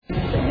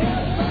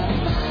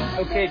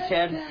Okay,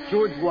 Ted.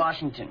 George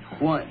Washington.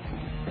 1.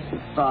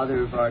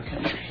 Father of our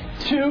country.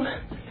 2.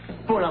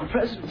 Born on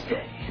President's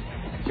Day.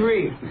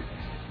 3.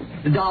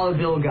 The dollar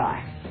bill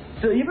guy.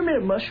 Phil, you ever made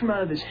a mushroom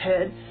out of his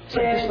head? It's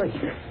like this, like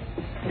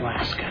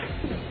Alaska.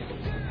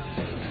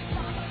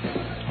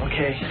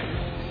 Okay.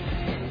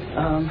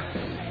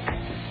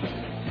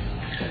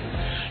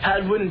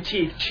 Had wooden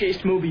teeth,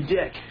 chased Moby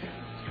Dick.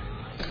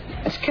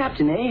 That's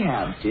Captain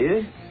Ahab,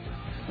 dude.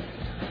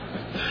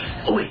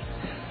 Oh, wait.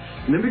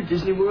 Remember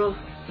Disney World?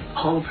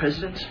 Hall of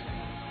Presidents?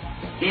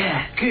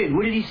 Yeah, good.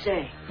 What did he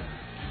say?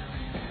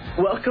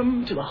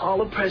 Welcome to the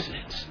Hall of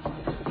Presidents.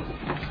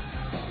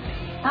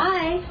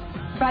 Hi.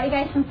 Brought you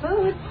guys some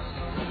food.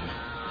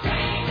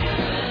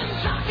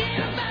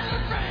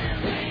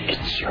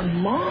 It's your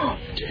mom,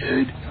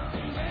 dude.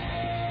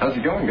 How's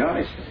it going,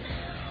 guys?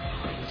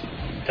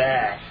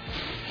 Bad.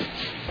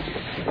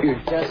 You're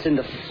destined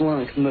to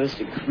flunk most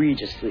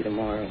egregiously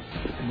tomorrow.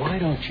 Why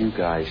don't you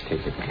guys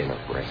take a dinner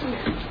break?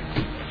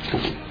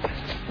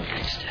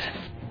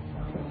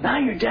 Now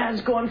your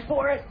dad's going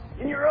for it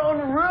in your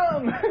own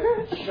room.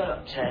 Shut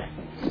up, Ted.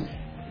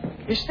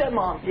 Your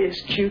stepmom is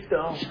cute,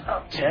 though. Shut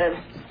up, Ted.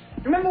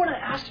 Remember when I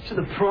asked her to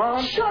the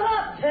prom? Shut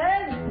up,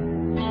 Ted!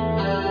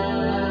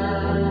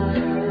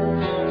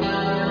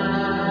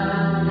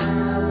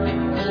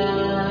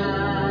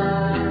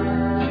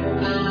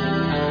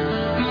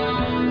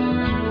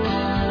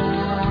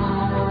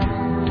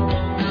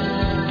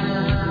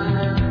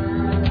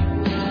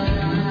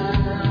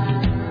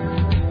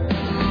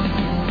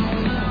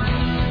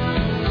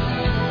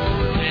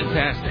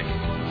 Fantastic.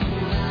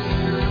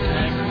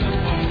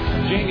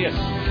 Genius.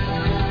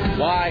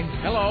 Why,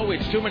 hello,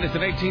 it's 2 minutes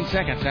and 18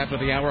 seconds after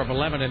the hour of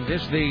 11, and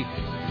this the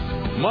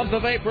month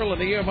of April in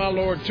the year of our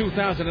Lord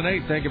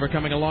 2008. Thank you for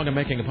coming along and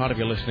making a part of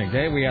your listening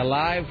day. We are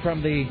live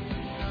from the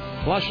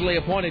plushly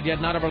appointed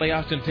yet not overly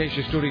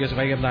ostentatious studios of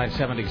AM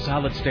 970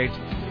 Solid State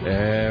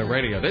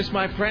Radio. This,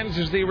 my friends,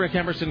 is the Rick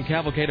Emerson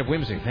Cavalcade of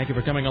Whimsy. Thank you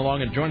for coming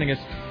along and joining us.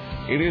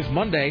 It is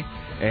Monday,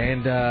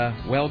 and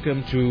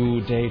welcome to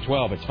day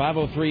 12. It's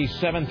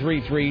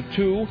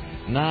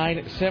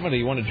 503-733-2970.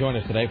 You want to join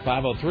us today?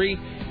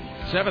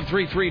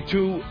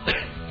 503-733-2...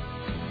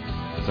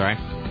 Sorry.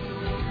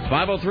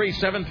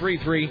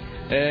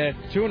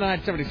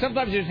 503-733-2970.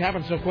 Sometimes it just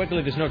happens so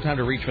quickly there's no time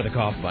to reach for the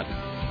cough button.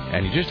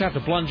 And you just have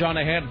to plunge on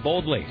ahead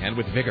boldly and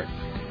with vigor.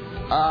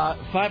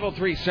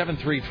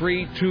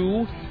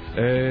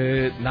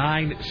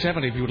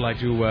 503-733-2970 if you would like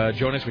to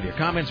join us with your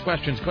comments,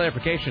 questions,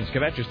 clarifications,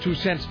 kvetches, 2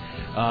 cents,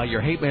 your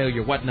hate mail,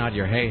 your whatnot,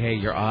 your hey,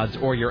 your odds,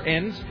 or your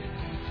ends.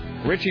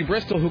 Richie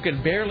Bristol, who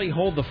can barely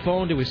hold the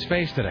phone to his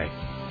face today.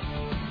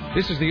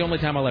 This is the only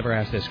time I'll ever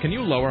ask this. Can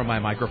you lower my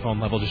microphone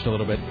level just a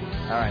little bit?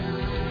 All right.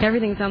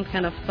 Everything sounds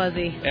kind of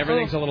fuzzy.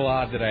 Everything's a little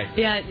odd today.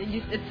 Yeah,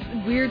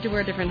 it's weird to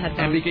wear different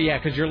headphones. And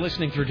because you're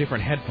listening through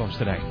different headphones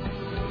today.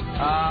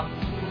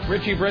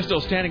 Richie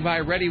Bristol standing by,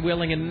 ready,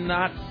 willing, and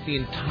not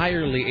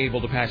entirely able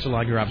to pass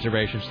along your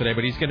observations today,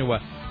 but he's going to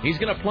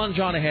plunge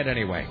on ahead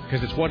anyway,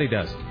 because it's what he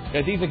does.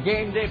 He's a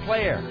game day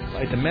player,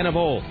 like the men of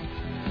old.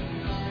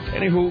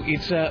 Anywho,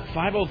 it's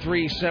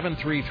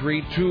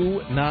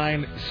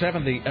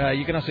 503-733-2970.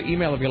 You can also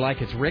email if you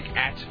like. It's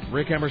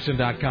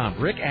rick@rickemerson.com.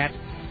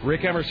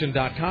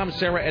 rick@rickemerson.com.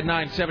 Sarah at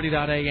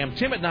 970.am.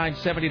 Tim at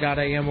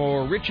 970.am.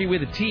 Or Richie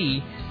with a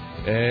T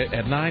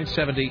at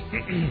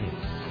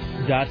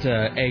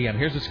 970.am.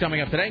 Here's what's coming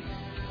up today.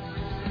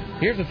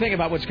 Here's the thing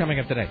about what's coming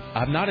up today.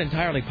 I'm not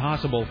entirely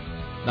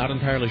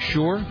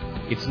sure.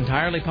 It's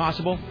entirely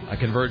possible. I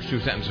converged 2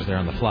 sentences there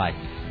on the fly.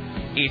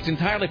 It's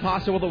entirely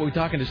possible that we'll be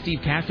talking to Steve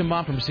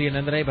Kastenbaum from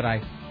CNN today, but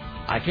I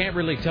can't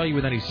really tell you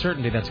with any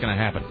certainty that's going to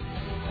happen.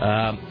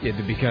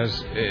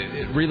 Because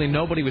really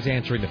nobody was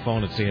answering the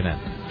phone at CNN.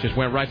 Just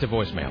went right to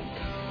voicemail.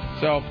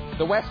 So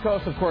the West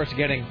Coast, of course,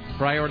 getting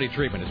priority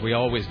treatment, as we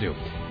always do.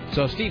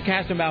 So Steve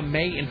Kastenbaum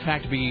may, in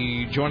fact,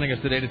 be joining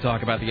us today to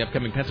talk about the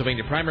upcoming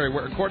Pennsylvania primary,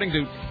 where, according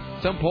to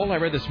some poll I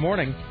read this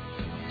morning,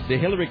 the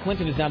Hillary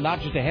Clinton is now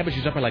not just ahead, but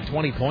she's up by like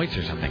 20 points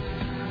or something.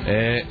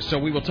 So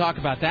we will talk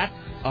about that.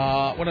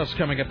 What else is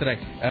coming up today?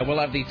 We'll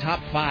have the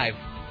top 5.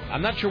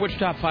 I'm not sure which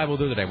top 5 we'll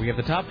do today. We have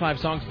the top 5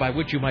 songs by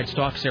which you might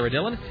stalk Sarah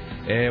Dillon.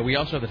 We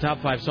also have the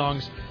top 5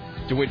 songs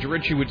to which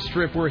Richie would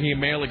strip were he a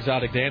male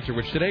exotic dancer,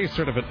 which today is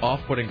sort of an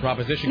off-putting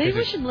proposition. Maybe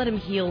we should let him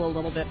heal a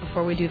little bit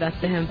before we do that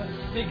to him.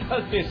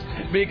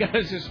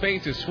 because his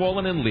face is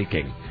swollen and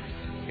leaking.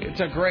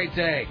 It's a great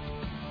day.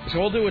 So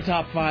we'll do a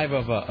top 5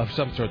 of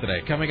some sort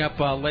today. Coming up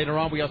later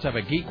on, we also have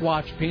a Geek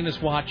Watch,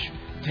 Penis Watch,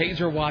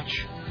 Taser Watch,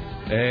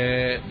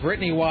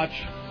 Britney Watch.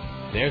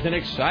 There's an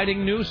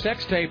exciting new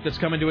sex tape that's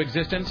come into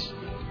existence.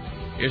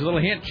 Here's a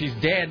little hint. She's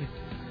dead.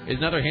 Here's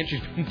another hint.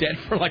 She's been dead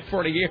for like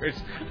 40 years.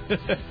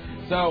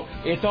 So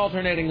it's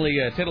alternatingly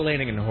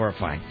titillating and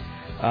horrifying.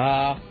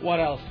 What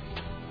else?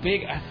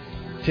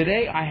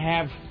 Today I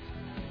have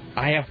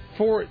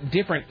 4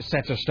 different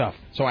sets of stuff.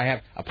 So I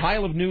have a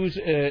pile of news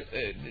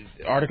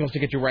articles to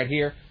get to right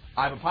here.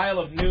 I have a pile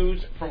of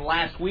news from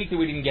last week that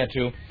we didn't get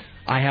to.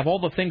 I have all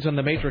the things on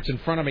the Matrix in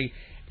front of me.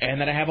 And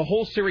then I have a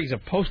whole series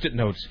of Post-it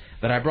notes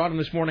that I brought in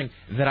this morning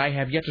that I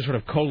have yet to sort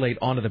of collate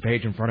onto the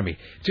page in front of me.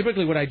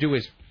 Typically what I do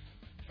is,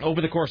 over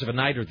the course of a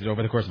night or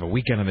over the course of a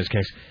weekend in this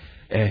case,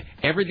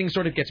 everything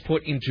sort of gets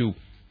put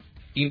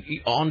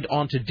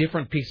onto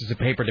different pieces of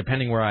paper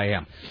depending where I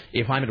am.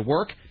 If I'm at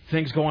work,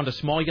 things go onto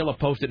small yellow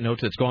Post-it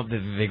notes they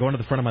go into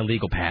the front of my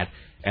legal pad,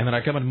 and then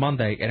I come on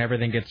Monday and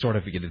everything gets sort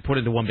of put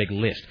into one big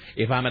list.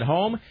 If I'm at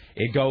home,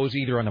 it goes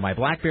either onto my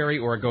BlackBerry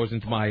or it goes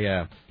into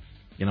my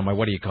my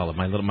what do you call it?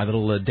 My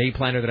little day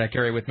planner that I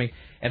carry with me,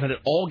 and then it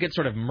all gets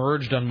sort of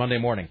merged on Monday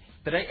morning.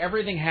 Today,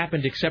 everything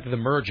happened except the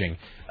merging,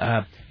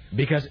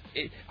 because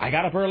I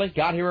got up early,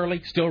 got here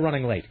early, still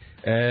running late.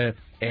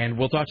 And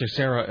we'll talk to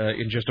Sarah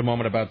in just a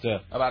moment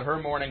about her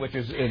morning, which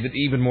is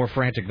even more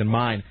frantic than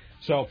mine.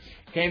 So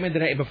came in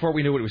today before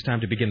we knew it was time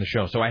to begin the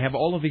show. So I have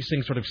all of these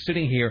things sort of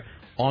sitting here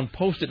on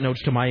Post-it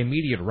notes to my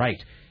immediate right,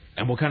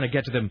 and we'll kind of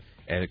get to them.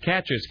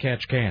 Catch as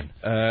catch can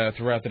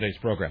throughout today's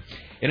program.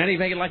 In any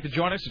event, you'd like to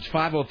join us, it's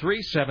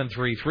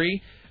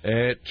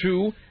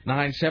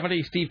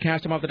 503-733-2970. Steve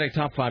Kastemoff today,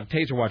 Top 5,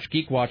 Taser Watch,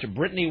 Geek Watch,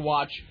 Brittany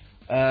Watch.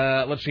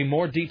 Let's see,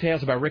 more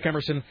details about Rick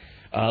Emerson,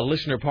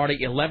 Listener Party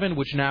 11,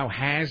 which now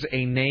has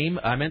a name.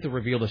 I meant to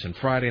reveal this on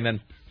Friday, and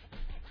then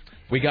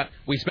we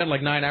spent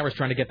like 9 hours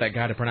trying to get that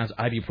guy to pronounce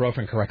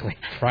ibuprofen correctly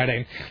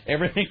Friday.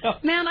 Everything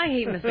else. Man, I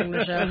hate missing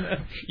the show.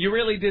 You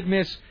really did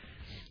miss...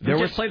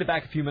 played it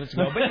back a few minutes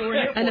ago, but you were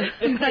here for it.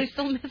 But I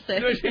still miss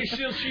it.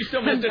 She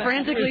still missed it. I'm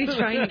frantically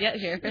trying to get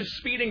here.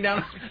 Speeding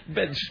down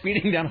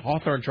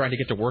Hawthorne trying to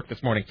get to work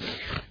this morning.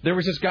 There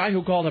was this guy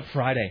who called up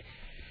Friday,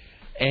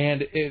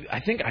 and I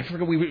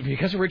forgot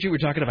because originally we were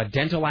talking about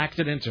dental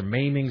accidents or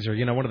maimings or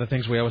one of the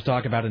things we always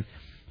talk about, and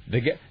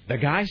the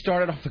guy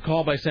started off the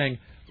call by saying,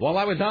 "Well,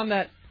 I was on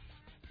that."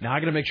 Now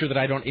I got to make sure that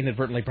I don't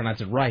inadvertently pronounce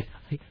it right.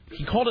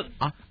 He called it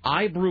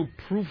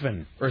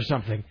ibuprofen or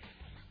something.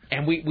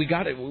 And we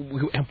got it.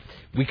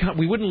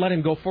 We wouldn't let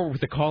him go forward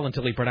with the call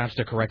until he pronounced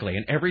it correctly.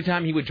 And every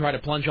time he would try to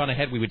plunge on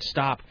ahead, we would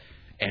stop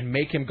and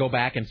make him go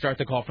back and start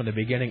the call from the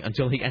beginning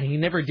until he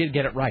never did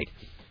get it right.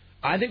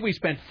 I think we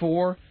spent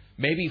 4,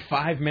 maybe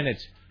 5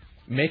 minutes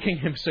making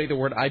him say the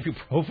word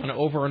ibuprofen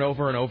over and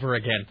over and over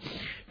again,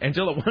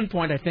 until at one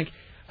point I think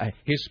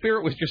his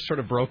spirit was just sort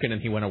of broken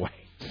and he went away.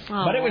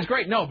 Aww. But it was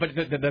great. No, but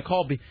the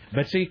call.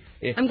 But see,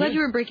 I'm glad you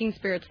were breaking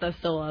spirits though.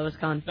 Still, I was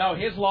gone. No,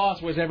 his loss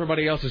was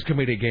everybody else's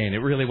comedic gain. It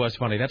really was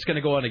funny. That's going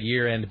to go on a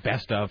year-end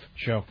best of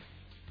show.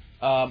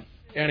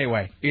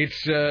 Anyway,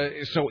 it's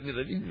so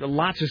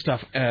lots of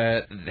stuff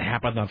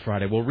happened on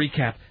Friday. We'll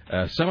recap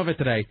some of it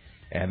today,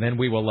 and then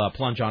we will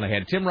plunge on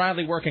ahead. Tim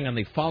Riley working on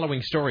the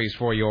following stories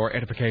for your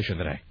edification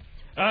today.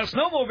 A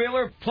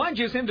snowmobiler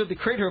plunges into the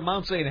crater of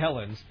Mount St.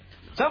 Helens.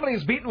 Somebody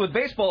is beaten with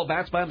baseball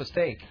bats by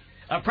mistake.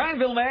 A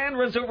Prineville man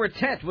runs over a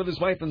tent with his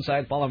wife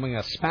inside following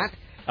a spat.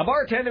 A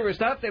bartender is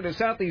stopped at a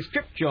Southeast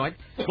strip joint.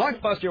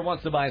 Blockbuster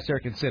wants to buy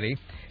Circuit City.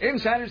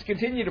 Insiders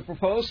continue to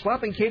propose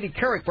swapping Katie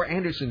Couric for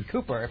Anderson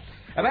Cooper.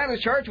 A man is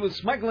charged with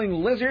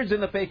smuggling lizards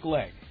in a fake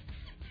leg.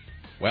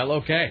 Well,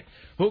 okay.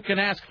 Who can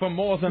ask for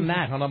more than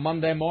that on a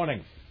Monday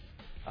morning?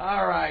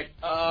 All right.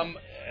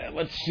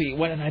 Let's see.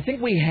 Well, I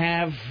think we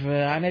have...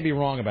 I may be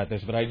wrong about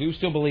this, but I do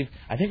still believe...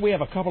 I think we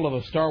have a couple of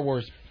the Star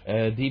Wars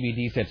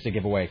DVD sets to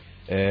give away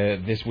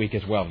this week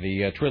as well.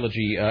 The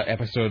trilogy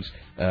episodes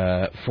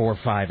 4,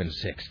 5, and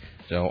 6.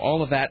 So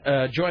all of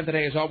that. Joined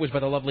today, as always, by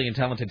the lovely and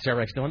talented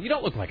Sarah X. Dillon. You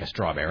don't look like a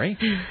strawberry.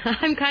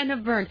 I'm kind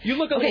of burnt. You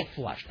look a little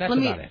flushed. That's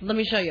about it. Let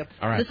me show you.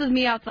 All right. This is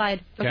me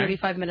outside for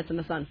 35 minutes in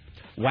the sun.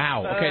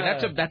 Wow. Okay,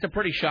 that's a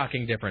pretty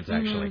shocking difference,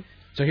 actually.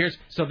 Mm-hmm.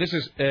 So this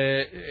is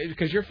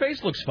because your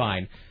face looks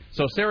fine.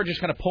 So Sarah just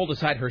kind of pulled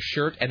aside her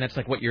shirt, and that's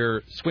like what,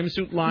 your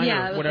swimsuit line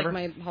or whatever? Yeah,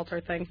 like my halter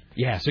thing.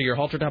 Yeah, so your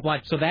halter top line.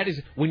 So that is,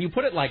 when you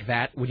put it like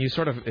that, when you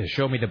sort of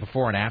show me the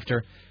before and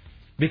after,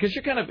 because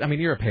you're kind of,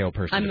 you're a pale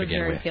person to begin with.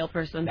 I'm a very pale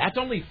person. That's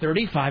only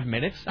 35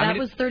 minutes? That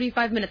was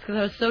 35 minutes because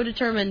I was so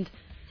determined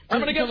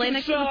to lay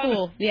next to the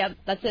pool. Yeah,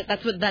 that's it.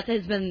 That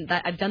has been,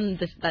 I've done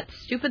that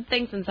stupid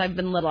thing since I've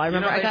been little. I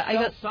remember I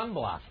got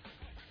sunblock.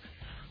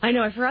 I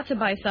know, I forgot to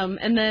buy some,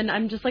 and then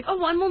I'm just like,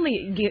 I'm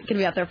only going to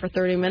be out there for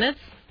 30 minutes.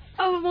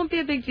 Oh, it won't be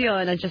a big deal.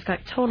 And I just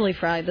got totally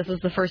fried. This was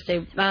the first day.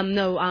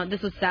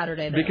 This was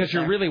Saturday. Because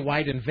you're really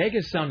white, and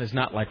Vegas sun is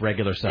not like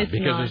regular sun. It's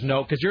because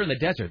not. Because you're in the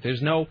desert.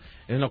 There's no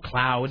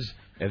clouds.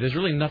 There's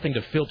really nothing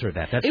to filter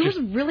that. It was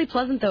really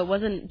pleasant though. It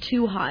wasn't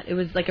too hot. It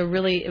was like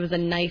it was a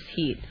nice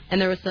heat, and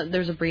there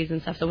was a breeze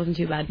and stuff, so it wasn't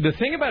too bad. The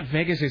thing about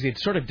Vegas is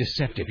it's sort of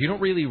deceptive. You don't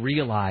really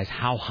realize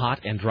how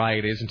hot and dry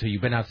it is until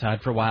you've been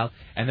outside for a while,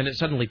 and then it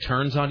suddenly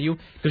turns on you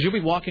because you'll be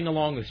walking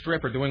along the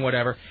strip or doing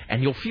whatever,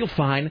 and you'll feel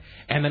fine,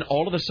 and then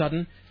all of a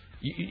sudden,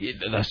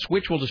 the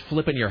switch will just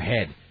flip in your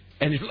head,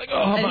 and you're like,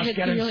 I must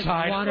get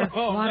inside. Like,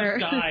 water.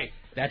 Let's die.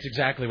 That's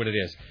exactly what it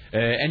is.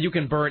 And you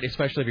can burn,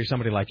 especially if you're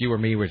somebody like you or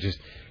me, we're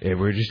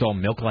just all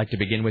milk-like to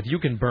begin with. You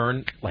can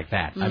burn like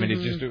that. Mm-hmm.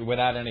 It's just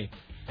without any...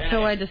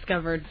 So I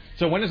discovered.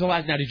 So when is the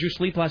last... Now, did you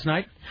sleep last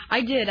night?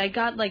 I did. I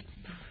got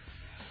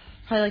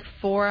probably like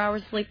 4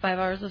 hours of sleep, 5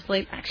 hours of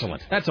sleep.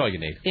 Excellent. That's all you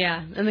need.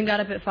 Yeah, and then got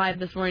up at 5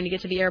 this morning to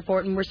get to the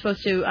airport, and we're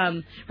supposed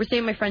to, we're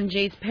staying at my friend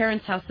Jay's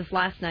parents' house this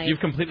last night. You've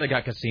completely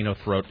got casino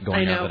throat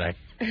going on today.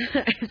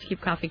 I just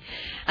keep coughing.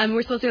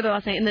 We're supposed to go there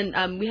last night, and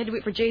then we had to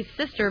wait for Jay's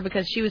sister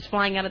because she was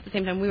flying out at the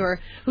same time we were,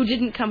 who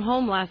didn't come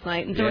home last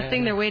night. And so we're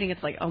sitting there waiting.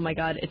 It's like, oh my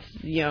God, it's,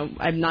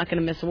 I'm not going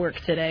to miss work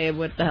today.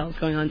 What the hell's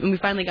going on? And we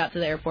finally got to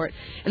the airport,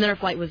 and then our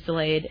flight was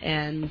delayed,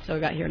 and so we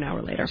got here an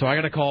hour later. So I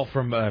got a call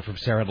from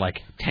Sarah at like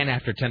 10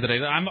 after 10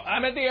 today. I'm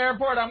at the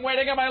airport. I'm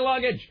waiting on my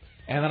luggage.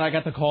 And then I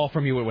got the call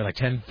from you at like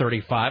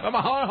 10:35. I'm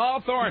a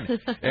Hawthorne.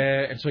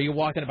 And so you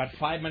walked in about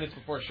 5 minutes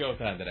before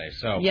showtime today.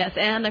 So yes,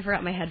 and I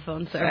forgot my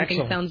headphones, so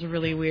everything sounds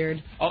really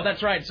weird. Oh,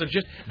 that's right. So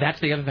that's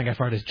the other thing I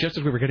found is just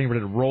as we were getting ready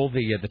to roll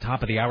the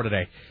top of the hour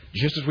today,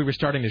 just as we were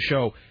starting the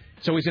show.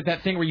 So is it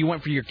that thing where you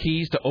went for your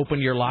keys to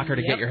open your locker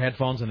to get your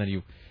headphones, and then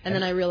you... And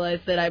then I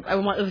realized that it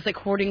was like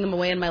hoarding them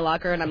away in my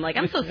locker, and I'm like,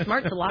 I'm so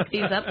smart to lock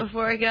these up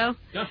before I go,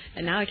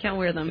 and now I can't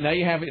wear them. Now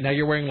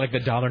you're wearing like the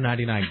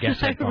 $1.99 guest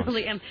headphones. I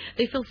really am.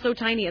 They feel so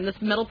tiny, and this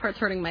metal part's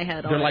hurting my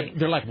head. They're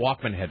like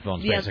Walkman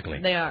headphones, basically.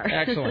 Yes, they are.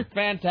 Excellent.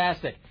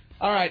 Fantastic.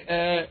 All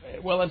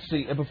right. Well, let's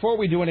see. Before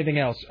we do anything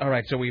else, all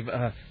right, so we've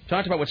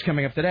talked about what's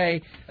coming up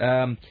today.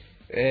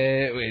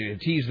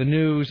 Tease the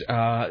news.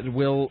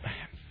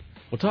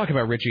 We'll talk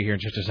about Richie here in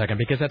just a second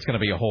because that's going to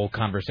be a whole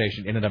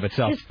conversation in and of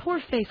itself. His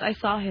poor face. I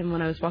saw him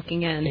when I was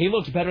walking in. He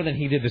looks better than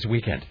he did this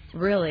weekend.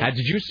 Really? Did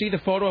you see the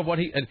photo of what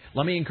he...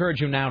 let me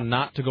encourage you now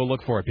not to go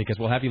look for it because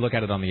we'll have you look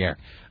at it on the air.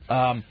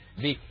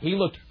 He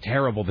looked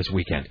terrible this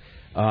weekend.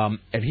 And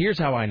here's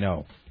how I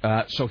know.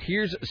 Let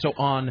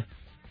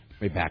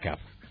me back up.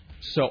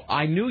 So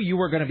I knew you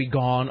were going to be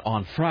gone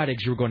on Friday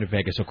because you were going to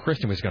Vegas, so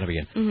Kristen was going to be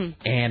in.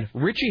 Mm-hmm. And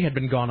Richie had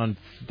been gone on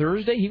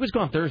Thursday. He was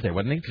gone Thursday,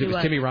 wasn't he? Because it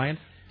was Timmy Ryan.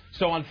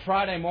 So on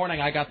Friday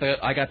morning, I got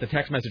the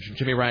text message from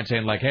Jimmy Ryan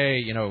saying, like, hey,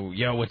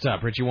 yo, what's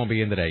up? Richie won't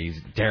be in today.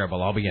 He's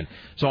terrible. I'll be in.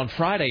 So on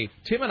Friday,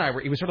 Tim and I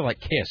were, it was sort of like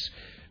Kiss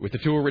with the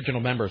two original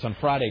members. On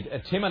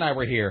Friday, Tim and I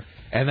were here,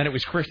 and then it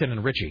was Kristen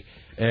and Richie.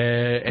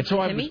 And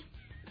so Timmy?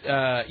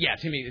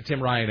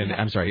 Tim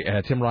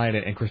Ryan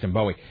and Kristen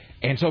Bowie.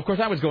 And so, of course,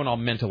 I was going all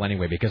mental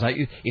anyway because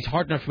it's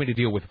hard enough for me to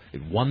deal with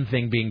one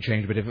thing being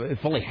changed, but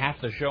if only half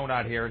the show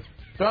not here.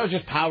 So I was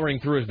just powering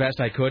through as best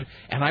I could,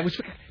 and I was,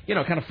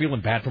 kind of feeling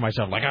bad for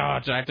myself, like,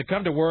 I have to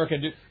come to work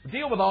and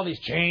deal with all these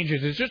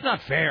changes. It's just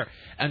not fair.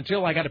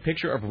 Until I got a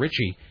picture of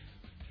Richie,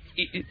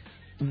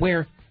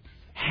 where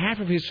half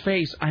of his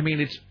face,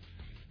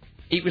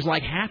 it was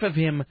like half of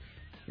him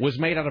was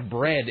made out of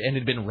bread and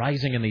had been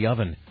rising in the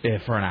oven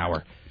for an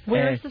hour.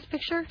 Where is this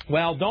picture?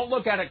 Well, don't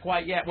look at it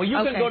quite yet. Well, you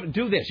can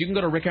do this. You can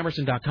go to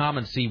rickemerson.com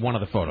and see one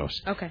of the photos.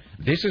 Okay.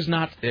 This is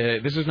not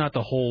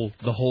the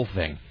whole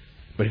thing.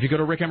 But if you go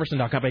to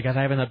rickemerson.com, because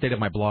I haven't updated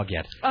my blog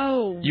yet.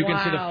 Oh, You can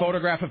see the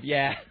photograph of,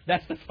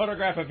 that's the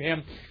photograph of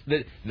him.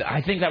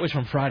 I think that was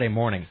from Friday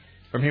morning.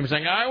 From him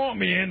saying, I won't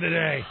be in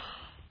today.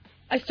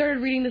 I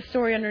started reading the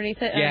story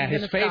underneath it. And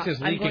his face is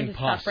leaking I'm going to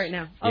pus. stop right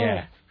now.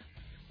 Yeah.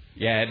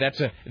 Yeah,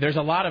 there's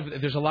a lot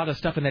of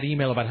stuff in that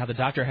email about how the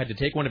doctor had to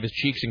take one of his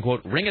cheeks and,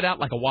 quote, wring it out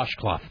like a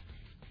washcloth.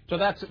 So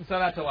that's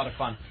a lot of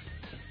fun.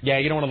 Yeah,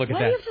 you don't want to look at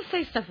that. Why do you have to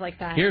say stuff like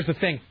that? Here's the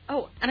thing.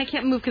 Oh, and I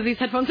can't move because these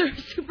headphones are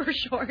super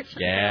short.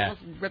 Yeah. I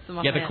almost ripped them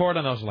off. Yeah, the cord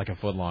on those is like a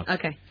foot long.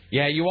 Okay.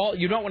 Yeah, you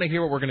don't want to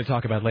hear what we're going to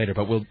talk about later,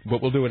 but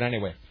we'll do it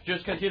anyway.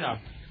 Just because,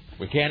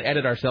 we can't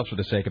edit ourselves for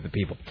the sake of the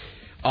people.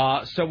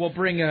 So we'll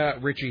bring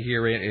Richie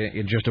here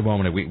in just a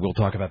moment, and we'll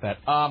talk about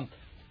that.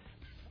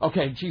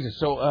 Okay, Jesus.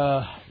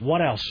 So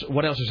what else?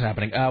 What else is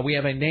happening? We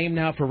have a name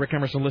now for Rick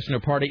Emerson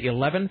Listener Party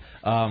 11.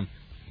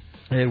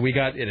 And we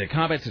got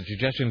comments and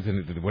suggestions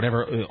and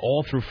whatever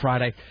all through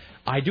Friday.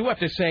 I do have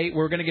to say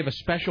we're going to give a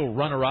special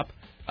runner-up.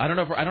 I don't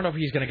know if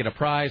he's going to get a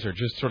prize or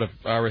just sort of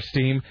our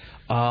esteem.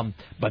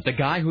 But the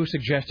guy who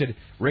suggested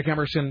Rick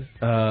Emerson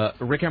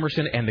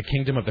and the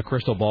Kingdom of the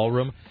Crystal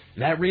Ballroom,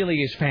 that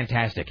really is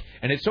fantastic.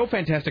 And it's so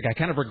fantastic, I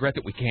kind of regret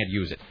that we can't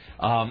use it.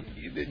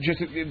 Just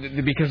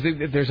because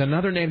there's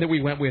another name that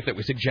we went with that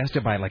was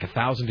suggested by like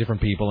 1,000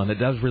 different people, and it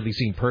does really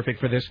seem perfect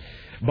for this.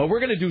 But we're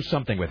going to do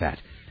something with that.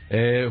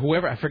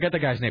 Whoever, I forget the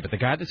guy's name, but the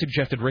guy that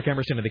suggested Rick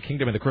Emerson and the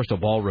Kingdom of the Crystal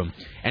Ballroom.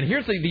 And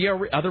here's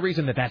the other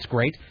reason that's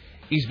great,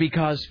 is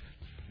because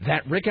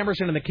that Rick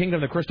Emerson and the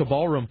Kingdom of the Crystal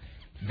Ballroom,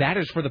 that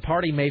is for the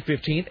party May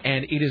 15th,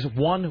 and it is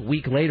 1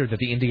 week later that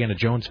the Indiana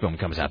Jones film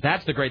comes out.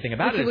 That's the great thing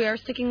about it. So we are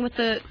sticking with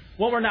the...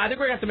 Well, we're not. I think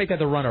we're going to have to make that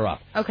the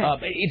runner-up. Okay.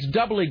 It's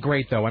doubly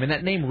great, though.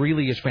 That name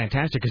really is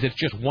fantastic because it's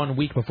just 1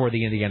 week before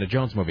the Indiana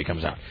Jones movie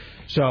comes out.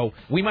 So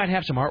we might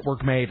have some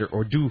artwork made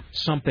or do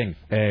something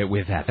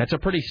with that. That's a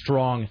pretty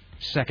strong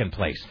second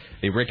place,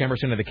 the Rick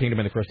Emerson and the Kingdom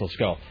of the Crystal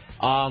Skull.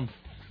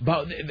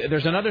 But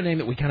there's another name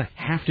that we kind of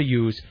have to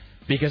use,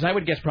 because I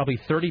would guess probably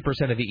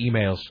 30% of the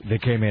emails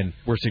that came in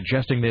were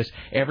suggesting this.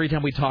 Every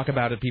time we talk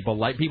about it, people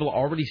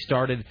already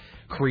started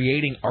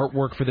creating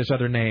artwork for this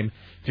other name.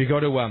 If you go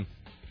to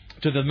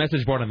the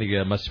message board on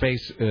the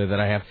space that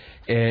I have,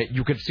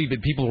 you could see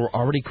that people were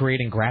already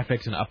creating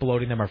graphics and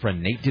uploading them. Our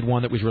friend Nate did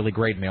one that was really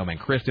great. Mailman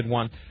Chris did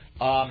one.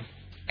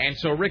 And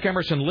so Rick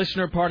Emerson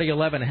Listener Party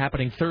 11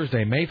 happening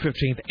Thursday, May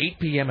 15th, 8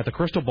 p.m. at the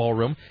Crystal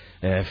Ballroom,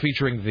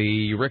 featuring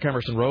the Rick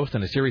Emerson Roast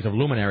and a series of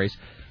luminaries.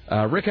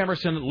 Rick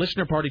Emerson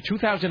Listener Party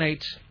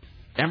 2008,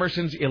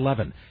 Emerson's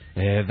 11.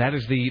 That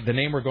is the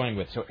name we're going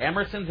with. So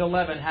Emerson's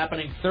 11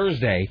 happening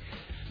Thursday,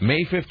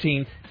 May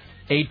 15th,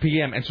 8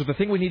 p.m. And so the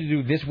thing we need to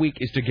do this week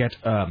is to get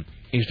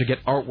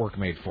artwork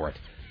made for it.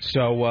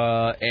 So,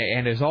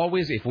 and as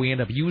always, if we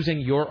end up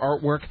using your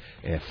artwork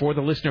for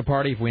the listener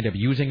party, if we end up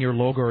using your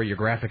logo or your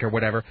graphic or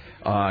whatever,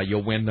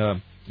 you'll win a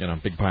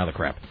big pile of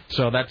crap.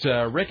 So that's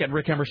Rick at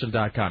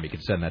rickemerson.com. You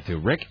can send that to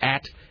Rick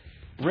at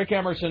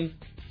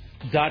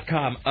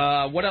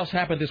rickemerson.com. What else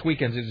happened this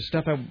weekend? Is the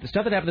stuff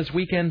that happened this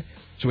weekend,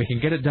 so we can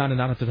get it done and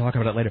not have to talk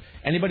about it later.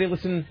 Anybody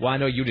listen? Well, I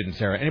know you didn't,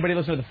 Sarah. Anybody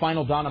listen to the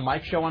final Don and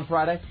Mike show on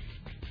Friday?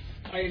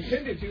 I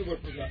intended to,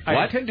 but forgot. What?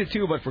 I intended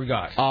to, but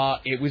forgot.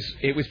 It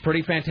was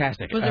pretty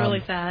fantastic. Was it really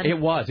sad? It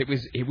was. It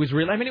was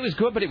really. I mean, it was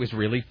good, but it was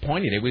really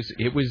poignant.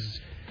 It was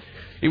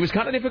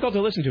kind of difficult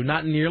to listen to.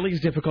 Not nearly as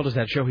difficult as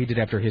that show he did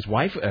after his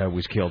wife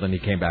was killed and he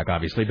came back,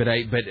 obviously.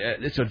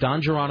 So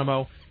Don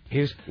Geronimo,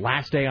 his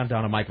last day on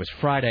Don and Mike was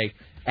Friday.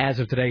 As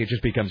of today, it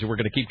just becomes, we're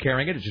going to keep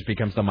carrying it. It just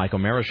becomes the Mike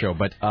O'Mara show.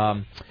 But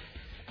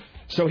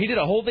so he did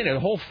a whole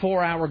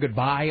 4-hour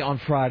goodbye on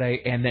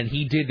Friday, and then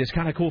he did this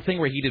kind of cool thing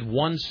where he did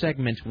one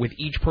segment with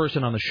each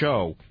person on the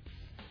show,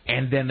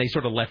 and then they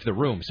sort of left the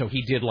room. So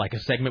he did like a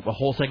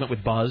whole segment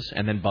with Buzz,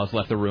 and then Buzz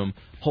left the room.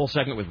 Whole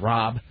segment with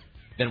Rob,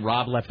 then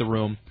Rob left the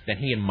room. Then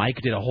he and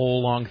Mike did a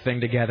whole long thing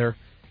together,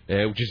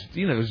 which is,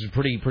 it was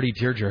pretty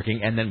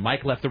tear-jerking. And then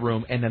Mike left the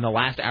room, and then the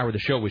last hour of the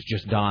show was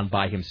just Don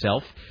by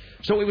himself.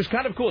 So it was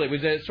kind of cool. It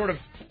was sort of,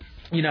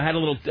 had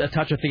a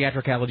touch of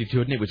theatricality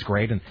to it, and it was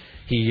great. And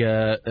he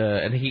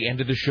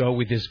ended the show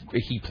with this.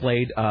 He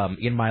played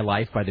 "In My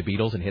Life" by the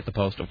Beatles and hit the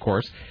post, of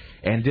course,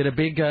 and did a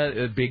big,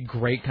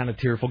 great kind of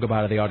tearful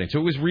goodbye to the audience. So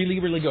it was really,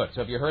 really good.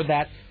 So if you heard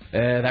that,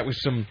 that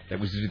was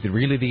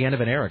really the end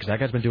of an era, because that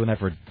guy's been doing that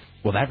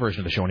that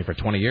version of the show only for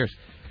 20 years.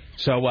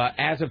 So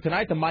as of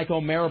tonight, the Mike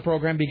O'Mara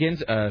program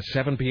begins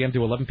 7 p.m.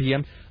 to 11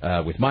 p.m.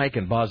 With Mike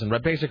and Buzz and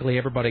basically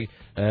everybody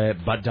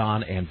but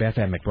Don, and Beth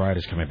Ann McBride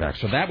is coming back.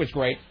 So that was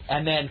great.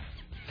 And then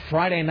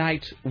Friday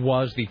night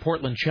was the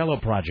Portland Cello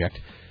Project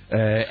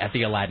at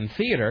the Aladdin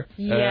Theater.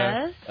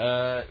 Yes.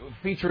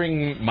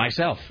 Featuring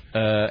myself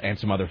and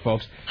some other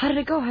folks. How did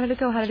it go?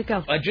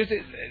 Just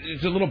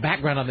a little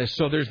background on this.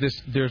 So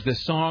there's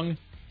this song.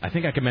 I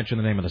think I can mention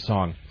the name of the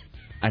song.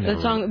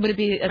 Would it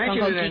be a song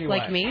called Geek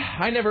Like Me?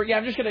 I'm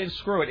just going to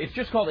screw it. It's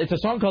a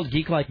song called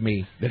Geek Like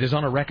Me that is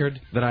on a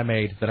record that I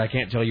made that I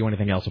can't tell you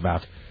anything else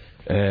about.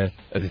 A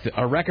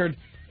record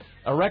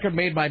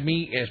made by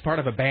me as part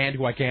of a band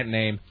who I can't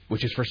name,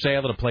 which is for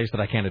sale at a place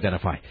that I can't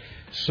identify.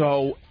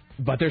 So,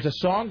 but there's a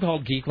song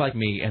called Geek Like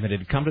Me, and it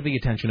had come to the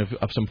attention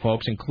of some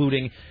folks,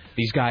 including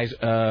these guys,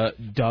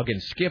 Doug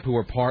and Skip, who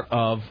were part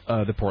of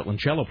the Portland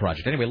Cello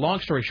Project. Anyway, long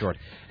story short,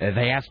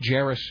 they asked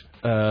Jairus,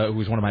 who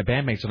was one of my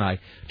bandmates, and I,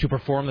 to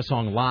perform the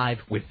song live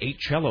with 8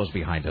 cellos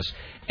behind us.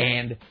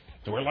 And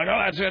so we're like,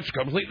 oh, that's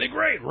completely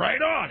great,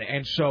 right on.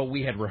 And so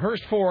we had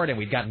rehearsed for it, and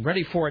we'd gotten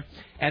ready for it.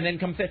 And then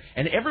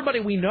and everybody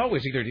we know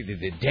is either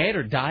dead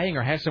or dying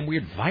or has some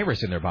weird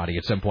virus in their body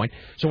at some point.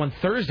 So on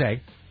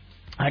Thursday,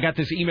 I got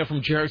this email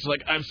from Jairus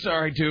like, I'm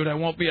sorry, dude, I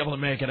won't be able to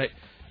make it.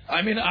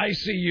 I'm in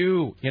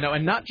ICU,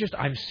 and not just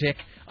I'm sick,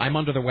 I'm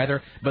under the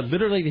weather, but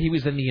literally he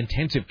was in the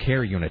intensive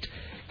care unit.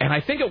 And I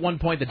think at one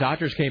point the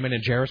doctors came in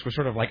and Jairus was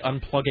sort of like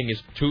unplugging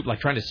his tube, like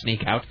trying to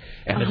sneak out.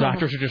 And the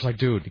doctors were just like,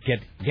 dude,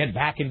 get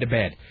back into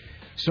bed.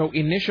 So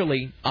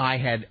initially I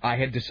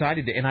had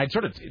decided to, and I'd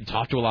sort of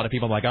talked to a lot of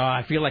people like,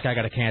 I feel like I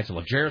got to cancel.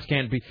 If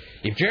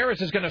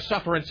Jairus is going to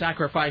suffer and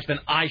sacrifice, then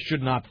I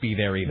should not be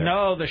there either.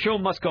 No, the show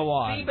must go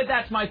on. See, but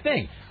that's my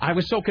thing. I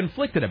was so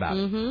conflicted about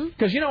it.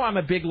 Because, I'm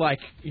a big,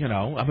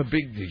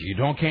 you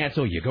don't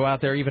cancel. You go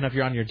out there even if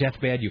you're on your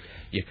deathbed. You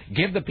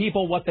give the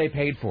people what they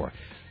paid for.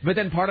 But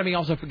then part of me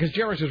also, because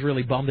Jairus was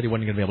really bummed that he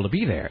wasn't going to be able to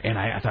be there. And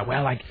I thought,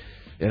 well, I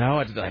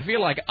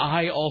feel like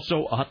I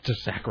also ought to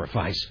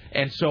sacrifice.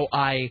 And so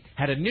I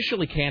had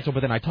initially canceled, but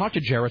then I talked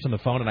to Jairus on the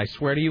phone, and I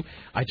swear to you,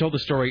 I told the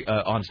story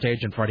on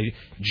stage on Friday.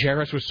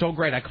 Jairus was so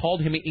great. I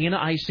called him in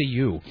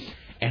ICU,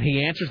 and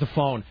he answers the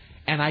phone,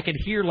 and I could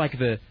hear, like,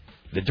 the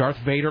Darth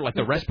Vader, like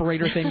the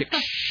respirator thing,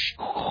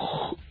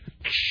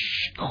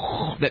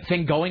 that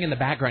thing going in the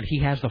background. He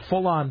has the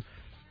full-on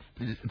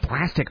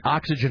plastic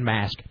oxygen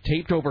mask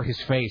taped over his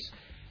face.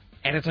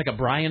 And it's like a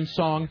Brian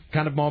song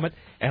kind of moment,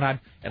 and I'm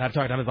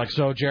talking to him like,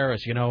 so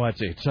Jairus,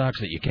 it sucks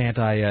that you can't.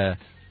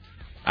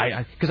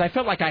 Because I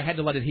felt like I had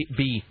to let it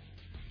be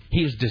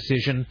his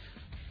decision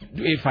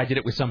if I did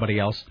it with somebody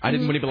else. I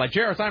didn't want to be like,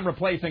 Jairus, I'm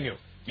replacing you.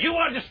 You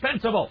are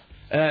dispensable.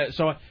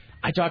 So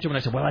I talked to him and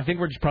I said, well, I think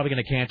we're just probably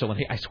going to cancel.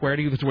 And I swear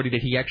to you, this is what he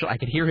did. I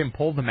could hear him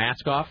pull the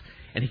mask off,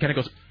 and he kind of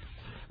goes,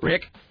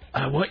 Rick,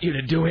 I want you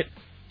to do it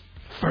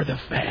for the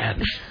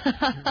fans.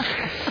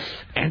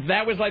 And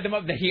that was like the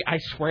moment that I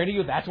swear to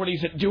you, that's what he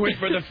said, do it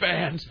for the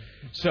fans.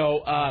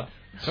 So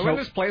in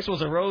this place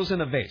was a rose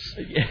in a vase.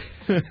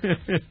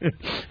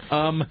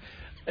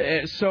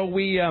 So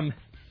we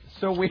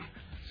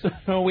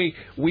So we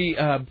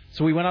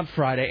went on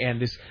Friday,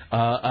 and this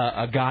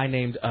a guy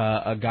named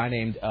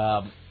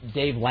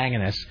Dave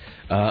Langeness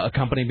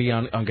accompanied me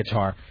on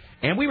guitar.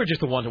 And we were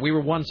just we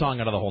were one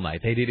song out of the whole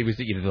night. It was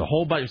the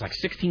whole bunch. It was like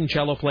 16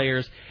 cello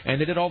players, and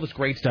they did all this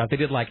great stuff. They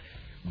did like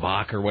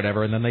Bach or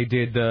whatever, and then they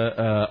did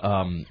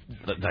like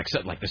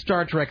the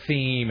Star Trek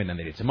theme, and then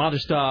they did some other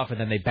stuff, and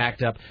then they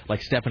backed up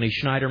like Stephanie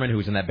Schneiderman, who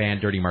was in that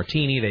band Dirty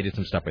Martini. They did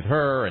some stuff with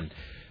her, and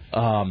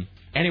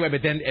anyway,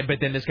 but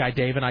then this guy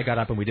Dave and I got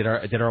up and we did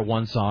our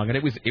one song, and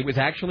it was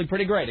actually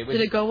pretty great.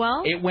 Did it go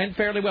well? It went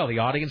fairly well. The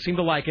audience seemed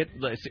to like it.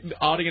 The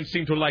audience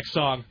seemed to like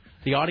song.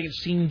 The audience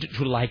seemed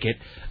to like it,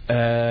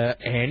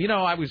 and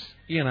I was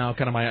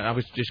I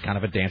was just kind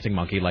of a dancing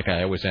monkey like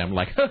I always am.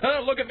 Like,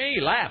 look at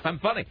me, laugh, I'm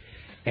funny.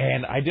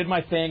 And I did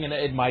my thing,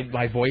 and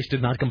my voice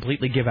did not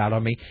completely give out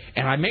on me.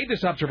 And I made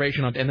this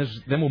observation,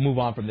 then we'll move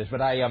on from this.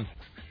 But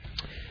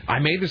I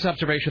made this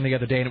observation the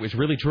other day, and it was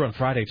really true on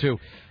Friday too.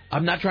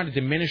 I'm not trying to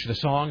diminish the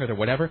song or the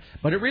whatever,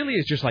 but it really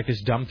is just like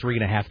this dumb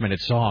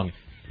 3.5-minute song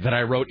that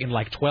I wrote in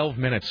like 12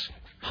 minutes,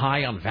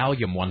 high on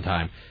volume one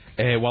time.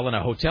 While in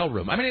a hotel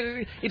room. I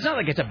mean, it's not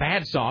like it's a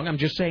bad song. I'm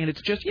just saying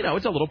it's just,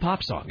 it's a little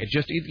pop song. It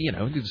just,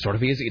 it sort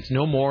of is. It's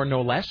no more,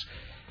 no less.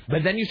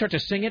 But then you start to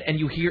sing it, and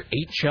you hear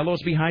 8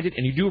 cellos behind it,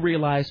 and you do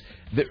realize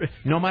that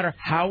no matter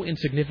how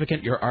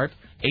insignificant your art,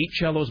 8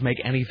 cellos make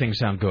anything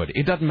sound good.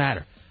 It doesn't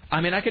matter. I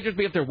mean, I could just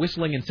be up there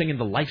whistling and singing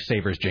the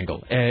Lifesavers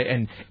jingle,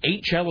 and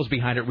 8 cellos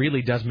behind it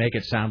really does make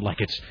it sound like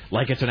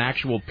it's an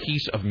actual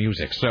piece of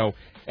music. So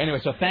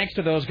anyway, so thanks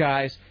to those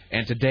guys,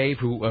 and to Dave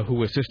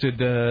who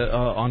assisted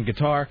on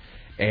guitar,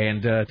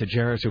 and to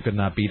Jairus who could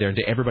not be there, and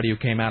to everybody who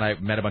came out. I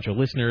met a bunch of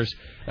listeners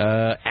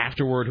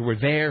afterward who were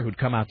there, who'd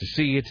come out to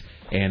see it,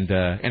 and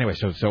anyway,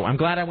 so I'm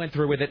glad I went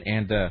through with it,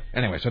 and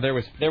anyway, so there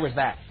was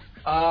that.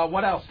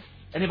 What else?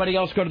 Anybody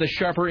else go to the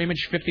Sharper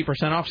Image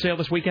 50% off sale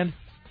this weekend?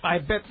 I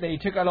bet they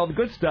took out all the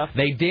good stuff.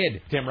 They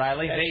did, Tim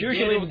Riley. That's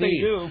usually what they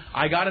do.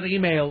 I got an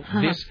email.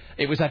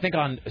 It was, I think,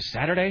 on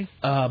Saturday.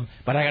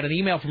 But I got an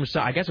email from,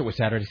 I guess it was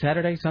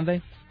Saturday, Sunday.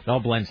 It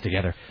all blends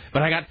together.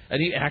 But I got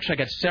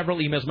several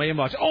emails in my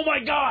inbox. Oh,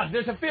 my God,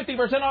 there's a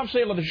 50% off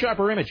sale of the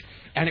Sharper Image.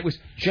 And it was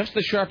just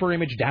the Sharper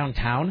Image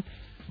downtown.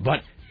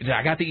 But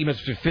I got the emails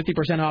for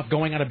 50% off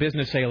going on a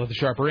business sale at the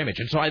Sharper Image.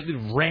 And so I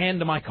ran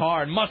to my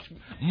car and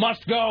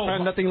must go.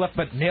 Nothing left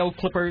but nail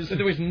clippers.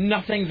 There was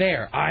nothing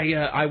there.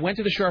 I went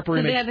to the Sharper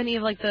Image. Did they have any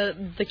of like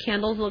the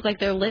candles look like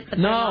they're lit? But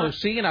no,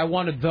 see, and I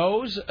wanted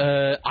those.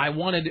 Laura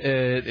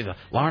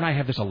and I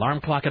have this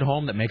alarm clock at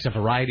home that makes a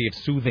variety of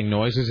soothing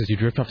noises as you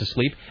drift off to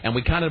sleep. And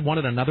we kind of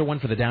wanted another one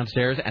for the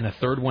downstairs and a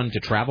third one to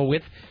travel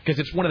with because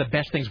it's one of the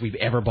best things we've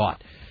ever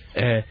bought.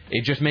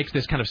 It just makes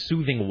this kind of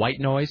soothing white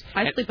noise.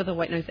 I sleep with a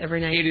white noise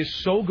every night. It is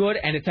so good,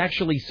 and it's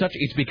actually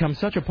it's become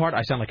such a part,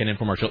 I sound like an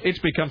infomercial, it's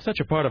become such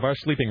a part of our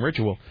sleeping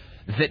ritual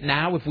that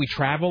now if we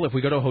travel, if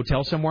we go to a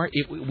hotel somewhere,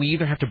 we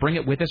either have to bring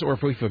it with us or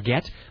if we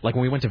forget, like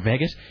when we went to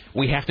Vegas,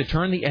 we have to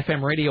turn the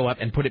FM radio up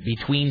and put it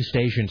between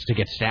stations to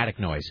get static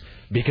noise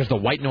because the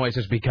white noise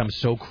has become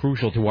so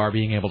crucial to our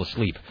being able to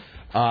sleep.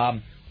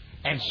 And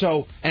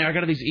I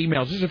got these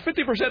emails, this is a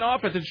 50%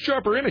 off at the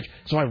Sharper Image.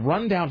 So I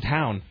run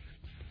downtown.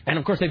 And,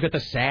 of course, they've got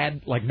the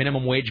sad, like,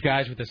 minimum wage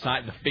guys with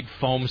the big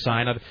foam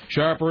sign of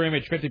Sharper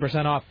Image,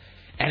 50% off.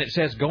 And it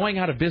says, going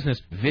out of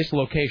business, this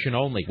location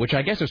only, which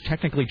I guess is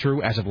technically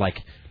true as of, like,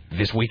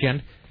 this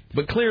weekend.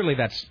 But clearly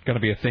that's going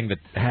to be a thing that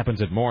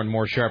happens at more and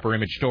more Sharper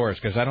Image stores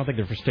because I don't think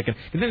they're for sticking.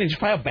 Didn't they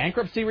just file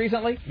bankruptcy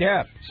recently?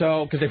 Yeah.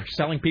 So, because they were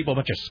selling people a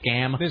bunch of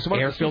scam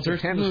air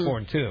filters.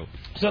 Too.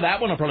 So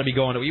that one will probably be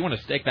going to, you want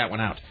to stake that one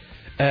out.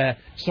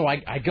 So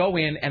I go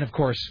in, and, of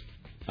course,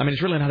 I mean,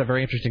 it's really not a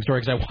very interesting story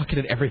because I walk in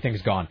and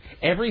everything's gone.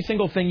 Every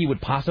single thing you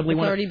would possibly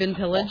want. It's already been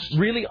pillaged?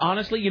 Really,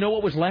 honestly, you know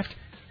what was left?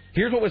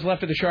 Here's what was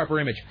left of the Sharper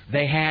Image.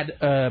 They had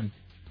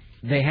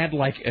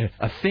like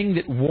a thing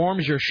that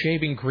warms your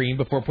shaving cream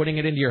before putting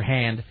it into your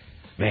hand.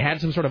 They had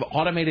some sort of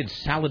automated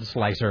salad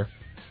slicer.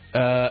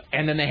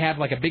 And then they have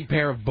like a big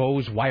pair of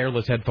Bose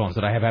wireless headphones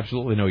that I have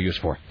absolutely no use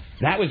for.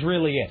 That was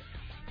really it.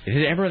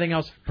 Everything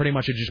else pretty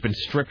much had just been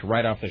stripped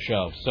right off the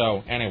shelves.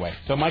 So, anyway.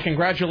 So, my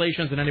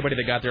congratulations to anybody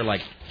that got there,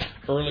 like,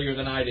 earlier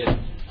than I did.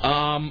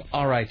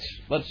 All right.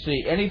 Let's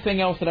see. Anything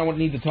else that I would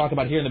need to talk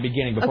about here in the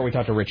beginning before we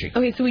talk to Richie?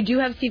 Okay, so we do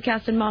have Steve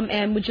Kastenbaum,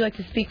 and would you like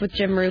to speak with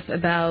Jim Ruth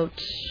about...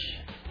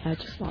 I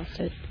just lost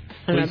it.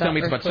 Please tell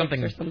me it's about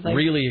something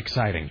really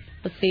exciting.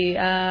 Let's see.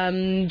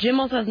 Jim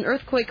also has an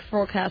earthquake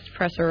forecast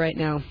presser right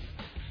now.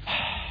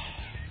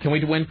 Can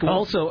we win?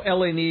 Also,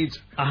 L.A. needs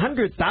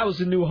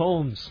 100,000 new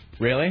homes.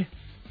 Really?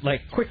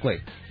 Like, quickly.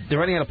 They're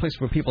running out of place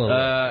for people to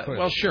live.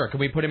 Well, sure. Can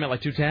we put him at,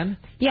 like, 210?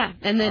 Yeah,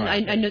 and then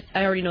right.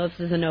 I already know this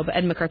is a no, but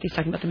Ed McCarthy's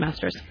talking about the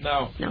Masters.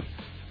 No.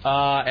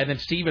 And then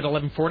Steve at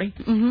 11:40?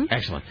 Mm-hmm.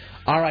 Excellent.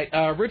 All right,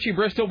 Richie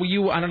Bristol,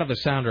 I don't have the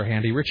sounder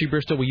handy. Richie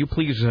Bristol, will you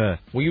please,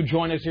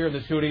 join us here in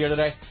the studio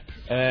today?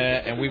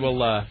 And we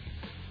will,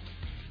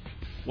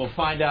 we'll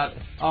find out.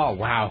 Oh,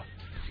 wow.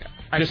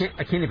 I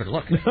can't even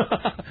look.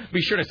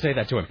 Be sure to say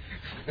that to him.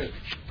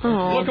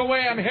 Aww. Look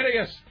away, I'm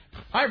hideous.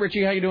 Hi,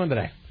 Richie. How you doing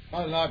today?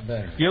 A lot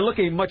better. You're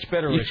looking much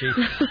better, Richie.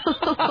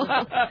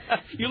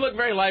 You look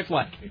very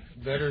lifelike.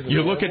 Better than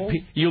You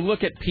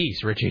look at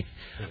peace, Richie.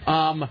 Is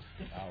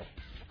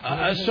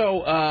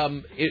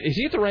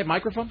he at the right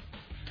microphone?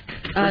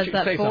 Richie, is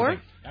that say 4?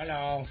 something.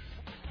 Hello.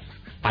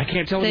 I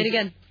can't tell. Say it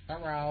again.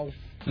 Hello.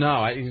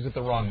 No, he's at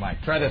the wrong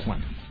mic. Try this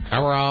one.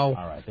 Hello.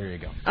 All right, there you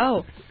go.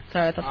 Oh,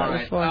 sorry, I thought that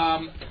was 4.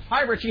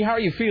 Hi, Richie. How are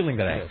you feeling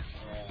today?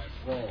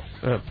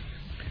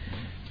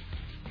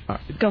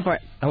 Go for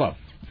it. Hello.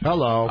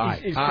 Hello.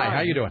 Hi.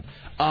 How you doing?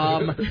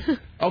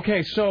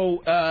 Okay,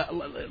 so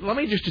let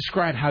me just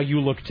describe how you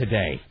look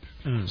today.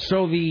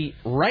 So the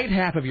right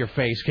half of your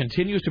face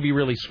continues to be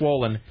really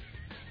swollen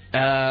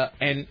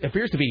and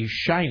appears to be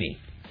shiny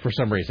for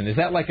some reason. Is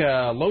that like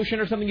a lotion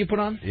or something you put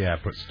on? Yeah, I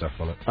put stuff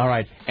on it. All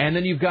right. And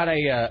then you've got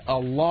a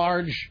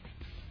large...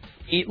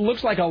 It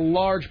looks like a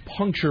large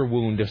puncture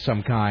wound of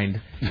some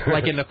kind,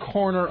 like in the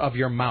corner of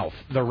your mouth,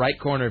 the right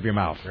corner of your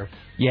mouth. Sure.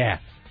 Yeah.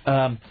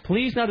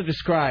 Please now to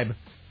describe...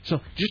 So,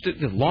 just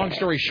a long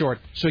story short,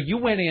 so you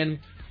went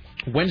in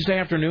Wednesday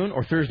afternoon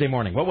or Thursday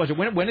morning? What was it?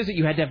 When is it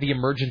you had to have the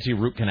emergency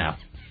root canal?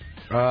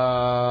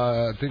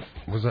 I think,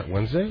 was that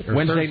Wednesday? Or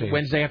Thursday?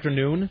 Wednesday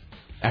afternoon?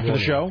 After the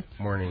show?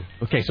 Morning.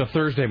 Okay, so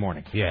Thursday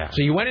morning. Yeah.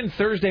 So you went in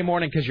Thursday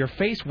morning because your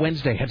face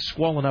Wednesday had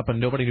swollen up and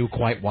nobody knew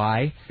quite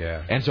why.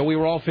 Yeah. And so we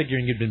were all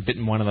figuring you'd been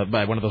bitten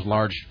by one of those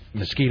large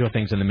mosquito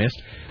things in the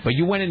mist. But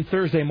you went in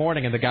Thursday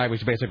morning and the guy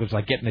was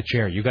like, get in the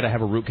chair. You got to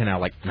have a root canal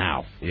like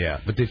now.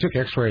 Yeah, but they took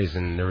x-rays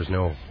and there was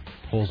no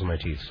holes in my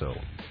teeth, so...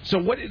 So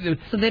what?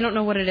 So they don't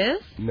know what it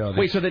is? No.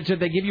 Wait, so did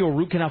they give you a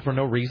root canal for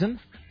no reason?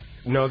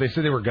 No, they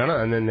said they were gonna,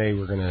 and then they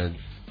were gonna...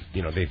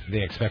 You know, they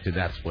expected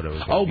that's what it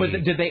was. Oh, but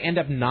did they end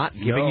up not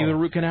giving you the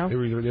root canal? They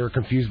were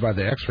confused by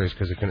the X-rays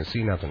because they couldn't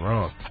see nothing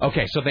wrong.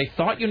 Okay, so they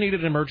thought you needed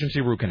an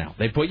emergency root canal.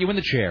 They put you in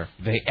the chair,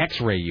 they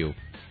X-ray you,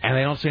 and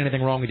they don't see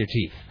anything wrong with your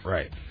teeth.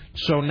 Right.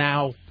 So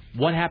now,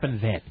 what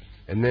happened then?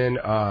 And then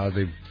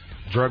they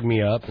drug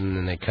me up, and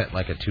then they cut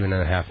like a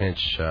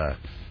 2.5-inch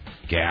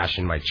gash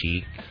in my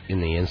cheek in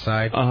the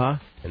inside. Uh huh.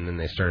 And then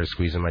they started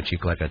squeezing my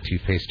cheek like a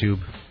toothpaste tube.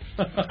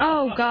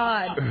 Oh,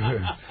 God.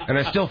 And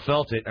I still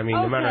felt it. I mean,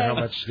 no matter how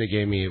much they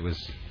gave me, it was...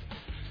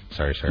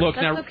 Sorry. Look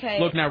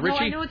That's now, Richie.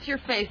 No, I know it's your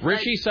face.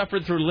 Richie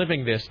suffered through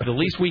living this. The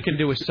least we can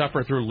do is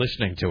suffer through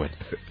listening to it.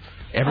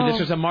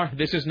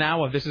 This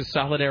is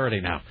solidarity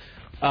now.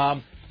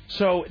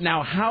 So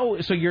now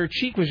so your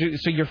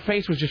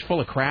face was just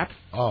full of crap?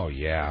 Oh,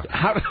 yeah.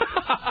 How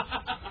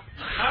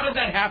did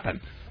that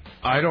happen?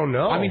 I don't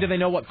know. I mean, do they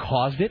know what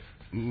caused it?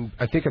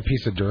 I think a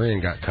piece of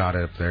durian got caught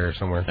up there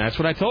somewhere. That's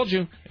what I told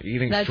you.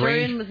 That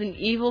durian was an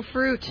evil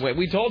fruit. Wait,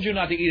 we told you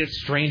not to eat a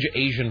strange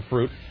Asian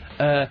fruit.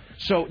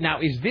 So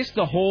now, is this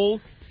the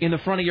hole in the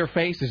front of your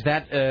face? Is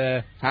that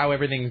how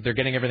they're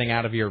getting everything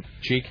out of your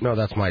cheek? No,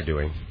 that's my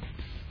doing.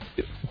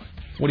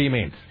 What do you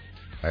mean?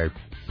 I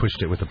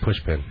pushed it with a push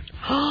pin.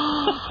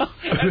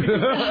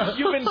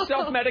 You've been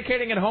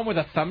self-medicating at home with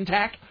a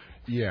thumbtack?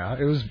 Yeah,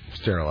 it was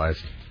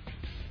sterilized.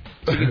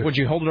 Would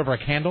you hold it over a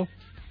candle?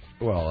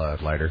 Well,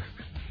 lighter.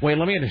 Wait,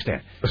 let me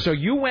understand. So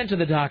you went to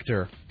the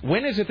doctor.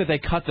 When is it that they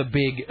cut the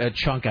big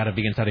chunk out of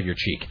the inside of your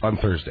cheek? On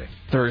Thursday.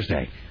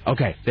 Thursday.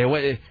 Okay.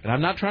 And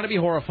I'm not trying to be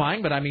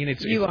horrifying, but I mean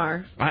it's... You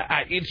are.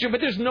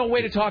 But there's no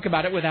way to talk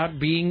about it without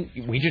being...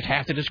 We just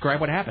have to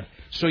describe what happened.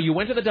 So you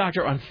went to the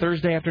doctor on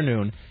Thursday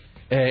afternoon,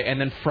 and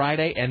then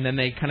Friday, and then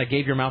they kind of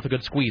gave your mouth a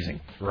good squeezing.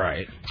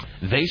 Right.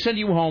 They send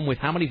you home with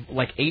how many,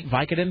 like 8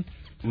 Vicodin?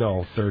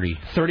 No, 30.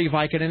 30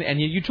 Vicodin, and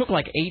you took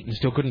like 8 and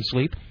still couldn't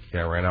sleep?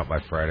 Yeah, I ran out by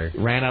Friday.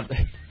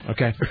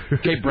 Okay.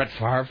 Okay, Brett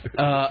Favre.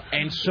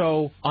 And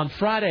so on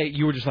Friday,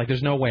 you were just like,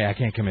 there's no way I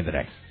can't come in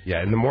today.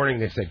 Yeah, in the morning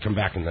they said come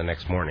back in the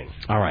next morning.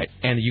 All right.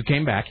 And you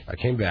came back. I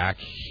came back.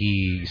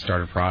 He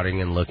started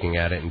prodding and looking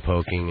at it and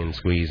poking and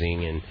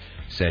squeezing and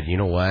said, you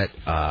know what,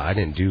 I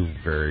didn't do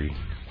very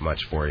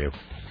much for you.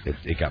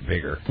 It got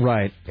bigger.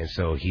 Right. And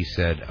so he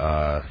said,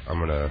 I'm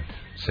going to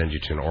send you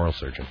to an oral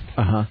surgeon.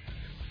 Uh-huh.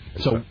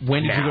 So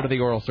when did you go to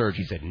the oral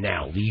surgeon? He said,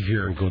 now, leave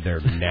here and go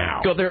there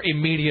now. Go there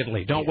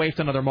immediately. Don't waste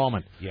another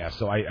moment. Yeah,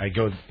 so I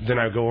go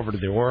over to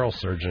the oral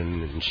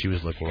surgeon, and she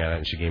was looking at it,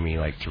 and she gave me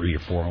like 3 or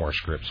 4 more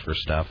scripts for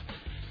stuff.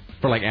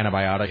 For like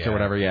antibiotics or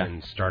whatever, yeah.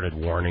 And started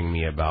warning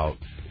me about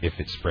if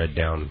it spread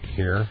down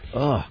here.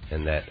 Ugh.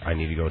 And that I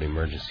need to go to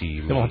emergency.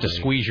 They'll have to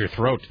squeeze your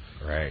throat.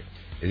 Right.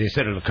 They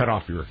said it'll cut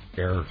off your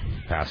air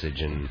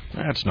passage and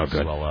that's no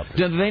good. Swell up.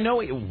 Do they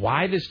know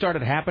why this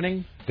started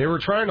happening? They were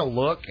trying to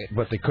look,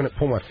 but they couldn't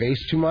pull my face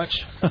too much.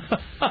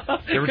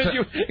 Because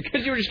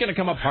you were just going to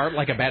come apart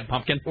like a bad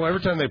pumpkin? Well,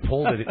 every time they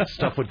pulled it,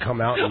 stuff would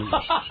come out, and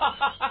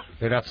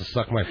they'd have to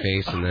suck my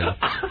face, and then...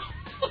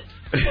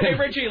 Hey,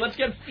 Richie, let's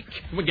get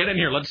in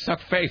here. Let's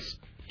suck face.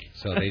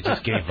 So they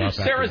just gave up.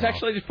 Sarah's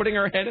actually just putting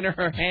her head in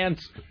her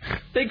hands.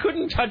 They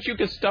couldn't touch you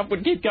because stuff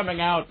would keep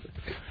coming out.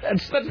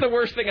 That's the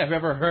worst thing I've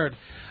ever heard.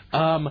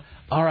 All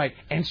right.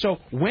 And so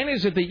when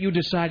is it that you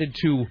decided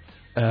to...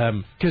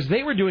 Because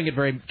they were doing it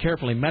very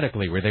carefully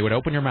medically, where they would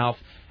open your mouth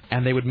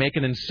and they would make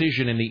an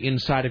incision in the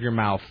inside of your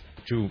mouth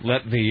to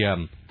let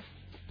the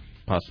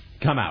pus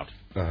come out.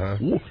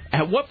 Uh-huh.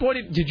 At what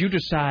point did you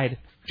decide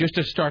just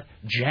to start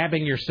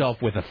jabbing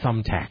yourself with a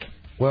thumbtack?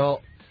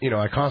 Well,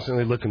 I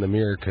constantly look in the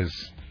mirror because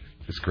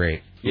it's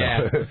great.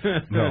 Yeah.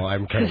 No, I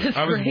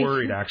was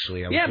worried,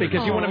 actually.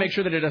 Because you want to make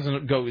sure that it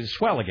doesn't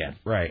swell again.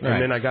 Right.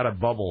 And then I got a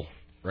bubble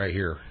right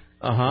here.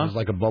 Uh-huh. It was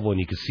like a bubble, and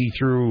you could see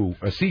through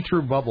a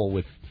see-through bubble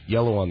with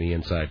yellow on the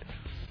inside.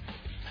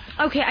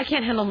 Okay, I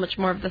can't handle much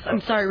more of this.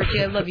 I'm sorry,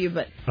 Richie. I love you,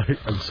 but...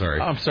 I'm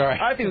sorry. I'm sorry.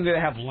 I think we're going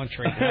to have lunch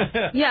right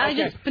now. Yeah,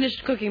 Okay. I just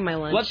finished cooking my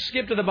lunch. Let's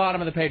skip to the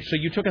bottom of the page. So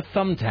you took a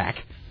thumbtack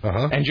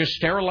and just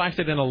sterilized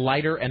it in a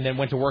lighter and then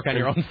went to work on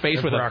your own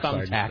face with a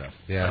thumbtack.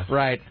 Yeah.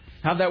 Right.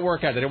 How'd that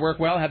work out? Did it work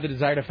well? Have the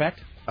desired effect?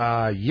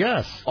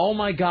 Yes. Oh,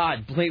 my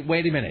God.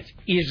 Wait a minute.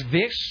 Is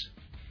this...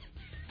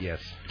 Yes.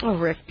 Oh,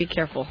 Rick, be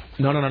careful.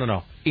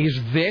 No. Is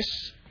this...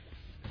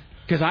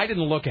 Because I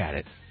didn't look at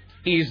it.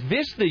 Is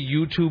this the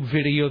YouTube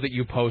video that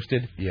you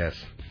posted? Yes.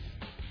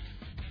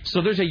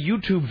 So there's a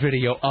YouTube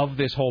video of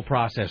this whole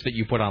process that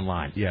you put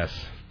online? Yes.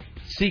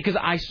 See, because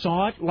I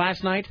saw it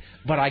last night,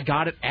 but I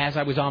got it as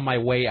I was on my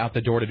way out the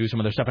door to do some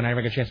other stuff, and I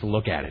never got a chance to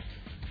look at it.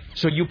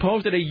 So you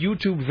posted a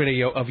YouTube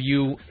video of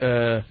you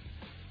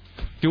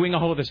doing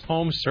all of this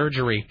home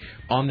surgery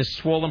on this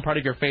swollen part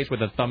of your face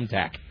with a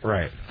thumbtack.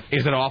 Right.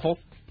 Is it awful?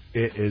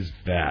 It is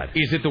bad.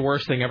 Is it the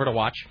worst thing ever to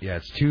watch? Yeah,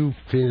 it's 2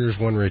 fingers,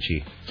 1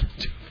 Richie.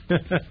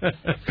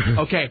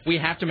 Okay, we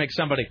have to make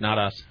somebody, not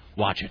us,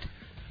 watch it.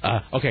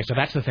 Okay, so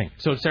that's the thing.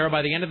 So, Sarah,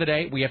 by the end of the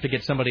day, we have to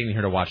get somebody in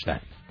here to watch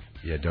that.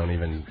 Yeah, don't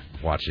even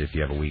watch it if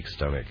you have a weak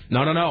stomach.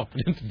 No.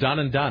 It's done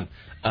and done.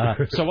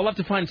 So we'll have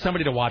to find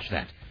somebody to watch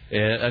that.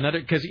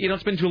 Because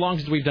it's been too long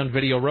since we've done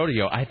video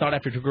rodeo. I thought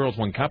after 2 Girls,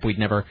 1 Cup we'd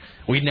never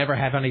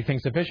have anything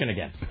sufficient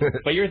again.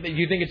 But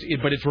you think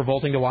it's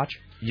revolting to watch?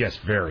 Yes,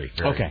 very.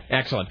 Okay,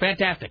 excellent,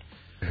 fantastic.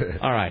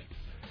 All right.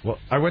 Well,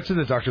 I went to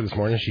the doctor this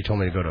morning. She told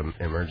me to go to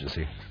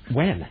emergency.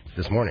 When?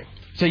 This morning.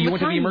 So you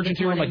went to the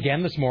emergency room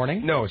again this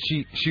morning? No,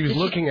 she was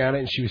looking at it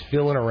and she was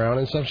feeling around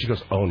and stuff. She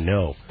goes, "Oh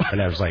no," and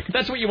I was like,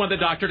 "That's what you want the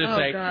doctor to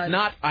say, God.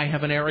 Not I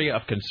have an area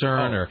of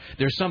concern or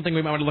there's something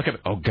we might want to look at."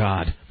 Oh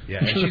God. Yeah,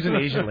 and she's an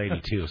Asian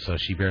lady too, so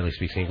she barely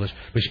speaks English.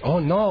 But oh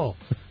no,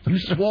 you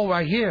swole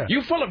right here.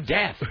 You full of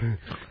death.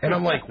 And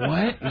I'm like,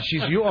 what? And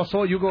she's, you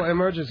go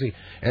emergency,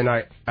 and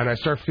I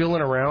start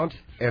feeling around,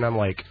 and I'm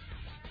like,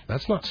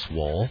 that's not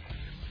swole.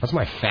 That's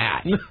my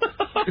fat.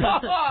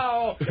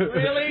 Oh,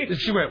 really? And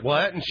she went,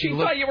 what? And she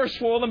thought you were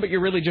swollen, but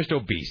you're really just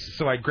obese.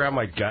 So I grab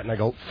my gut and I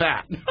go,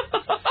 fat.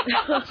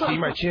 See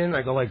my chin?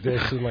 I go like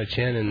this with my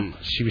chin, and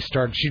she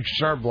started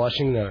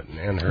blushing.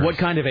 And her. What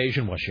kind of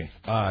Asian was she?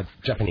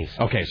 Japanese.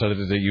 Okay, so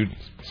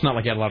it's not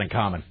like you had a lot in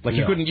common. Like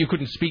you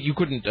couldn't speak.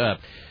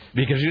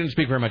 Because you didn't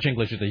speak very much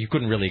English, you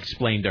couldn't really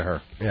explain to her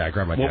I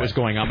grabbed my what gut. was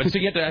going on. But so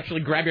you had to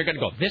actually grab your gut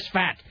and go, this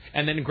fat,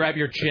 and then grab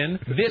your chin,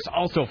 this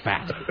also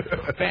fat.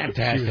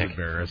 Fantastic. She was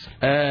embarrassed.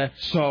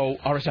 So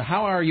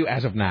how are you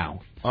as of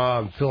now?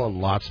 I'm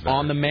feeling lots better.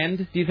 On the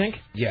mend, do you think?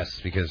 Yes,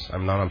 because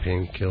I'm not on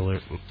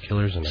painkillers.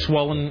 And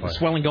swelling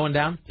going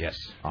down? Yes.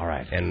 All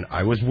right. And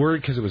I was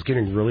worried because it was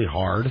getting really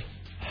hard,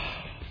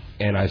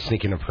 and I was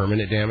thinking of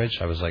permanent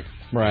damage. I was like,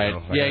 right.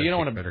 You don't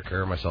want to better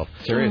care of myself.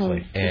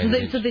 Seriously.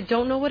 And so they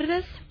don't know what it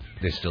is?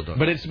 They still don't.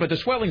 But the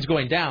swelling's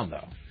going down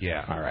though.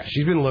 Yeah. All right.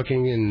 She's been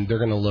looking, and they're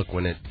gonna look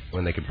when they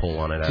can pull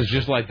on it. This is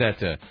just like that.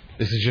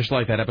 This is just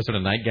like that episode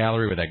of Night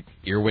Gallery where that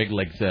earwig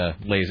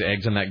lays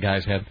eggs in that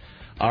guy's head.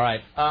 All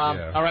right. All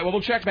right. Well,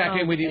 we'll check back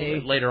in with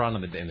you later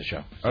on in the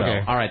show. So,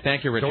 okay. All right.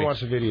 Thank you, Richard. Don't watch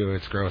the video.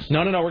 It's gross.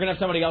 No. We're gonna have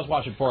somebody else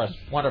watch it for us.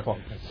 Wonderful.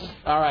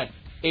 All right.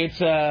 It's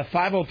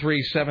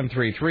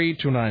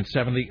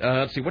 503-733-2970.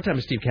 Let's see. What time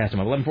is Steve Castum?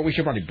 11:04. We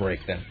should probably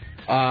break then.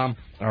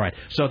 All right.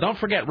 So don't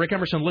forget, Rick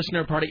Emerson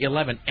Listener Party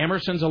 11.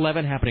 Emerson's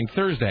 11 happening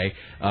Thursday,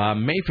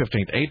 May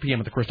 15th, 8 p.m.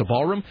 at the Crystal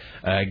Ballroom.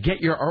 Get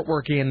your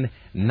artwork in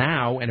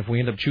now, and if we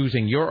end up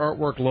choosing your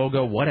artwork,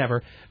 logo,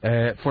 whatever,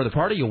 for the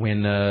party, you'll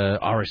win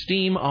our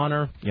esteem,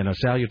 honor,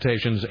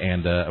 salutations,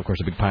 and, of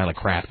course, a big pile of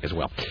crap as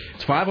well.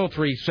 It's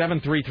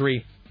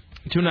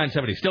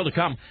 503-733-2970. Still to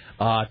come,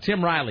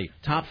 Tim Riley,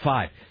 top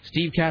 5.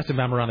 Steve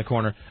Kastenbaum around the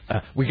corner.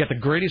 We got the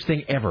greatest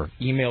thing ever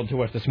emailed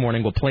to us this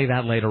morning. We'll play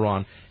that later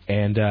on.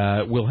 And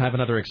we'll have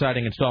another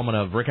exciting installment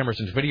of Rick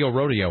Emerson's Video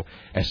Rodeo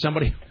as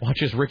somebody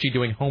watches Richie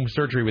doing home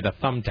surgery with a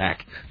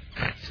thumbtack.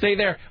 Stay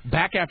there.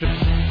 Back after...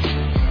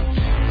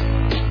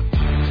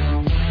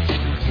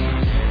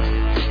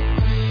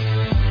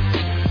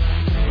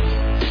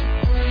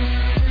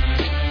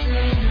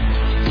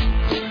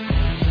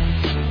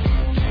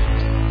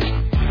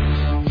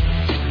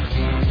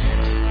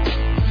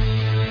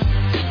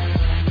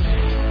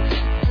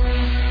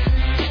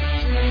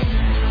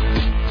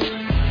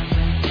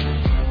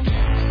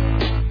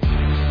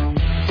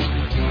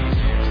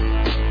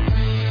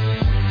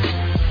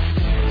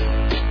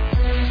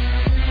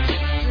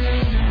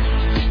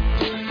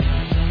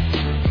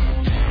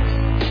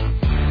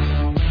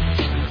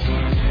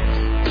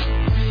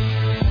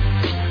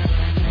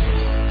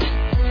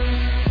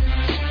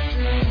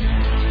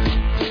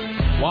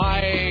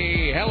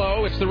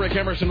 Rick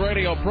Emerson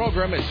radio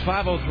program. It's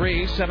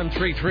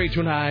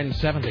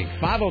 503-733-2970.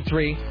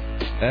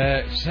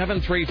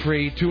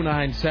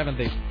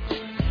 503-733-2970.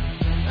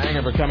 Thank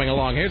you for coming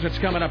along. Here's what's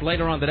coming up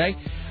later on today.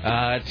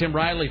 Tim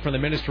Riley from the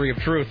Ministry of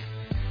Truth.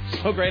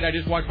 So great. I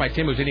just walked by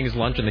Tim, who's eating his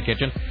lunch in the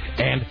kitchen,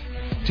 and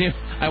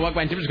I walked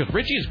by and Tim just goes,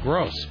 "Richie is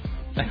gross."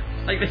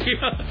 Like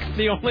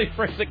the only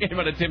phrase that came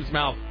out of Tim's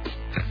mouth.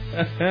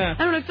 I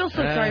don't know. I feel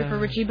so sorry for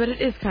Richie, but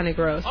it is kind of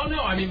gross. Oh, no.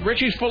 I mean,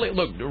 Richie's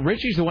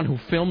the one who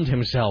filmed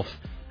himself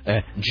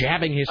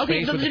jabbing his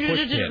face with a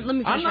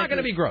pushpin. I'm not going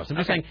to be gross. I'm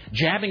just saying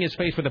jabbing his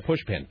face with a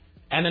pushpin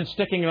and then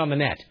sticking it on the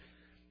net.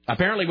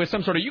 Apparently with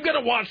some sort of, you got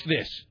to watch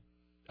this.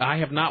 I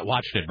have not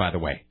watched it, by the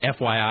way.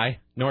 FYI,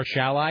 nor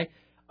shall I.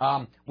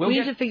 We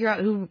need to figure out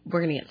who we're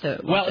going to get to.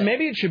 Well,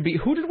 maybe it should be,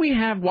 who did we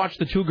have watch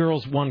the 2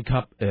 Girls, 1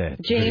 Cup James,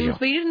 video?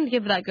 but you didn't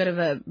give that good of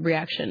a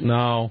reaction.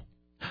 No.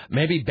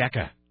 Maybe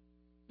Becca.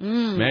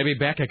 Maybe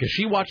Becca, because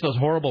she watched those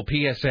horrible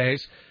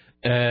PSAs,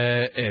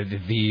 where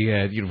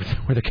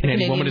the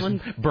Canadian woman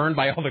is burned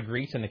by all the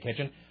grease in the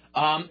kitchen.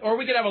 Or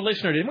we could have a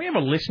listener. Didn't we have a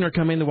listener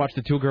come in to watch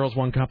the 2 Girls,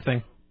 1 Cup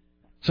thing?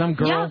 Some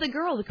girl? Yeah, the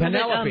girl.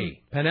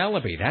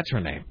 Penelope, that's her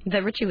name.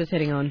 That Richie was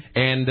hitting on.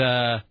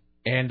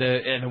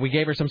 And we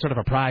gave her some sort of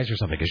a prize or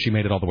something because she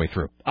made it all the way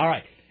through. All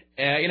right.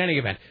 In any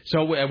event,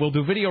 so we'll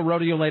do Video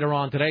Rodeo later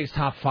on. Today's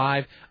Top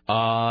 5.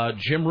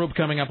 Jim Roop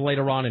coming up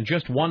later on. In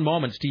just one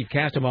moment, Steve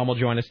Castabaum will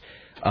join us.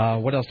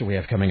 What else do we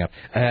have coming up?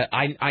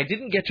 I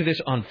didn't get to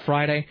this on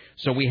Friday,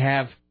 so we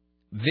have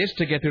this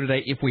to get through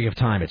today if we have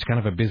time. It's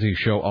kind of a busy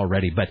show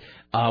already, but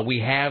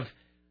we have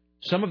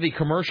some of the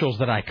commercials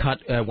that I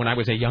cut when I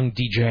was a young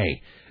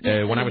DJ,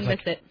 when I was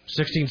like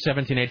 16,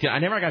 17, 18. I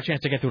never got a chance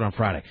to get through it on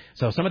Friday.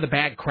 So some of the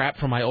bad crap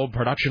from my old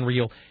production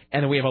reel.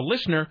 And then we have a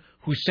listener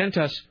who sent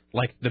us,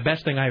 like, the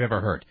best thing I've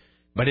ever heard.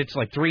 But it's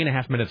like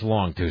 3.5 minutes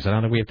long, too, so I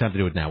don't think we have time to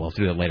do it now. We'll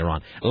do that later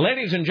on.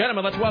 Ladies and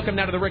gentlemen, let's welcome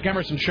now to the Rick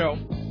Emerson Show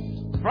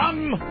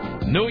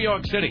from New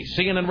York City,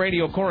 CNN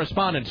radio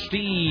correspondent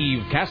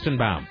Steve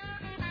Castenbaum.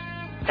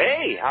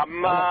 Hey,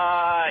 I'm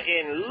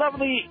in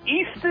lovely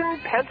Easton,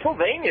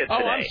 Pennsylvania today.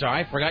 Oh, I'm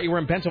sorry. I forgot you were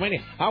in Pennsylvania.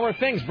 How are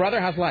things,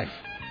 brother? How's life?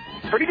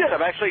 Pretty good.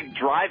 I'm actually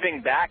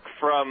driving back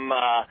from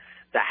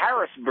the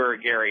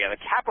Harrisburg area, the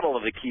capital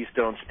of the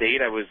Keystone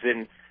State. I was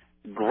in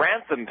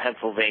Grantham,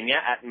 Pennsylvania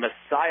at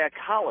Messiah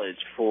College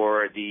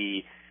for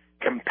the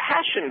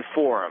Compassion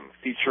Forum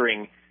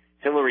featuring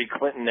Hillary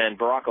Clinton and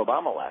Barack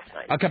Obama last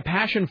night. A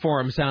Compassion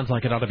Forum sounds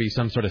like it ought to be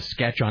some sort of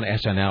sketch on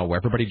SNL where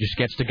everybody just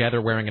gets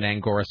together wearing an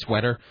Angora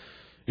sweater.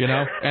 You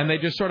know, and they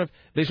just sort of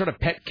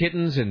pet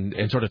kittens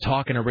and sort of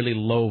talk in a really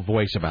low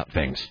voice about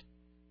things.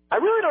 I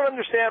really don't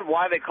understand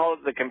why they call it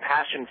the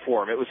Compassion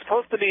Forum. It was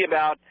supposed to be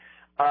about,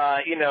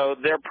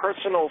 their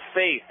personal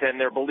faith and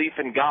their belief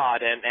in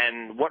God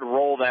and what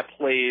role that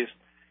plays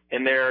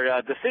in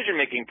their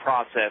decision-making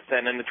process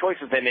and in the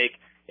choices they make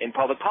in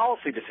public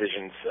policy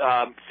decisions.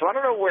 So I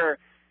don't know where,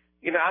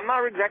 I'm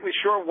not exactly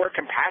sure where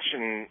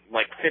compassion,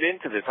 fit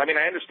into this. I mean,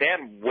 I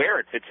understand where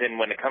it fits in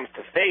when it comes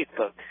to faith,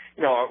 but,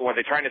 are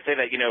they trying to say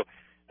that,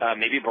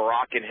 maybe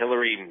Barack and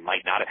Hillary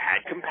might not have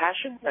had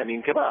compassion? I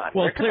mean, come on.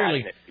 Well,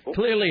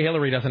 clearly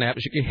Hillary doesn't have.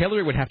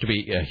 Hillary would have to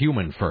be a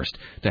human first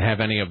to have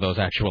any of those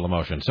actual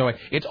emotions. So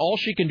it's all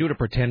she can do to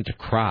pretend to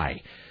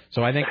cry.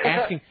 So I think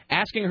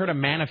asking her to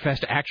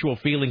manifest actual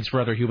feelings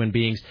for other human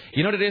beings.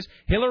 You know what it is?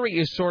 Hillary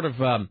is sort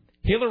of.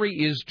 Hillary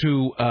is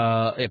to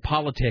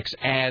politics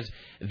as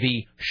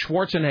the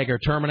Schwarzenegger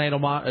Terminator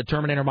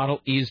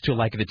model is to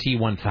like the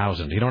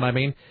T-1000. You know what I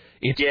mean?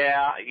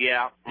 Yeah.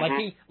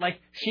 Mm-hmm. Like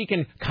she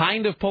can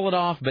kind of pull it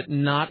off, but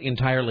not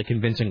entirely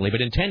convincingly.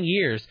 But in 10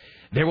 years,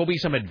 there will be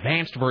some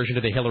advanced version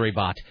of the Hillary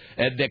bot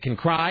that can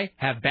cry,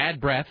 have bad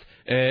breath,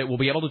 will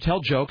be able to tell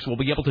jokes, will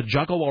be able to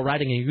juggle while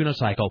riding a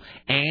unicycle,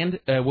 and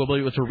will be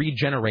able to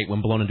regenerate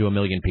when blown into a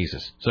million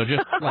pieces. So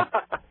just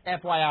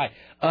FYI.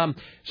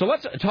 So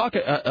let's talk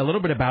a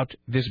little bit about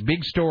this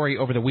big story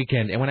over the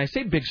weekend. And when I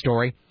say big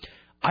story,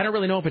 I don't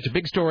really know if it's a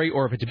big story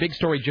or if it's a big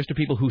story just to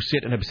people who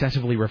sit and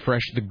obsessively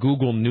refresh the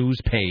Google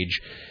News page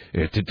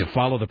to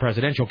follow the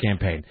presidential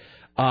campaign.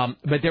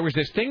 But there was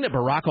this thing that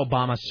Barack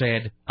Obama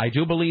said, I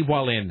do believe,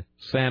 while in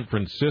San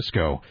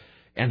Francisco.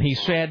 And he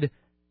said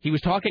he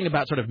was talking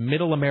about sort of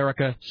middle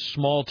America,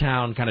 small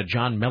town, kind of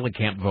John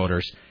Mellencamp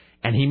voters.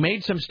 And he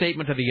made some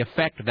statement to the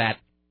effect that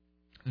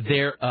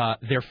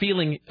they're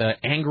feeling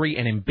angry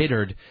and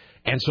embittered,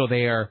 and so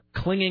they are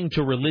clinging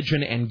to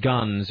religion and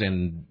guns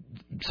and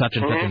such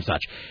and such and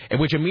such,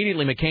 which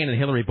immediately McCain and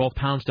Hillary both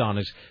pounced on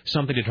as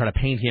something to try to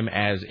paint him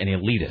as an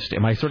elitist.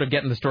 Am I sort of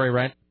getting the story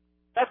right?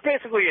 That's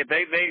basically it.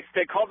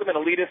 They called him an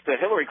elitist.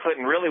 Hillary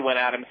Clinton really went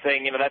at him,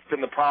 saying, that's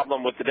been the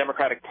problem with the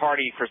Democratic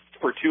Party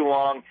for too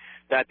long,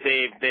 that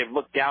they've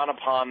looked down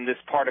upon this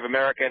part of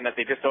America and that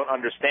they just don't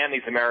understand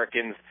these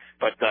Americans.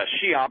 But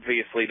she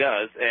obviously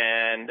does,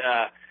 and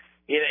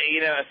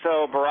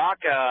so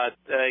Barack,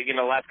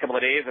 last couple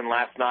of days and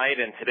last night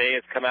and today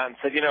has come out and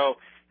said,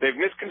 they've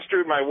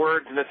misconstrued my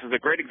words, and this is a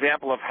great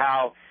example of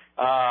how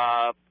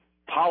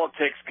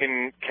politics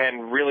can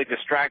really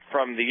distract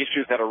from the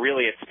issues that are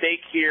really at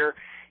stake here.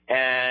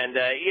 And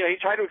he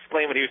tried to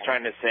explain what he was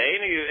trying to say,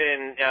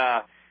 and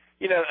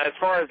as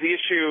far as the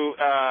issue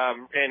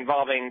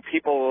involving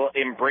people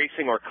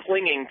embracing or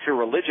clinging to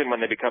religion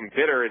when they become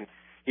bitter and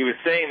he was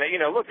saying that,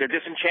 look, they're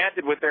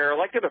disenchanted with their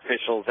elected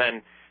officials,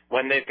 and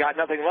when they've got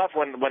nothing left,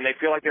 when they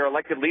feel like their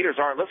elected leaders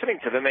aren't listening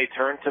to them, they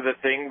turn to the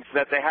things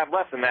that they have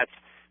left, and that's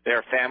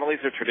their families,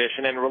 their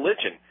tradition, and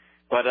religion.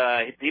 But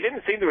he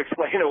didn't seem to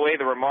explain away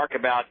the remark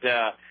about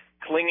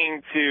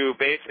clinging to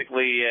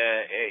basically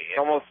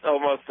almost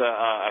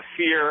a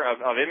fear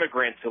of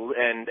immigrants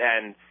and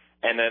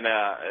then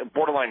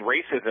borderline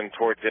racism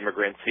towards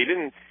immigrants. He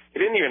didn't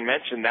even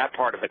mention that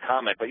part of the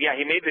comment. But yeah,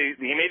 he made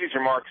these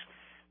remarks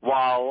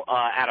while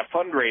at a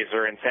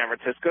fundraiser in San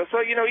Francisco. So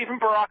even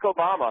Barack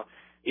Obama,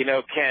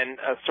 can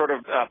sort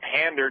of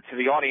pander to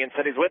the audience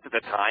that he's with at the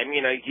time.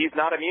 He's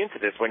not immune to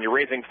this. When you're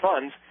raising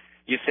funds,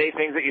 you say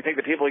things that you think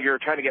the people you're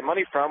trying to get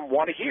money from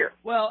want to hear.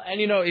 Well, and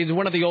it's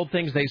one of the old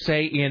things they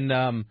say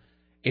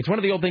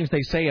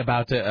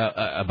about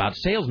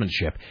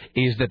salesmanship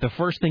is that the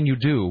first thing you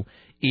do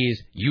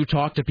is you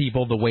talk to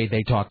people the way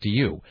they talk to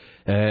you.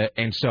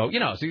 And so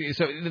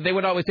they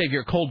would always say, if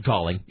you're cold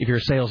calling, if you're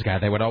a sales guy,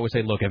 they would always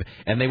say, look,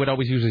 and they would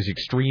always use these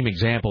extreme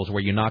examples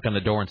where you knock on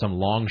the door and some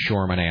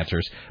longshoreman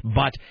answers.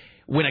 But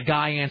when a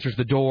guy answers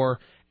the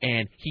door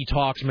and he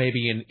talks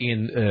maybe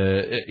in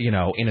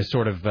a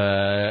sort of,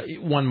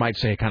 one might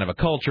say kind of a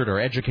cultured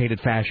or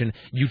educated fashion,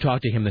 you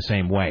talk to him the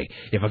same way.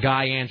 If a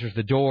guy answers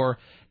the door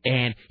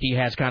and he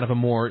has kind of a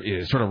more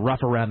sort of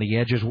rough around the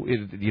edges,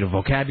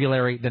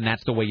 vocabulary, then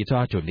that's the way you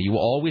talk to him. You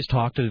always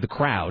talk to the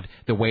crowd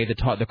the way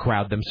the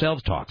crowd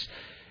themselves talks.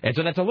 And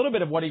so that's a little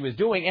bit of what he was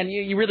doing, and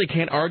you really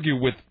can't argue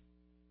with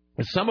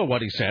some of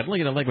what he said.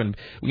 Like when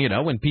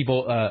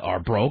people are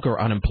broke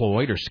or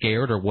unemployed or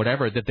scared or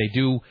whatever that they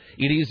do,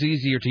 it is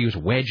easier to use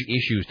wedge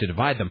issues to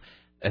divide them.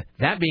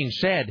 That being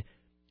said,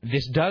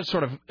 this does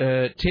sort of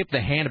tip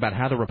the hand about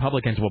how the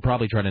Republicans will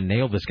probably try to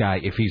nail this guy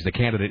if he's the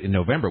candidate in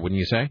November, wouldn't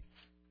you say?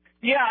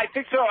 Yeah, I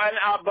think so. And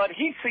but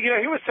he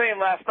was saying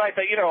last night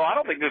that I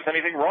don't think there's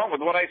anything wrong with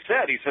what I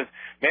said. He says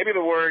maybe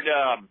the word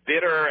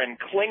bitter and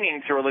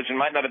clinging to religion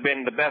might not have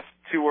been the best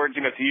two words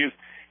to use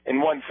in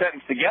one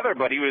sentence together.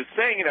 But he was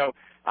saying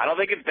I don't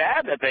think it's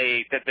bad that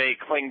they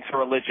cling to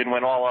religion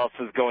when all else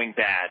is going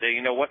bad.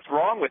 What's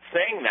wrong with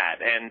saying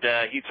that?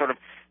 And he sort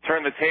of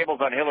turned the tables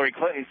on Hillary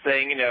Clinton,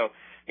 saying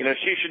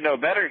she should know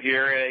better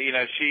here.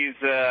 She's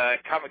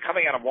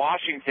coming out of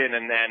Washington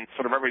and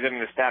sort of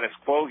representing the status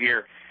quo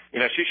here.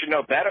 She should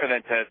know better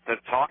than to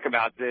talk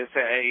about this.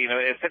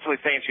 Essentially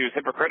saying she was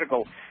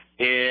hypocritical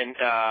in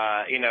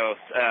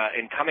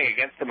coming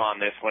against him on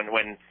this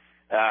when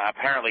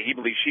apparently he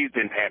believes she's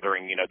been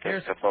pandering,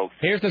 to folks.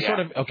 Here's the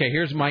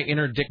here's my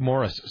inner Dick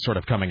Morris sort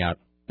of coming out.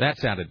 That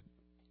sounded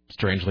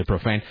strangely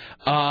profane.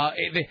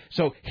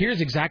 So here's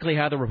exactly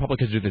how the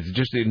Republicans do this,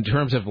 just in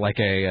terms of like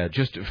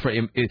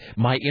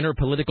my inner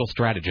political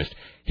strategist.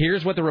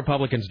 Here's what the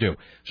Republicans do.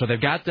 So they've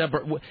got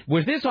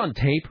was this on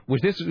tape?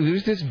 Was this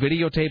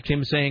videotaped,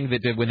 him saying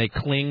that when they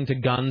cling to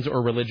guns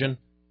or religion?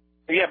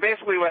 Yeah,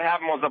 basically what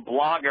happened was a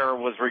blogger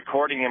was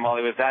recording him while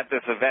he was at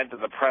this event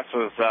that the press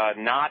was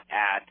not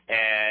at,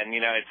 and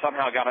it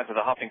somehow got into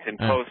the Huffington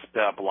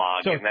Post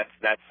blog, and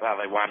that's how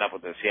they wound up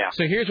with this. Yeah.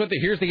 So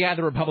here's the ad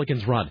the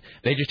Republicans run.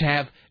 They just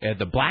have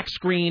the black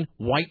screen,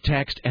 white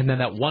text, and then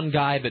that one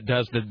guy that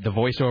does the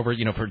voiceover,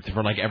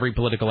 for like every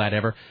political ad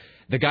ever.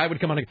 The guy would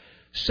come on and go,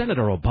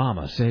 Senator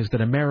Obama says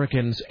that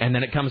Americans, and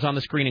then it comes on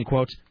the screen in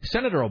quotes,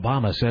 Senator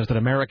Obama says that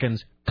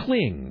Americans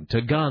cling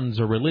to guns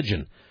or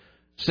religion.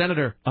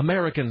 Senator,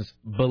 Americans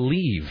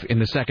believe in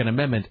the Second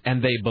Amendment,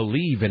 and they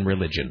believe in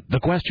religion. The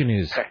question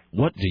is,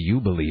 what do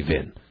you believe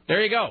in?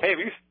 There you go. Hey,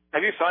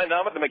 have you signed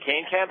on with the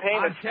McCain campaign?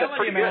 I'm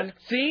telling you, man.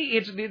 See,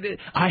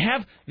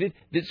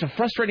 it's a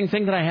frustrating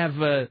thing that I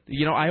have.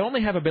 I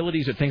only have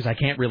abilities at things I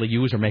can't really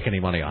use or make any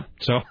money on.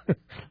 So,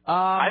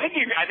 I think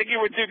you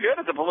would do good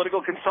as a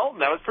political consultant.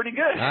 That was pretty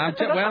good.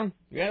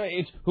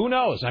 Who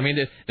knows? I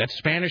mean, that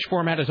Spanish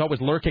format is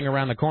always lurking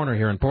around the corner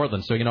here in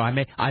Portland. So,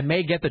 I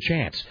may get the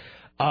chance.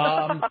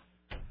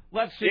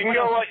 Let's see. You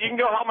can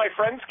go help my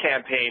friend's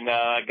campaign.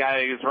 A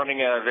guy who's running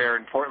there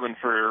in Portland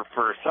for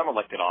some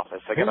elected office.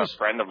 I got a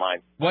friend of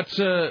mine.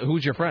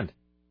 Who's your friend?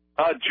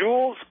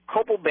 Jules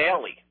Copel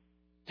Bailey.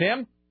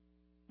 Tim?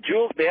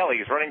 Jules Bailey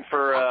is running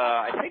for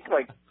I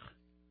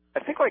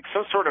think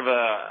some sort of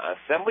a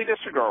assembly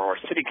district or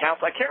city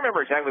council. I can't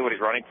remember exactly what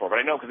he's running for, but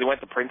I know because he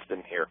went to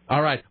Princeton here.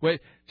 All right. Wait.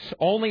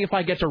 Only if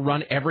I get to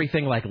run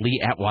everything like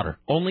Lee Atwater.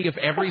 Only if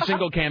every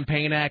single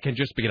campaign ad can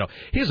just be,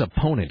 his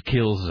opponent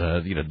kills,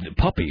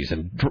 puppies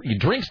and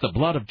drinks the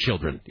blood of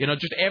children.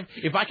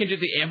 If I can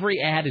just, every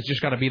ad has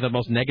just got to be the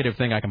most negative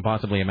thing I can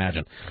possibly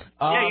imagine.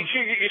 Yeah, you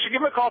should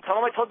give him a call. Tell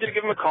him I told you to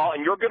give him a call,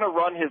 and you're going to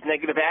run his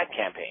negative ad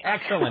campaign.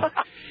 Excellent.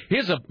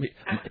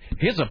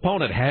 His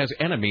opponent has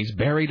enemies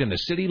buried in the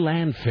city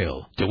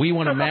landfill. Do we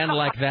want a man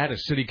like that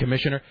as city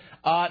commissioner?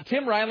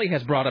 Tim Riley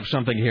has brought up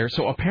something here.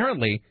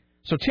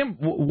 So Tim,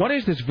 what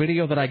is this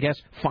video that I guess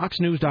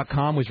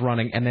FoxNews.com was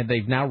running and then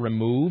they've now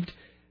removed?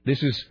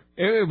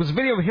 It was a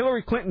video of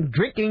Hillary Clinton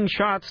drinking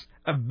shots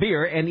of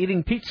beer and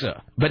eating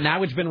pizza. But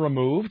now it's been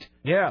removed?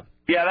 Yeah.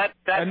 Yeah,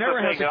 that never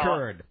has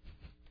occurred.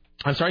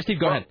 I'm sorry, Steve,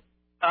 go ahead.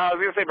 I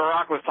was going to say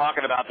Barack was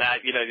talking about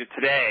that,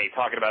 today,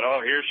 talking about,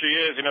 here she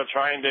is,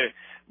 trying to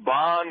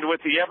bond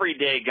with the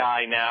everyday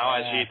guy now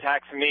as she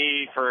attacks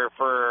me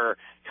for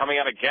coming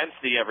out against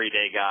the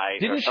everyday guy.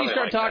 Didn't she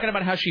start talking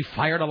about how she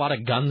fired a lot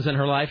of guns in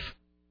her life?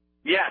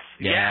 Yes,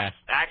 yeah. Yes.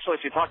 Actually,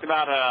 she talked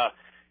about,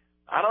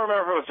 I don't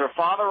remember if it was her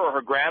father or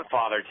her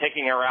grandfather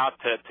taking her out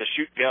to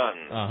shoot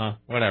guns.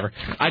 Whatever.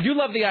 I do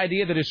love the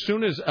idea that as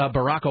soon as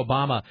Barack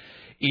Obama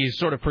is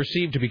sort of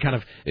perceived to be kind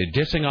of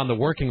dissing on the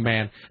working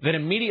man, then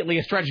immediately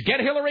it's tried to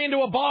get Hillary into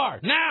a bar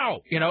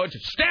now.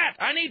 It's stat.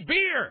 I need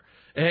beer.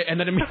 And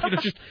then immediately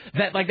just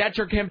that, like that's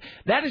him.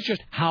 That is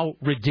just how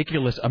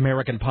ridiculous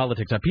American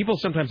politics are. People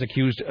sometimes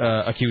accuse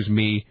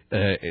me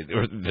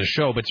or the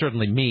show, but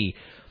certainly me,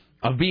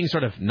 of being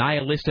sort of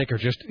nihilistic or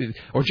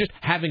just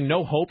having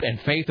no hope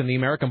and faith in the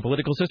American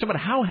political system. But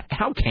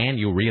how can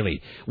you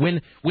really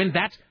when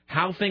that's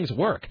how things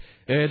work?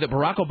 That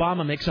Barack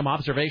Obama makes some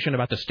observation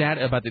about the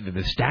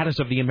status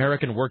of the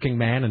American working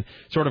man and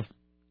sort of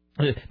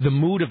the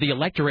mood of the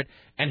electorate,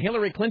 and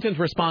Hillary Clinton's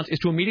response is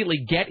to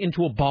immediately get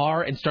into a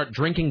bar and start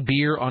drinking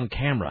beer on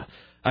camera.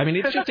 I mean,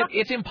 it's just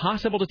it's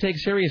impossible to take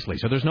seriously.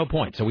 So there's no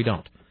point. So we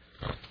don't.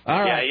 All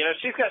right. Yeah,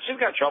 she's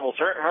got troubles.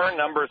 Her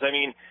numbers. I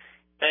mean,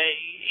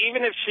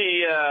 even if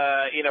she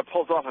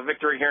pulls off a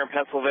victory here in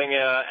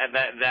Pennsylvania,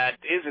 and that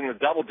is in the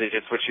double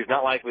digits, which she's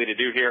not likely to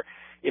do here,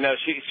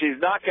 she's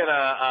not going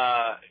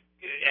to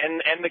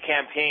end the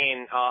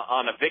campaign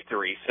on a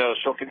victory. So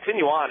she'll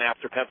continue on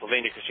after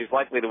Pennsylvania because she's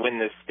likely to win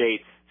this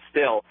state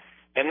still.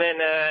 And then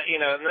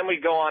and then we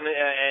go on,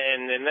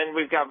 and then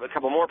we've got a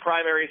couple more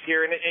primaries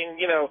here, and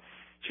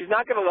she's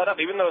not going to let up,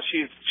 even though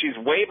she's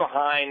way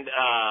behind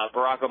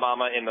Barack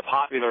Obama in the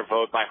popular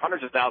vote by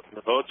hundreds of thousands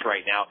of votes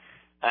right now.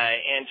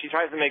 And she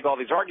tries to make all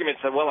these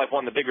arguments that, well, I've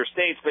won the bigger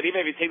states, but even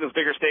if you take those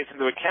bigger states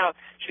into account,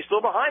 she's still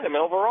behind them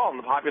overall in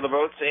the popular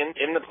votes,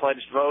 in the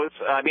pledged votes,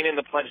 in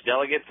the pledged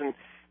delegates, and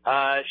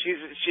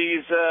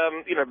she's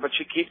but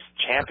she keeps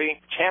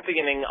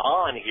championing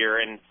on here,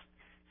 and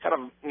kind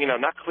of,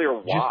 not clear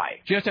why.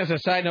 Just as a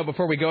side note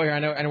before we go here, I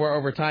know we're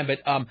over time, but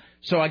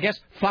so I guess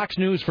Fox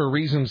News, for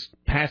reasons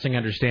passing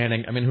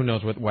understanding, I mean, who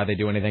knows why they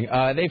do anything,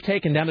 they've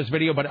taken down this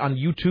video, but on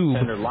YouTube.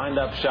 And they're lined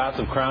up shots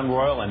of Crown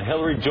Royal, and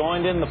Hillary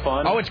joined in the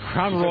fun. Oh, it's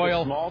Crown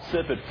Royal. Took a small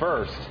sip at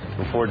first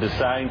before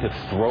deciding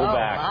to throw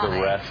back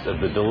the rest of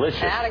the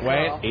delicious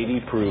 80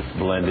 proof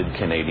blended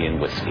Canadian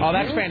whiskey. Oh,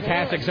 that's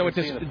fantastic. So it's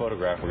the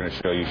photograph we're going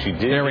to show you. She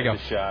did the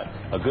shot,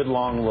 a good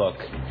long look,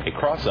 a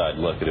cross-eyed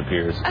look, it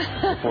appears,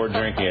 before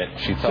drinking it.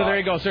 She thought, so there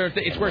you go, sir.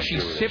 It's where she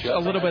sips a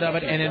little bit of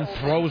it and then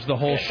throws the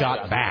whole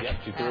shot back.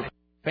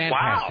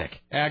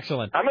 Fantastic. Wow.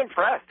 Excellent. I'm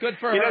impressed. Good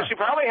for her. She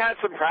probably had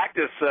some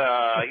practice,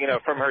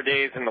 from her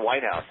days in the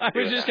White House. I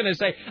was just going to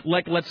say,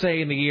 like, let's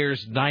say in the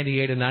years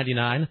 98 and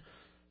 99.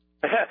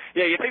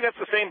 Yeah, you think that's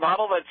the same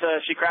bottle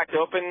that she cracked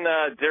open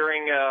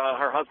during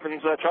her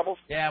husband's troubles?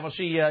 Yeah, well,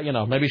 she,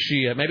 maybe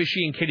she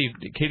and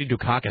Katie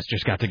Dukakis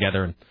just got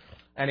together. And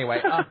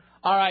anyway,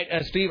 all right,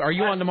 Steve, are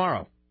you on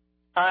tomorrow?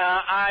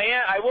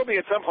 I will be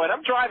at some point.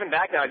 I'm driving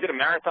back now. I did a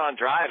marathon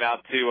drive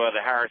out to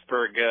the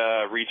Harrisburg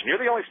region. You're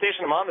the only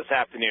station I'm on this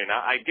afternoon.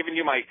 I've given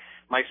you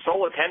my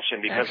sole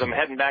attention because I'm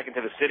heading back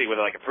into the city with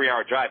like a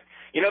 3-hour drive.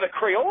 The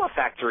Crayola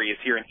factory is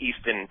here in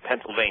Easton,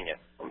 Pennsylvania.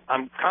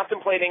 I'm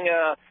contemplating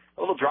a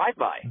little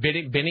drive-by.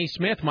 Benny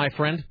Smith, my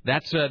friend.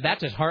 That's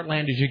as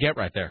heartland as you get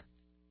right there.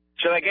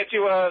 Should I get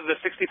you the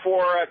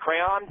 64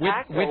 crayon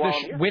pack?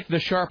 With the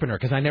sharpener,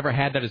 because I never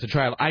had that as a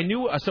child. I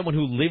knew someone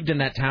who lived in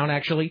that town,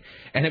 actually,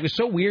 and it was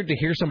so weird to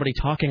hear somebody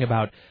talking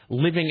about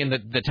living in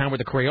the town with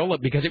the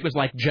Crayola, because it was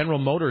like General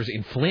Motors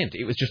in Flint.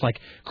 It was just like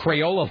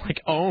Crayola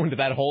owned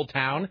that whole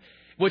town,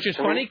 which is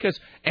funny,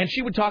 and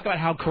she would talk about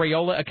how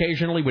Crayola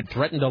occasionally would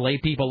threaten to lay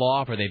people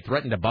off, or they'd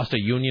threaten to bust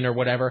a union or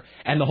whatever,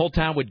 and the whole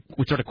town would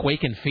sort of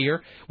quake in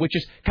fear, which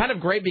is kind of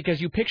great because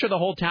you picture the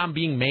whole town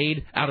being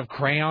made out of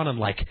crayon and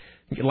like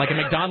a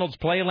McDonald's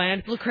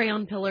playland. Little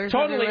crayon pillars.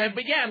 Totally. Everywhere.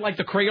 But yeah, like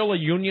the Crayola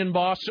union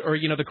boss or,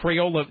 the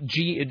Crayola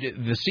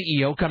the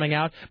CEO coming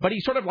out. But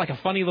he's sort of like a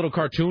funny little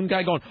cartoon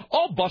guy going,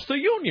 "I'll bust the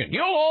union.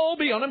 You'll all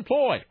be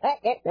unemployed."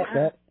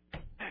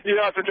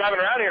 As I'm driving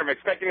around here, I'm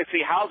expecting to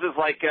see houses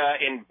like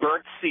in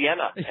burnt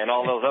sienna and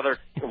all those other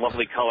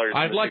lovely colors.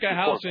 I'd like a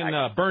house in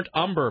burnt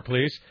umber,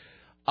 please.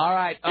 All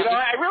right.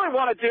 I really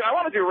want to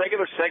do a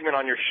regular segment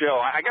on your show.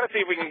 I got to see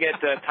if we can get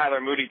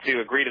Tyler Moody to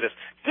agree to this.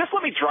 Just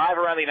let me drive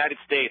around the United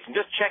States and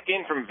just check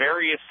in from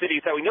various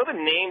cities that we know the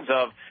names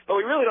of, but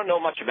we really don't know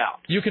much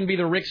about. You can be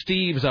the Rick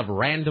Steves of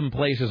random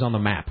places on the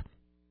map.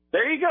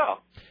 There you go.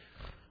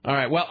 All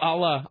right. Well,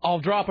 I'll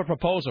drop a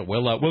proposal.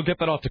 We'll get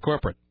that off to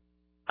corporate.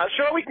 I'm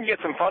sure we can get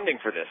some funding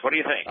for this. What do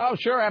you think? Oh,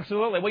 sure,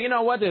 absolutely. Well, you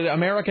know what?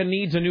 America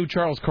needs a new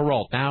Charles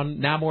Kuralt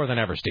now more than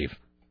ever, Steve.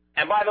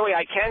 And by the way,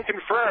 I can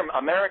confirm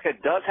America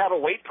does have a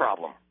weight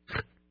problem.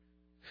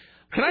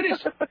 Can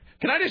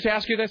I just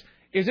ask you this?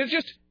 Is it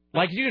just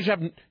like you just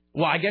have?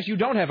 Well, I guess you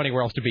don't have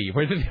anywhere else to be.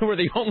 We're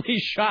the only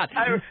shot.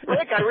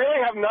 Rick, I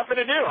really have nothing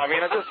to do. I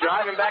mean, I'm just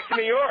driving back to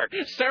New York.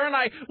 Sarah and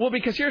I. Well,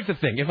 because here's the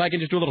thing. If I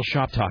can just do a little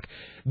shop talk,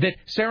 that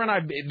Sarah and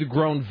I have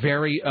grown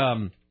very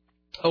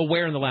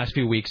aware in the last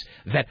few weeks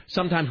that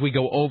sometimes we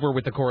go over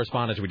with the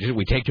correspondence.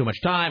 We take too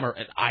much time, or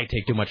I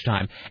take too much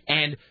time.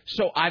 And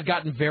so I've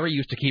gotten very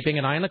used to keeping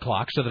an eye on the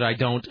clock so that I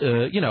don't,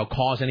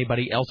 cause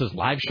anybody else's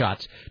live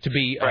shots to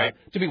be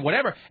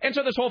whatever. And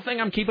so this whole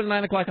thing, I'm keeping an eye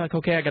on the clock. Like,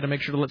 okay, I got to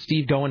make sure to let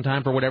Steve go in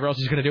time for whatever else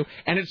he's going to do.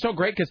 And it's so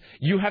great because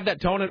you have that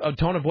tone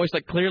of voice.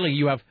 Like,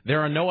 clearly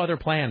there are no other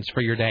plans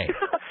for your day.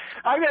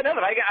 I got nothing.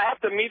 I have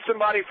to meet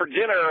somebody for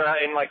dinner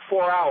in like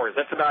 4 hours.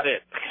 That's about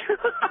it.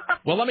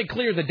 Well, let me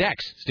clear the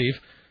decks, Steve.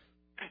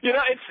 I'll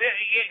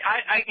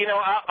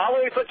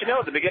always let you know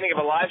at the beginning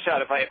of a live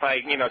shot if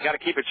I got to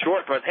keep it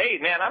short. But hey,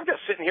 man, I'm just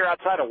sitting here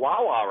outside of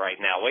Wawa right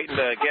now, waiting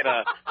to get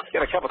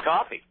a cup of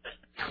coffee.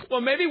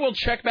 Well, maybe we'll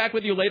check back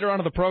with you later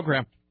on in the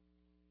program.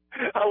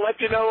 I'll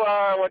let you know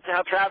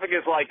how traffic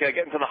is like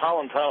getting to the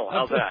Holland Tunnel.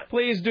 How's that?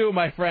 Please do,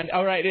 my friend.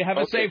 All right, have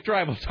a safe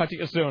drive. We'll talk to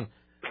you soon.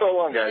 So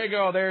long, guys. There you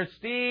go. There's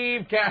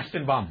Steve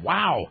Kastenbaum.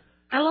 Wow.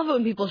 I love it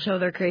when people show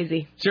they're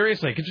crazy.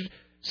 Seriously.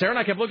 Sarah and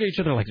I kept looking at each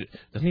other like,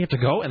 doesn't he have to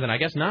go? And then I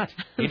guess not.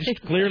 He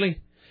just clearly,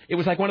 it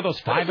was like one of those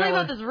 5 hour...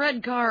 about this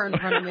red car in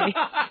front of me.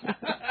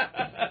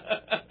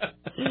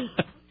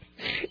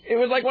 It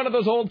was like one of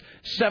those old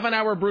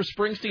 7-hour Bruce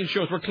Springsteen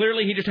shows where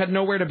clearly he just had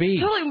nowhere to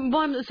be. Totally.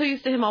 Well, I'm so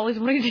used to him always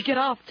wanting to get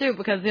off, too,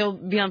 because he'll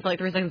be on for like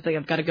 3 seconds saying,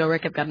 I've got to go,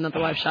 Rick, I've got another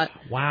live shot.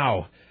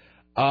 Wow.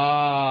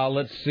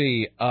 Let's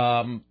see.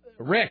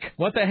 Rick,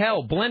 what the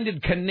hell?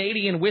 Blended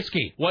Canadian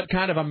whiskey. What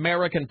kind of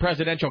American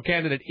presidential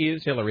candidate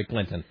is Hillary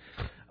Clinton?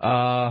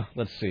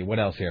 Let's see. What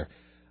else here?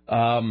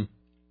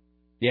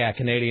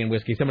 Canadian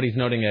whiskey. Somebody's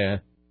noting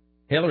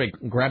Hillary,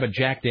 grab a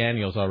Jack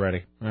Daniels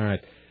already. All right.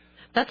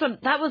 That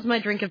was my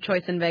drink of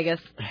choice in Vegas.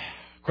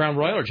 Crown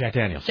Royal or Jack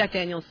Daniels? Jack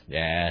Daniels.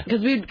 Yeah.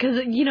 Because you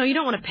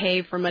don't want to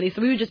pay for money,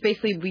 so we would just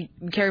we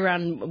carry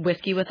around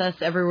whiskey with us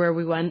everywhere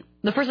we went.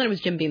 The first night it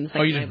was Jim Beam.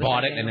 You just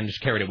bought it and then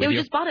just carried it with you? We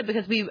just bought it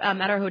because we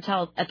at our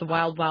hotel at the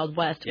Wild Wild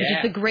West, which is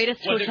the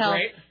greatest hotel. Was it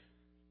great?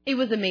 It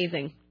was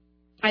amazing.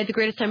 I had the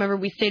greatest time ever.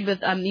 We stayed with,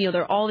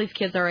 there are all these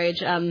kids our age.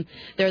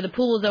 The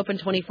pool was open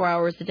 24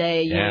 hours a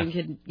day. You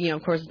could,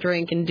 of course,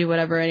 drink and do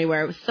whatever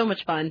anywhere. It was so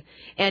much fun.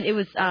 And it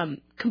was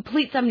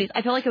complete 70s.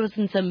 I felt like I was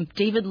in some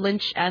David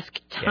Lynch-esque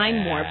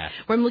time warp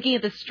where I'm looking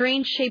at this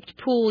strange-shaped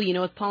pool,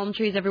 with palm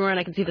trees everywhere, and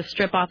I can see the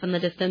strip off in the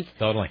distance.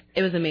 Totally.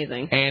 It was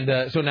amazing.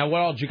 And so now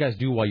what all did you guys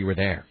do while you were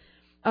there?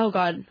 Oh,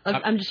 God.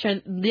 I'm just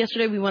trying.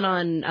 Yesterday we went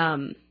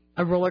on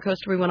a roller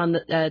coaster. We went on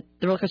the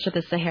roller coaster at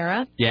the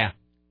Sahara. Yeah.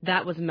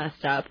 That was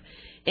messed up.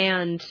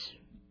 And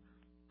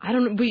I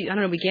don't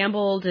know. We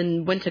gambled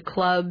and went to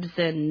clubs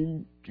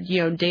and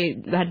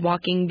had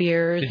walking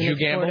beers. Did and you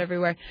gamble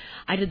everywhere?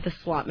 I did the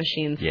slot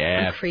machines.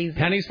 Yeah, I'm crazy.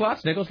 Penny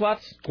slots, nickel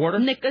slots, quarter.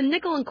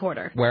 Nickel and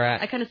quarter. Where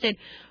at? I kind of stayed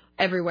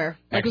everywhere.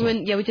 Like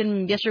Excellent. we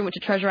did yesterday. We went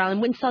to Treasure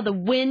Island. Went and saw the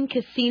Wynn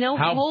Casino.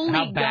 Holy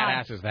how God.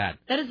 Badass is that?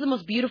 That is the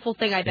most beautiful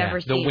thing I've ever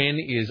seen. The Wynn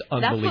is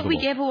unbelievable. That's what we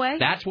gave away.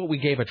 That's what we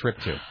gave a trip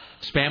to.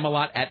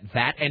 Spam-A-Lot at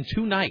that, and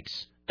 2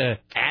 nights.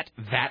 At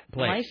that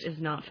place. Life is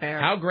not fair.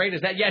 How great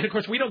is that? Yeah, and of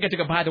course we don't get to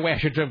go. By the way,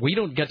 we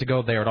don't get to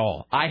go there at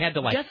all. I had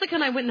to Jessica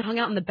and I went and hung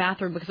out in the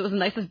bathroom because it was the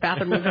nicest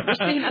bathroom we've ever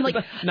seen. I'm like,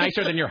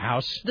 nicer than your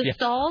house. The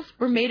stalls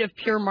were made of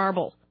pure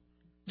marble.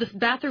 The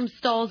bathroom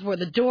stalls were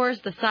the doors,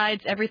 the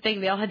sides,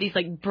 everything. They all had these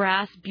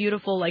brass,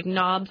 beautiful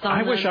knobs on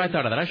them. I wish I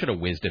thought of that. I should have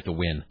whizzed at the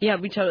Wynn. Yeah,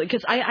 we totally.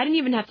 Because I didn't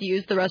even have to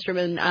use the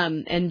restroom,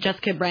 and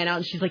Jessica ran out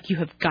and she's like, "You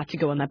have got to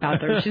go in that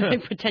bathroom." She's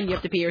like, "Pretend you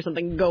have to pee or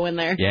something. Go in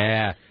there."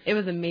 Yeah. It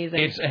was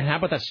amazing. And how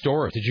about that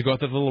store? Did you go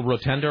to the little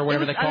rotunda or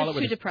whatever they call it? I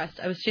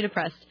was too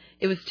depressed.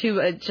 It was too.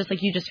 It's just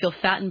you just feel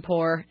fat and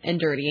poor and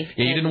dirty.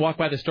 Yeah, you didn't walk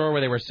by the store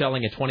where they were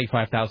selling a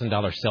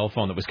 $25,000 cell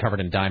phone that was covered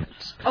in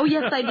diamonds. Oh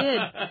yes, I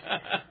did.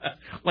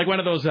 Like one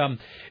of those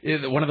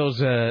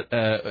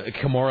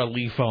Kimura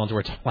Lee phones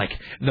where it's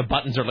the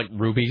buttons are like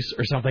rubies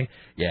or something.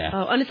 Yeah.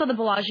 Oh, and I saw the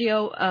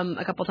Bellagio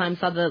a couple times.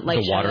 Saw the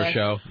light show. The water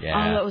show. Yeah.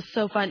 Oh, that was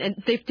so fun.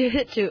 And they did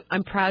it too.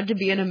 I'm proud to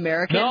be an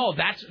American. No,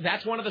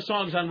 that's one of the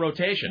songs on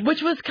rotation.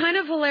 Which was kind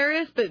of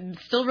hilarious, but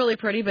still really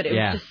pretty. But it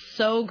was just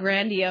so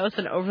grandiose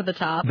and over the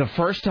top. The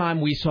first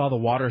time we saw the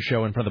water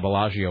show in front of the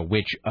Bellagio,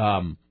 which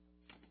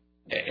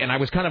and I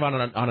was kind of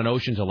on an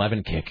Ocean's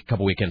 11 kick a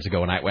couple weekends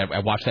ago, and I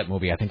watched that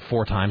movie I think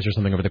 4 times or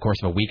something over the course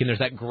of a week. And there's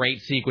that great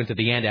sequence at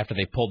the end after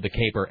they pulled the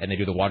caper and they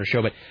do the water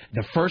show. But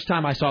the first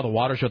time I saw the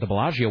water show at the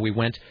Bellagio, we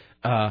went.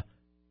 Laura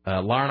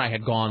and I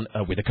had gone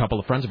with a couple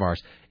of friends of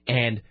ours,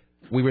 and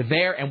we were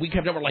there, and we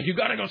kept up. We're like, "You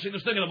got to go see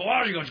this thing at the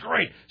Bellagio. It's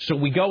great." So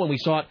we go and we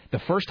saw it. The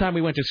first time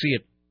we went to see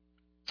it,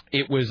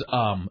 it was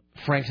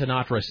Frank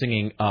Sinatra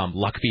singing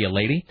Luck Be a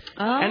Lady.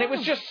 Oh. And it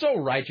was just so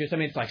righteous. I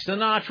mean, it's like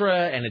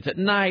Sinatra, and it's at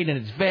night, and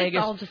it's Vegas.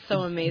 It's all just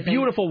so amazing.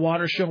 Beautiful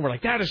water show. We're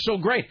like, that is so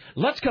great.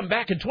 Let's come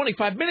back in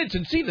 25 minutes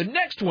and see the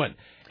next one.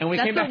 And we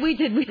came back. That's what we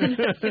did. We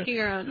ended up sticking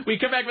around. We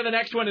come back for the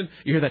next one, and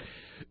you hear that,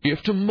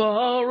 "If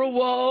tomorrow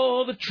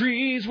all the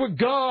trees were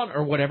gone,"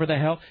 or whatever the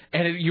hell,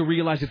 and you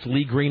realize it's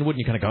Lee Greenwood, and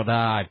you kind of go,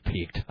 I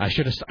peaked. I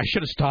should have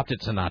stopped at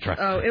Sinatra.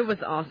 Oh, it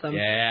was awesome.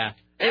 Yeah.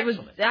 It was.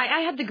 I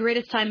had the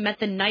greatest time. Met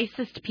the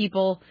nicest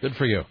people. Good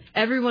for you.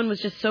 Everyone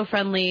was just so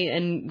friendly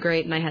and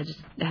great, and I had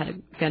a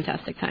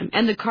fantastic time.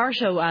 And the car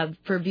show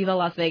for Viva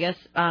Las Vegas.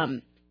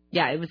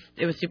 It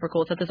was super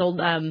cool. It's at this old.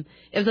 It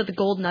was at the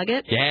Gold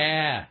Nugget.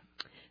 Yeah.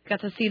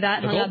 Got to see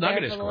that. The Gold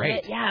Nugget is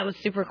great. Yeah, it was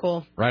super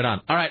cool. Right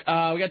on. All right,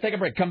 we got to take a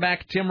break. Come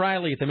back. Tim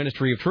Riley at the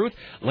Ministry of Truth.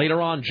 Later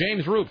on,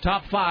 James Roop,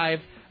 top 5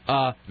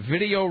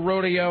 video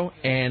rodeo,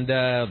 and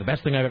the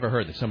best thing I've ever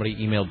heard that somebody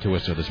emailed to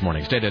us this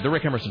morning. Stay there. The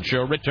Rick Emerson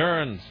Show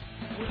returns.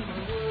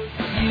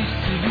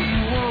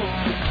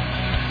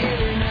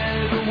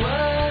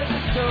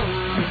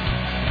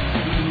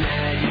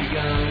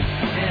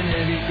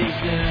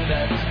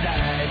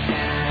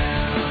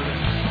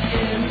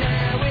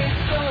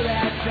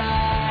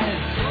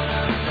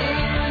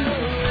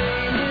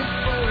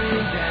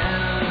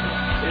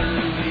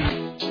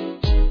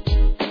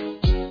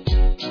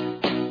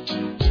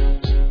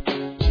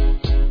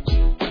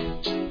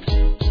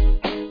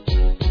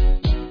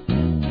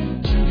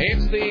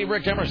 It's the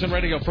Rick Emerson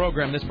radio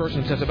program. This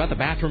person says about the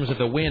bathrooms at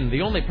the Wynn.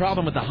 The only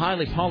problem with the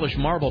highly polished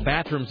marble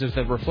bathrooms is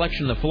the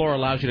reflection of the floor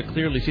allows you to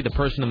clearly see the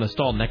person in the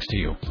stall next to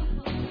you.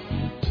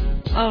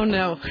 Oh,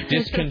 no.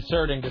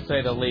 Disconcerting, to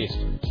say the least.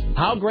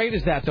 How great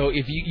is that, though?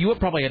 If you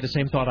probably had the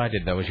same thought I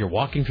did, though, as you're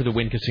walking through the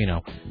Wynn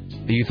Casino.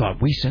 You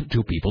thought, we sent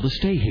 2 people to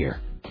stay here.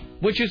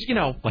 Which is,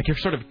 like you're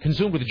sort of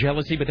consumed with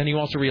jealousy, but then you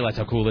also realize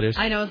how cool it is.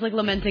 I know. It's like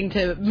lamenting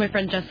to my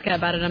friend Jessica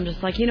about it. I'm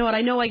just like, you know what? I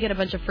know I get a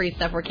bunch of free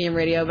stuff working in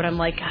radio, but I'm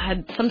like,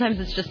 God, sometimes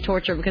it's just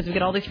torture because we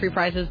get all these free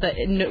prizes that,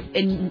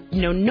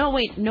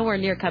 nowhere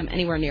near come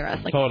anywhere near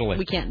us. Like, totally.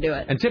 We can't do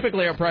it. And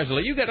typically our prize is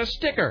like, you get a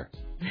sticker.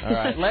 All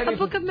right, ladies. A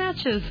book of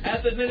matches.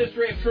 At the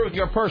Ministry of Truth,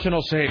 your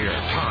personal savior.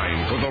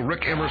 Time for the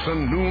Rick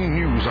Emerson Noon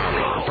News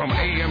Hour from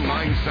AM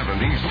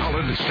 970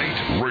 Solid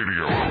State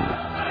Radio.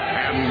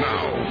 And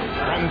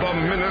now,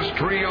 from the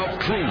Ministry of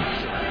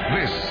Truth,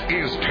 this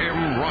is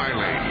Tim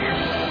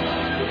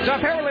Riley. So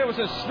apparently it was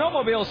a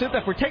snowmobile suit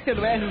that protected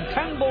a man who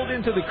tumbled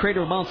into the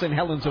crater of Mount St.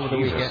 Helens over the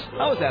weekend.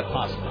 How is that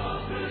possible?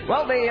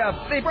 Well,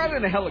 they brought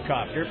in a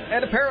helicopter,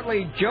 and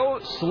apparently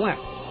Joe Slemp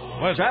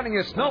was driving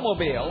a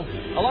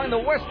snowmobile along the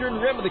western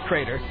rim of the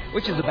crater,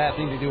 which is a bad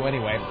thing to do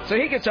anyway. So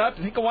he gets up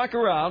and he can walk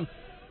around,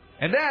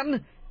 and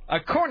then a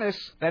cornice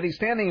that he's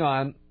standing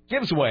on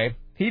gives way.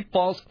 He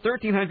falls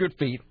 1,300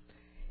 feet.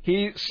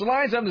 He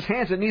slides on his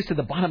hands and knees to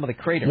the bottom of the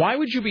crater. Why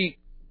would you be...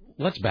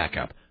 Let's back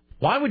up.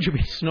 Why would you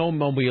be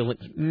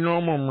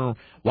snowmobiling...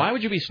 Why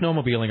would you be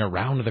snowmobiling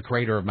around the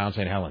crater of Mount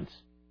St. Helens?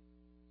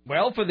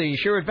 Well, for the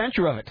sheer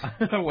adventure of it.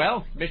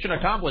 Well, mission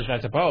accomplished, I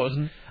suppose.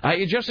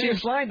 You just you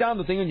slide down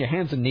the thing on your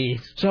hands and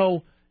knees.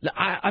 So,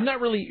 I'm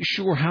not really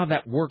sure how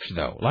that works,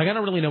 though. Like, I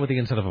don't really know what the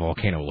inside of a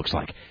volcano looks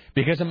like.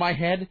 Because in my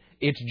head,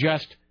 it's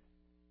just...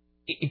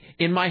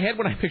 In my head,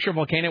 when I picture a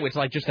volcano, it's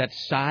like just that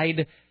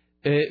side...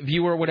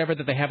 view or whatever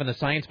that they have in the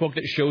science book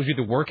that shows you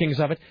the workings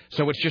of it.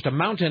 So it's just a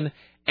mountain,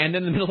 and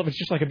in the middle of it's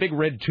just like a big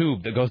red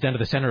tube that goes down to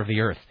the center of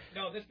the earth.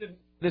 No,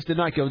 this did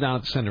not go down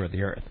at the center of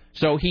the earth.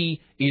 So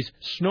he is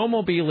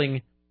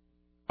snowmobiling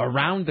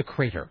around the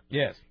crater.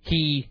 Yes.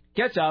 He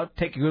gets out,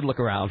 take a good look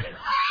around.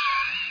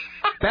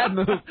 Bad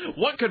move.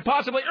 What could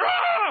possibly...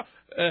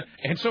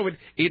 and so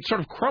it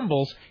sort of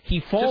crumbles.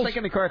 He falls... Just like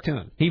in the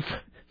cartoon.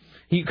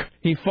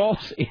 He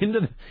falls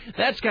into the...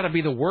 That's got to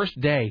be the worst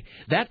day.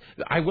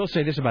 I will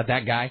say this about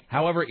that guy.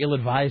 However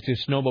ill-advised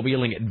his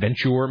snowmobiling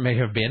adventure may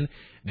have been,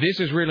 this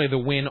is really the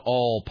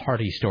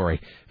win-all-party story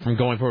from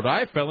going forward.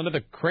 I fell into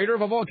the crater of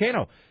a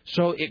volcano.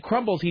 So it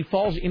crumbles. He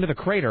falls into the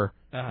crater.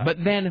 Uh-huh.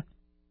 But then,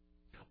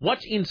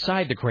 what's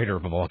inside the crater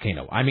of a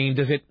volcano? I mean,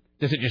 does it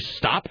just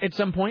stop at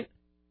some point?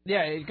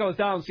 Yeah, it goes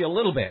down a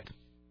little bit.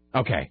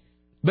 Okay.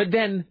 But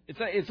then...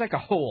 It's like a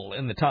hole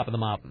in the top of the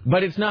mountain.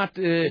 But it's not...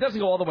 it doesn't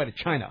go all the way to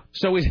China.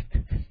 So is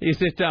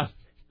it...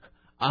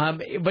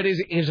 but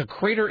is a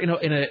crater in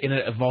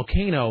a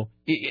volcano...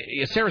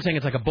 Sarah's saying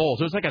it's like a bowl.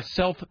 So it's like a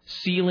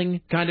self-sealing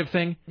kind of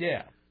thing?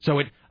 Yeah.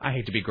 So I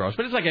hate to be gross,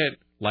 but it's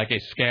like a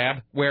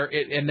scab where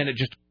and then it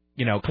just,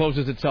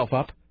 closes itself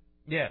up?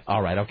 Yes.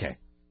 All right, okay.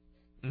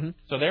 Mm-hmm.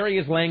 So there he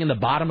is laying in the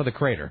bottom of the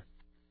crater.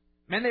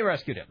 And they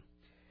rescued him.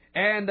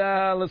 And,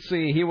 let's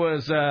see, he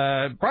was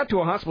brought to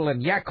a hospital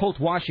in Yakult,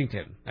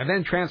 Washington, and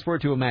then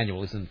transferred to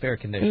Emmanuel. He's in fair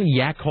condition.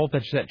 Yakult,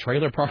 that's that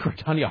trailer park where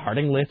Tanya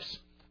Harding lifts?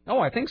 Oh,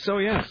 I think so,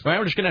 yes. Well,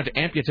 we're just going to have to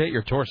amputate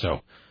your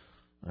torso.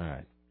 All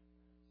right.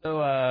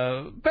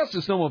 So, best to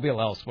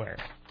snowmobile elsewhere.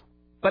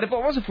 But if it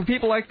wasn't for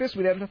people like this,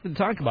 we'd have nothing to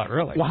talk about,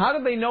 really. Well, how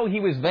did they know he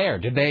was there?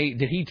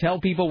 Did he tell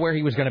people where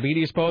he was going to be, do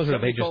you suppose? Or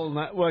did they just...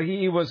 Well,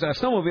 he was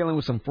snowmobiling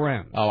with some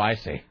friends. Oh, I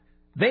see.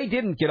 They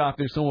didn't get off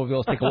their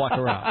snowmobiles to take a walk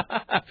around.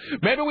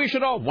 Maybe we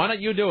should all. Why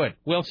don't you do it?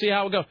 We'll see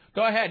how it goes.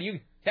 Go ahead.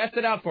 You test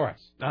it out for us.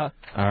 All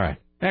right.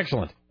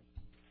 Excellent.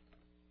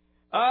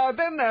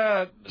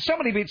 Then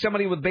somebody beat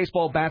somebody with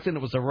baseball bats, and it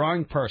was the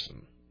wrong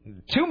person.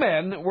 2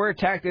 men were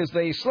attacked as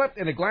they slept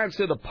in a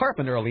Gladstone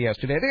apartment early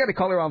yesterday. They got a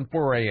call around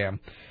 4 a.m.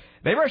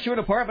 They rushed to an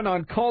apartment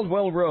on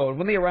Caldwell Road.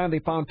 When they arrived, they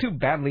found 2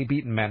 badly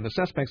beaten men. The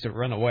suspects had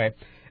run away.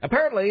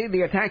 Apparently,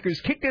 the attackers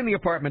kicked in the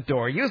apartment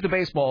door, used a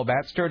baseball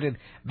bat, started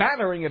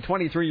battering a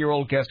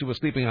 23-year-old guest who was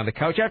sleeping on the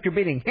couch. After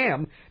beating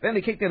him, then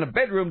they kicked in a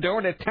bedroom door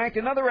and attacked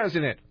another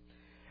resident.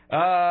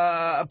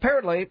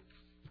 Apparently,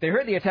 they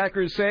heard the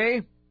attackers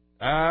say,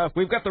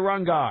 we've got the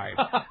wrong guy.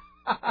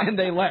 And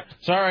they left.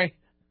 Sorry.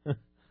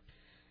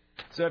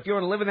 So if you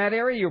want to live in that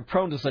area, you're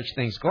prone to such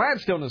things.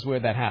 Gladstone is where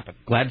that happened.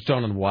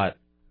 Gladstone and what?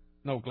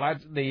 No,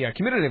 the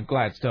community of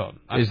Gladstone.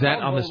 Is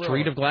that on the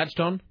street of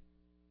Gladstone?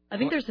 I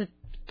think there's a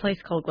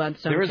place called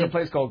Gladstone. There is a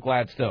place called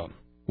Gladstone.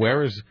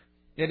 Where is...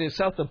 It is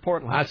south of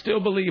Portland. I still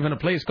believe in a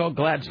place called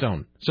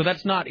Gladstone. So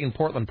that's not in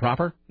Portland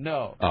proper?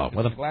 No. Oh,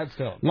 well,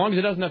 Gladstone. As long as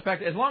it doesn't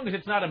affect... As long as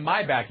it's not in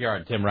my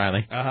backyard, Tim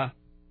Riley. Uh-huh.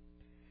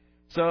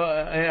 So,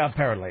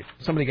 apparently,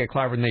 somebody got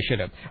cleverer than they should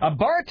have. A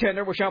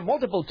bartender was shot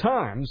multiple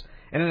times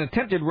in an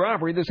attempted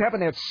robbery. This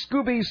happened at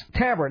Scooby's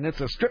Tavern.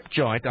 It's a strip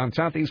joint on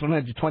Southeast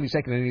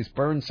 122nd and East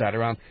Burnside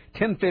around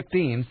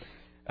 10:15.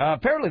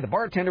 Apparently, the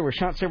bartender was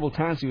shot several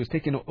times. He was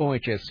taken to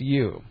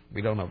OHSU.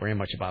 We don't know very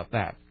much about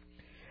that.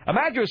 A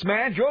Madras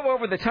man drove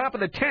over the top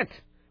of the tent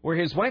where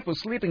his wife was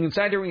sleeping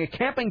inside during a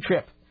camping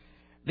trip.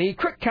 The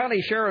Crook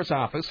County Sheriff's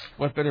Office,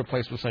 what better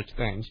place for such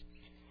things,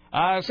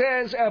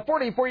 says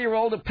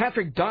 44-year-old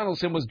Patrick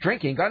Donaldson was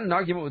drinking, got in an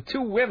argument with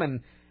 2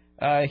 women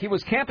he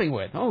was camping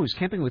with. Oh, he was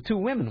camping with 2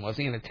 women, was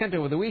he, in a tent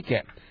over the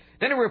weekend.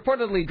 Then he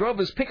reportedly drove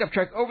his pickup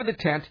truck over the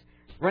tent,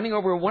 running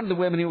over one of the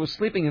women who was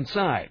sleeping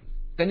inside.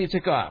 Then he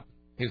took off.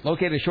 He was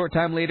located a short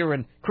time later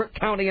in Crook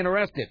County and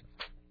arrested.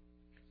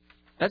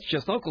 That's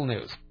just local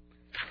news.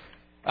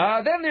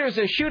 Then there's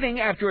a shooting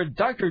after a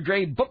Dr.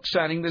 Dre book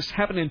signing. This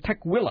happened in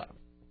Tukwila.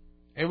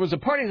 It was a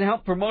party to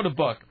help promote a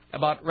book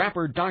about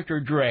rapper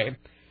Dr. Dre.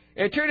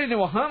 It turned into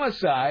a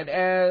homicide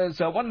as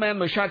one man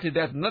was shot to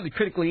death and another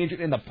critically injured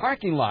in the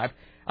parking lot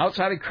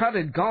outside a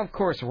crowded golf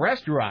course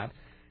restaurant.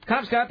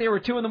 Cops got there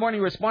at 2 in the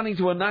morning responding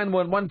to a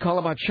 911 call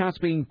about shots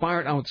being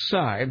fired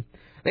outside.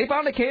 They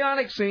found a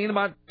chaotic scene.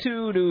 About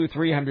 200 to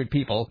 300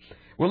 people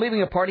were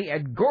leaving a party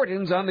at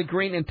Gordon's on the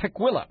Green in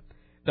Tukwila.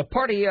 The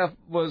party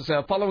was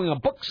following a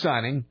book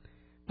signing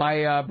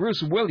by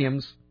Bruce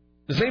Williams.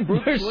 The same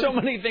Bruce There's Williams.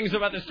 so many things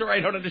about this story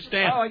I don't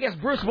understand. Oh, I guess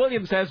Bruce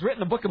Williams has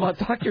written a book about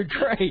Dr.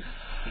 Dre.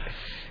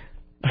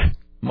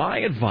 My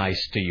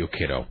advice to you,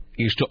 kiddo,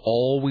 is to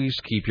always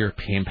keep your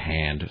pimp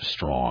hand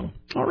strong.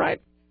 All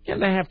right?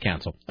 And they have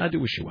counsel. I do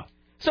wish you well.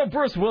 So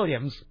Bruce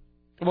Williams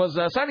was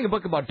signing a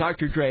book about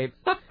Dr. Dre.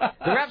 The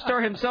rap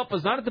star himself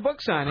was not at the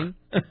book signing.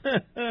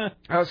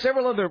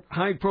 Several other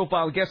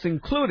high-profile guests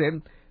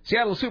included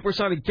Seattle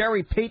supersonic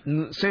Gary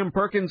Payton, Sam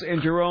Perkins,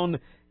 and Jerome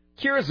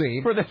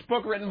Kiersey. For this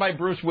book written by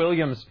Bruce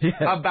Williams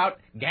about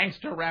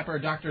gangster rapper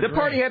Dr. Dre. The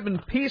party had been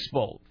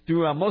peaceful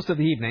through most of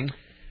the evening.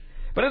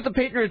 But as the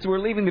patrons were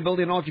leaving the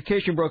building, an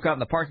altercation broke out in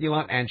the parking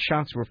lot and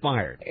shots were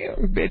fired.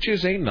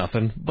 Bitches ain't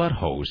nothing but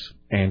hoes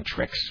and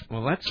tricks.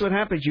 Well, that's what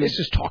happens. This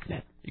is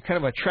TalkNet. You kind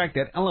of attract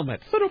that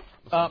element.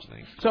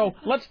 So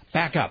let's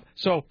back up.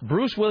 So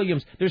Bruce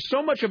Williams, there's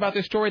so much about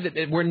this story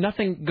that where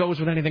nothing goes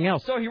with anything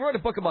else. So he wrote a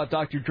book about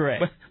Dr. Dre.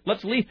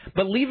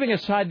 But leaving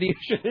aside the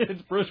issue,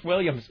 it's Bruce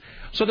Williams.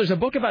 So there's a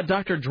book about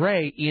Dr.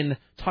 Dre in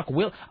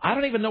Tukwila. I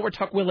don't even know where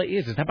Tukwila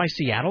is. Is that by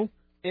Seattle?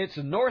 It's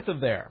north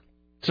of there.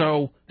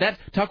 So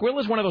Tukwila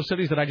is one of those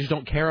cities that I just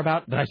don't care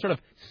about, that I sort of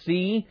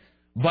see,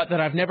 but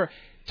that I've never...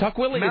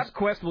 Tukwila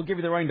MapQuest will give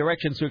you the right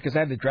direction, Sue, because I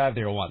had to drive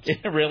there once.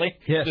 Really?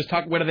 Yes.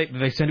 Where do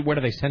they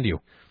send you?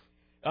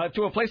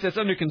 To a place that's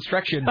under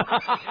construction,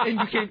 and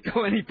you can't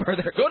go any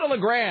further. Go to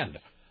LeGrand.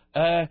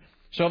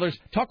 So there's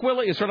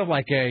Tukwila is sort of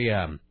like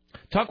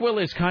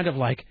Tukwila is kind of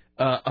like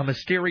a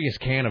mysterious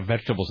can of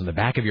vegetables in the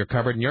back of your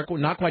cupboard, and you're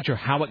not quite sure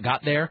how it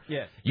got there.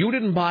 Yes. You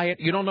didn't buy it.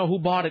 You don't know who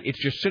bought it. It's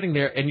just sitting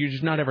there, and you're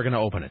just not ever going to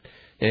open it.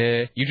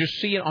 You just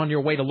see it on your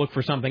way to look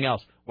for something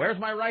else. Where's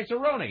my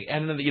rice-a-roni?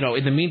 And,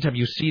 in the meantime,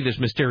 you see this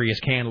mysterious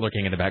can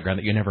lurking in the background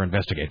that you never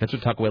investigate. That's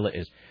what Tukwila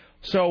is.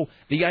 So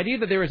the idea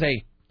that there is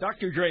a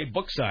Dr. Dre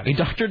book signing. A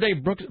Dr. Dre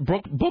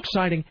book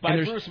signing. By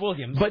Bruce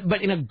Williams.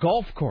 But in a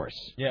golf course.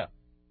 Yeah.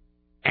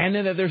 And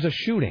then there's a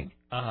shooting.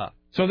 Uh-huh.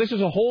 So this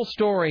is a whole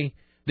story.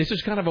 This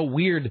is kind of a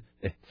weird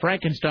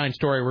Frankenstein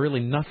story where really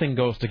nothing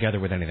goes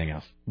together with anything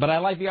else. But I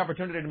like the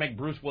opportunity to make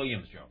Bruce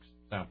Williams jokes.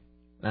 So,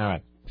 all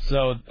right.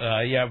 So,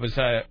 it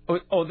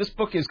was... this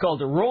book is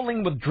called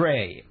Rolling with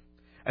Dre.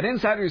 An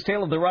insider's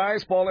tale of the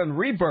rise, fall, and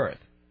rebirth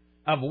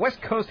of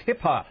West Coast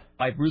hip-hop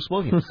by Bruce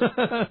Williams.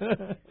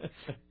 I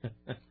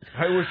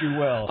wish you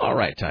well. All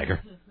right, Tiger.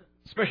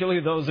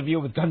 Especially those of you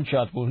with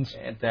gunshot wounds.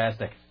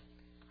 Fantastic.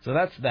 So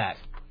that's that.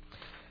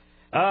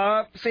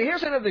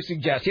 Here's another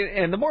suggestion,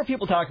 and the more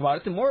people talk about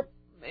it, the more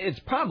it's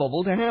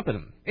probable to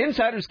happen.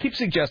 Insiders keep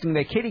suggesting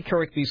that Katie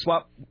Couric be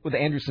swapped with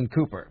Anderson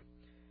Cooper.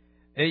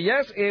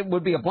 Yes, it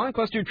would be a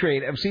blockbuster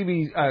trade of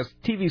TV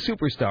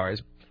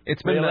superstars.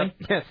 It's been really?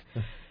 Yes.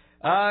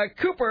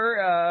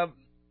 Cooper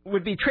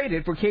would be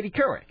traded for Katie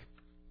Couric,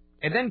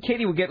 and then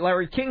Katie would get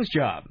Larry King's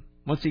job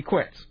once he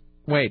quits.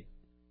 Wait.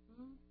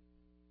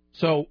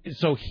 So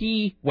Anderson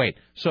He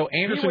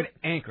would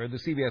anchor the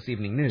CBS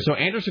Evening News. So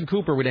Anderson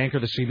Cooper would anchor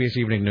the CBS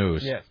Evening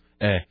News. Yes.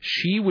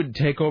 She would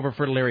take over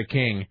for Larry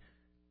King.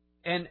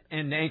 And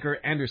anchor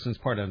Anderson's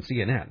part on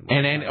CNN.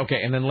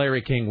 And then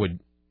Larry King would,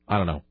 I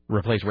don't know,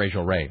 replace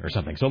Rachel Ray or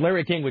something. So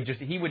Larry King would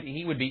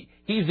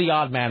he's the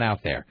odd man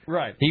out there.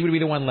 Right. He would be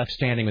the one left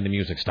standing when the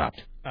music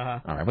stopped. Uh-huh.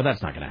 All right, but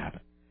that's not going to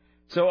happen.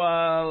 So,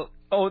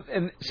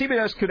 and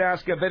CBS could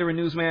ask a veteran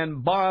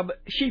newsman Bob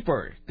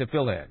Sheeper to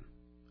fill in.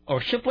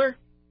 Or Shipler?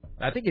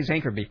 I think he's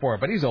anchored before,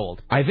 but he's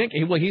old. I think,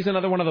 he's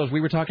another one of those.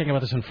 We were talking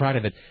about this on Friday,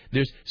 that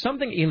there's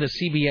something in the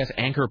CBS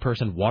anchor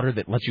person water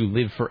that lets you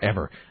live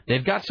forever.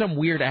 They've got some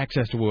weird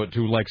access to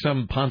like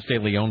some Ponce de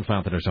Leon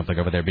fountain or something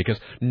over there, because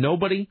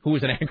nobody who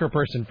is an anchor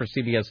person for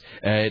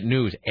CBS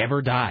News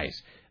ever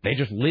dies. They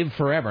just live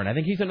forever. And I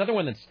think he's another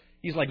one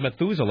he's like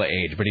Methuselah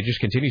age, but he just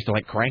continues to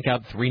crank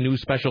out 3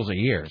 news specials a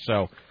year.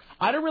 So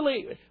I don't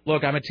really,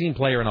 look, I'm a team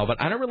player and all,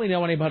 but I don't really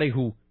know anybody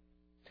who,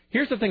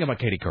 here's the thing about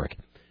Katie Couric.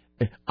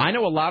 I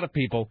know a lot of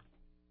people.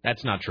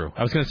 That's not true.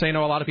 I was going to say I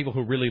know a lot of people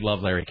who really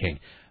love Larry King.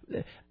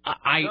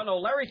 No,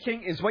 Larry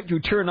King is what you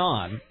turn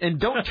on, and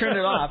don't turn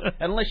it off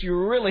unless you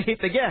really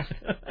hate the guest.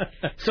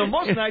 So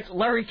most nights,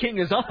 Larry King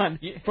is on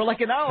for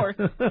like an hour.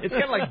 It's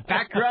kind of like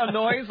background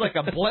noise, like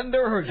a blender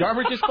or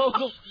garbage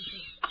disposal.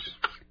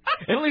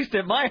 At least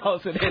at my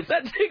house it is.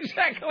 That's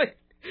exactly...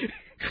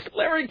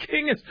 Larry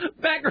King is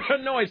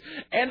background noise.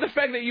 And the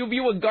fact that you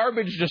view a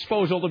garbage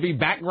disposal to be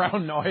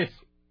background noise...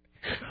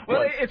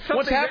 Well, it's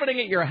what's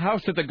happening at your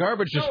house at the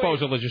garbage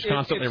disposal is just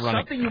constantly running.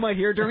 It's something you might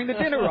hear during the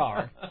dinner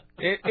hour.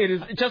 It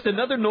is just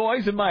another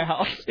noise in my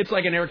house. It's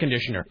like an air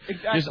conditioner,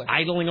 just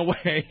idling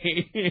away.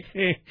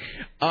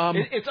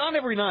 It's on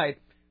every night,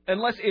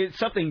 unless it's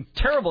something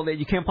terrible that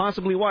you can't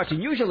possibly watch,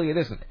 and usually it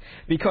isn't.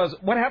 Because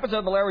what happens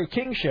on the Larry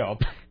King show,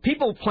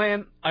 people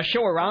plan a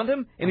show around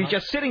him, and he's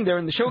just sitting there,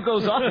 and the show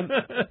goes on,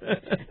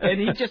 and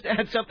he just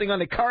adds something on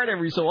the card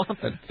every so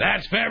often.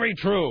 That's very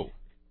true.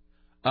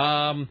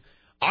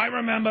 I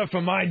remember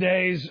from my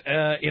days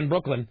in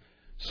Brooklyn.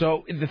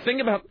 So the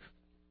thing about...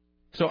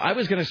 So I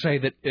was going to say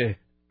that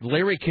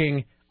Larry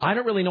King... I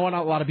don't really know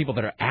a lot of people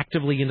that are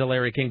actively into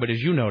Larry King, but as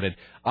you noted,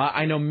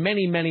 I know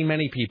many, many,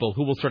 many people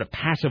who will sort of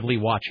passively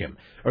watch him.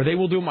 Or they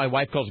will do what my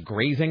wife calls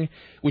grazing,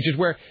 which is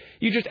where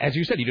you just, as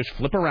you said, you just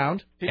flip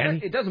around.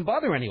 And it doesn't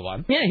bother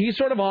anyone. Yeah, he's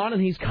sort of on,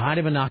 and he's kind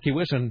of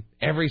innocuous, and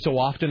every so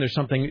often there's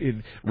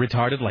something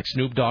retarded, like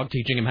Snoop Dogg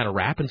teaching him how to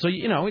rap, and so,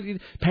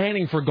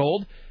 panning for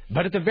gold.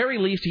 But at the very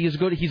least, he's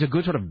a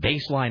good sort of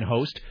baseline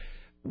host.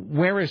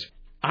 Whereas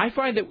I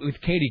find that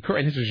with Katie Couric,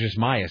 and this is just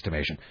my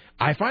estimation,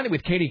 I find that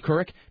with Katie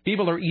Couric,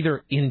 people are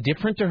either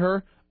indifferent to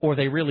her or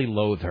they really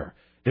loathe her.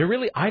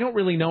 I don't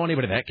really know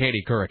anybody that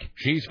Katie Couric.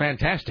 She's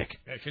fantastic.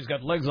 Yeah, she's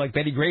got legs like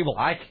Betty Grable.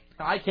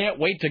 I can't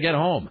wait to get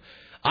home.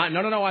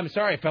 No, I'm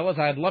sorry, fellas.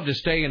 I'd love to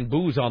stay and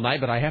booze all night,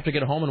 but I have to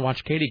get home and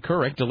watch Katie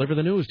Couric deliver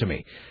the news to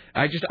me.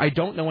 I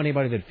don't know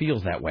anybody that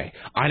feels that way.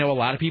 I know a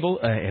lot of people,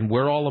 and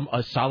we're all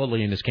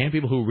solidly in this camp,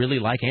 people who really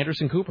like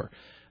Anderson Cooper.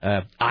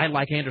 I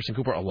like Anderson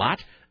Cooper a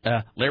lot.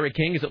 Larry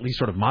King is at least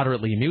sort of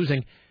moderately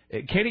amusing.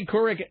 Katie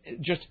Couric,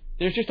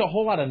 there's just a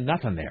whole lot of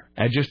nothing there.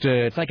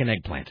 It's like an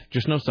eggplant,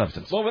 just no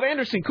substance. Well, with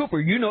Anderson Cooper,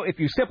 if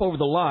you step over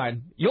the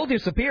line, you'll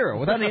disappear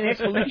without any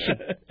explanation.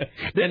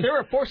 There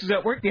are forces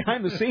at work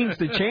behind the scenes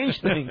to change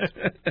things.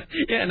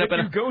 Yeah, if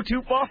you go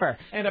too far.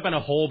 End up in a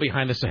hole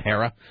behind the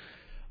Sahara.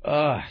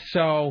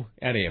 So,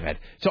 any event.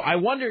 So I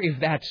wonder if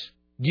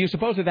do you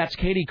suppose that that's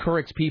Katie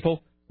Couric's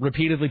people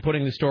repeatedly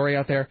putting the story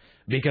out there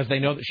because they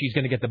know that she's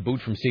going to get the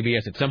boot from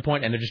CBS at some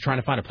point, and they're just trying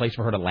to find a place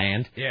for her to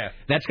land? Yeah.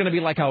 That's going to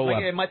be like how...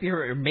 it might be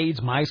her maid's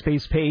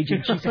MySpace page,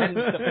 and she's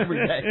sending stuff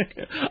every day.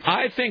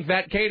 I think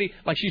that Katie,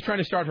 she's trying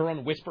to start her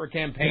own whisper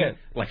campaign,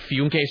 like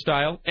Funke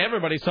style.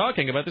 Everybody's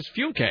talking about this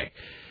Funke.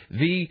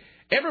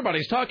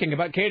 Everybody's talking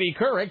about Katie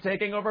Couric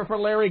taking over for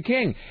Larry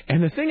King.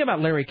 And the thing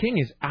about Larry King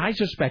is, I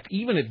suspect,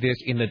 even at this,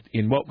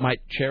 in what might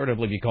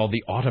charitably be called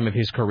the autumn of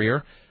his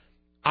career,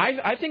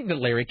 I think that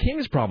Larry King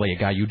is probably a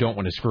guy you don't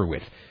want to screw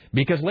with,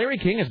 because Larry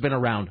King has been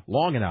around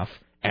long enough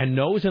and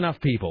knows enough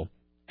people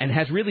and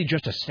has really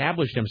just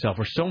established himself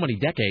for so many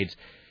decades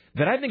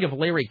that I think if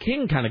Larry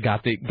King kind of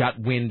got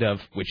wind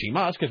of, which he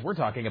must because we're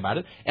talking about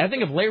it, and I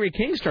think if Larry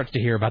King starts to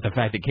hear about the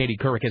fact that Katie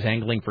Couric is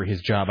angling for his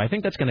job, I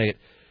think that's going to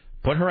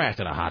put her ass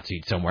in a hot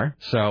seat somewhere.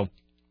 So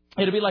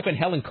it'll be like when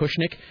Helen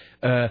Kushnick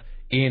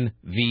in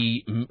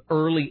the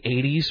early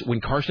 80s,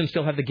 when Carson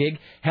still had the gig,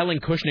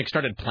 Helen Kushnick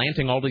started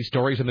planting all these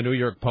stories in the New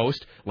York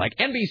Post, like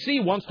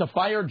NBC wants to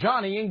fire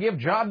Johnny and give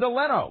job to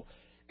Leno.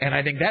 And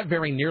I think that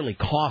very nearly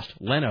cost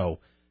Leno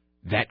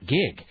that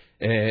gig,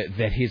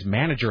 that his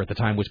manager at the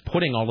time was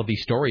putting all of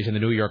these stories in the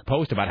New York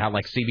Post about how,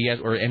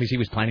 CBS or NBC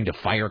was planning to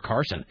fire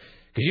Carson.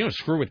 Because you don't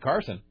screw with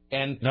Carson.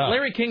 And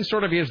Larry King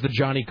sort of is the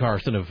Johnny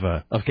Carson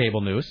of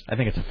cable news. I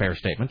think it's a fair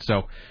statement.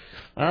 So,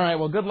 all right,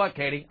 well, good luck,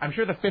 Katie. I'm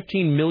sure the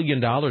 $15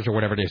 million or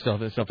whatever they still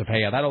have to pay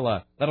you,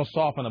 that'll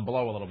soften the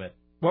blow a little bit.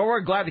 Well, we're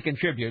glad to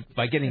contribute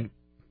by getting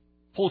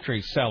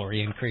poultry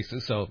salary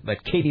increases so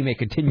that Katie may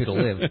continue to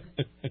live.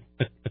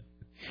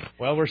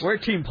 Well, we're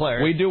team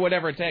players. We do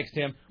whatever it takes,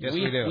 Tim. Yes,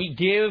 we do. We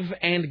give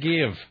and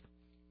give.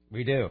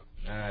 We do.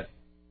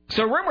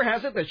 So rumor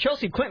has it that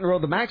Chelsea Clinton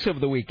rode the Max over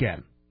the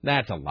weekend.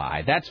 That's a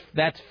lie.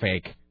 That's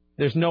fake.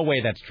 There's no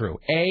way that's true.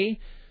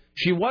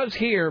 She was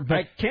here, but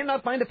I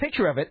cannot find a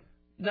picture of it.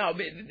 No.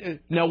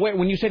 Wait.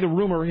 When you say the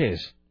rumor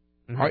is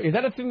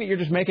that a thing that you're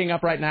just making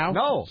up right now?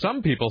 No.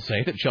 Some people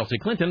say that Chelsea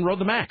Clinton rode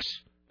the Max.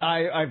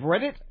 I've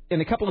read it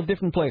in a couple of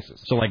different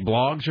places. So like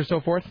blogs or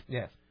so forth?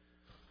 Yes.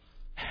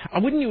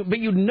 Wouldn't you? But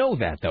you'd know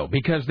that though,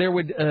 because there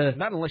would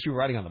not unless you were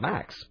riding on the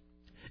Max.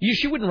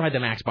 She wouldn't ride the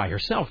Max by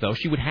herself though.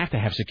 She would have to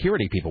have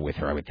security people with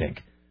her, I would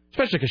think.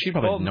 Especially because she'd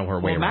probably know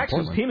her way around. Max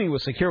was teaming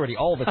with security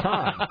all the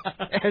time,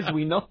 as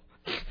we know.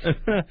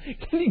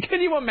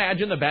 Can you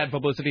imagine the bad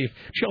publicity if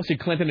Chelsea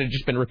Clinton had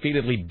just been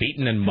repeatedly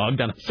beaten and mugged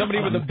on somebody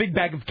with a big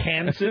bag of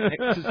cans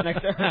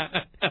next to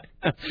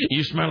her?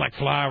 You smell like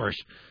flowers.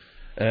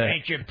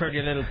 Ain't you a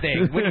pretty little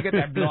thing? When you get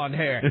that blonde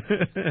hair?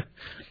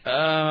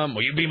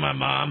 Will you be my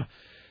mom?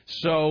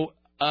 So,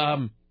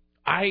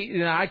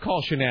 I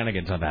call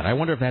shenanigans on that. I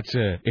wonder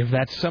if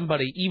that's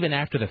somebody even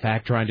after the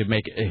fact trying to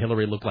make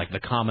Hillary look like the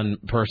common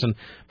person.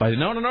 But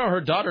no, her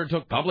daughter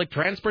took public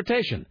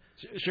transportation.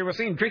 She was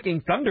seen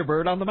drinking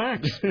Thunderbird on the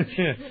Max.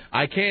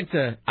 I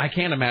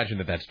can't imagine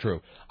that that's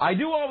true. I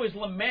do always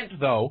lament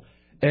though.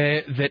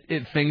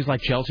 Things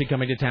like Chelsea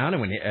coming to town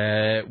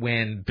and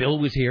when Bill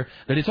was here,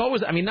 that it's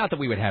always, not that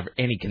we would have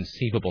any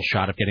conceivable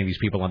shot of getting these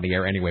people on the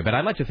air anyway, but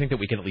I'd like to think that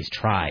we can at least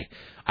try.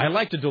 I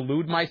like to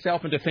delude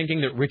myself into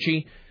thinking that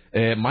Richie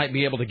might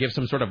be able to give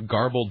some sort of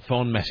garbled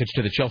phone message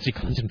to the Chelsea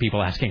Clinton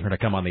people asking her to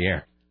come on the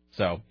air.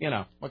 So,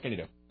 what can you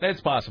do? It's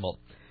possible.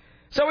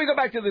 So we go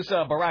back to this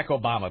Barack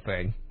Obama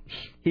thing.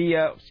 He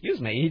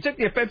took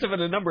the offensive in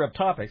a number of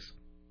topics.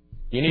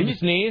 You need to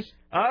sneeze?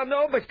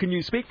 No, but can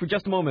you speak for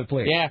just a moment,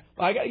 please? Yeah.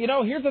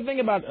 Here's the thing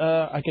about,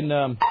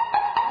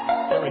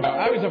 there we go.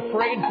 I was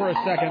afraid for a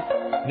second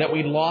that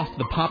we'd lost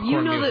the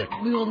popcorn music.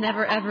 That we will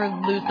never, ever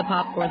lose the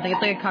popcorn thing.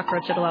 It's like a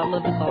cockroach. It'll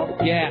outlive us all.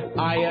 Yeah.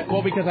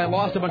 Because I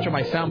lost a bunch of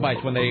my sound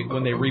bites when they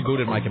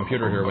rebooted my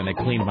computer here, when they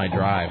cleaned my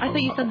drive. I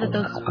thought you said that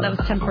was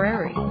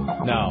temporary.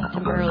 No.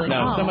 Temporarily.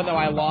 No, some of them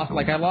I lost.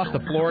 Like, I lost the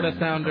Florida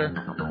sounder.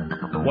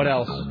 What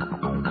else?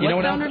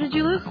 What sounder did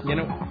you lose?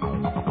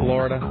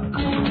 Florida.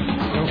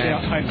 Okay,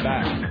 I'm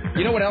back.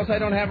 You know what else I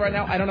don't have right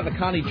now? I don't have the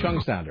Connie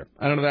Chung sounder.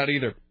 I don't have that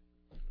either.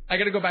 I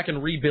got to go back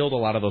and rebuild a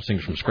lot of those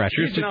things from scratch.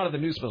 She's been out of the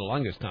news for the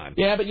longest time.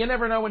 Yeah, but you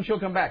never know when she'll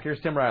come back. Here's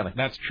Tim Riley.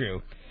 That's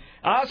true.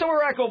 So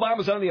Barack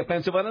Obama's on the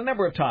offensive on a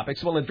number of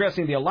topics while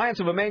addressing the Alliance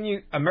of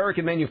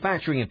American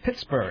Manufacturing in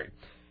Pittsburgh.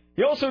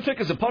 He also took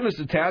his opponents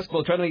to task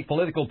while trying to make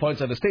political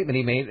points on a statement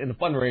he made in a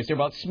fundraiser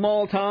about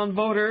small-town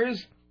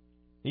voters.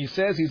 He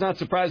says he's not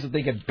surprised that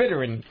they get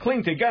bitter and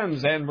cling to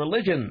guns and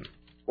religion.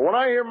 When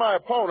I hear my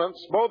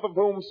opponents, both of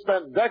whom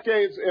spent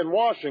decades in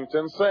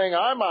Washington, saying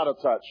I'm out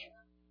of touch,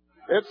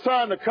 it's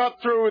time to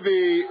cut through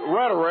the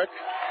rhetoric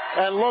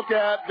and look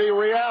at the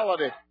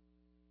reality.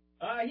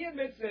 He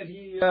admits that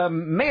he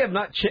may have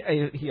not...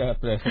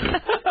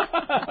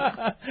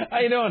 How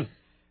you doing?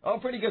 Oh,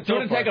 pretty good. Do you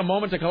want to take a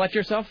moment to collect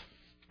yourself?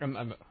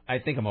 I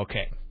think I'm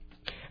okay.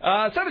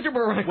 Senator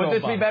Barack Would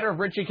this Obama. be better if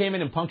Richie came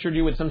in and punctured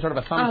you with some sort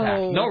of a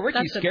thumbtack? No,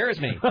 Richie scares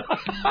me.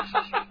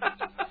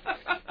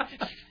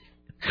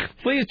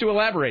 Please to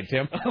elaborate,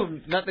 Tim.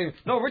 Nothing.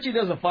 No, Richie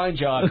does a fine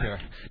job here.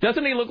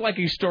 Doesn't he look like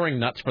he's storing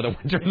nuts for the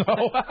winter,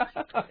 though?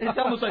 It's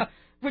almost like,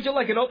 would you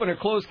like an open or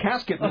closed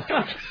casket?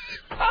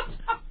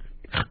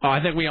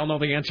 I think we all know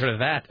the answer to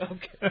that.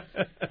 Okay.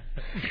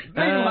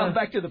 Meanwhile,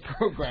 back to the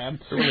program.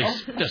 Really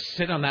just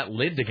sit on that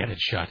lid to get it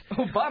shut.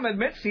 Obama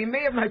admits he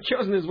may have not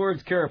chosen his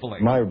words carefully.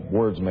 My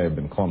words may have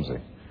been clumsy,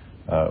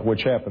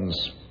 which happens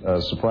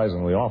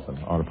surprisingly often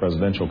on a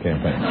presidential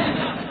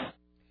campaign.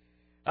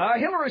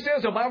 Hillary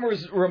says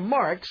Obama's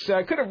remarks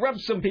could have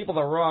rubbed some people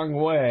the wrong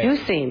way. You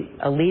seem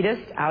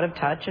elitist, out of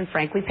touch, and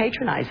frankly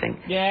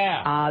patronizing.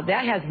 Yeah.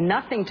 That has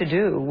nothing to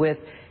do with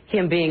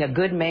him being a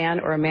good man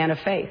or a man of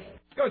faith.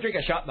 Go drink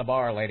a shot in the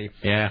bar, lady.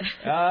 Yeah.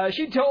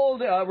 She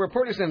told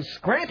reporters in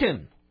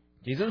Scranton,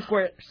 she's in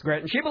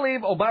Scranton, she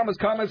believed Obama's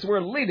comments were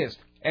elitist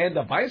and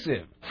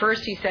divisive.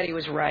 First, he said he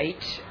was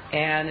right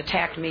and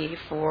attacked me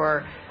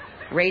for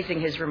raising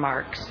his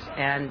remarks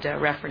and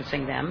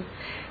referencing them.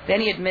 Then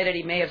he admitted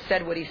he may have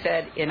said what he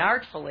said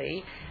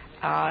inartfully,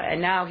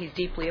 and now he's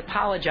deeply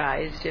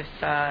apologized if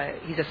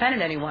he's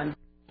offended anyone.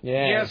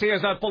 Yeah. Yes, he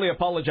has not fully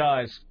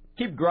apologized.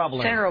 Keep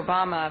groveling. Senator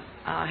Obama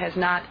has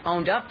not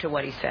owned up to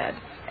what he said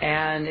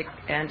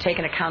and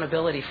taken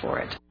accountability for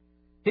it.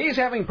 He's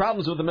having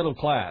problems with the middle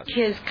class.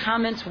 His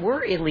comments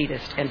were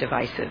elitist and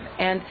divisive,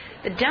 and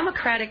the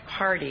Democratic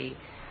Party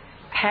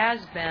has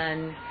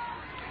been,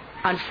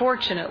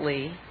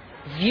 unfortunately,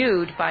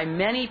 viewed by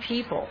many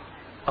people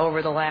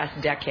over the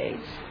last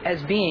decades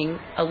as being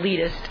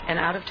elitist and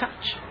out of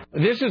touch.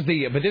 This is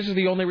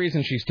the only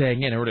reason she's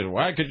staying in.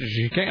 Why could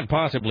she can't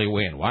possibly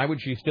win? Why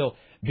would she still?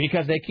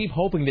 Because they keep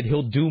hoping that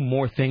he'll do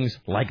more things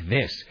like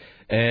this,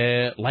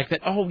 like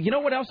that. Oh, you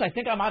know what else? I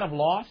think I might have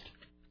lost.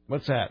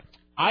 What's that?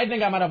 I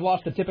think I might have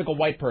lost the typical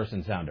white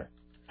person sounder.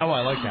 Oh,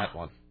 I like that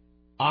one.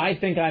 I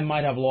think I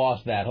might have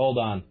lost that. Hold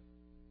on.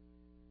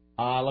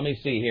 Let me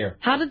see here.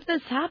 How did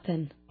this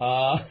happen?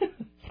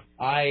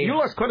 You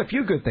lost quite a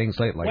few good things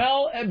lately.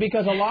 Well,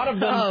 because a lot of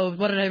them... Oh,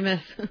 what did I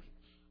miss?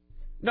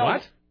 No,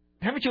 what?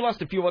 Haven't you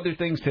lost a few other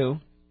things, too?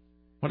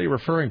 What are you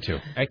referring to?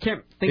 I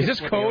can't think Is this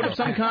code of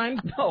some kind?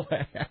 No.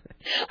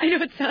 I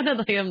know it sounded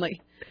like I'm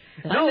like...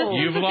 No.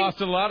 You've lost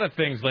a lot of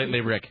things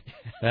lately, Rick.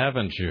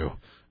 Haven't you?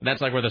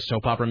 That's like where the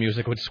soap opera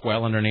music would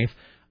swell underneath.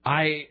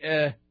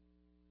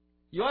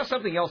 You lost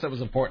something else that was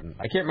important.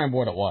 I can't remember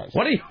what it was.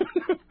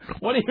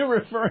 What are you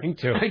referring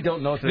to? I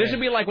don't know today. This would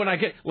be like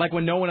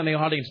when no one in the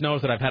audience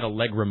knows that I've had a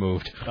leg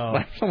removed. Oh.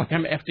 Like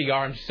I'm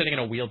FDR. I'm sitting in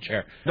a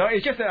wheelchair. No,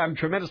 it's just that I'm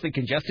tremendously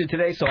congested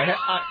today, so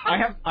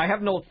I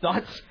have no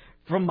thoughts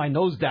from my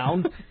nose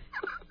down.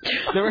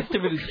 The rest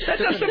of it is... That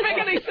doesn't make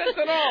any sense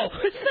at all.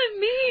 What does that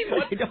mean?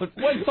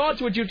 What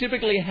thoughts would you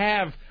typically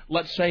have,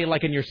 let's say,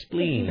 like in your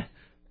spleen?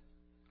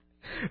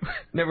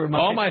 Never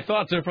mind. All my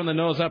thoughts are from the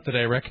nose up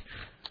today, Rick.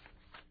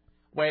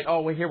 Wait,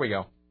 here we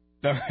go.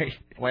 All right.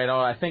 Wait,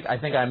 I think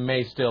I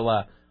may still,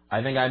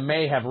 I think I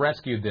may have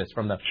rescued this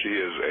from the... She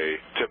is a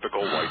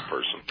typical white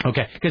person.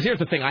 Okay, because here's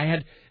the thing. I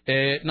had,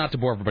 not to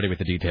bore everybody with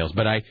the details,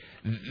 but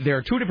there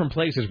are two different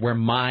places where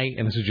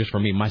and this is just for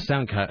me, my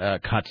sound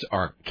cuts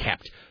are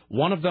kept.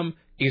 One of them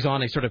is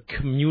on a sort of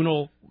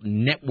communal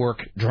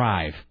network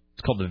drive.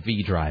 It's called the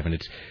V drive, and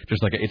it's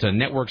just like it's a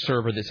network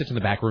server that sits in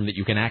the back room that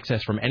you can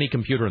access from any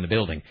computer in the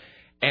building.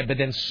 But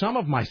then some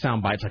of my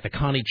sound bites, like the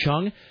Connie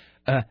Chung,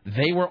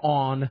 they were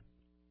on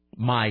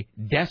my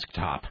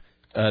desktop,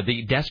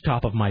 the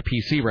desktop of my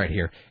PC right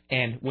here.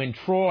 And when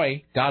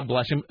Troy, God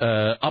bless him,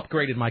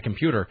 upgraded my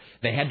computer,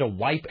 they had to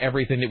wipe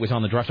everything that was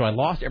on the drive, so I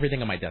lost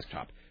everything on my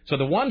desktop. So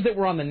the ones that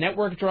were on the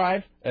network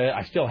drive,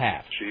 I still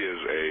have. She is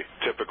a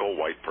typical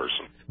white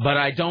person. But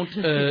I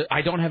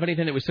don't have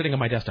anything that was sitting on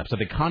my desktop. So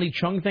the Connie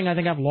Chung thing, I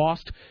think I've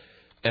lost.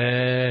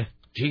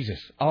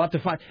 Jesus, I'll have to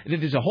find.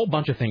 There's a whole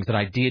bunch of things that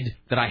I did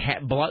that I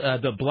had.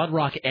 The Blood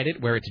Rock edit,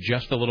 where it's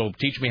just the little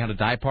teach me how to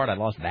die part. I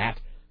lost that.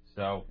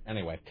 So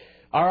anyway,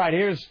 all right.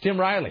 Here's Tim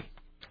Riley.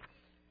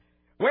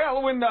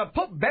 Well, when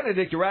Pope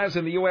Benedict arrives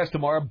in the U.S.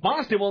 tomorrow,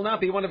 Boston will not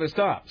be one of his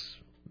stops.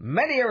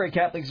 Many area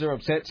Catholics are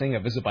upset, saying a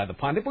visit by the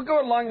Pontiff will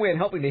go a long way in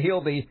helping to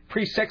heal the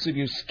pre-sex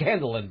abuse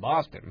scandal in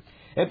Boston.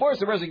 It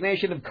forced the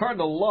resignation of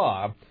Cardinal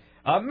Law.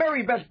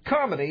 Mary Beth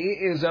Carmody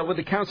is with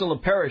the Council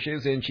of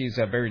Parishes, and she's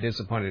very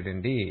disappointed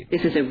indeed.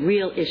 This is a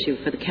real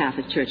issue for the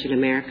Catholic Church in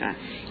America.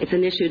 It's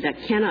an issue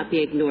that cannot be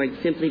ignored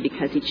simply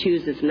because he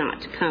chooses not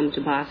to come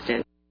to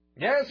Boston.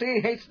 Yes, he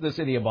hates the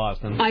city of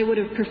Boston. I would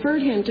have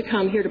preferred him to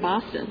come here to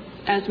Boston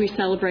as we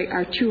celebrate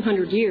our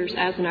 200 years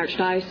as an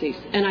archdiocese.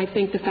 And I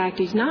think the fact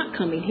he's not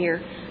coming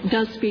here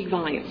does speak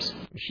volumes.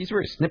 She's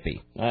very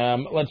snippy.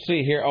 Let's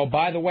see here. Oh,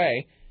 by the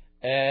way,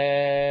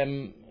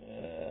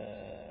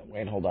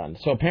 wait, hold on.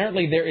 So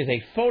apparently there is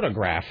a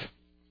photograph.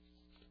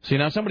 See,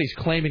 now somebody's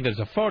claiming there's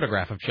a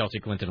photograph of Chelsea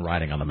Clinton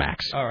riding on the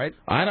Max. All right.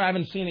 I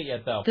haven't seen it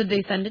yet, though. Did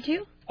they send it to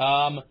you?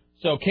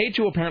 So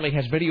K2 apparently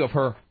has video of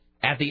her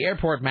at the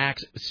airport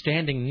Max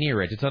standing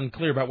near it. It's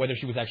unclear about whether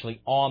she was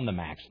actually on the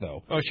Max,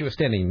 though. Oh, she was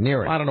standing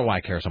near it. I don't know why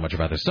I care so much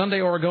about this.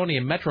 Sunday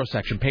Oregonian Metro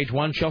section, page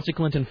 1, Chelsea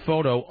Clinton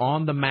photo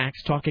on the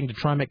Max talking to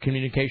TriMet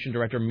Communication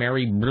Director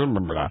Mary blah, blah,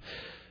 blah.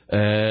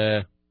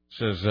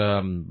 Says,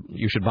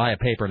 you should buy a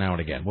paper now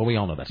and again. Well, we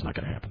all know that's not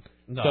going to happen.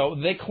 No. So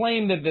they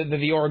claim that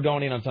the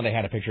Oregonian on Sunday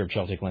had a picture of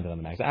Chelsea Clinton on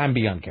the Max. I'm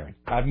beyond caring.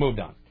 I've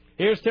moved on.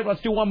 Here's Tim. Let's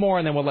do one more,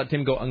 and then we'll let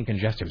Tim go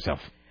uncongest himself.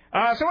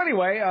 So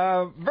anyway,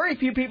 very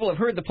few people have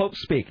heard the Pope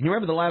speak. Can you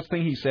remember the last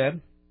thing he said?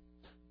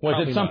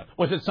 Was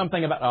it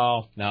something about...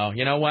 Oh, no.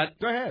 You know what?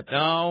 Go ahead.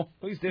 No.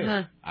 Please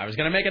do. I was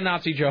going to make a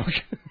Nazi joke.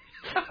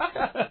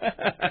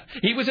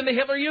 He was in the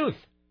Hitler Youth.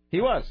 He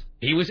was.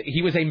 He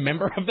was a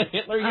member of the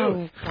Hitler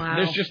Youth. Oh, wow.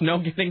 There's just no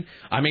getting...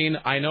 I mean,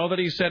 I know that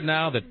he said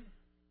now that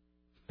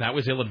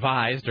was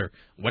ill-advised or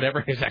whatever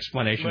his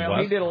explanation was.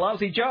 Well, he did a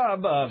lousy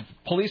job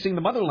policing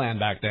the motherland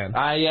back then.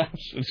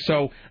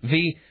 So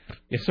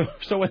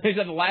when they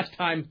said the last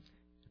time...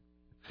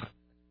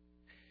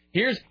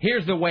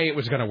 Here's the way it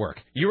was going to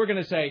work. You were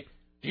going to say,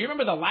 do you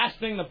remember the last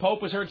thing the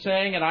Pope was heard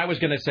saying? And I was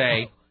going to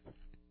say...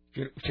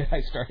 Should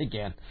I start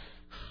again?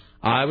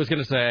 I was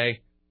going to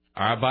say,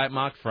 Arbeit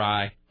macht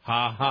frei,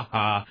 ha, ha,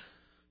 ha,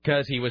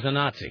 because he was a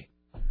Nazi.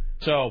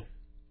 So,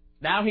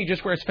 now he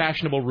just wears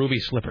fashionable ruby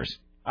slippers.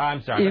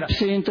 I'm sorry. We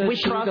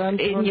trust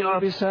in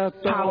your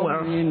power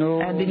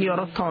and in your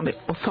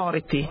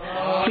authority.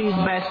 Please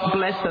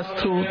bless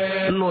us through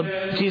Lord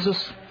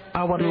Jesus,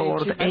 our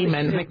Lord.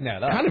 Amen. What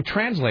kind of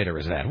translator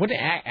is that? What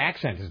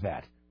accent is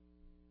that?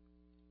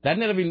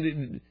 Doesn't it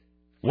even...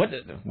 What?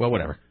 Well,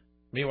 whatever.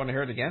 You want to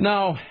hear it again?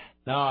 No,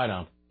 I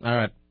don't. All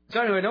right.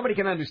 So anyway, nobody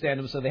can understand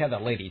him, so they have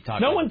that lady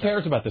talking. No one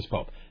cares about this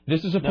Pope.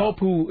 This is a Pope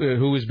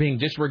who is being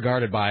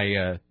disregarded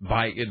by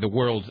the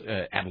world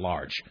at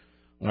large.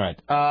 All right.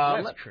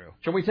 That's true.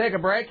 Shall we take a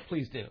break?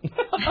 Please do.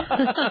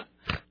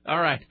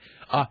 All right.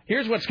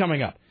 Here's what's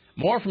coming up.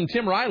 More from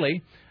Tim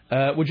Riley.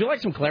 Would you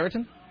like some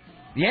Claritin?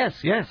 Yes.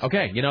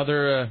 Okay. You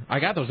know, I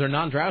got those. They're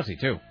non-drowsy,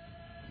 too.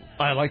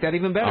 I like that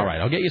even better. All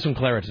right. I'll get you some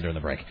Claritin during the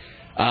break.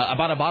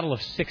 About a bottle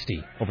of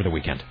 60 over the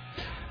weekend.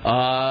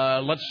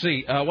 Let's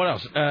see. What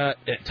else?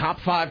 Top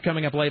 5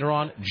 coming up later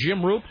on.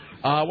 Jim Roop.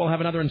 We'll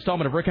have another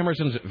installment of Rick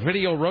Emerson's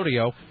Video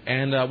Rodeo,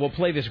 and we'll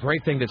play this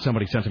great thing that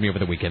somebody sent to me over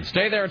the weekend.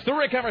 Stay there. It's the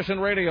Rick Emerson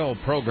Radio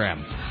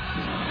program.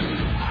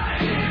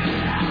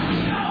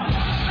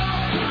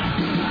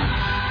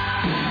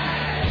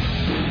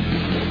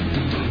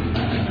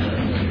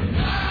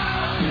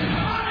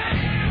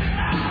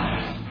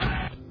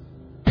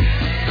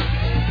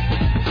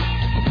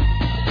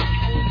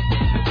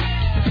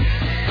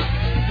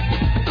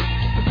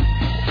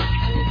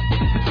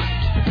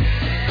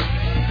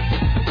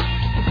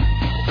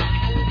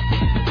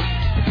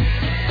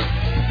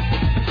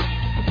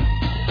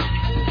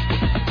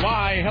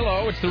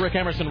 Hello, it's the Rick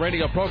Emerson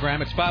Radio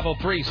program. It's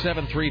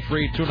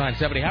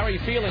 503-733-2970. How are you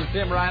feeling,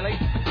 Tim Riley?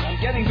 I'm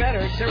getting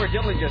better. Sarah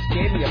Dillon just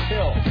gave me a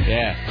pill.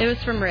 Yeah. It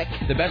was from Rick.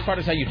 The best part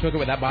is how you took it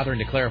without bothering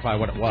to clarify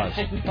what it was.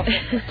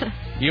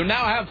 You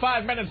now have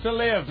 5 minutes to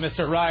live,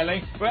 Mr.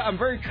 Riley. Well, I'm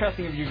very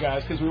trusting of you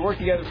guys because we worked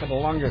together for the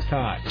longest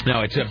time.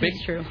 No, it's a big...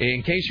 True.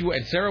 In case you...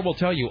 And Sarah will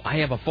tell you, I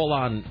have a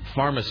full-on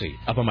pharmacy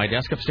up on my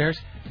desk upstairs.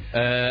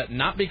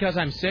 Not because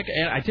I'm sick,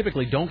 and I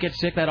typically don't get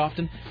sick that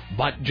often,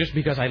 but just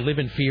because I live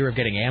in fear of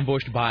getting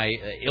ambushed by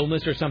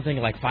illness or something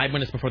like 5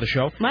 minutes before the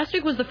show. Last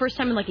week was the first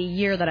time in like a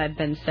year that I've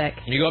been sick.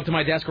 You go up to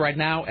my desk right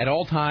now, at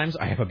all times,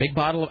 I have a big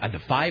bottle of the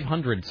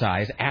 500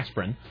 size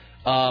aspirin.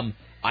 I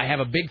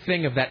have a big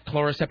thing of that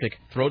chloroseptic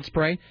throat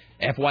spray.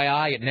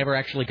 FYI, it never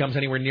actually comes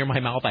anywhere near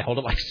my mouth. I hold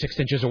it like 6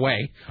 inches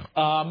away.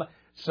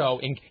 So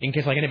in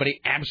case like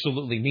anybody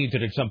absolutely needs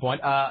it at some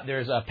point,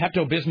 there's a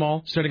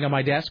Pepto-Bismol sitting on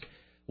my desk.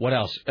 What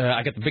else?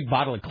 I got the big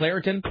bottle of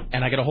Claritin,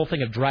 and I got a whole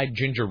thing of dried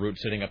ginger root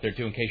sitting up there,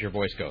 too, in case your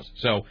voice goes.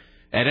 So,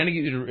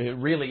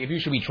 really, if you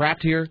should be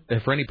trapped here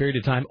for any period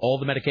of time, all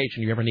the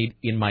medication you ever need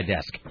in my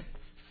desk.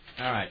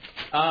 All right.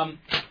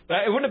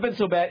 It wouldn't have been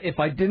so bad if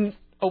I didn't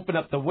open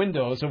up the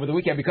windows over the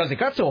weekend because it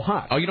got so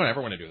hot. Oh, you don't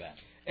ever want to do that.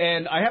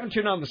 And I haven't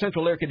turned on the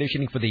central air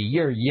conditioning for the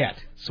year yet.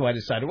 So I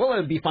decided, well, it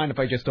would be fine if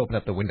I just open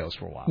up the windows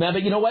for a while. Now,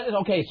 but you know what?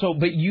 Okay,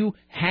 but you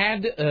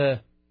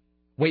had...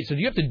 Wait, so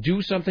do you have to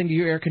do something to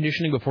your air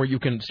conditioning before you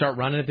can start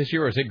running it this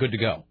year, or is it good to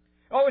go?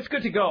 Oh, it's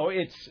good to go.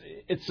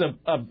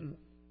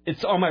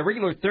 It's on my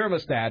regular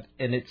thermostat,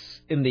 and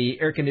it's in the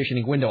air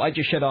conditioning window. I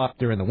just shut off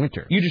during the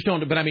winter. You just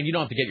don't, but I mean, you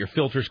don't have to get your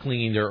filters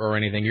cleaned or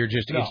anything. You're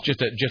just, no. It's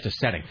just a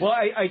setting. Well,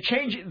 I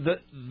change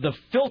the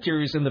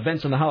filters and the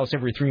vents in the house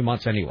every 3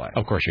 months anyway.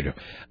 Of course you do.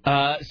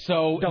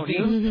 So don't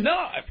you?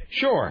 No,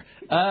 sure.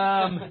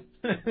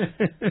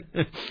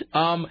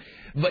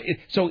 But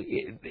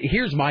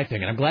here's my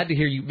thing, and I'm glad to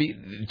hear you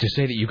to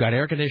say that you got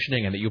air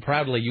conditioning and that you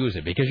proudly use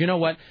it, because you know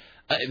what?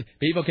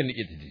 People can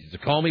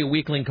call me a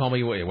weakling, call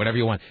me whatever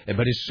you want,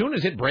 but as soon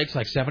as it breaks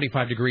like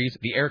 75 degrees,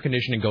 the air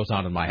conditioning goes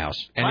on in my house.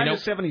 And mine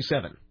is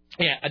 77.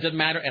 Yeah, it doesn't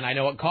matter, and I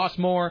know it costs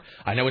more.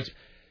 I know it's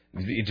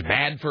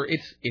bad for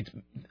it's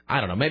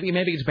I don't know, maybe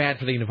it's bad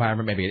for the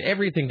environment. Maybe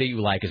everything that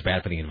you like is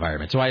bad for the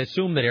environment. So I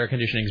assume that air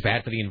conditioning is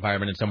bad for the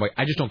environment in some way.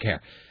 I just don't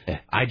care.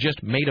 I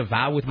just made a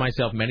vow with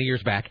myself many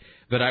years back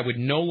that I would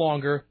no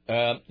longer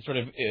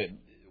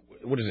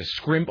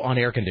scrimp on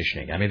air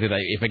conditioning. I mean,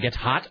 if it gets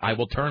hot, I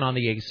will turn on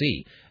the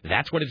AC.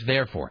 That's what it's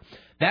there for.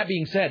 That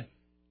being said,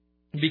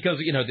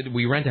 because,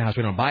 we rent a house,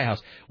 we don't buy a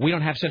house, we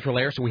don't have central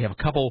air, so we have a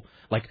couple,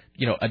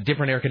 a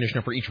different air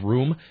conditioner for each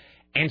room.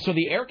 And so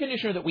the air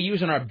conditioner that we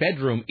use in our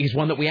bedroom is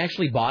one that we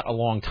actually bought a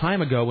long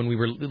time ago when we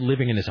were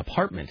living in this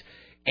apartment.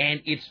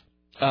 And it's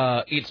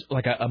like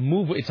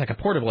it's like a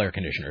portable air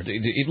conditioner.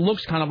 It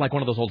looks kind of like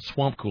one of those old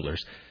swamp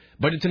coolers.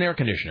 But it's an air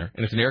conditioner,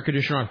 and it's an air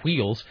conditioner on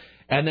wheels,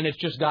 and then it's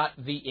just got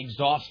the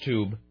exhaust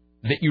tube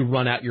that you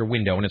run out your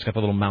window, and it's got the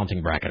little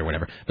mounting bracket or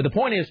whatever. But the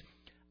point is,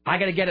 I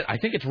got to get it. I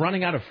think it's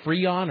running out of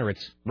Freon, or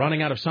it's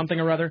running out of something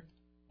or other,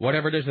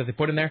 whatever it is that they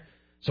put in there.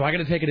 So I got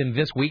to take it in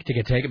this week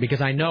to take it,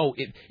 because I know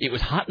it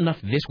was hot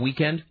enough this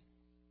weekend.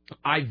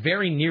 I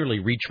very nearly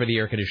reached for the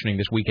air conditioning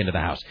this weekend of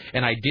the house,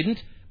 and I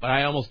didn't. But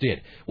I almost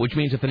did, which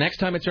means that the next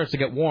time it starts to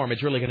get warm,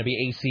 it's really going to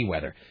be AC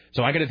weather.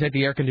 So I got to take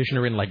the air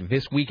conditioner in like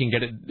this week and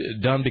get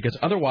it done, because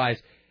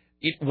otherwise,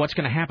 what's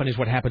going to happen is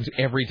what happens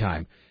every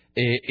time,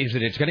 is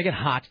that it's going to get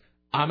hot.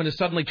 I'm going to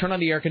suddenly turn on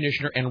the air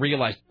conditioner and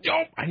realize,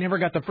 oh, I never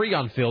got the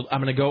Freon filled. I'm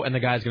going to go, and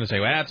the guy's going to say,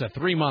 well, that's a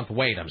 3-month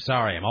wait. I'm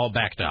sorry, I'm all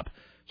backed up.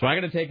 So I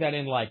got to take that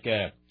in like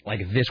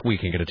this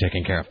week and get it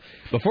taken care of.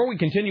 Before we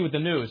continue with the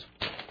news,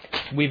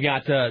 we've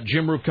got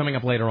Jim Roop coming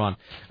up later on.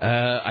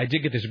 I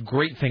did get this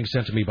great thing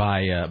sent to me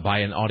by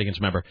an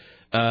audience member.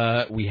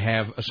 We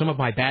have some of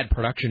my bad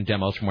production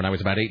demos from when I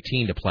was about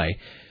 18 to play.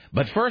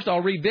 But first,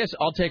 I'll read this.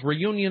 I'll take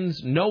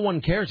reunions no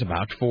one cares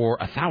about for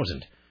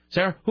 1,000.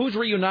 Sarah, who's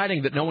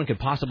reuniting that no one could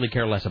possibly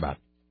care less about?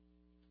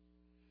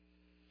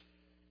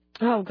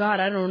 Oh, God,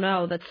 I don't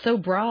know. That's so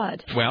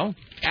broad. Well,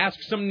 ask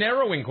some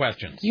narrowing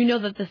questions. You know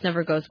that this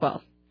never goes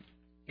well.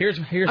 Here's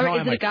how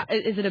I might...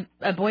 Is it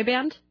a boy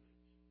band?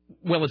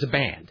 Well, it's a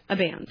band. A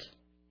band.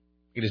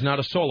 It is not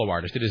a solo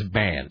artist. It is a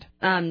band.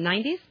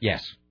 90s?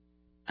 Yes.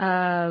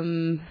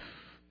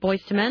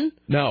 Boys to Men?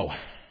 No.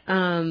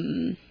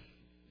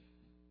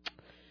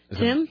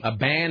 Tim? A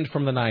band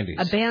from the 90s.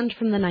 A band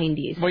from the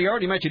 90s. Well, you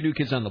already mentioned New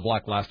Kids on the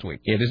Block last week.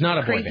 It is not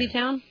a boy Crazy band.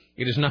 Town?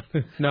 It is not.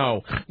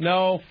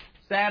 No.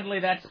 Sadly,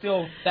 that's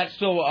still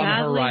on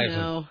the horizon.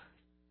 No.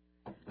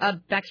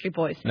 Backstreet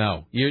Boys.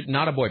 No, you're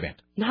not a boy band.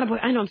 Not a boy.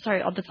 I know. I'm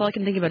sorry. That's all I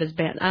can think about is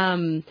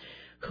band.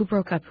 Who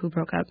broke up?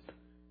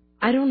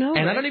 I don't know.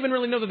 And I don't even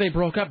really know that they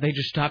broke up. They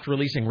just stopped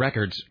releasing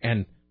records.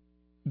 And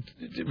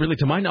really,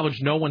 to my knowledge,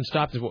 no one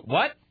stopped.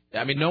 What?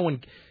 I mean, no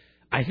one.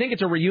 I think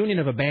it's a reunion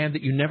of a band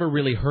that you never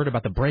really heard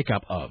about the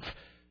breakup of.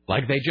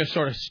 Like they just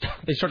sort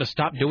of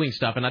stopped doing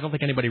stuff, and I don't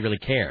think anybody really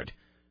cared.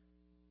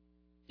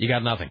 You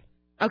got nothing.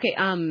 Okay.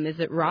 Is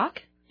it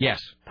rock?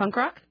 Yes. Punk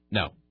rock?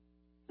 No.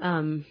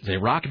 It's a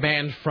rock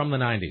band from the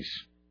 90s.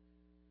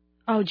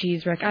 Oh,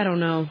 geez, Rick, I don't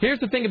know.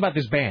 Here's the thing about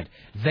this band.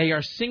 They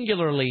are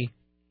singularly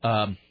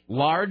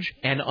large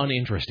and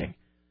uninteresting.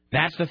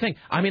 That's the thing.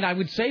 I mean, I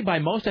would say by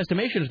most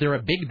estimations they're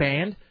a big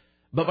band,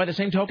 but by the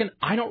same token,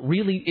 I don't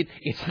really...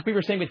 It's like we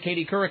were saying with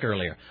Katie Couric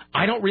earlier.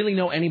 I don't really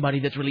know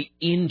anybody that's really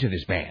into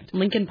this band.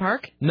 Linkin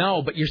Park?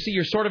 No, but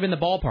you're sort of in the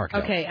ballpark, though.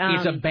 Okay.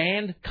 It's a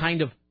band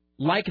kind of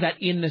like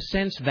that in the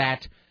sense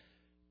that...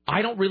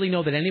 I don't really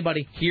know that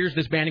anybody hears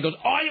this band and goes,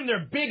 I am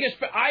their biggest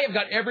fan. I have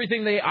got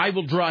everything I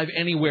will drive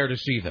anywhere to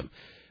see them.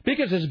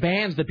 Because there's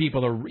bands that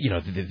people are,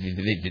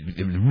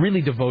 they're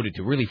really devoted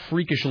to, really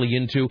freakishly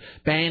into,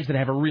 bands that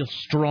have a real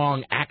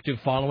strong, active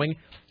following.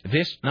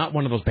 This, not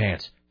one of those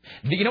bands.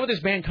 You know what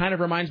this band kind of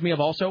reminds me of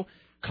also?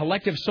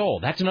 Collective Soul.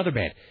 That's another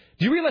band.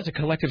 Do you realize that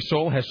Collective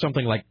Soul has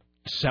something like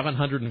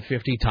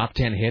 750 top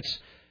 10 hits?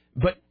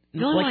 But...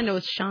 The only one I know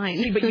is Shine.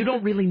 See, but you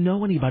don't really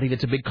know anybody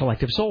that's a big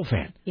Collective Soul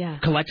fan. Yeah.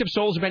 Collective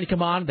Soul's a band you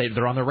come on,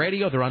 they're on the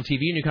radio, they're on TV,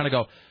 and you kind of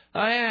go,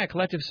 oh, yeah,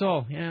 Collective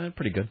Soul. Yeah, they're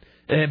pretty good.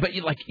 But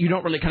you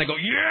don't really kind of go,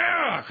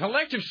 yeah,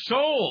 Collective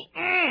Soul.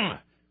 Mm.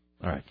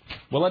 All right.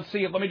 Well, let's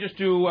see. Let me just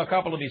do a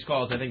couple of these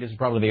calls. I think this is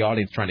probably the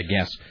audience trying to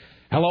guess.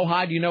 Hello,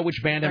 hi, do you know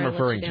which band I'm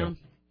referring to?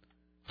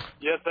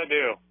 Yes, I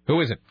do. Who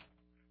is it?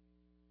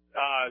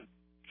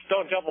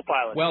 Stone Temple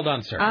Pilots. Well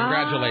done, sir.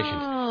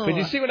 Congratulations. Oh. But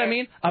you see what I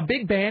mean? A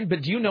big band,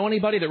 but do you know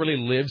anybody that really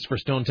lives for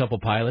Stone Temple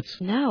Pilots?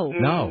 No.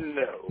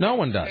 No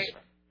one does.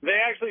 They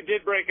actually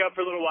did break up for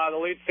a little while. The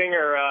lead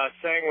singer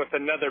sang with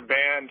another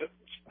band.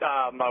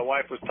 My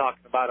wife was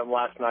talking about him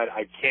last night.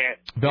 I can't.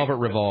 Velvet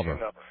Revolver.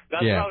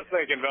 That's what I was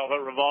thinking,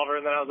 Velvet Revolver.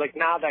 And then I was like,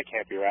 nah, that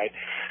can't be right.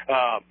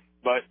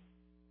 But,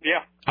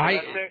 yeah.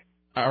 That's it.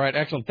 All right,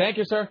 excellent. Thank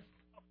you, sir.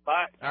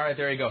 Bye. All right,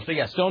 there you go. So,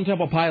 yeah, Stone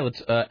Temple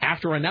Pilots,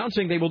 after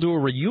announcing they will do a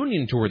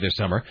reunion tour this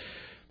summer,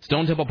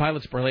 Stone Temple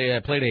Pilots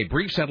played a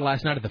brief set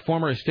last night at the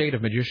former estate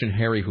of magician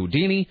Harry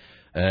Houdini.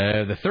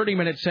 The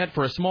 30-minute set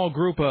for a small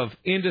group of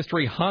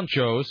industry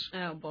honchos.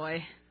 Oh,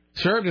 boy.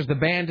 Served as the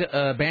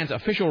band's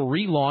official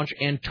relaunch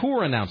and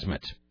tour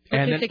announcement.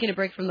 And he's taking a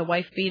break from the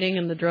wife beating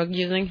and the drug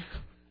using.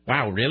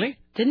 Wow, really?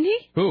 Didn't he?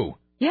 Who?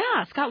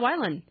 Yeah, Scott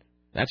Weiland.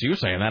 That's you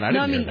saying that. I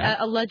didn't hear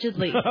that.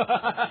 Allegedly.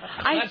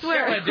 I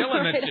swear. Sarah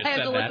Dillon that I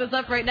have to look this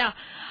up right now.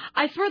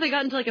 I swear they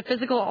got into like a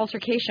physical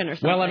altercation or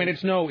something. Well, I mean,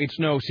 it's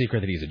no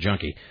secret that he's a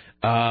junkie,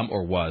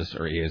 or was,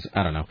 or is.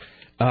 I don't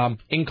know.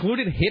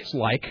 Included hits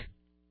like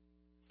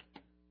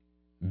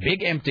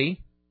Big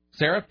Empty.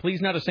 Sarah,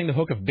 please now to sing the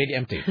hook of Big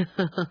Empty.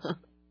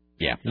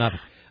 Yeah, nothing.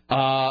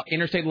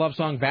 Interstate Love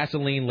Song,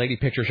 Vaseline, Lady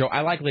Picture Show.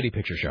 I like Lady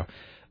Picture Show.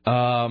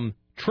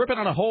 Tripping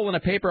on a Hole in a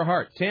Paper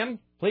Heart. Tim,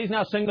 please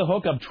now sing the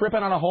hook of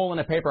Tripping on a Hole in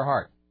a Paper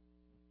Heart.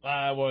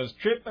 I was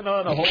tripping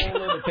on a hole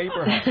in a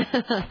paper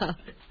heart.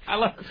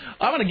 I'm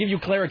going to give you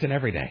Claritin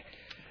every day.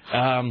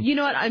 You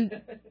know what?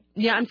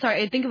 I'm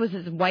sorry. I think it was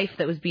his wife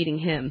that was beating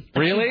him.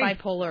 Really? She's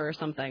bipolar or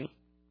something.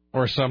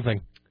 Or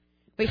something.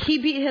 But he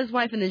beat his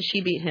wife and then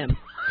she beat him.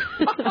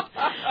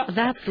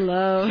 That's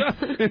low.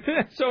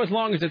 So as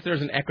long as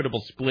there's an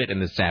equitable split in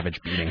the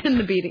savage beating. In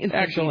the beating.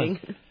 Excellent.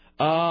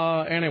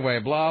 Anyway,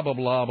 blah, blah,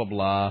 blah, blah,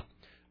 blah.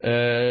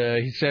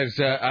 He says,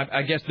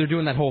 I guess they're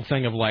doing that whole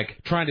thing of,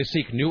 like, trying to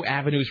seek new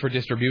avenues for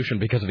distribution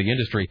because of the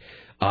industry.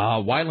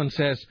 Weiland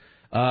says,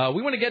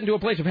 we want to get into a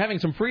place of having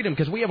some freedom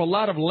because we have a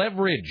lot of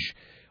leverage.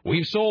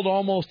 We've sold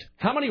almost...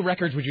 How many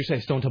records would you say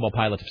Stone Temple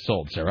Pilots have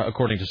sold, Sarah,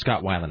 according to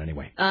Scott Weiland,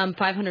 anyway?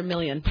 500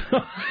 million.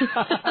 More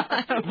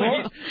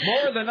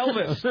than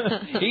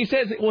Elvis. He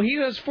says, well, he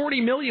has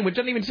 40 million, which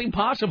doesn't even seem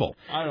possible.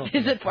 Are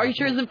you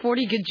sure it's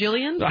 40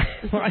 gajillions?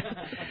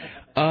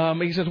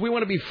 He says, we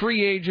want to be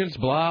free agents,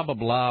 blah, blah,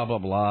 blah, blah,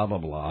 blah, blah,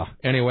 blah.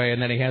 Anyway, and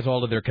then he has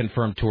all of their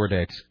confirmed tour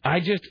dates.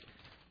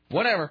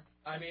 Whatever.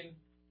 I mean,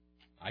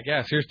 I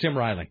guess. Here's Tim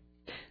Riley.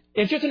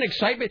 It's just an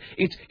excitement.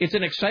 It's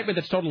an excitement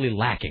that's totally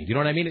lacking. You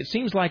know what I mean? It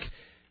seems like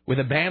with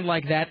a band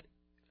like that,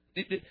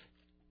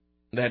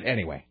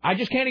 anyway, I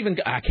can't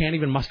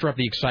even muster up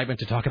the excitement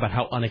to talk about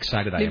how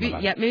unexcited I am about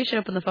it. Yeah, maybe you should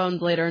open the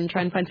phones later and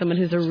try and find someone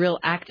who's a real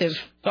active...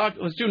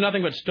 Let's do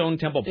nothing but Stone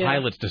Temple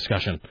Pilots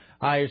discussion.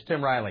 Hi, here's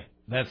Tim Riley.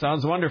 That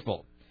sounds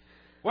wonderful.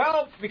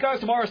 Well,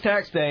 because tomorrow's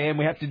tax day and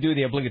we have to do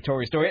the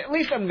obligatory story, at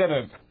least I'm going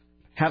to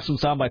have some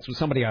sound bites with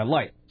somebody I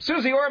like.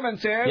 Susie Orman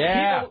says...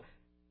 Yeah.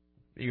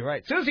 You're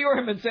right. Susie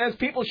Orman says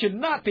people should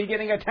not be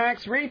getting a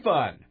tax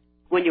refund.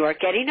 When you are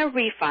getting a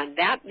refund,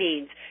 that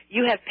means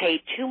you have paid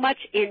too much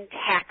in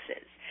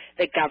taxes.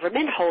 The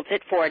government holds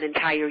it for an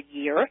entire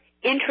year,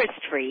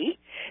 interest-free.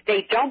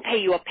 They don't pay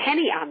you a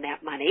penny on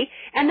that money,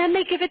 and then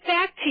they give it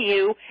back to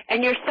you,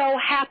 and you're so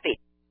happy.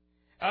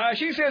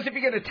 She says if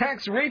you get a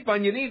tax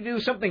refund, you need to do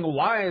something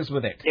wise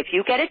with it. If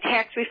you get a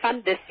tax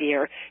refund this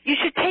year, you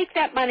should take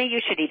that money.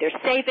 You should either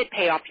save it,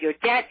 pay off your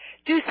debt,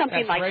 do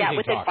something like that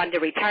with it, fund a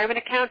retirement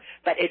account,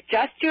 but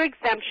adjust your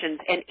exemptions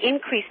and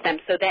increase them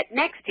so that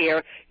next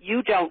year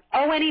you don't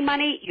owe any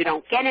money, you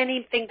don't get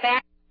anything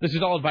back. This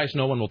is all advice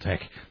no one will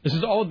take. This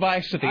is all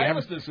advice that the average... I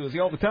listen to Susie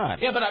all the time.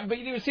 Yeah, but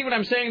you see what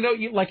I'm saying,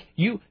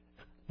 though?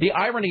 The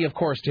irony, of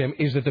course, Tim,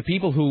 is that the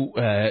people who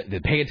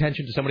that pay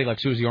attention to somebody like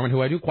Susie Orman,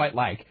 who I do quite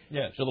like, she's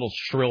a little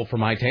shrill for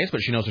my taste,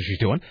 but she knows what she's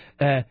doing,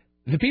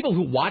 the people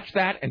who watch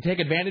that and take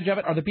advantage of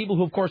it are the people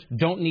who, of course,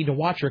 don't need to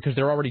watch her because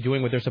they're already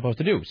doing what they're supposed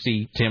to do.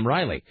 See Tim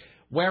Riley.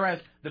 Whereas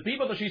the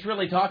people that she's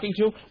really talking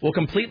to will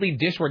completely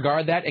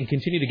disregard that and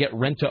continue to get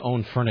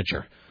rent-to-own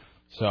furniture.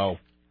 So...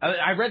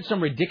 I read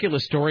some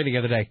ridiculous story the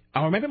other day.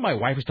 Oh, maybe my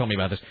wife was telling me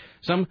about this.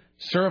 Some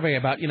survey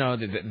about,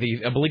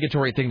 the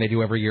obligatory thing they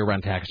do every year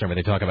around tax time where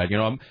they talk about,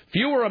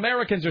 fewer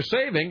Americans are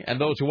saving, and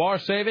those who are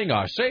saving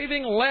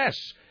less.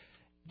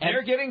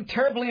 They're getting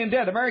terribly in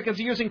debt.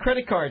 Americans are using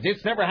credit cards.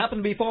 It's never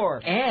happened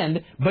before.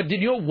 But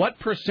did you know what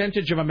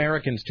percentage of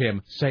Americans,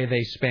 Tim, say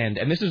they spend?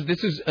 And this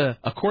is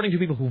according to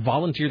people who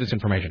volunteer this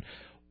information.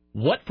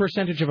 What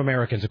percentage of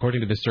Americans, according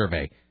to this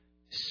survey,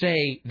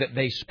 say that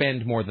they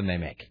spend more than they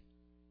make?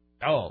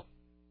 Oh,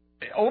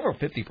 over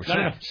 50%.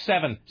 No,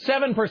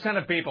 7%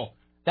 of people.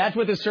 That's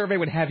what this survey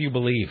would have you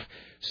believe.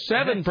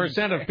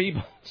 7% of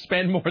people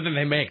spend more than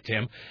they make,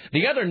 Tim.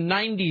 The other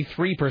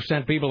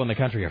 93% people in the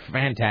country are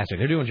fantastic.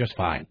 They're doing just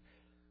fine.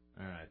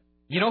 All right.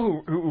 You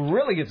know who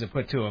really gets it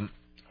put to them?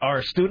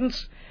 Are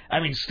students. I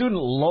mean, student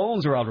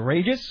loans are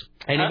outrageous.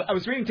 And I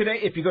was reading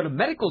today, if you go to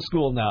medical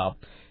school now,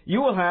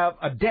 you will have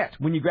a debt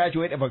when you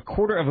graduate of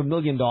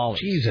 $250,000.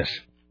 Jesus.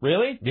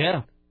 Really?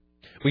 Yeah.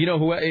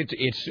 Well,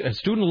 it's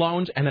student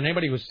loans and then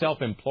anybody who's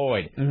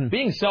self-employed. Mm-hmm.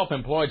 Being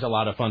self-employed is a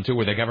lot of fun, too,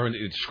 where the government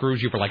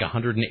screws you for like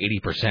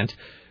 180%.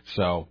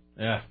 So,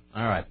 yeah.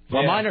 All right.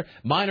 Well,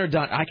 mine are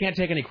done. I can't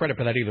take any credit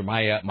for that either.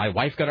 My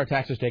wife got our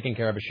taxes taken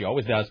care of, as she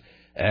always does.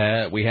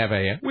 We have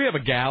a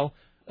gal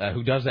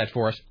who does that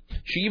for us.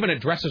 She even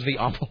addresses the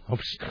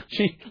envelopes.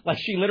 She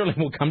literally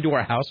will come to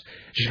our house.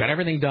 She's got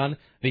everything done.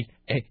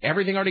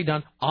 Everything already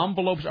done.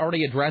 Envelopes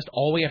already addressed.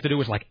 All we have to do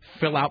is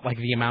fill out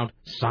the amount,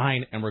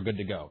 sign, and we're good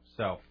to go.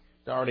 So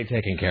it's already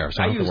taken care of.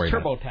 So I don't have to worry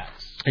about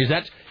it. Is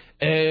that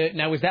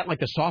now? Is that like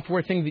the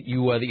software thing that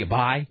you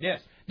buy?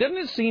 Yes. Doesn't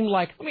it seem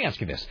like? Let me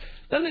ask you this.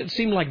 Doesn't it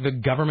seem like the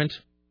government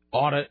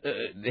ought to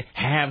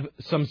have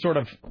some sort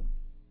of,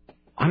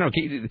 I don't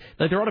know,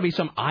 like there ought to be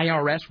some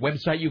IRS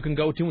website you can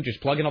go to and just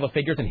plug in all the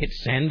figures and hit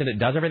send and it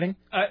does everything?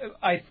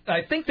 I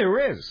think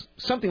there is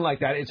something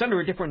like that. It's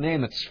under a different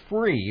name that's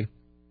free,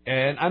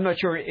 and I'm not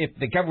sure if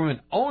the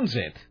government owns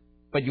it,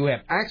 but you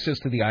have access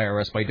to the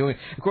IRS by doing it.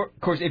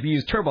 Of course, if you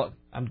use Turbo,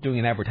 I'm doing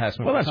an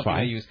advertisement. Well, that's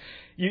fine.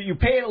 You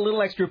pay a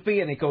little extra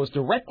fee, and it goes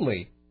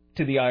directly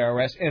to the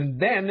IRS, and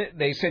then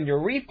they send you a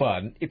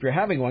refund, if you're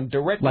having one,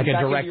 directly like back a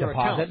direct into your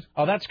deposit? account.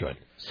 Oh, that's good.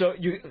 So,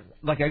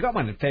 I got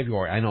mine in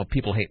February. I know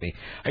people hate me.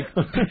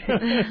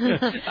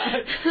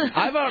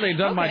 I've already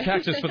done my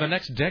taxes for the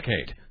next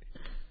decade.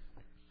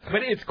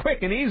 But it's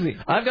quick and easy.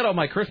 I've got all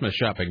my Christmas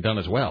shopping done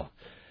as well.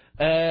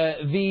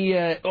 And we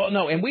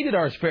did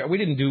ours. We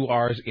didn't do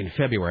ours in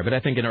February, but I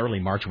think in early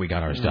March we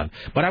got ours done.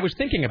 But I was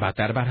thinking about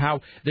that, about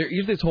how there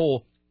is this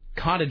whole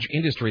cottage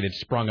industry that's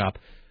sprung up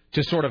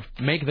to sort of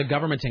make the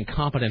government's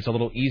incompetence a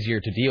little easier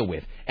to deal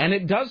with. And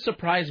it does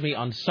surprise me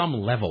on some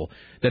level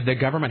that the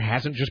government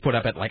hasn't just put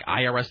up at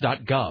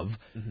irs.gov.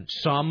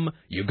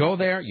 You go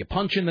there, you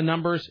punch in the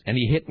numbers, and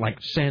you hit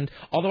send.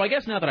 Although I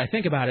guess now that I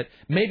think about it,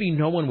 maybe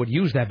no one would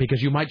use that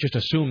because you might just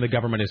assume the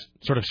government is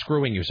sort of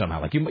screwing you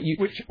somehow.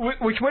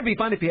 Which would be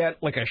fun if you had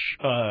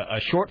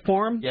a short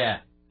form. Yeah.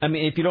 I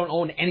mean, if you don't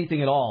own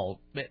anything at all,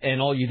 and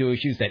all you do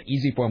is use that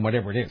easy form,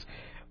 whatever it is.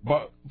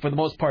 But for the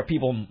most part,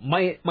 people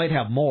might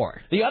have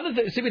more. The other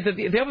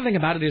thing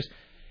about it is,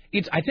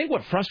 I think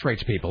what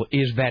frustrates people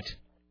is that.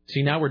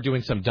 See, now we're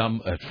doing some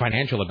dumb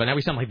financial, but now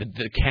we sound like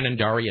the Ken and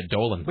Daria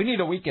Dolan. We need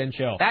a weekend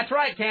show. That's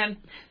right, Ken.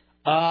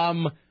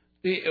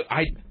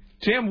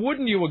 Tim,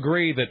 wouldn't you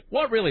agree that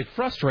what really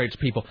frustrates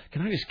people?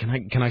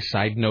 Can I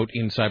side note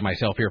inside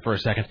myself here for a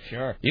second?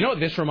 Sure. You know what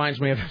this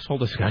reminds me of? This whole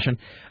discussion,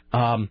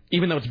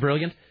 even though it's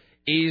brilliant,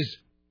 is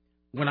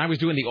when I was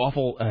doing the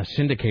awful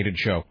syndicated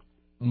show.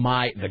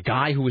 The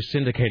guy who was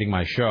syndicating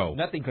my show.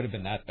 Nothing could have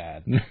been that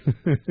bad.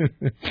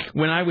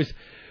 When I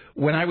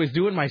was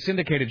doing my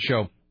syndicated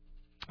show,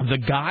 the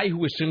guy who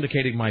was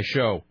syndicating my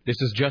show, this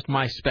is just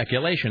my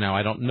speculation now,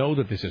 I don't know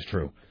that this is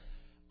true.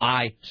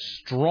 I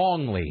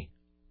strongly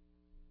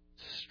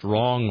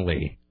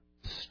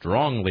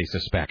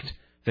suspect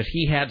that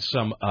he had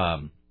some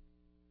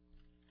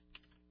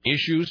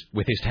issues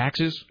with his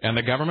taxes and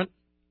the government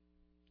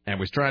and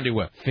was trying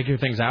to figure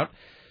things out.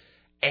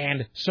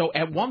 And so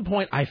at one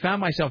point, I found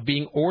myself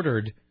being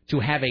ordered to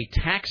have a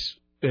tax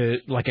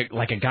like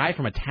a guy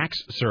from a tax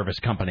service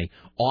company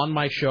on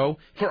my show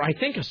for, I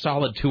think, a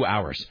solid 2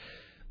 hours.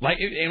 And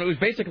it was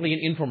basically an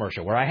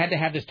infomercial where I had to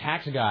have this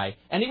tax guy,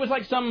 and he was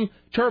like some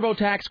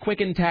TurboTax,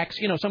 Quicken Tax,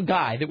 some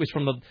guy that was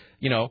from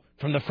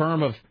the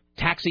firm of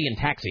Taxi and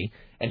Taxi,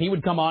 and he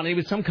would come on, and he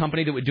was some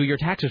company that would do your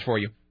taxes for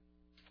you.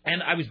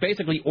 And I was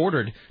basically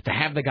ordered to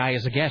have the guy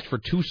as a guest for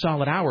 2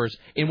 solid hours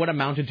in what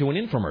amounted to an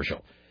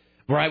infomercial.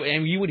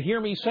 And you would hear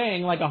me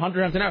saying like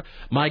 100 times an hour,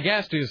 my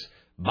guest is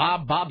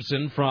Bob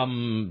Bobson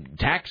from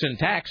Tax and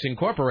Tax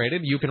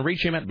Incorporated. You can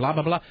reach him at blah,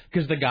 blah, blah,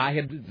 because the guy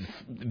had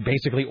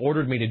basically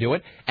ordered me to do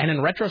it. And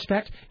in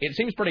retrospect, it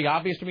seems pretty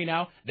obvious to me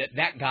now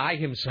that guy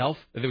himself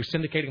that was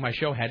syndicating my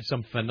show had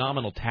some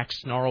phenomenal tax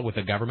snarl with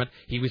the government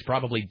he was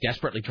probably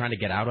desperately trying to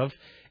get out of.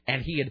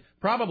 And he had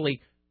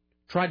probably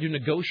tried to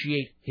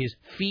negotiate his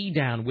fee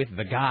down with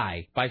the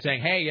guy by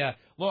saying, hey,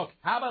 look,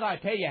 how about I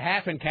pay you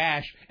half in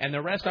cash and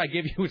the rest I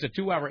give you is a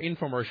 2-hour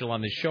infomercial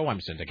on this show I'm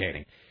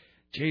syndicating.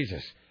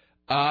 Jesus.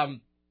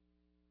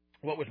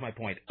 What was my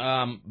point?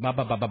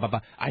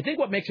 I think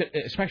what makes it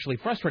especially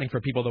frustrating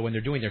for people, though, when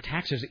they're doing their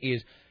taxes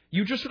is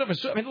you just sort of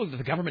assume, look,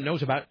 the government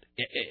knows about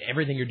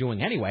everything you're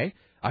doing anyway.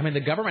 I mean,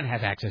 the government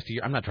has access to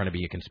your. I'm not trying to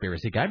be a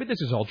conspiracy guy, but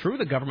this is all true.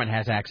 The government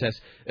has access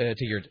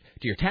to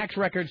your tax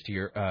records, to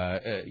your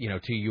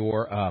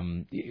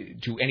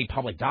to any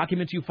public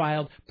documents you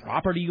filed,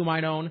 property you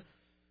might own.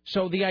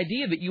 So the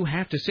idea that you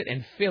have to sit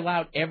and fill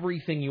out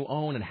everything you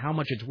own and how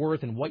much it's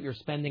worth and what you're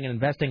spending and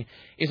investing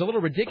is a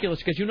little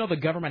ridiculous because the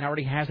government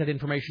already has that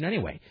information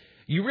anyway.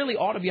 You really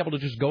ought to be able to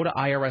just go to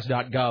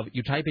irs.gov,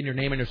 you type in your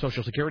name and your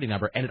social security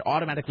number, and it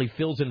automatically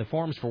fills in the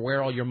forms for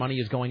where all your money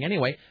is going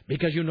anyway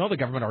because the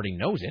government already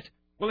knows it.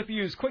 Well, if you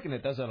use Quicken,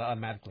 it does it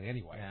automatically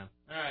anyway. Yeah.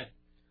 All right.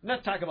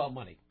 Let's talk about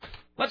money.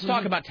 Let's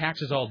talk about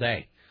taxes all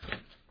day.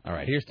 All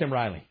right, here's Tim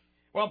Riley.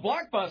 Well,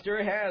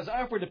 Blockbuster has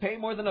offered to pay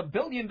more than $1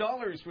 billion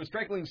for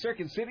struggling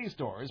Circuit City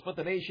stores, but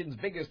the nation's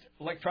biggest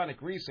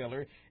electronic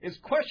reseller is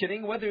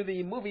questioning whether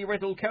the movie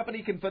rental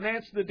company can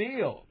finance the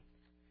deal.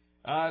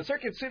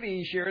 Circuit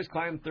City shares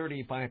climbed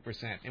 35%,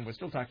 and we're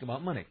still talking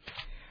about money.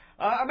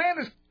 A man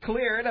is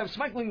cleared of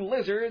smuggling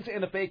lizards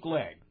in a fake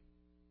leg.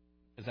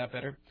 Is that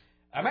better?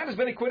 A man has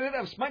been acquitted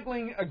of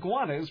smuggling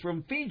iguanas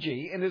from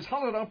Fiji in his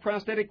hollowed-out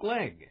prosthetic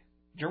leg.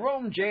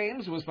 Jerome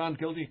James was found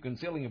guilty of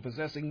concealing and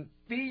possessing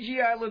Fiji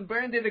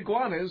Island-branded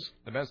iguanas,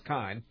 the best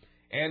kind,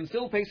 and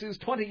still faces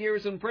 20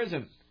 years in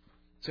prison.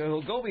 So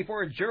he'll go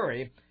before a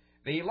jury.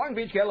 The Long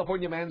Beach,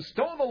 California man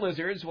stole the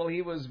lizards while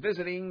he was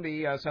visiting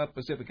the South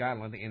Pacific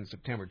Island in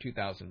September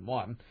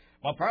 2001.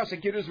 While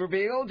prosecutors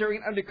revealed during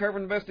an undercover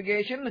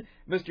investigation,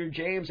 Mr.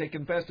 James had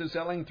confessed to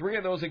selling 3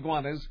 of those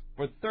iguanas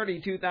for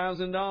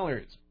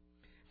 $32,000.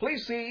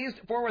 Police seized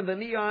 4 of the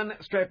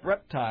neon-striped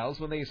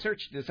reptiles when they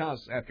searched his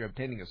house after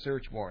obtaining a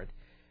search warrant.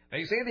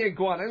 They say the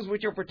iguanas,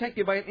 which are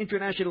protected by an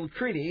international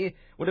treaty,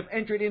 would have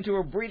entered into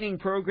a breeding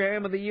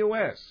program in the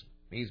U.S.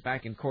 He's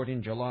back in court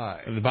in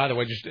July. And by the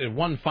way, just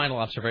one final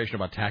observation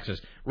about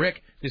taxes.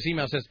 Rick, this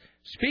email says,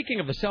 speaking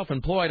of the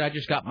self-employed, I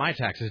just got my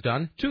taxes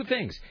done. 2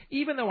 things.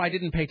 Even though I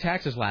didn't pay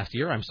taxes last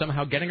year, I'm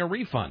somehow getting a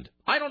refund.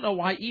 I don't know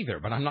why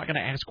either, but I'm not going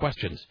to ask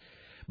questions.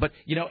 But,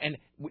 and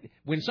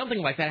when something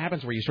like that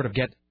happens where you sort of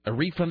get a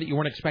refund that you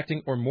weren't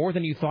expecting or more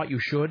than you thought you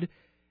should,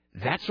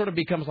 that sort of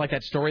becomes like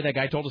that story that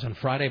guy told us on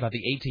Friday about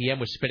the ATM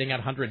was spitting out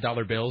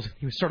 $100 bills.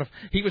 He was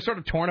sort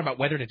of torn about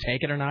whether to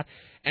take it or not.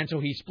 And so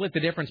he split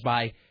the difference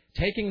by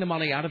taking the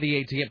money out of the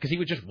ATM because he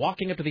was just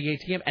walking up to the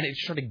ATM and it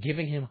started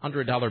giving him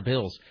 $100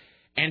 bills.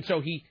 And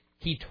so he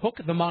took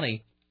the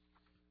money.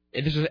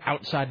 This is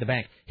outside the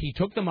bank. He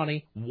took the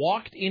money,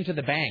 walked into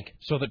the bank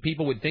so that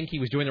people would think he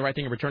was doing the right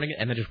thing and returning it,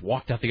 and then just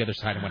walked out the other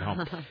side and went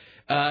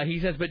home. He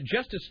says, but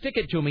just to stick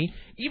it to me,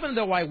 even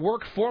though I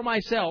work for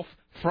myself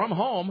from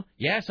home,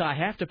 yes, I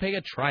have to pay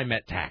a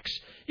TriMet tax.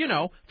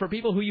 For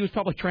people who use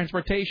public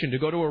transportation to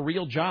go to a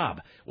real job.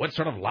 What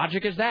sort of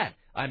logic is that?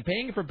 I'm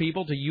paying for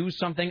people to use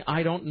something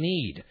I don't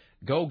need.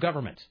 Go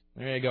government.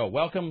 There you go.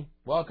 Welcome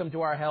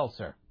to our hell,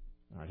 sir.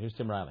 All right, here's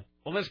Tim Riley.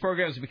 Well, this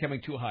program is becoming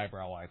too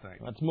highbrow, I think.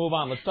 Let's move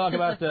on. Let's talk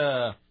about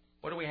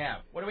what do we have?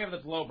 What do we have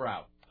that's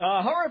lowbrow?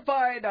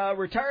 Horrified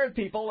retired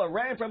people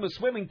ran from a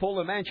swimming pool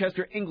in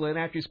Manchester, England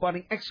after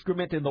spotting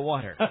excrement in the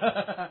water.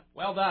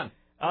 Well done.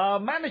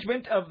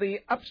 Management of the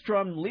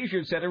Upstrom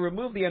Leisure Center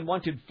removed the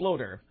unwanted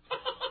floater.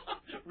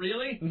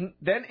 Really?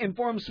 Then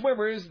informed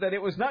swimmers that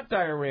it was not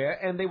diarrhea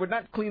and they would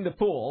not clean the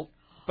pool.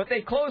 But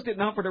they closed it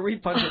and offered a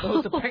refund to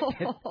those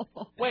affected.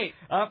 Wait.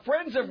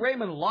 Friends of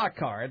Raymond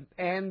Lockhart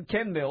and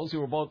Ken Mills,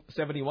 who were both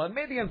 71,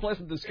 made the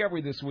unpleasant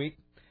discovery this week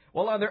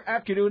while on their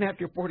afternoon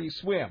after 40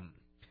 swim.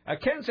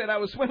 Ken said, I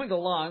was swimming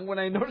along when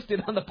I noticed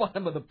it on the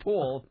bottom of the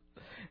pool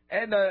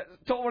and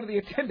told one of the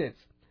attendants.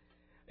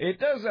 It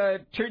does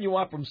turn you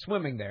off from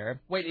swimming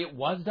there. Wait, it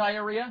was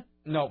diarrhea?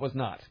 No, it was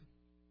not.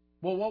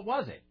 Well, what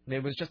was it?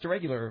 It was just a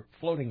regular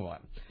floating one.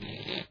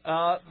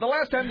 The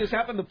last time this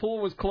happened, the pool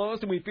was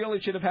closed, and we feel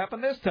it should have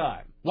happened this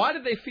time. Why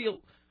did they feel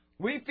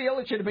We feel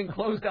it should have been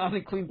closed down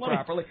and cleaned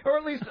properly, or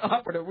at least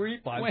offered a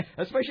refund,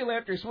 especially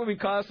after swimming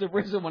costs have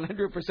risen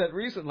 100%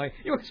 recently.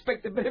 You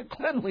expect a bit of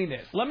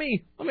cleanliness. Let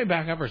me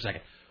back up for a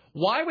second.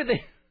 Why would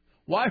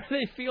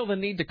they feel the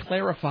need to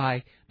clarify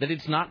that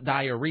it's not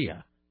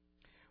diarrhea?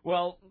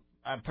 Well,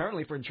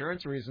 apparently for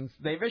insurance reasons,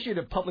 they've issued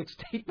a public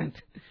statement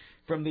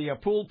from the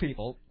pool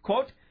people.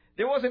 Quote,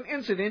 there was an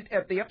incident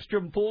at the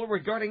Upstream pool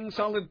regarding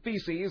solid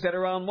feces at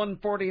around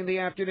 1:40 in the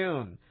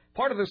afternoon.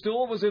 Part of the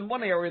stool was in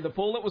one area of the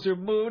pool that was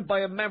removed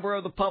by a member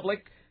of the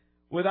public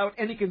without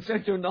any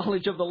consent or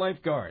knowledge of the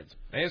lifeguards.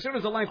 As soon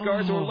as the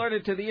lifeguards were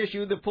alerted to the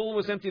issue, the pool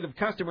was emptied of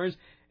customers,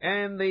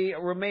 and the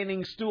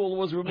remaining stool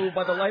was removed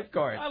by the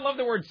lifeguards. I love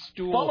the word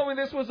stool. Following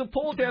this was a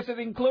pool test that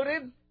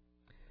included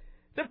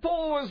the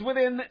pool was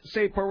within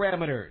safe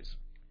parameters.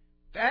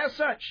 As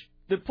such,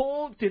 the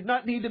pool did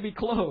not need to be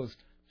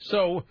closed.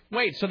 So,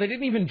 wait, so they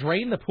didn't even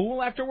drain the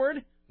pool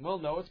afterward? Well,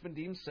 no, it's been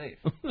deemed safe.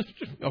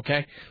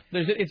 Okay.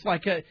 It's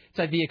like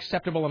the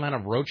acceptable amount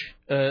of roach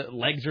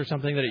legs or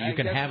something that you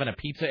can have in a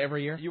pizza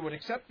every year? You would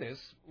accept this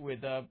with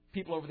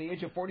people over the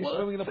age of 40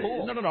 swimming in the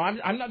pool. No,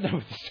 I'm not done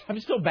with this. I'm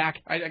still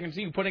back. I can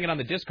see you putting it on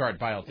the discard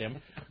pile,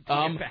 Tim.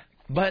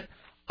 But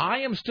I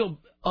am still...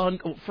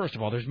 first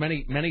of all, there's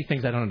many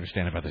things I don't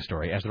understand about this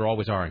story, as there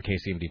always are in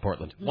KCMD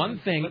Portland. One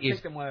thing Let's is...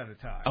 take them one at a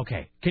time.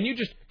 Okay. Can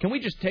we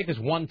just take this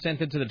one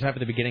sentence at a time at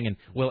the beginning, and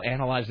we'll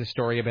analyze this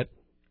story a bit?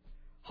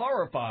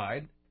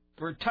 Horrified,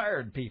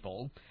 retired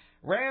people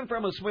ran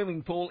from a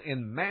swimming pool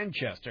in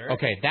Manchester.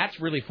 Okay, that's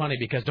really funny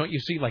because don't you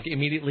see, like,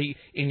 immediately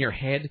in your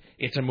head,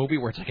 it's a movie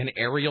where it's like an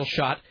aerial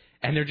shot,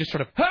 and they're just sort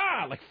of,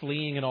 like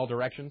fleeing in all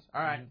directions?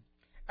 All right.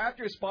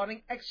 After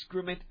spotting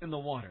excrement in the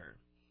water.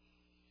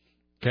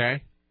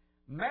 Okay.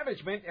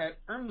 Management at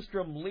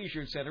Emerson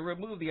Leisure Center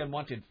removed the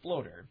unwanted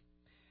floater,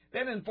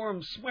 then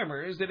informed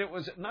swimmers that it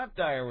was not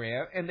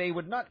diarrhea and they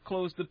would not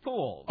close the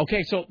pool.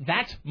 Okay, so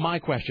that's my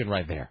question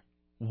right there.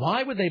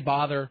 Why would they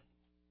bother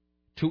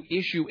to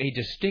issue a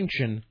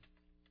distinction?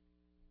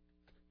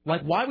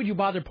 Like, why would you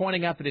bother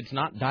pointing out that it's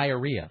not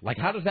diarrhea? Like,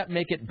 how does that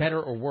make it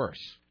better or worse?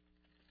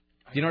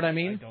 Do you know what I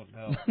mean? I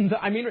don't know.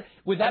 I mean,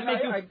 would that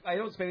make you... I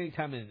don't spend any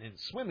time in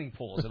swimming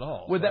pools at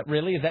all. Would that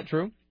really? Is that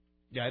true?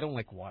 Yeah, I don't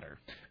like water.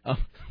 Oh.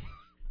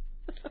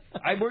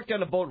 I worked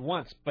on a boat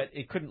once, but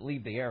it couldn't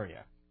leave the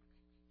area.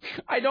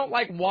 I don't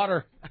like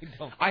water. I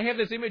don't. I have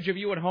this image of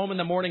you at home in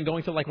the morning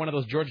going through like one of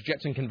those George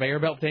Jetson conveyor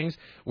belt things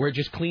where it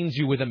just cleans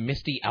you with a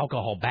misty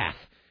alcohol bath.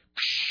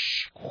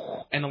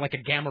 And then like a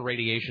gamma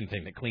radiation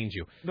thing that cleans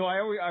you. No,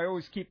 I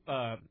always keep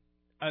an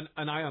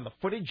eye on the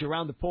footage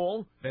around the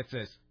pool that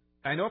says,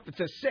 I know if it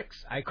says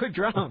 6, I could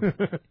drown.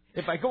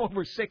 If I go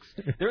over 6,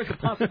 there is a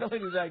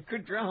possibility that I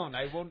could drown.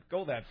 I won't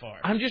go that far.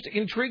 I'm just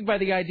intrigued by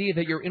the idea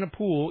that you're in a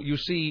pool, you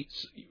see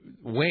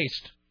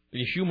waste,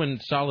 human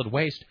solid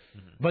waste,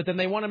 but then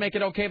they want to make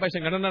it okay by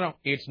saying, no,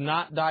 it's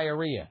not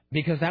diarrhea,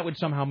 because that would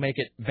somehow make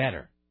it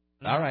better.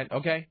 All right,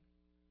 okay.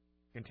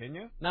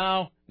 Continue?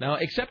 No,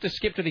 except to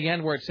skip to the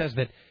end where it says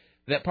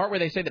that part where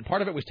they say that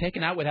part of it was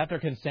taken out without their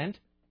consent.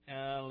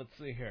 Let's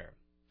see here.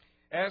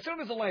 As soon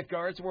as the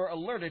lifeguards were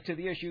alerted to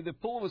the issue, the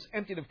pool was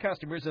emptied of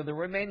customers and the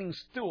remaining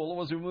stool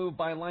was removed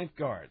by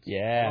lifeguards.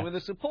 Yeah. So when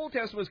the pool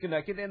test was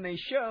conducted, and they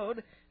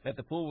showed that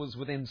the pool was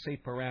within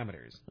safe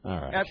parameters. All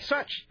right. As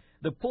such,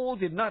 the pool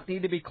did not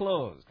need to be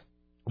closed.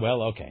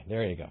 Well, okay,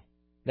 there you go.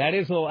 That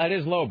is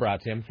low, brow,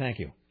 Tim. Thank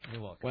you.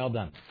 You're welcome. Well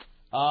done.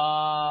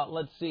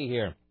 Let's see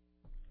here.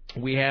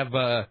 We have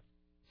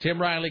Tim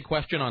Riley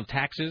question on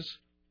taxes,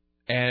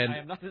 and I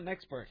am not an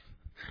expert.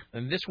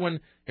 And this one,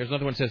 here's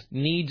another one that says,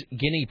 needs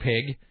guinea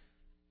pig,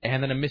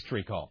 and then a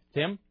mystery call.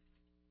 Tim?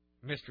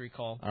 Mystery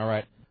call. All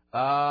right.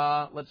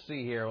 Let's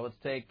see here. Let's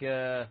take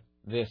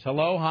this.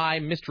 Hello, hi,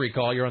 mystery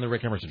call. You're on the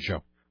Rick Emerson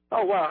Show.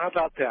 Oh, wow, how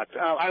about that?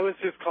 I was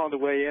just calling to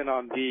weigh in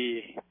on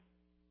the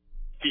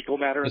fecal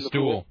matter in the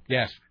stool. Pool.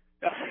 Yes.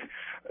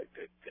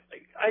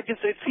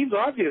 It seems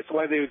obvious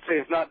why they would say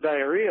it's not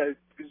diarrhea.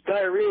 Because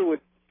diarrhea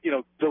would,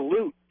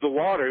 dilute the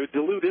water. It would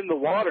dilute in the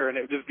water, and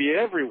it would just be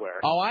everywhere.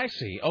 Oh, I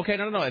see. Okay,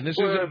 no. And this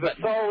Whereas is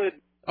a solid...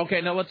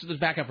 Okay, now let's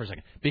back up for a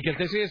second. Because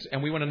this is,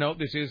 and we want to note,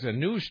 this is a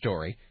news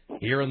story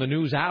here on the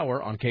News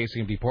Hour on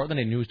KCMD Portland,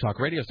 a news talk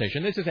radio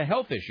station. This is a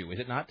health issue, is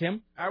it not,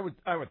 Tim? I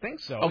would think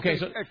so. Okay,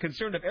 it's so a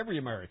concern of every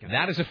American.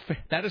 That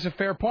is a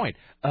fair point.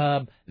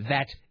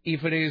 That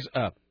if it is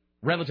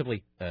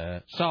relatively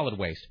solid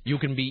waste, you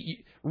can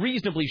be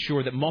reasonably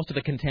sure that most of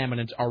the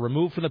contaminants are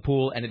removed from the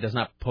pool and it does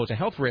not pose a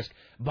health risk.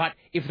 But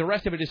if the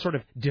rest of it is sort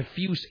of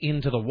diffuse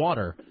into the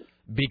water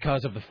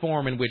because of the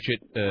form in which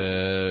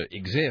it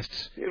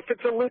exists, if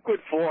it's a liquid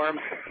form,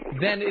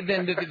 then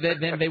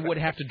they would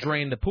have to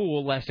drain the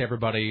pool lest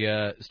everybody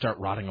start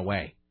rotting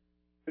away.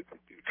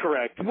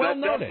 Correct. Well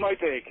noted. That's my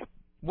take.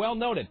 Well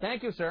noted.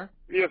 Thank you, sir.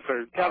 Yes,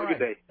 sir. Have a good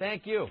day.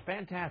 Thank you.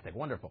 Fantastic.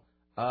 Wonderful.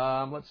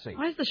 Let's see.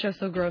 Why is the show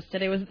so gross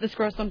today? Was it this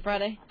gross on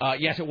Friday?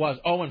 Yes, it was.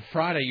 Oh, and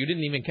Friday, you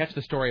didn't even catch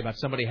the story about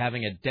somebody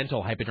having a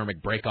dental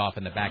hypodermic break-off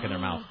in the back of their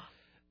mouth.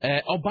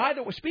 By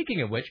the way,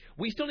 speaking of which,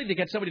 we still need to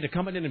get somebody to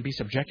come in and be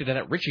subjected to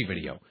that Richie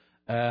video.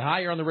 Hi,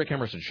 you're on the Rick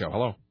Emerson Show.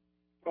 Hello.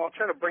 Well, I'll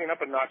try to bring it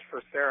up a notch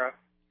for Sarah.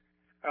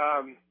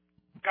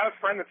 Got a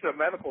friend that's a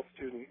medical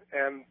student,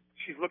 and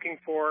she's looking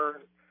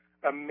for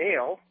a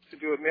male to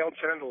do a male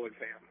genital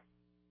exam.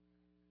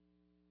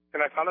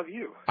 And I thought of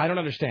you. I don't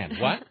understand.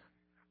 What?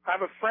 I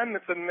have a friend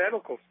that's in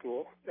medical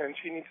school, and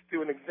she needs to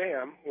do an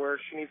exam where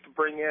she needs to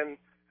bring in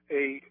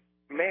a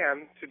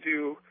man to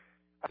do...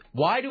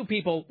 Why do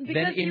people Because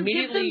then you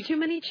immediately... give them too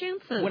many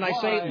chances. When I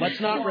say, let's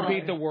not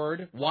repeat the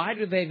word, why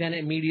do they then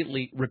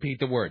immediately repeat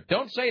the word?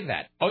 Don't say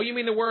that. Oh, you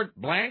mean the word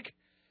blank?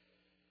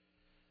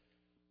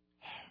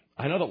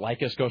 I know that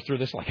Lycus goes through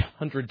this like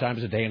 100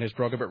 times a day in his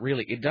program, but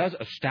really, it does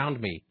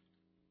astound me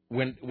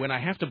when I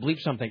have to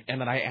bleep something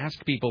and then I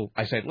ask people,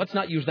 I say, let's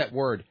not use that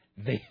word.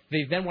 They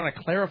then want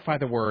to clarify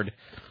the word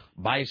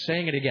by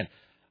saying it again.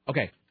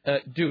 Okay,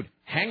 dude,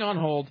 hang on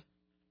hold.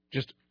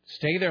 Just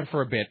stay there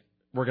for a bit.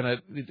 We're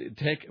gonna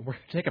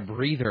take a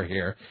breather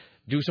here.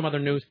 Do some other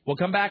news. We'll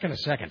come back in a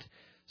second.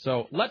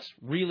 So let's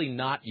really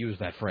not use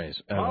that phrase.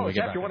 When we It's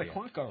get after back 1 in here.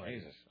 o'clock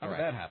already. How did All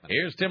that happen?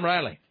 Here's Tim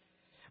Riley.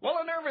 Well,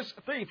 a nervous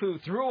thief who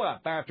threw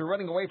up after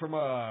running away from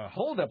a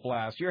holdup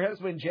last year has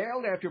been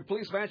jailed after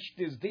police matched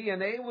his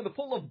DNA with a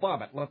pool of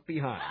vomit left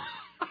behind.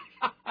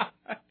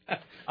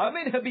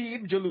 Ahmed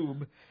Habib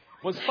Jaloub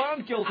was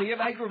found guilty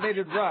of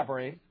aggravated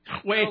robbery.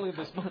 Wait,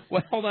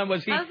 well, hold on.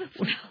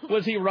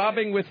 Was he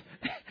robbing with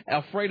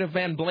Alfredo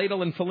Van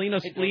Bladel and Felina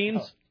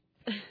Spleens?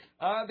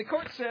 The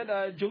court said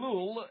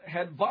Jalul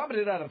had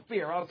vomited out of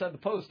fear outside the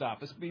post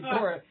office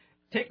before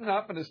taken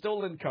off in a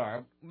stolen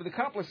car with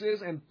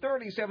accomplices and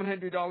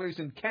 $3,700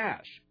 in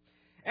cash.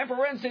 And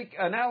forensic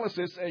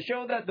analysis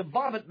showed that the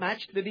vomit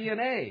matched the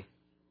DNA.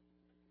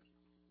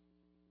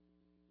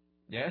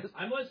 Yes?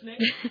 I'm listening.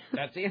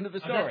 That's the end of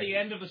the story. Is that the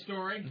end of the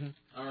story? Mm-hmm.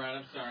 All right,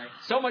 I'm sorry.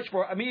 So much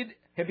for Ahmed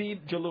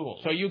Habib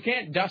Jalul. So you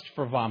can't dust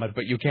for vomit,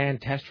 but you can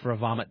test for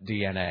vomit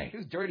DNA.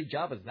 Whose dirty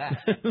job is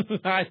that?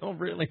 I don't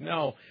really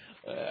know.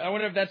 I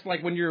wonder if that's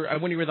like when you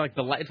were like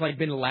it's like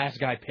being the last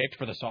guy picked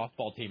for the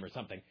softball team or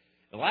something.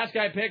 The last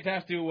guy picked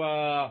has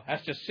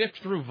to sift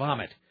through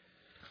vomit.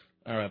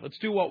 All right, let's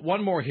do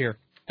one more here,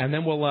 and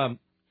then we'll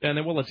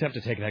attempt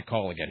to take that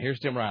call again. Here's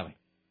Tim Riley.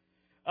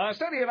 A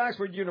study of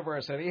Oxford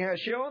University has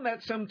shown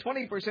that some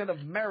 20%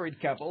 of married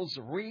couples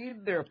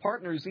read their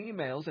partner's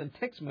emails and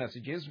text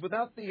messages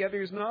without the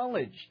other's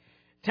knowledge.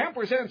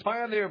 10%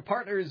 spy on their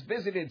partner's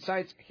visited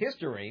sites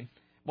history,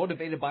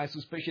 motivated by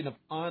suspicion of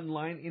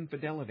online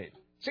infidelity.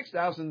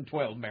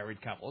 6,012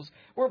 married couples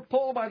were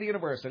polled by the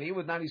university,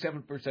 with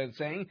 97%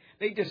 saying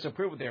they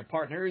disapprove of their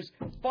partners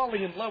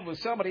falling in love with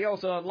somebody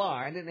else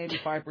online, and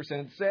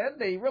 85% said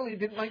they really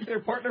didn't like their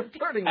partner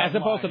flirting As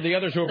online. opposed to the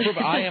others who approve,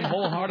 I am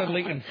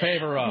wholeheartedly in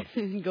favor of.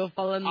 Go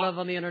fall in love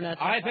on the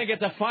internet. I think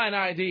it's a fine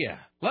idea.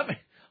 Let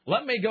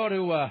me go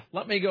to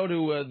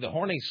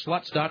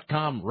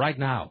thehornysluts.com right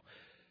now.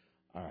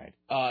 All right.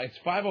 It's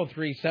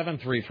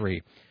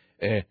 503-733.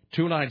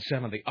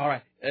 2970. All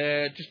right.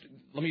 Just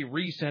let me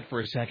reset for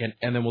a second,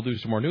 and then we'll do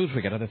some more news.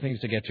 We got other things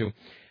to get to.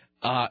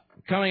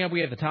 Coming up, we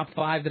have the top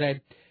 5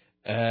 today.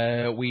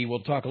 We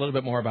will talk a little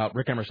bit more about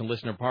Rick Emerson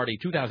Listener Party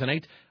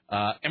 2008.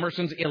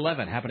 Emerson's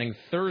 11, happening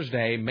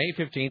Thursday, May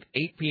 15th,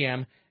 8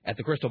 p.m. at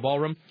the Crystal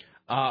Ballroom.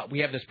 We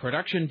have this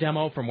production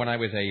demo from when I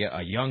was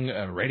a young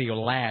radio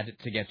lad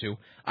to get to.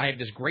 I have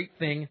this great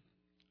thing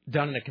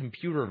done in a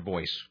computer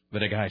voice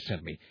that a guy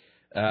sent me.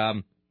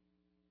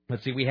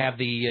 Let's see, we have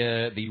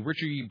the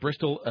Richie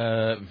Bristol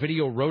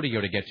video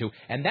rodeo to get to,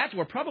 and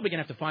we're probably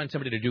going to have to find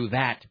somebody to do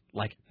that,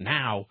 like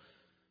now,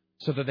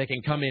 so that they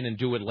can come in and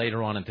do it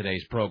later on in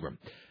today's program.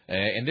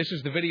 And this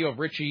is the video of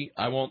Richie.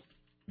 I won't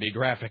be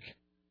graphic.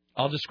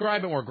 I'll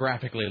describe it more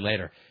graphically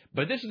later.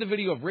 But this is the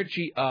video of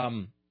Richie.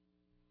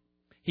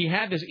 He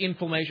had this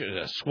inflammation,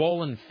 a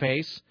swollen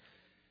face,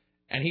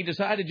 and he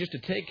decided just to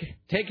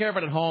take care of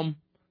it at home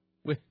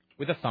with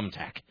a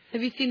thumbtack.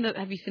 Have you seen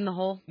the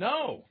hole?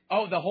 No.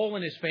 Oh, the hole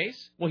in his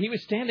face? Well, he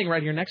was standing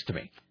right here next to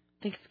me. I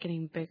think it's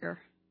getting bigger.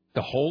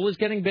 The hole is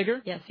getting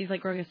bigger? Yes, he's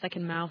like growing a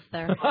second mouth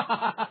there.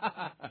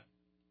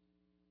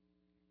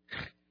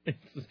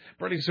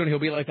 Pretty soon he'll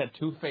be like that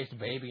two-faced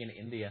baby in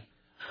India.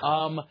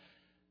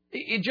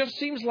 It just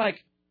seems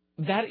like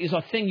that is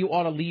a thing you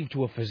ought to leave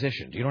to a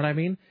physician. Do you know what I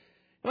mean?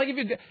 Like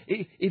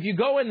if you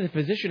go in and the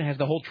physician has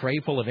the whole tray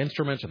full of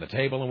instruments and the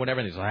table and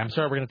whatever, and he's like, I'm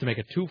sorry, we're going to have to make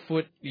a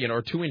 2-foot,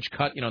 or 2-inch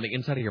cut, on the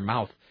inside of your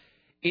mouth.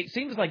 It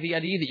seems like the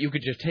idea that you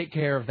could just take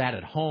care of that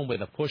at home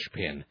with a push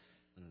pin,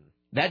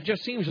 that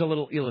just seems a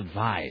little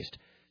ill-advised.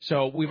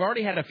 So we've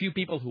already had a few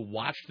people who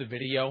watched the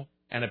video,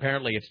 and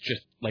apparently it's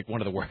just like one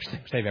of the worst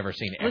things they've ever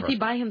seen ever. Was he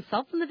by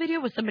himself in the video?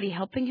 Was somebody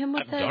helping him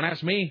with it? Don't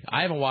ask me.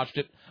 I haven't watched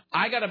it.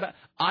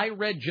 I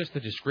read just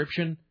the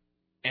description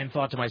and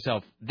thought to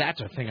myself, that's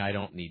a thing I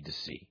don't need to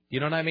see. You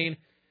know what I mean?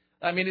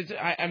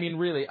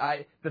 Really,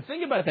 the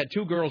thing about that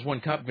 2 Girls,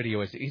 1 Cup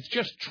video is it's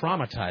just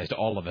traumatized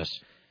all of us.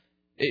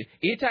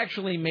 It's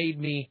actually made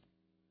me,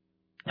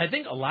 I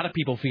think a lot of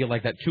people feel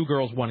like that 2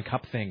 Girls, 1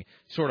 Cup thing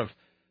sort of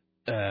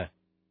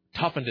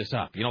toughened us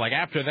up. Like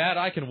after that,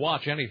 I can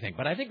watch anything.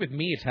 But I think with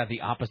me, it's had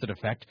the opposite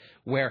effect,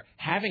 where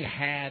having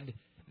had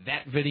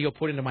that video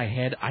put into my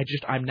head,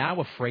 I'm now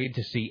afraid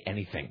to see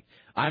anything.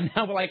 I'm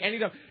now like,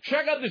 anytime,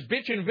 check out this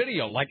bitchin'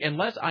 video. Like,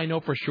 unless I know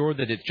for sure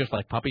that it's just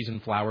like puppies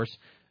and flowers,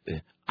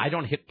 I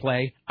don't hit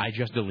play. I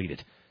just delete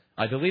it.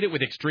 I delete it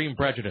with extreme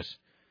prejudice.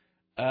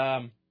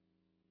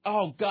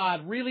 Oh,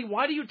 God, really?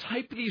 Why do you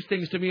type these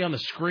things to me on the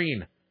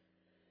screen?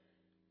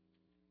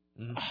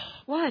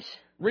 What?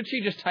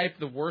 Richie just typed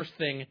the worst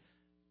thing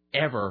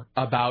ever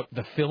about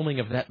the filming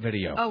of that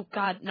video. Oh,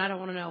 God, no, I don't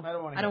want to know. I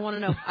don't want to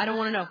know. I don't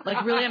want to know.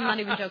 Like, really, I'm not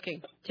even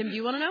joking. Tim, do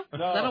you want to know?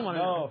 No, I don't want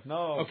to know.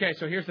 No. Okay,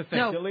 so here's the thing.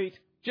 No. Delete.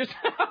 Just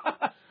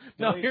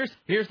no.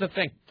 Here's the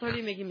thing. It's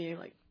already making me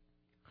like.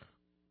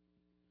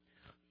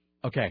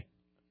 Okay.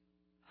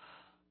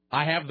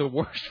 I have the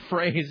worst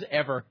phrase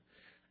ever.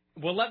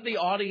 We'll let the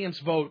audience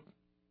vote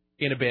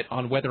in a bit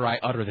on whether I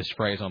utter this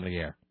phrase on the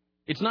air.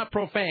 It's not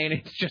profane.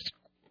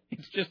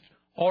 It's just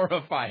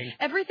horrifying.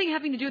 Everything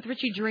having to do with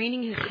Richie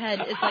draining his head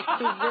is like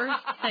the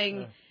worst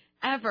thing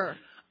ever.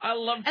 I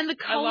love and the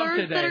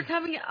colors that are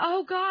coming.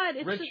 Oh God!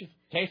 It's Richie, just,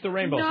 taste the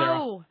rainbow,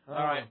 no. Sarah.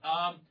 All right.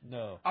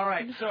 No. All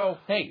right. So,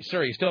 hey,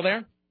 sir, you still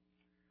there?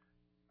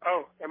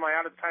 Oh, am I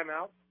out of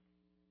timeout?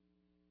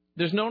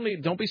 There's no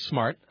need. Don't be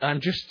smart. I'm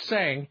just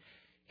saying.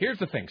 Here's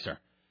the thing, sir.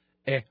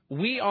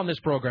 We on this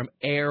program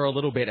err a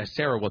little bit, as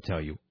Sarah will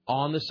tell you,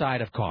 on the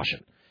side of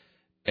caution.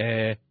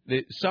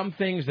 Some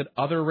things that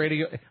other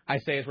radio, I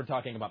say as we're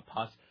talking about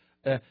pus,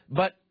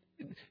 but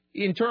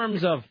in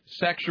terms of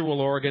sexual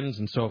organs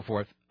and so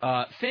forth,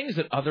 things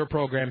that other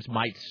programs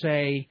might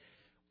say,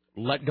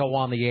 let go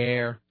on the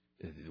air,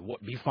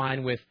 be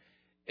fine with,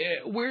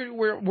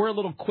 we're a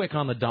little quick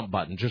on the dump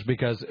button just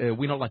because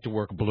we don't like to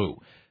work blue.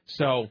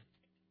 So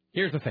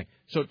here's the thing.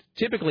 So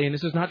typically, and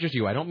this is not just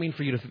you, I don't mean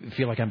for you to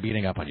feel like I'm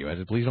beating up on you.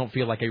 Please don't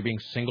feel like you're being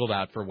singled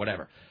out for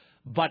whatever.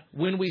 But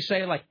when we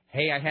say, like,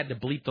 hey, I had to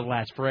bleep the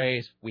last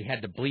phrase, we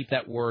had to bleep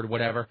that word,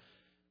 whatever,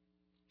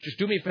 just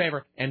do me a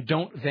favor and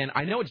don't then,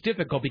 I know it's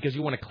difficult because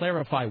you want to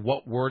clarify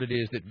what word it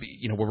is that,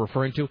 we're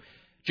referring to.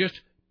 Just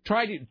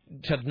try to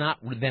not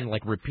then,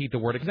 like, repeat the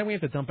word, because then we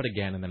have to dump it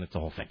again, and then it's the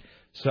whole thing.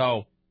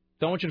 So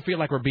don't want you to feel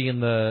like we're being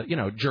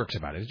jerks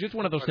about it. It's just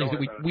one of those things that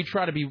we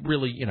try to be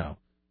really,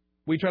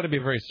 we try to be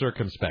very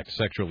circumspect,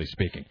 sexually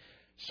speaking.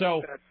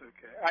 So that's okay.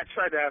 I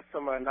tried to have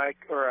some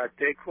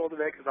Dayquil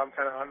today because I'm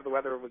kind of under the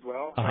weather as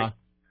well. Uh-huh. I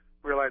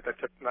realized I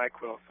took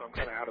NyQuil, so I'm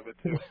kind of out of it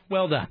too.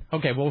 Well done.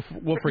 Okay, we'll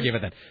forgive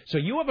it then. So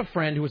you have a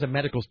friend who is a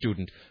medical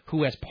student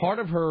who, as part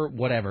of her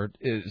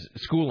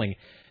schooling,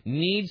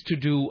 needs to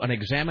do an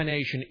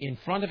examination in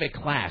front of a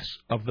class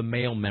of the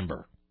male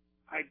member.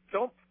 I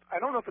don't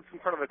know if it's in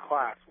front of the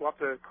class. We'll have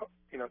to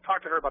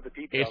talk to her about the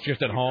details. It's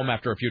just at home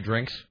after a few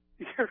drinks.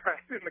 You're right,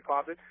 in the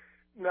closet.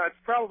 No, it's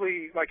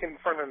probably like in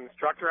front of an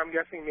instructor, I'm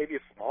guessing, maybe a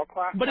small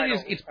class. But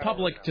it's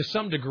public to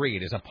some degree.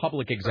 It is a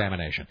public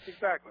examination.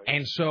 Exactly.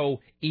 And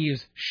so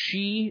is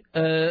she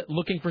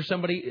looking for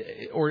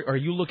somebody, or are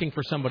you looking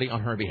for somebody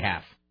on her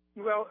behalf?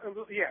 Well,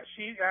 yeah,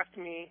 she asked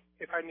me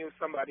if I knew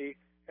somebody.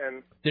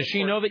 And does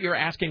she know that you're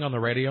asking on the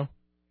radio?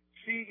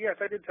 Yes,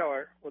 I did tell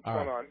her what's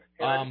going on.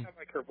 And I just have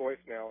like her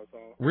voicemail is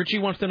all. Richie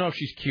wants to know if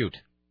she's cute.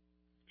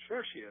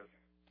 Sure she is.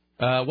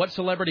 What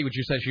celebrity would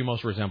you say she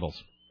most resembles?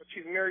 But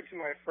she's married to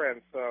my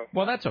friend, so.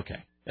 Well, that's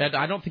okay.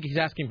 I don't think he's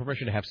asking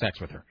permission to have sex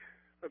with her.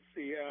 Let's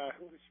see,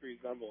 who does she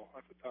resemble?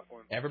 That's a tough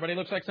one. Everybody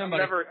looks like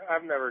somebody.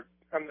 I'm never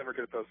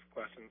good at those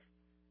questions.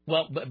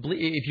 Well, but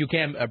if you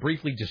can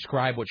briefly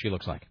describe what she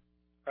looks like.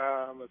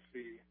 Let's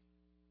see.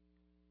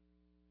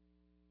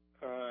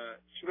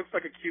 She looks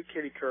like a cute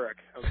Katie Couric.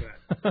 How's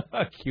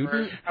that? Cute?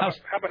 How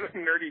about a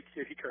nerdy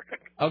Katie Couric?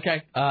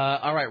 Okay.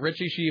 All right,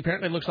 Richie. She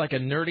apparently looks like a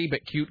nerdy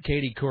but cute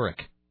Katie Couric.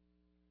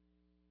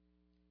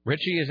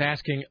 Richie is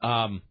asking.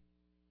 Oh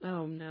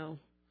no.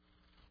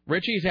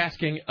 Richie is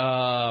asking.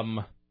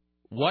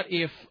 What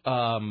if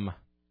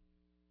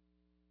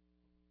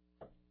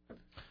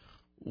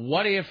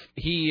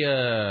he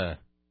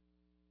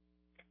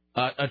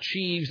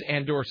achieves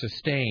and/or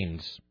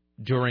sustains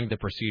during the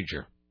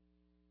procedure?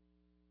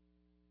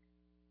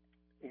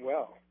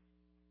 Well,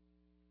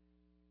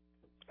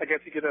 I guess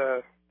you get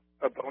a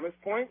bonus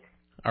point.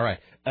 All right.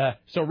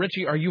 So,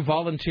 Richie, are you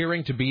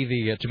volunteering to be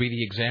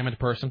the examined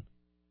person?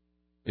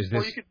 Is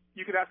this? Well,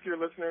 you could ask your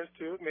listeners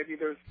too. Maybe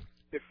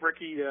if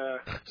Ricky.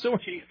 Sorry.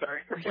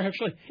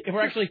 If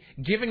we're actually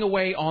giving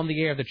away on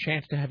the air the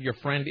chance to have your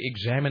friend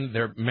examine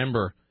their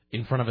member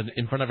in front of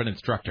an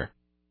instructor.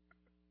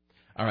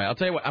 All right. I'll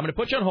tell you what. I'm going to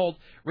put you on hold,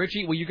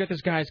 Richie. Will you get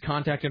this guy's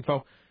contact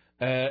info,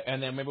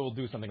 and then maybe we'll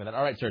do something with that.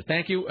 All right, sir.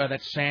 Thank you.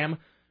 That's Sam.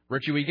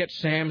 Richie, we get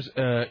Sam's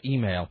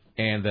email,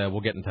 and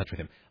we'll get in touch with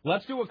him.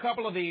 Let's do a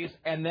couple of these,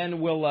 and then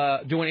we'll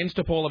do an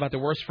Insta poll about the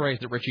worst phrase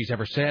that Richie's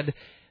ever said.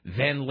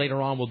 Then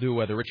later on, we'll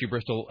do the Richie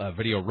Bristol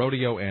video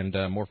rodeo, and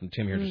more from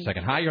Tim here in just a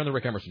second. Hi, you're on the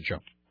Rick Emerson Show.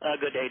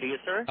 Good day to you,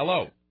 sir.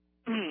 Hello.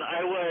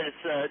 I was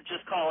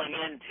just calling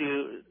in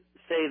to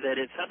say that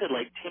it sounded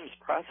like Tim's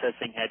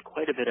processing had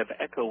quite a bit of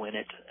echo in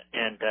it,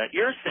 and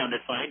yours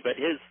sounded fine, but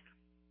his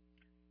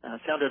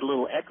sounded a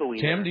little echoey.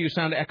 Tim, there. do you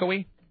sound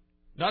echoey?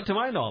 Not to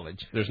my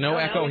knowledge. There's no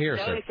echo here,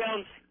 now sir.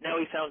 Now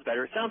he sounds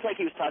better. It sounds like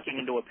he was talking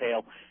into a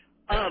pail.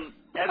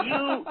 Have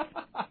you?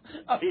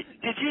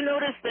 Did you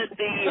notice that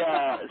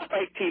the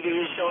Spike TV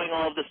is showing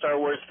all of the Star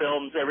Wars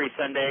films every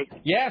Sunday?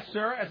 Yes,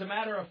 sir. As a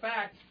matter of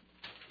fact.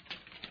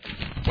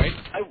 Wait.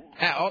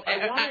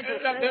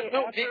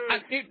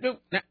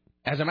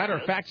 As a matter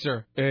of fact,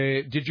 sir,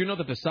 did you know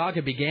that the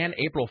saga began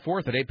April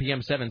 4th at 8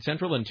 p.m. 7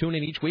 Central, and tune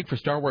in each week for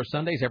Star Wars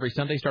Sundays every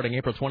Sunday starting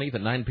April 20th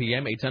at 9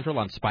 p.m. 8 Central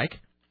on Spike?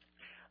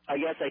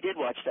 Yes, I did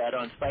watch that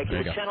on Spike.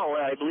 It was channel,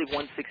 I believe,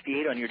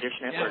 168 on your Dish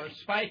Network. Yeah,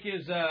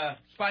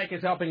 Spike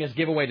is helping us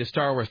give away the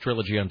Star Wars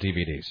trilogy on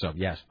DVD, so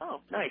yes.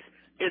 Oh, nice.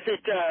 Is it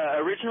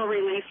original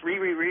release,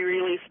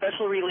 re-release,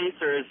 special release,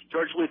 or is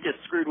George Lucas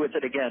screwed with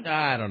it again?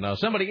 I don't know.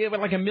 Somebody,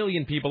 like a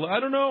million people, I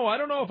don't know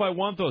if I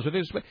want those.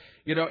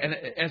 And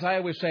as I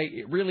always say,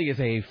 it really is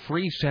a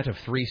free set of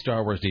 3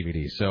 Star Wars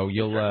DVDs, so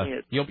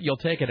you'll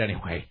take it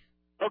anyway.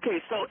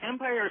 Okay, so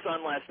Empire's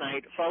on last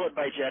night, followed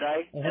by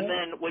Jedi, and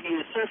then when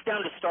you surf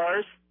down to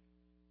Stars,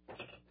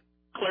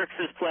 Clerks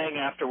is playing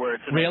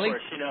afterwards. And Really? Of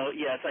course,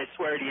 yes, I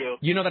swear to you.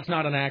 You know that's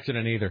not an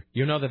accident either.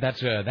 You know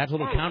that's a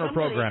little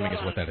counter-programming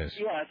is what that is.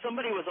 Yeah,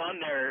 somebody was on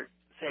there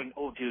saying,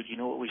 "Oh, dude, you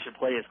know what we should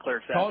play is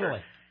Clerks after."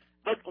 Totally.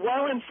 But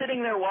while I'm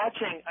sitting there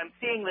watching, I'm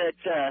seeing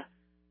that,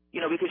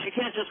 because you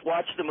can't just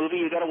watch the movie,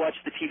 you got to watch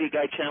the TV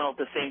Guide channel at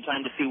the same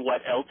time to see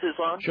what else is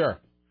on.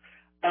 Sure.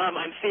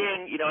 I'm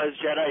seeing, as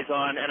Jedi's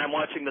on, and I'm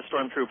watching the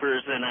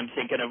Stormtroopers, and I'm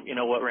thinking of,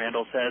 what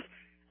Randall says.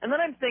 And then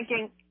I'm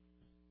thinking,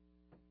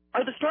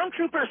 are the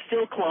Stormtroopers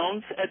still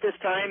clones at this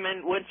time,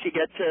 and once you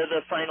get to the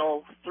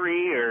final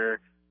 3, or...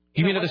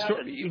 You mean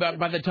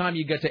by the time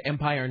you get to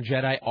Empire and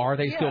Jedi, are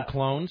they still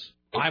clones?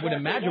 Exactly, I would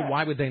imagine,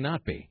 why would they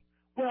not be?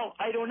 Well,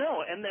 I don't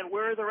know. And then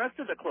where are the rest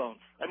of the clones?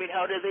 I mean,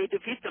 how did they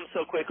defeat them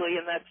so quickly,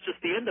 and that's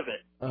just the end of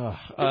it?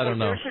 I don't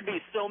know. There should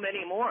be so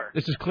many more.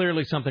 This is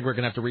clearly something we're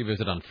going to have to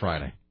revisit on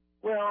Friday.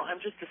 Well, I'm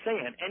just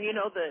saying, and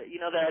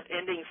that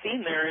ending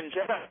scene there in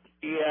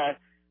Jedi,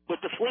 with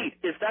the fleet,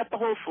 is that the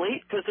whole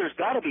fleet? Because there's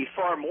got to be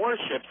far more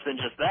ships than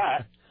just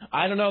that.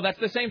 I don't know. That's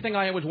the same thing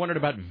I always wondered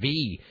about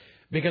V,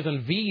 because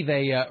in V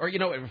they,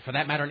 for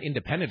that matter, on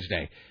Independence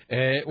Day,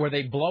 where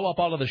they blow up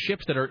all of the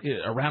ships that are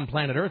around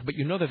planet Earth, but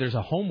that there's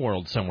a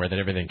homeworld somewhere that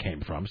everything came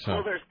from. So.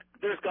 Well,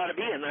 there's got to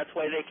be, and that's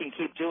why they can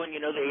keep doing,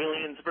 the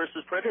Aliens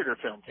versus Predator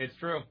films. It's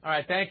true. All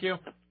right, thank you.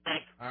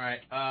 Thanks. All right,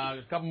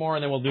 a couple more,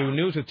 and then we'll do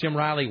news with Tim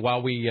Riley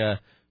while we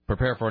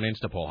prepare for an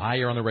Insta poll. Hi,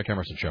 you're on the Rick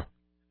Emerson Show.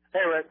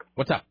 Hey, Rick.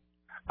 What's up?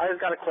 I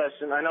just got a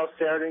question. I know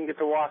Sarah didn't get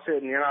to watch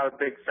it, and you're not a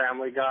big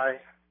Family Guy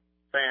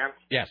fan.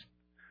 Yes.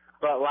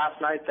 But last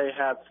night they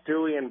had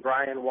Stewie and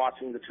Brian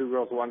watching the Two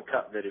Girls, One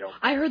Cup video.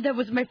 I heard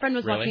my friend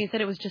was Really? watching. He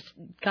said it was just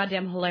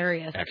goddamn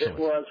hilarious. Excellent.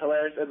 It was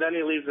hilarious. And then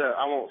he leaves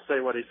I won't say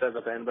what he says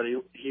at the end, but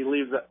he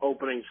leaves the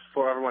opening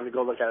for everyone to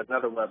go look at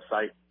another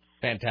website.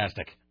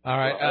 Fantastic. All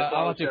right. Well,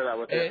 I'll have share that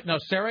with you. No,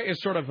 Sarah is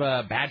sort of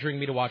badgering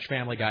me to watch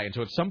Family Guy, and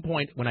so at some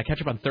point when I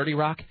catch up on 30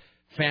 Rock,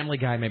 Family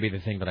Guy may be the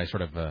thing that I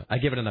sort of I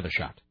give it another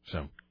shot.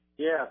 So.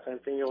 Yeah, same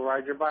thing. You'll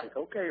ride your bike.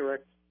 Okay,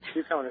 Rick.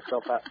 Keep telling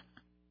yourself that.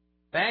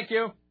 Thank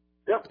you.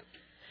 Yep.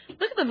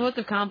 Look at the votes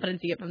of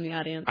confidence you get from the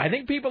audience. I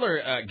think people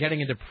are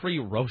getting into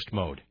pre-roast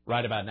mode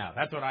right about now.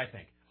 That's what I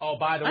think. Oh,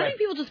 by the way. I think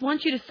people just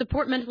want you to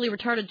support mentally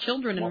retarded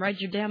children and ride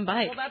your damn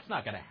bike. Well, that's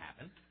not going to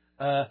happen.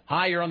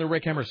 Hi, you're on the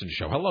Rick Emerson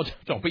Show. Hello.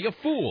 Don't be a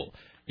fool.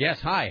 Yes,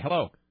 hi.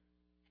 Hello.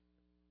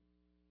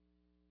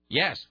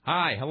 Yes,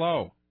 hi.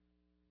 Hello.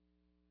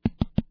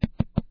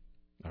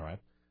 All right.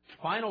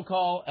 Final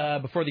call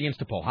before the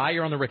Insta poll. Hi,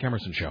 you're on the Rick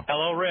Emerson Show.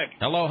 Hello, Rick.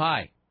 Hello,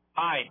 hi.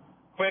 Hi.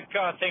 Quick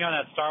thing on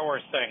that Star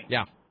Wars thing.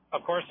 Yeah.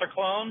 Of course they're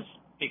clones,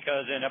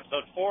 because in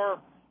Episode 4,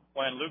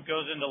 when Luke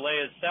goes into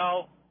Leia's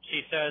cell,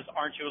 she says,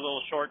 "Aren't you a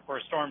little short for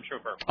a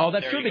stormtrooper?" Oh,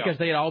 that's There true, you because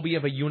go. they'd all be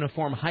of a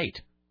uniform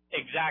height.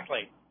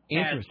 Exactly.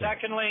 Interesting. And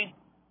secondly,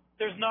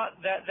 there's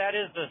not that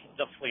is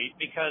the fleet,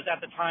 because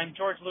at the time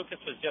George Lucas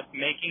was just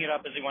making it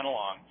up as he went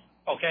along.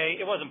 Okay,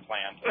 it wasn't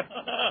planned.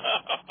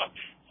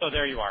 So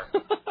there you are.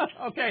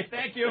 Okay,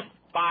 thank you.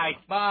 Bye.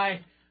 Bye.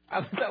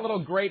 That little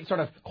great sort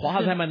of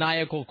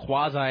quasi-maniacal,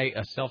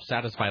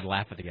 quasi-self-satisfied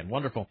laugh at the end.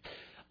 Wonderful.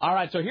 All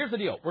right, so here's the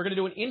deal. We're going to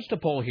do an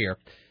Insta poll here.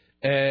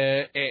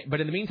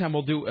 But in the meantime,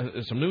 we'll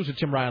do some news with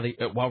Tim Riley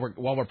while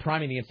we're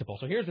priming the Insta poll.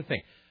 So here's the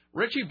thing.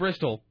 Richie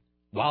Bristol,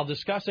 while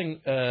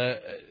discussing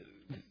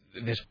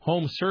this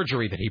home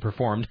surgery that he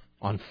performed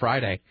on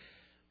Friday,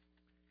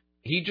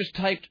 he just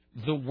typed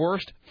the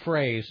worst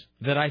phrase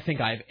that I think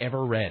I've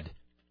ever read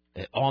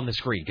on the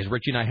screen, because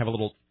Richie and I have a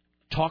little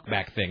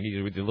talkback thing.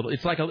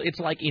 It's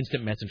like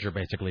instant messenger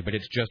basically, but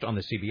it's just on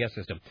the CBS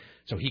system.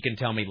 So he can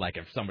tell me, like,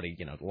 if somebody,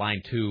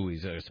 line 2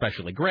 is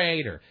especially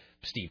great, or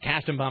Steve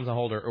Kastenbaum's a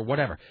holder, or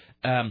whatever.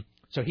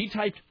 So he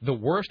typed the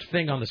worst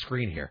thing on the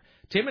screen here.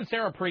 Tim and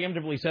Sarah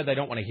preemptively said they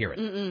don't want to hear it.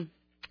 Mm-mm.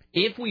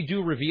 If we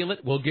do reveal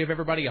it, we'll give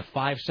everybody a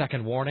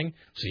 5-second warning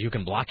so you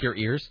can block your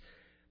ears.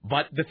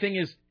 But the thing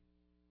is,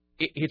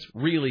 it's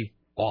really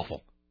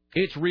awful.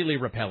 It's really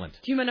repellent.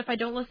 Do you mind if I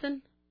don't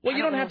listen? Well,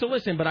 you don't have to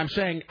listen, but I'm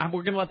saying I'm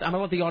going to let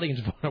the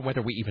audience vote on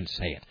whether we even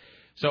say it.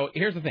 So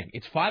here's the thing.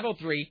 It's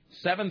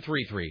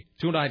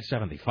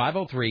 503-733-2970.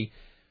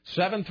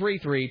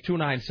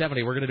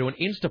 503-733-2970. We're going to do an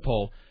Insta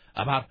poll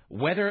about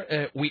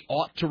whether we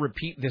ought to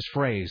repeat this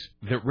phrase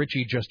that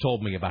Richie just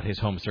told me about his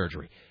home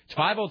surgery. It's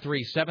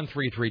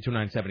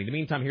 503-733-2970. In the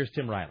meantime, here's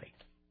Tim Riley.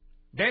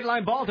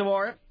 Dateline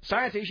Baltimore.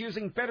 Scientists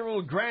using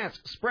federal grants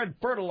spread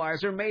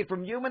fertilizer made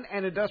from human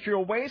and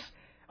industrial waste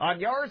on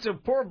yards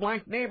of poor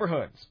blank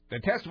neighborhoods to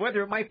test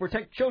whether it might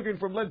protect children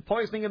from lead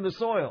poisoning in the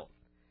soil.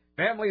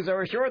 Families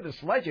are assured the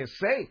sludge is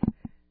safe,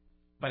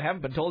 but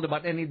haven't been told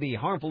about any of the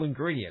harmful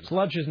ingredients.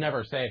 Sludge is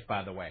never safe,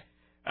 by the way.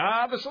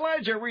 The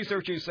sludge,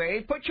 researchers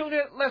say, put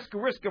children at less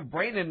risk of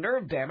brain and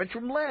nerve damage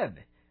from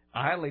lead.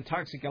 A highly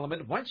toxic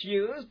element once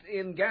used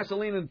in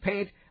gasoline and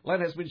paint, lead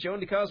has been shown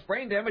to cause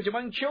brain damage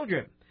among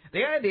children.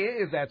 The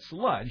idea is that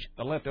sludge,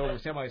 the leftover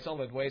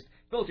semi-solid waste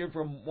filtered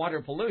from water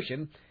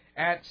pollution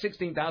at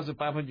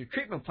 16,500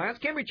 treatment plants,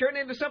 can be turned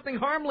into something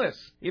harmless,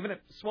 even if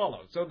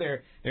swallowed. So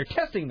they're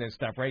testing this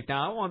stuff right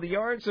now on the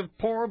yards of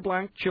poor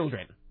blank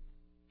children.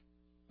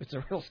 It's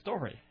a real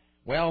story.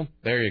 Well,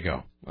 there you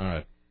go. All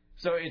right.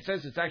 So it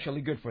says it's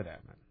actually good for them.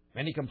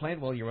 Any complaint?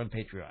 Well, you're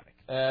unpatriotic.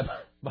 Why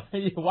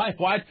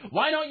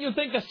don't you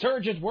think the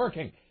surge is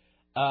working?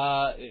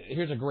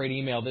 Here's a great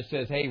email. This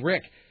says, hey,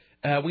 Rick,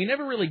 we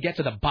never really get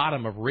to the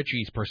bottom of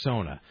Richie's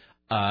persona.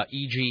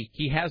 E.g.,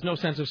 he has no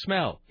sense of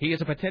smell. He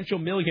is a potential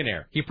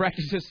millionaire. He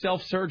practices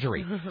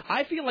self-surgery.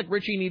 I feel like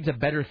Richie needs a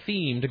better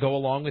theme to go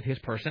along with his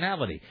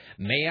personality.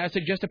 May I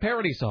suggest a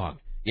parody song?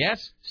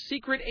 Yes,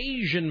 Secret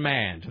Asian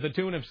Man, to the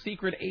tune of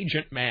Secret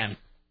Agent Man.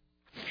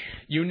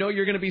 You know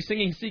you're going to be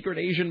singing Secret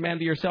Asian Man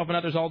to yourself and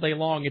others all day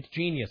long. It's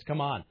genius.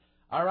 Come on.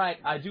 All right.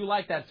 I do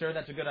like that, sir.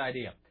 That's a good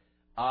idea.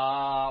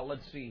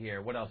 Let's see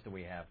here. What else do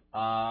we have?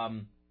 All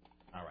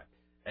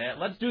right.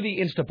 Let's do the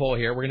Insta poll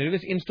here. We're going to do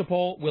this Insta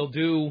poll. We'll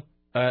do...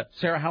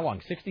 Sarah, how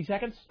long? 60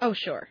 seconds? Oh,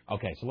 sure.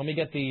 Okay, so let me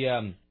get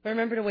the...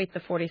 Remember to wait the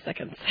 40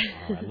 seconds.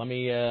 All right, let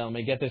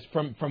me get this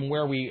from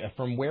where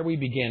we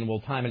begin.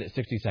 We'll time it at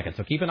 60 seconds.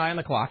 So keep an eye on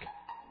the clock.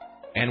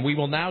 And we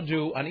will now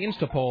do an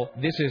Insta poll.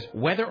 This is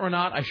whether or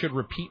not I should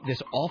repeat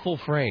this awful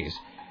phrase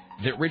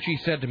that Richie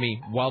said to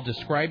me while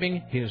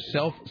describing his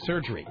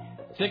self-surgery.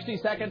 60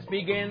 seconds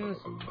begins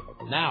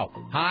now.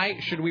 Hi,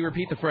 should we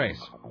repeat the phrase?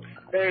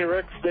 Hey,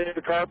 Rick, Dave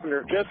the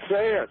Carpenter. Just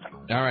say it.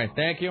 All right,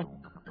 thank you.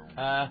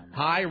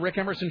 Hi, Rick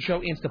Emerson Show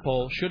Insta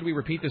poll. Should we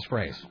repeat this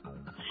phrase?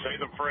 Say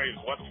the phrase.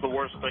 What's the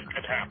worst that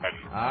could happen?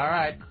 All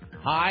right.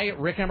 Hi,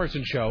 Rick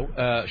Emerson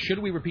Show. Should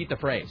we repeat the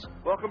phrase?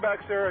 Welcome back,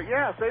 Sarah.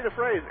 Yeah, say the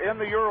phrase and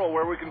the URL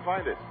where we can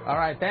find it. All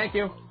right, thank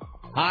you.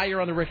 Hi,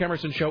 you're on the Rick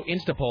Emerson Show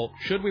Insta poll.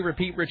 Should we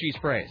repeat Richie's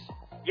phrase?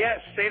 Yes,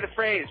 say the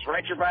phrase.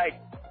 Ride your bike.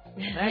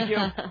 Thank you.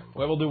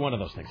 Well, we'll do one of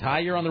those things. Hi,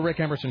 you're on the Rick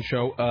Emerson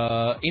Show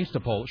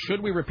Insta poll.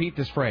 Should we repeat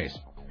this phrase?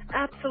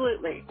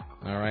 Absolutely.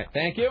 All right,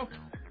 thank you.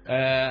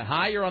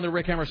 Hi, you're on the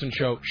Rick Emerson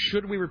Show.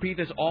 Should we repeat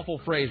this awful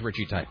phrase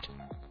Richie typed?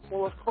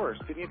 Well, of course.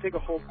 Didn't you take a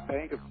whole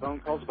bank of phone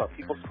calls about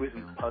people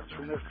squeezing pus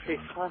from their face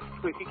last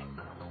week?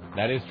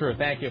 That is true.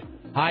 Thank you.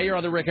 Hi, you're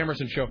on the Rick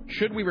Emerson Show.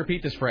 Should we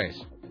repeat this phrase?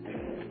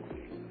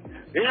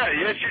 Yeah,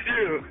 yes, you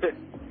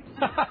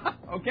do.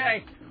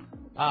 Okay.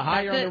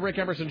 Hi, you're on the Rick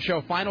Emerson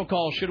Show. Final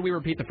call. Should we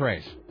repeat the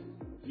phrase?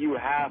 You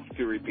have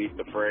to repeat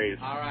the phrase.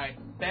 All right.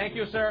 Thank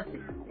you, sir.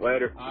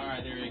 Later. All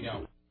right, there you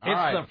go.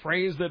 It's the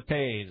phrase that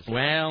pays.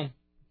 Well,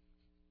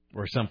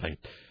 or something.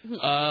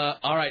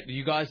 All right,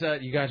 you guys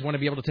want to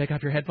be able to take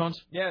off your headphones?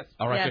 Yes.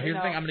 All right. Yeah, so here's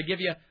the thing. I'm going to give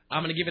you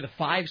the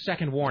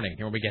 5-second warning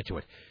here when we get to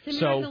it. Tim,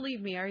 you're not going to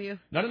leave me, are you?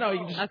 No. You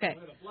can just, okay.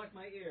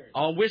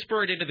 I'll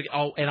whisper it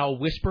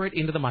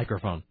into the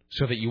microphone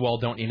so that you all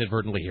don't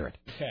inadvertently hear it.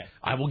 Okay.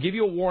 I will give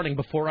you a warning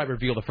before I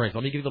reveal the phrase.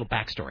 Let me give you a little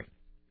backstory.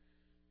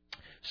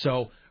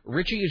 So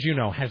Richie, as you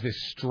know, has this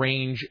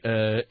strange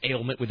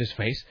ailment with his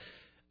face,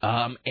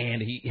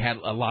 and he had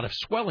a lot of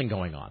swelling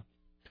going on.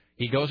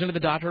 He goes into the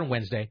doctor on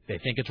Wednesday. They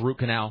think it's root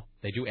canal.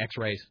 They do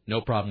x-rays.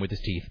 No problem with his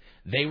teeth.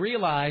 They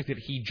realize that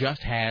he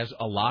just has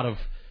a lot of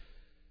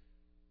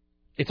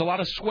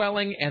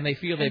swelling, and they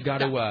feel they've got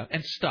to,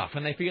 and stuff.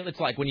 And they feel it's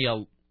like when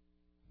you,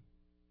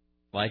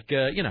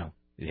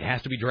 it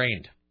has to be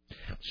drained.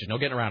 There's no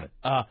getting around it.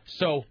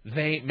 So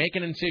they make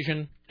an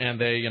incision,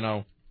 and they,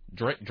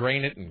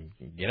 drain it and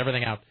get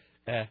everything out.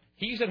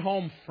 He's at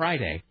home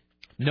Friday,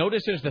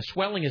 notices the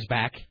swelling is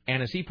back,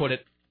 and as he put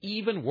it,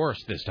 even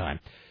worse this time.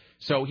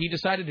 So he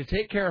decided to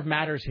take care of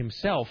matters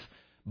himself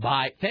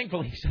by,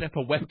 thankfully, he set up a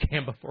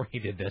webcam before he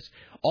did this.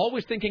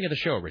 Always thinking of the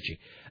show, Richie.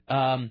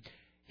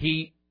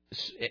 He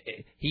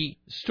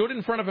stood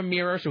in front of a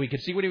mirror so he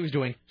could see what he was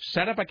doing,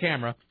 set up a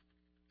camera,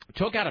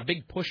 took out a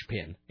big push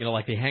pin,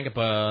 like they hang up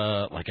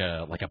like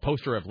a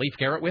poster of Leif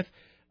Garrett with,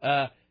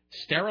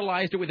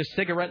 sterilized it with a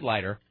cigarette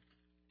lighter,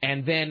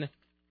 and then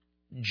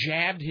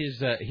jabbed his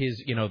the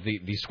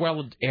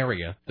swollen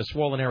area,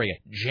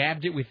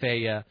 jabbed it with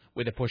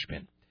a push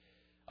pin.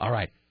 All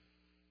right.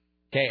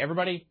 Okay,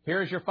 everybody,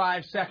 here's your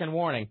 5-second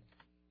warning.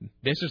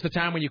 This is the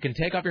time when you can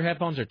take off your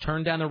headphones or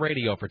turn down the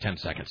radio for 10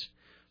 seconds.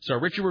 So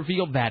Richard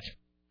revealed that.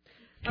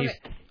 Okay.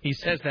 He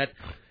says that.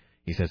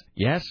 He says,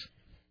 yes.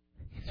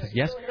 He says,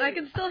 yes. I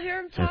can still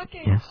hear him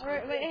talking. Yes. All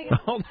right, wait, hang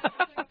on.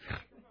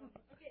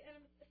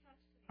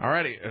 All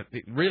righty.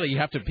 Really, you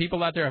have to,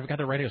 people out there have got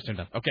their radios turned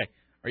on. Okay.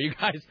 Are you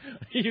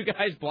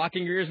guys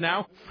blocking your ears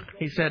now?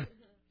 He said,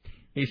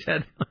 he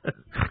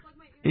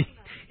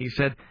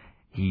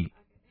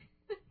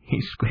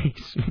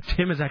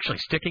Tim is actually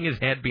sticking his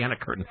head behind a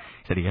curtain.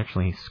 He said he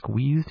actually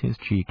squeezed his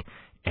cheek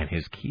and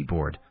his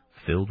keyboard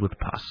filled with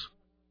pus.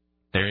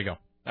 There you go.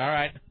 All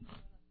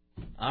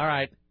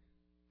right.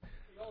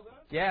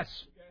 Yes.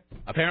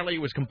 Apparently it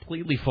was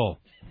completely full.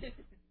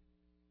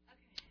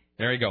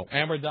 There you go.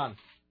 And we're done.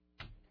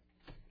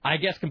 I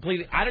guess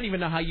completely. I don't even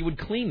know how you would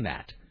clean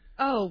that.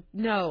 Oh,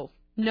 no.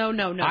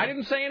 I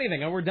didn't say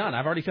anything. We're done.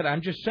 I've already said it.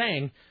 I'm just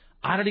saying,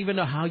 I don't even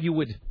know how you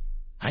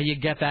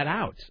get that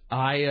out. All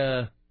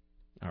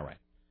right.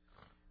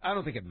 I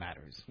don't think it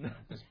matters at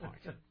this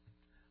point.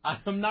 I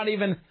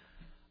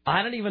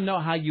don't even know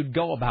how you'd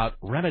go about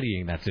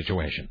remedying that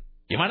situation.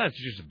 You might have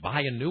to just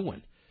buy a new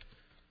one.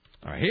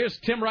 All right, here's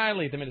Tim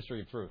Riley at the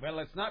Ministry of Truth. Well,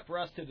 it's not for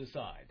us to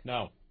decide.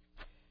 No.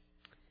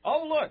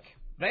 Oh, look.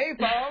 They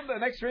found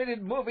an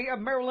X-rated movie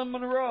of Marilyn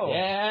Monroe.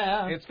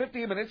 Yeah. It's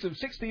 15 minutes of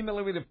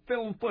 16mm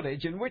film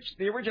footage in which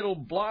the original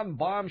blonde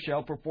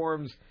bombshell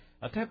performs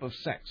a type of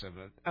sex of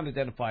an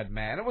unidentified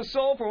man. It was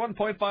sold for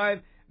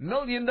 $1.5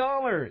 million.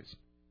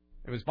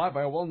 It was bought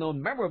by a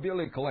well-known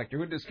memorabilia collector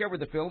who discovered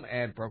the film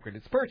and brokered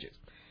its purchase.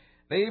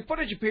 The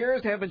footage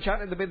appears to have been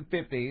shot in the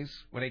mid-50s.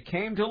 When it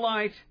came to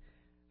light,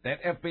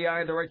 that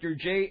FBI Director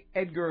J.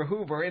 Edgar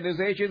Hoover and his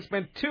agent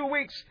spent 2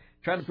 weeks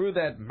trying to prove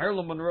that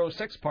Marilyn Monroe's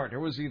sex partner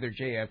was either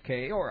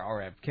JFK or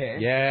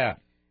RFK. Yeah.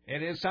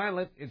 It is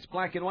silent. It's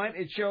black and white.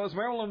 It shows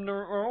Marilyn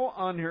Monroe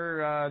on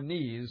her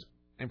knees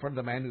in front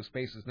of the man whose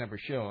face is never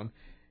shown.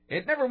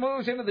 It never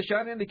moves into the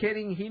shot,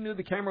 indicating he knew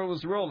the camera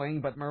was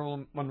rolling, but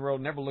Marilyn Monroe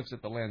never looks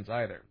at the lens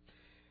either.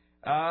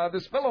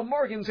 This fellow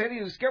Morgan said he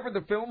discovered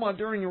the film while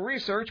doing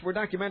research for a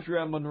documentary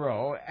on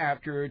Monroe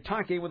after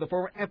talking with a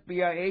former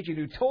FBI agent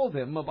who told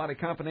him about a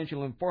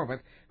confidential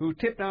informant who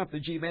tipped off the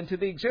G-men to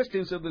the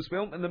existence of this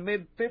film in the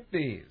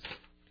mid-50s.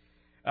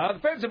 The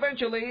feds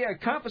eventually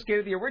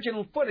confiscated the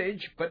original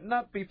footage, but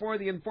not before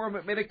the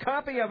informant made a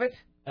copy of it.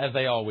 As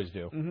they always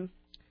do. Mm-hmm.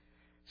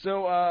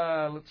 So,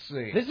 let's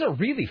see. This is a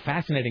really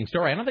fascinating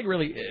story. I don't think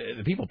really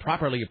the people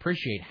properly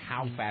appreciate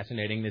how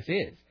fascinating this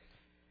is.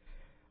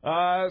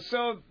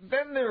 So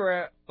then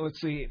there, let's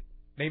see,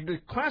 they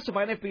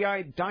classified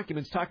FBI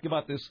documents talking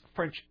about this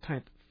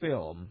French-type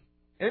film.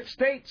 It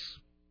states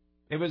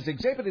it was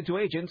exhibited to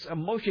agents a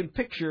motion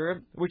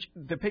picture which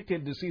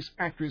depicted deceased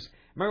actress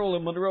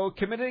Marilyn Monroe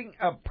committing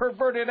a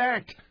perverted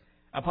act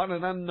upon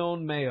an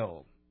unknown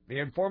male. The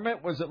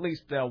informant was at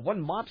least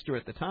one mobster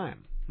at the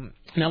time.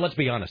 Now, let's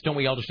be honest. Don't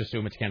we all just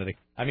assume it's Kennedy?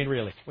 I mean,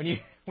 really. When you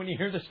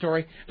hear the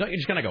story, don't you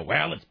just kind of go,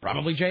 well, it's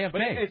probably JFK?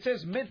 But it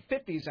says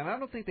mid-50s, and I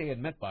don't think they had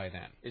met by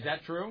then. Is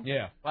that true?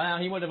 Yeah. Well,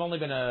 he would have only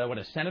been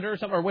a senator or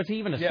something, or was he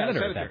even a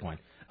senator at that point?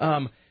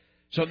 I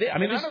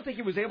don't think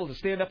he was able to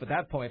stand up at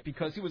that point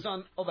because he was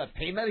on all that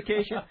pain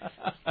medication.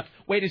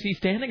 Wait, is he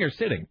standing or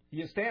sitting?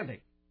 He is standing.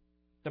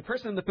 The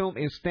person in the film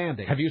is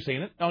standing. Have you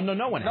seen it? Oh,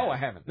 no one has. No, I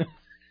haven't.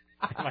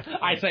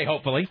 I say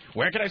hopefully.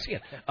 Where can I see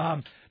it?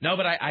 No,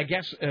 but I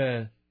guess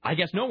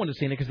no one has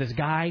seen it because this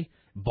guy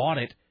bought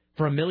it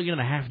for $1.5 million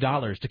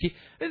to keep.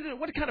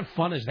 What kind of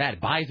fun is that?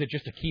 Buys it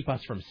just to keep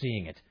us from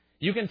seeing it.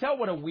 You can tell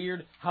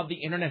how the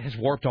internet has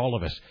warped all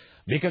of us.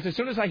 Because as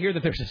soon as I hear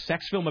that there's a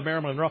sex film of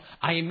Marilyn Monroe,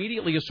 I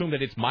immediately assume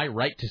that it's my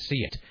right to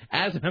see it.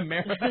 As an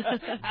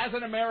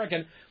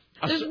American.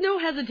 There's no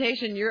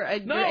hesitation. You're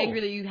angry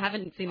that you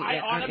haven't seen it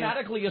yet. I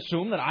automatically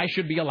assume that I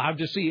should be allowed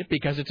to see it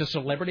because it's a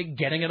celebrity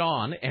getting it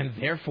on, and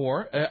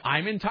therefore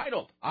I'm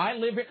entitled. I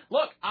live here.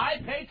 Look, I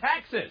pay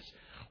taxes.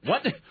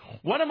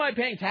 What am I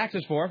paying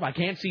taxes for if I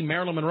can't see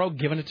Marilyn Monroe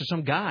giving it to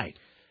some guy?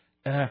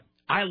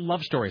 I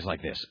love stories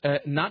like this.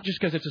 Not just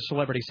because it's a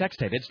celebrity sex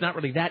tape. It's not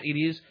really that.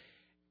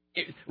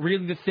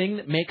 Really the thing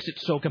that makes it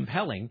so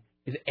compelling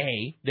is,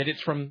 A, that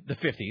it's from the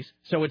 50s,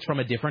 so it's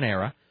from a different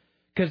era.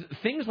 Because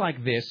things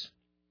like this,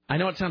 I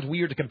know it sounds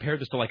weird to compare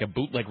this to like a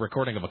bootleg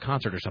recording of a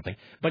concert or something,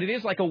 but it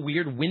is like a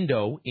weird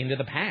window into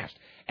the past.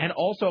 And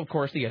also, of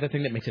course, the other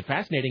thing that makes it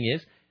fascinating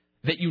is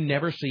that you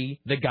never see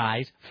the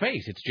guy's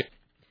face. It's just...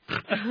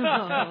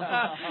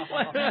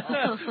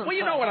 well,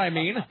 you know what I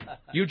mean.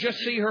 You just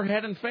see her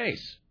head and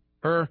face.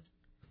 Her...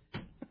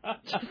 You're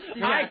going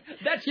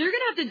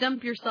to have to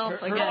dump yourself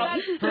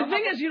again. The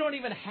thing is, you don't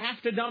even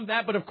have to dump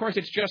that, but of course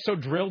it's just so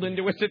drilled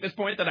into us at this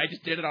point that I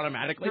just did it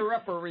automatically. Her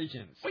upper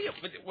regions.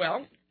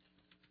 Well,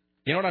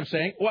 you know what I'm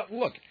saying? Well,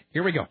 look,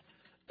 here we go.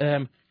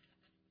 Her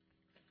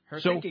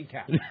thinking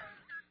cap.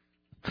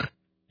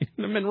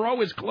 The Monroe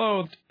is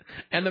clothed,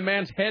 and the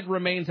man's head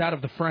remains out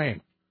of the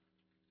frame.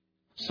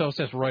 So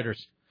says Reuters.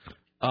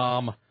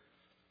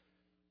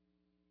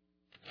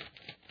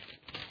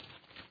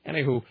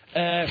 Anywho,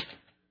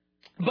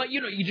 but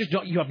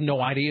you have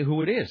no idea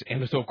who it is,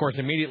 and so of course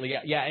immediately,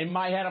 in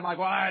my head I'm like,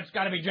 well, it's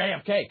got to be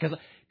JFK,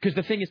 because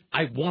the thing is,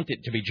 I want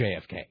it to be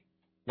JFK,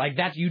 like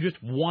that. You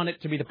just want it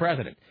to be the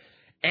president,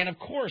 and of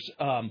course,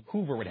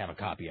 Hoover would have a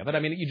copy of it. I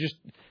mean,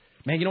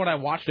 man, you know what I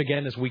watched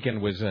again this weekend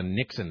was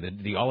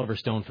Nixon, the Oliver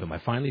Stone film. I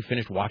finally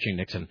finished watching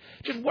Nixon.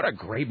 Just what a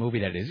great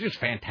movie that is. It's just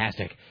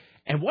fantastic.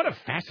 And what a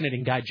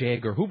fascinating guy J.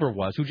 Edgar Hoover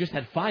was, who just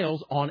had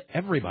files on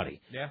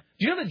everybody. Yeah.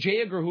 Do you know that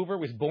J. Edgar Hoover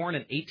was born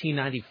in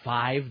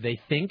 1895, they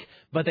think,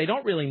 but they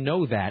don't really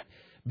know that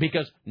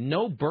because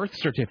no birth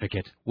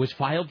certificate was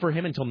filed for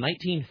him until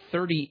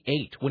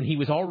 1938, when he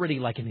was already,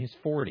 like, in his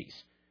 40s.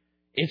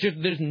 It's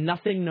just, there's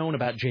nothing known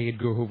about J.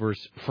 Edgar Hoover's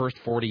first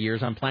 40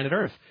 years on planet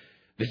Earth.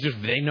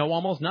 They know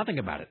almost nothing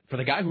about it. For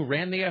the guy who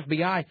ran the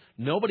FBI,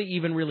 nobody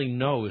even really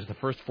knows the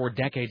first 4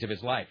 decades of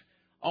his life.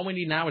 All we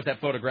need now is that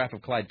photograph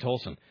of Clyde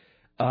Tolson.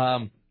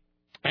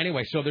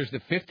 Anyway, so there's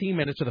the 15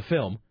 minutes of the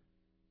film.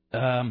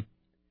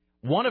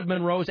 One of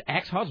Monroe's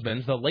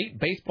ex-husbands, the late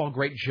baseball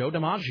great Joe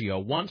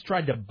DiMaggio, once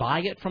tried to buy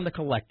it from the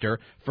collector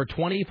for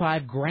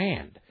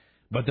 $25,000,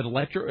 but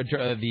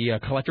the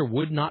collector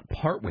would not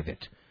part with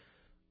it.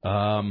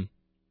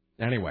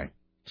 Anyway,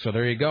 so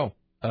there you go.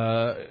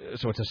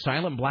 So it's a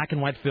silent black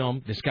and white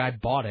film. This guy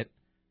bought it,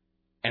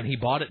 and he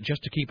bought it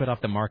just to keep it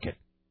off the market.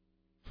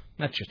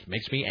 That just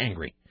makes me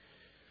angry.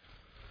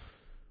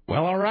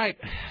 Well, all right.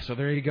 So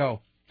there you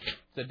go.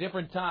 It's a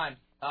different time.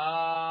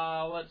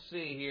 Let's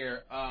see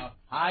here.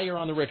 Hi, you're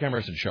on the Rick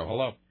Emerson Show.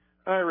 Hello.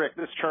 Hi, Rick.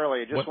 This is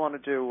Charlie. What?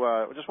 Wanted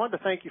to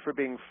thank you for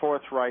being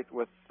forthright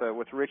with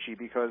Richie,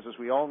 because as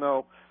we all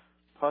know,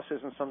 pus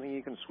isn't something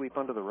you can sweep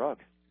under the rug.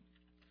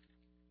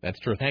 That's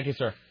true. Thank you,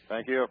 sir.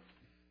 Thank you.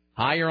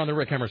 Hi, you're on the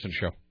Rick Emerson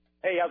Show.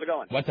 Hey, how's it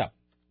going? What's up?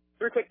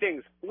 3 quick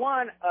things.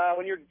 One,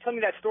 when you were telling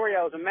me that story,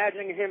 I was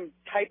imagining him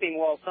typing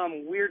while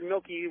some weird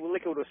milky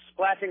liquid was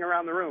splashing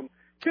around the room.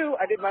 2,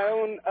 I did my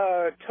own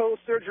toe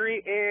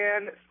surgery.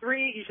 And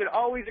 3, you should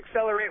always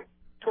accelerate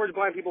towards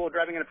blind people while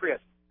driving in a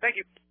Prius. Thank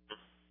you.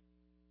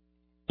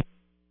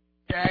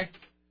 Okay.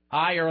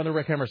 Hi, you're on the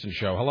Rick Emerson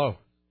Show. Hello.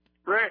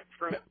 Greg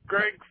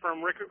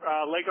from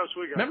Lake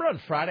Oswego. Remember on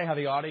Friday how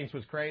the audience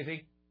was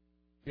crazy?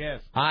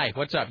 Yes. Hi,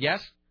 what's up?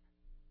 Yes?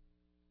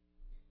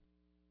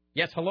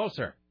 Yes, hello,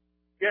 sir.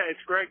 Yeah, it's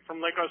Greg from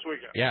Lake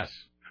Oswego. Yes.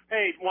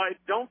 Hey,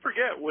 don't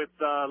forget with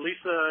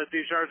Lisa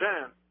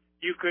Desjardins,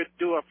 you could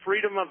do a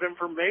Freedom of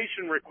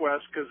Information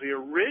request because the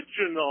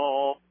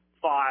original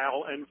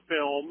file and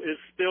film is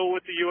still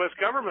with the U.S.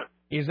 government.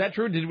 Is that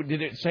true?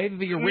 Did it say that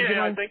the original?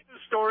 Yeah, I think the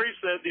story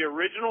said the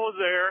original is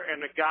there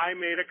and the guy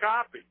made a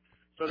copy.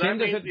 So that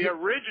means the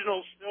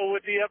original's still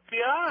with the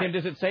FBI. Tim,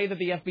 does it say that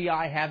the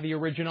FBI have the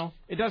original?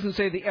 It doesn't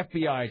say the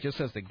FBI. It just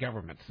says the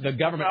government. The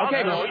government. No,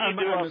 okay, no, well, you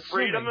do a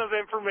Freedom of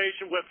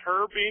Information with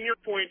her being your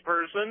point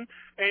person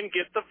and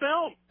get the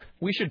film.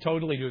 We should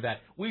totally do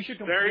that. We should.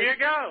 There you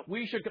go.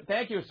 We should.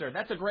 Thank you, sir.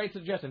 That's a great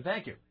suggestion.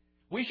 Thank you.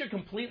 We should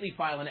completely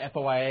file an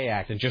FOIA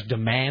act and just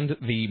demand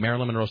the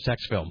Marilyn Monroe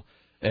sex film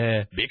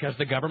because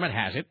the government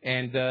has it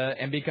and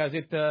because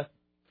it,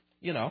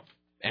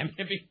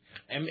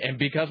 and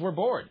because we're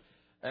bored.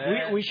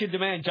 We should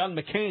demand John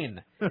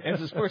McCain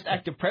as his first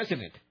active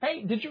president.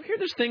 Hey, did you hear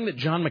this thing that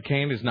John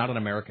McCain is not an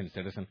American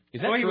citizen?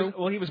 Is that true?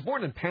 He was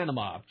born in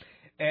Panama.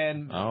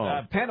 And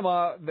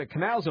Panama, the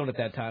canal zone at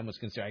that time was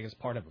considered, I guess,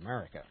 part of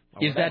America.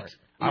 Is that?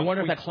 I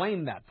wonder if that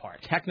claimed that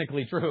part.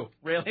 Technically true.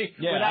 Really?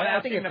 Yeah. Without I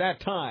asking think at that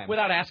time.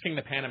 Without asking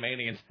the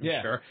Panamanians.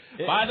 Yeah. Sure.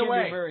 By the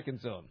way, American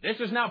zone. This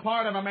is now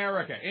part of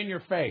America. In your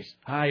face.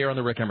 Hi, you're on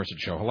the Rick Emerson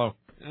Show. Hello.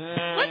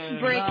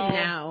 Let's break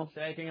now.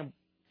 Taking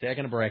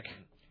a break.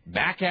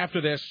 Back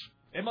after this.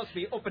 It must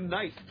be open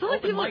night.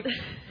 Open mic.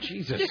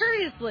 Jesus.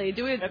 Seriously,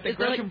 do it at the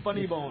Gresham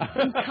Funny Bone.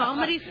 Some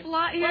comedy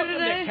slot here Welcome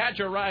today? to Catch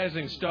a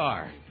Rising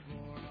Star.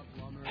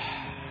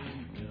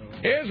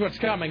 Here's what's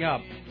coming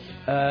up.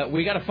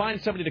 We got to find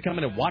somebody to come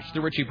in and watch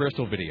the Richie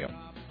Bristol video.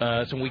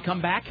 So when we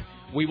come back,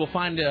 we will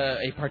find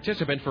a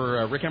participant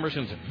for Rick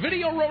Emerson's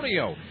Video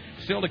Rodeo.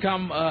 Still to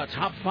come,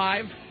 top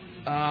 5.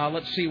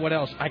 Let's see what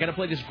else. I got to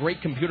play this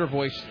great computer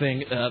voice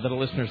thing that a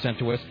listener sent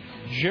to us.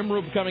 Jim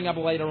Rube coming up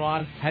later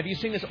on. Have you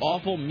seen this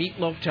awful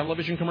Meatloaf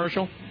television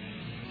commercial?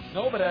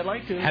 No, but I'd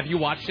like to. Have you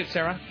watched it,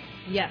 Sarah?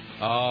 Yes.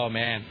 Oh,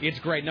 man. It's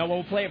great. No,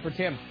 we'll play it for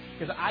Tim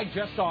because I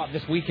just saw it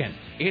this weekend.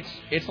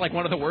 It's like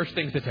one of the worst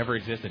things that's ever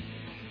existed.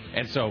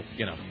 And so,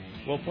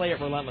 we'll play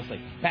it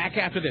relentlessly. Back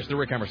after this, The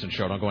Rick Emerson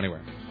Show. Don't go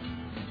anywhere.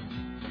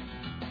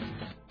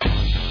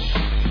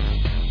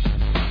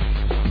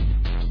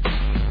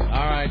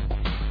 All right.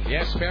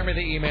 Yes, spare me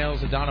the emails.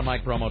 The Donna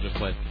Mike promo just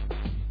played.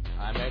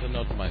 I made a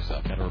note to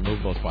myself. Got to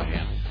remove those by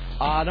hand.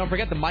 Don't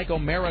forget the Mike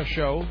O'Mara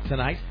Show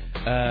tonight.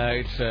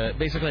 It's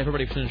basically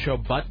everybody from the show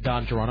but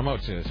Don Geronimo.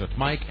 So it's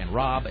Mike and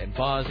Rob and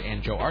Buzz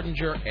and Joe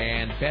Ardinger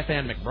and Beth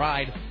Ann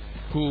McBride,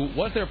 who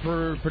was their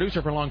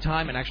producer for a long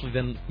time and actually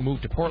then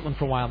moved to Portland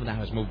for a while and now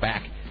has moved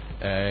back.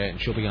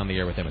 And she'll be on the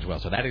air with them as well.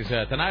 So that is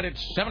tonight at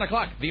 7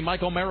 o'clock, the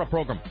Mike O'Mara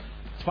program.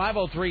 It's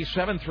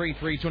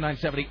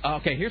 503-733-2970.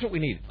 Okay, here's what we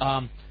need.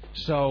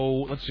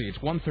 So let's see, it's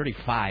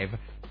 1:35.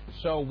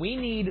 So we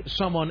need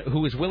someone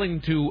who is willing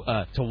to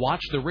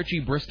watch the Richie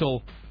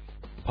Bristol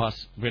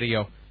Puss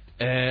video.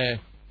 And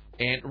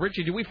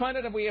Richie, do we find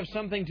out if we have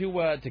something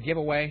to give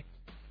away?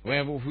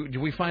 Do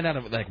we find out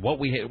what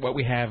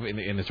we have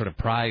in the sort of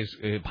prize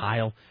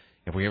pile?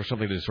 If we have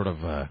something that's sort of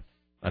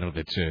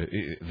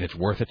that's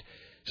worth it.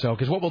 So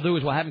because what we'll do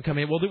is we'll have him come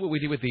in. We'll do what we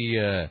did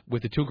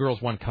with the 2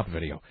 Girls 1 Cup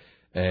video.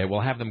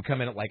 We'll have them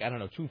come in at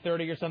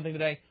 2:30 or something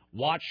today.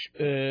 Watch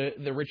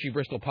the Richie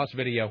Bristol Puss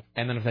video,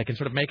 and then if they can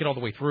sort of make it all the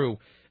way through,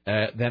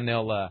 then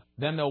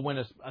they'll win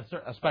a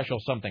special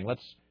something.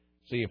 Let's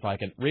see if I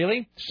can.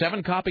 Really?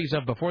 7 copies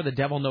of Before the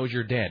Devil Knows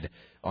You're Dead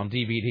on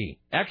DVD.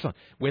 Excellent.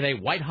 With a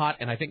white hot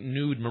and I think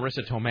nude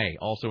Marissa Tomei,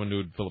 also a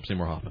nude Philip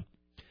Seymour Hoffman.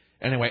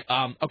 Anyway,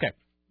 okay.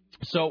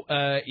 So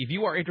if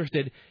you are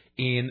interested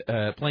in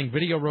playing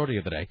video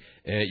rodeo today,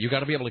 you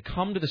got to be able to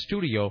come to the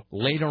studio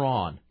later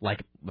on,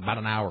 like about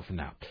an hour from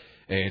now.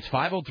 It's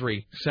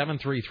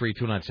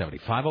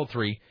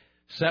 503-733-2970.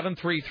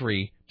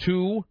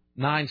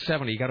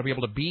 503-733-2970. You got to be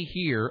able to be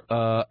here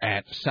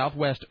at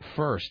Southwest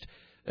First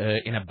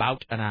in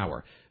about an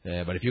hour.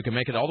 But if you can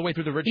make it all the way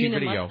through the Richie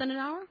video. In less than an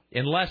hour?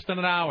 In less than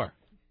an hour.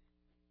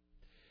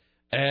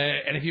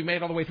 And if you made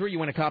it all the way through, you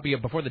win a copy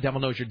of Before the Devil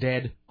Knows You're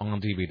Dead on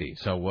DVD.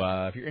 So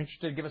if you're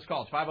interested, give us a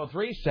call. It's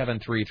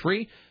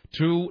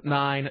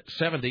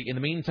 503-733-2970. In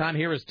the meantime,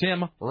 here is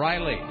Tim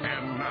Riley.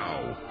 And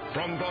now,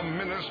 from the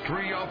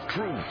Ministry of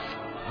Truth,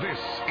 this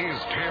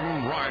is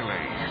Tim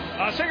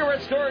Riley. A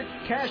cigarette store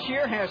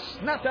cashier has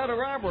snuffed out a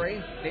robbery.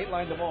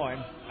 Dateline Des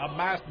Moines. A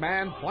masked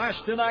man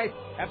flashed a knife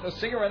at the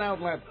cigarette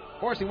outlet,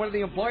 forcing one of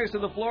the employees to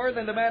the floor,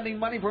 then demanding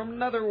money from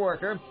another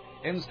worker.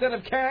 Instead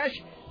of cash,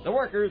 the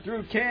worker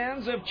threw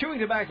cans of chewing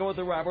tobacco at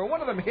the robber.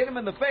 One of them hit him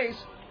in the face.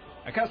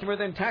 A customer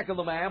then tackled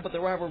the man, but the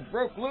robber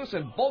broke loose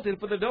and bolted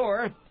for the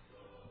door.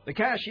 The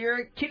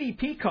cashier, Kitty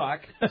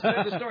Peacock,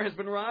 said the store has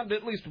been robbed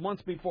at least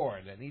once before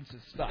and it needs to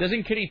stop.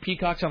 Doesn't Kitty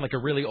Peacock sound like a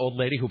really old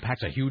lady who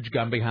packs a huge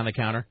gun behind the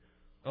counter?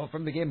 Oh,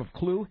 from the game of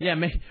Clue? Yeah,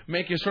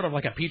 make you sort of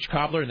like a peach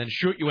cobbler and then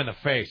shoot you in the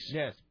face.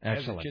 Yes,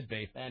 excellent. As it should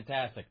be.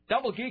 Fantastic.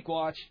 Double Geek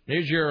Watch.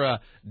 Here's your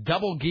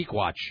Double Geek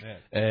Watch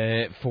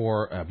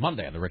for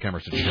Monday on the Rick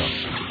Emerson Show.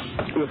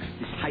 Ugh,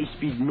 this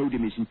high-speed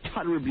modem is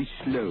intolerably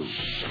slow.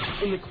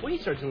 In the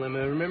Quasar dilemma,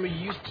 remember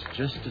you used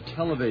just a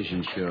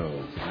television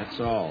show. That's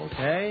all,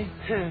 okay?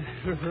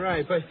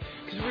 Right, but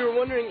because we were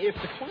wondering if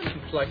the quantum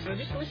flux. Now,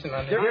 just listen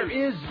on there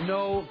is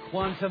no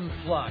quantum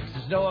flux.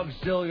 There's no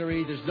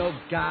auxiliary. There's no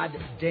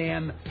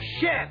goddamn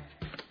shit.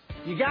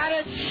 You got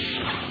it?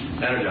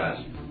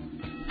 Energize.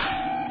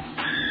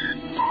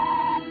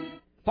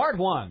 Part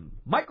 1.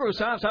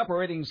 Microsoft's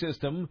operating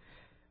system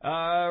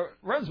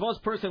runs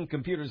most personal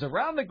computers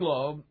around the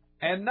globe,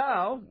 and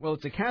now, well,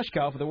 it's a cash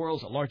cow for the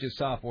world's largest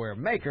software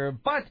maker,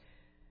 but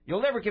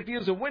you'll never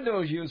confuse a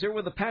Windows user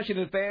with the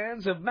passionate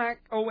fans of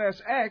Mac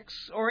OS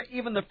X or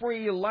even the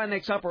free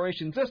Linux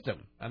operation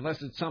system,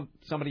 unless it's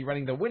somebody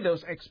running the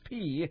Windows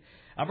XP,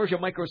 a version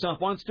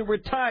Microsoft wants to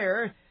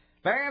retire.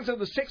 Fans of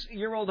the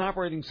 6-year-old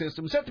operating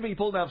system, set to be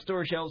pulled off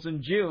store shelves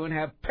in June,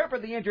 have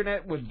peppered the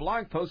internet with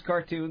blog posts,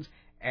 cartoons,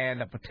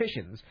 and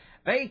petitions.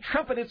 They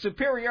trumpeted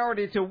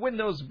superiority to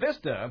Windows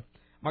Vista,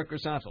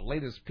 Microsoft's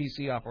latest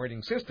PC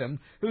operating system,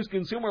 whose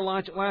consumer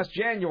launch last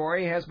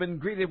January has been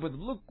greeted with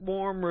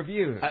lukewarm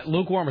reviews.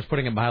 Lukewarm is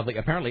putting it mildly,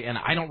 apparently, and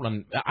I don't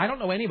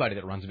know anybody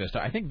that runs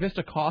Vista. I think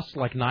Vista costs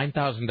like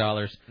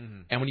 $9,000,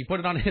 and when you put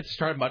it on hit the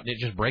start button, it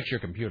just breaks your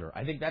computer.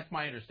 I think that's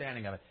my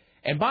understanding of it.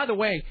 And by the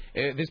way,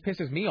 this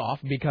pisses me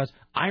off because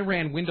I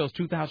ran Windows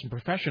 2000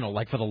 Professional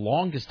like for the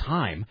longest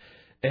time,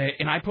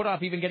 and I put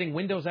off even getting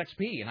Windows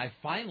XP, and I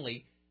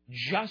finally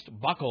just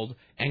buckled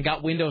and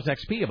got Windows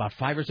XP about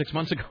 5 or 6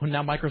 months ago.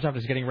 Now Microsoft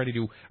is getting ready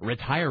to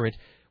retire it,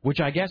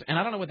 which I guess, and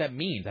I don't know what that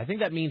means. I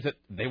think that means that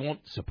they won't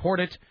support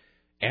it,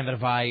 and that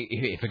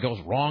if it goes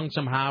wrong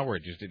somehow or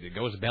it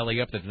goes belly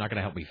up, that they're not going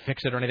to help me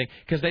fix it or anything,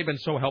 because they've been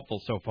so helpful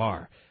so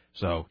far.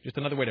 So just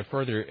another way to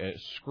further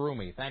screw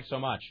me. Thanks so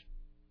much.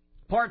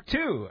 Part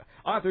 2.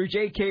 Author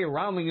J.K.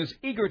 Rowling is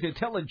eager to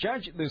tell a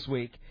judge this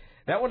week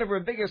that one of her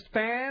biggest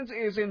fans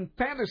is in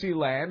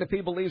Fantasyland if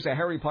he believes a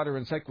Harry Potter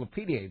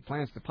encyclopedia he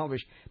plans to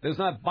publish does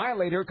not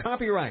violate her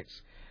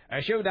copyrights.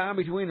 A showdown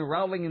between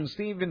Rowling and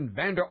Stephen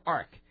Vander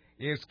Ark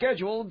is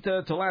scheduled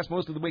to last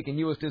most of the week in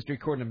U.S.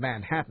 District Court in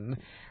Manhattan.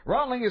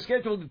 Rowling is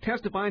scheduled to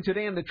testify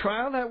today in the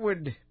trial that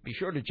would be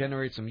sure to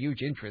generate some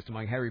huge interest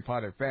among Harry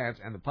Potter fans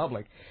and the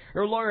public.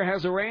 Her lawyer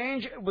has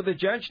arranged with the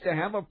judge to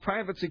have a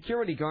private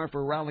security guard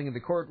for Rowling in the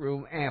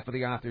courtroom and for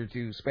the author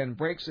to spend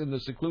breaks in the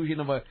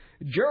seclusion of a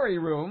jury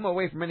room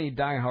away from any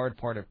die-hard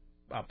Potter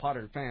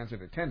fans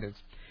in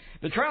attendance.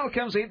 The trial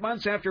comes 8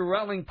 months after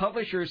Rowling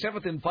published her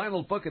 7th and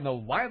final book in the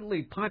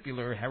widely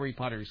popular Harry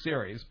Potter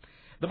series.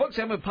 The books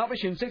have been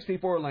published in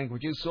 64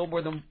 languages, sold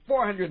more than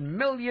 400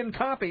 million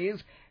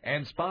copies,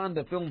 and spawned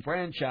a film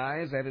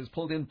franchise that has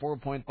pulled in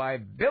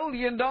 $4.5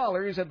 billion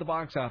at the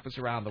box office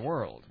around the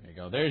world. There you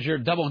go. There's your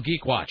Double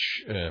Geek Watch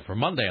for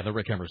Monday on the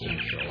Rick Emerson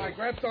Show. By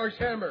Grabthar's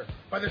hammer,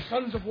 by the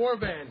Sons of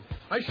Warband,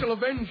 I shall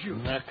avenge you.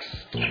 Next.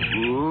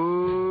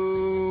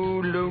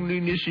 Oh,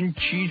 loneliness and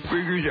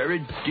cheeseburgers are a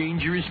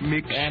dangerous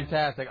mix.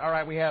 Fantastic. All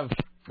right, we have...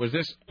 Was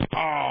this...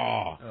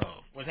 Oh.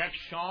 Was that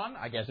Sean?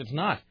 I guess it's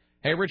not.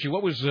 Hey, Richie,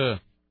 what was...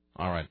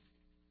 All right.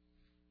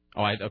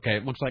 All right, okay.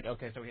 It looks like...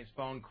 Okay, so his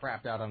phone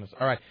crapped out on us.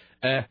 All right.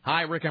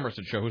 Hi, Rick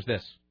Emerson Show. Who's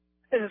this?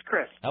 This is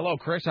Chris. Hello,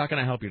 Chris. How can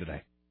I help you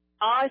today?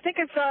 I think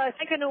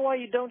I know why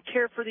you don't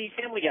care for the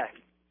Family Guy.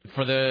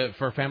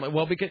 For family.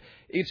 Well, because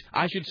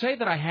I should say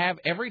that I have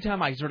every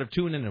time I sort of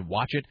tune in and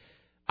watch it,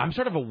 I'm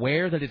sort of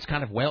aware that it's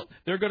kind of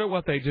they're good at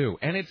what they do,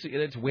 and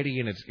it's witty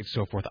and it's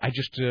so forth. I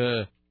just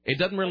it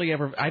doesn't really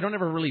I don't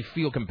ever really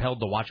feel compelled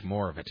to watch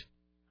more of it.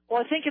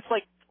 Well, I think it's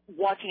like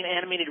watching an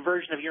animated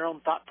version of your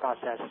own thought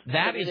process.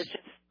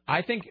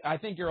 I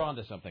think you're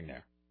onto something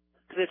there.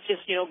 Because it's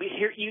just,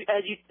 here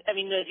as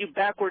you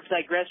backwards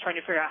digress trying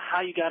to figure out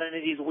how you got into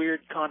these weird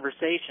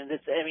conversations.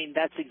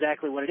 That's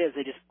exactly what it is.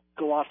 They just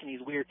go off in these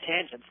weird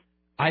tangents.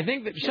 I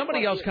think that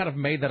somebody else kind of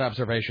made that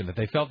observation, that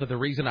they felt that the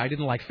reason I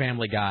didn't like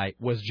Family Guy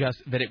was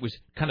just that it was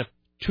kind of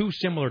too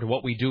similar to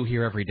what we do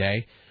here every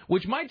day,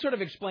 which might sort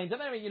of explain that.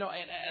 I mean,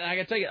 and I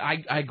got to tell you,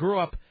 I grew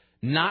up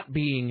not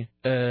being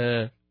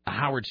a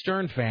Howard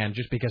Stern fan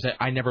just because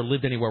I never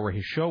lived anywhere where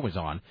his show was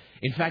on.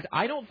 In fact,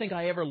 I don't think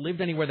I ever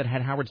lived anywhere that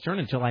had Howard Stern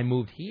until I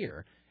moved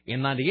here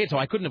in '98. So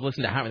I couldn't have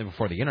listened to Howard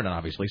before the internet,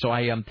 obviously. So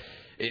I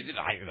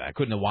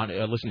couldn't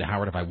have listened to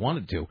Howard if I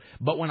wanted to.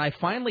 But when I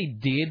finally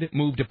did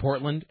move to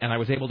Portland and I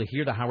was able to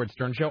hear the Howard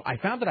Stern show, I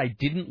found that I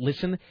didn't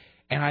listen,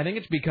 and I think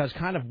it's because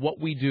kind of what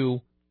we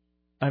do,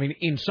 I mean,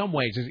 in some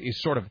ways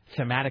is sort of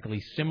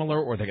thematically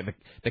similar, or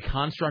the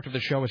construct of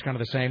the show is kind of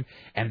the same,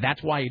 and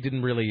that's why it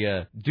didn't really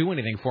do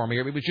anything for me.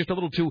 It was just a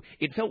little too,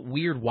 it felt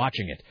weird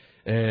watching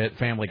it,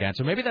 Family Guy.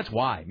 So maybe that's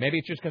why. Maybe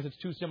it's just because it's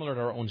too similar to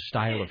our own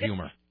style of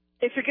humor.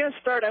 If you're going to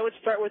start, I would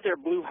start with their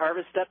Blue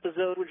Harvest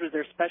episode, which was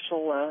their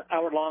special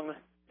hour-long.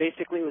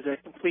 Basically, it was a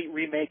complete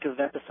remake of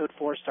Episode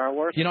 4 Star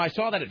Wars. I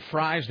saw that at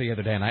Fry's the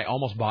other day, and I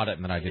almost bought it,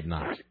 and then I did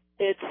not.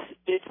 It's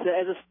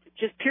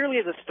just purely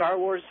as a Star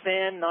Wars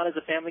fan, not as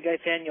a Family Guy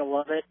fan, you'll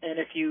love it. And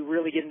if you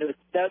really get into it,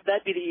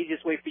 that'd be the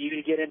easiest way for you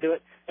to get into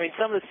it. I mean,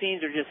 some of the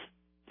scenes are just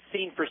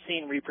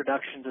scene-for-scene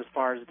reproductions as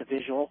far as the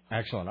visual.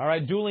 Excellent. All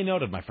right, duly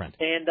noted, my friend.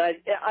 And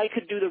I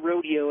could do the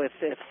rodeo if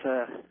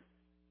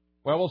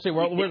well, we'll see.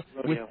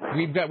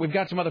 We've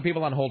got some other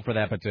people on hold for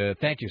that, but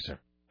thank you, sir.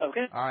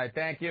 Okay. All right,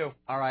 thank you.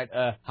 All right,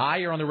 hi,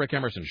 you're on the Rick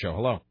Emerson Show.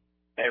 Hello.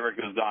 Hey, Rick,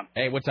 this is Don.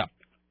 Hey, what's up?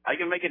 I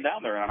can make it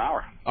down there in an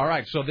hour. All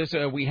right, so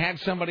we had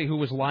somebody who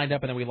was lined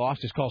up, and then we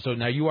lost his call. So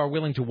now you are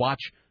willing to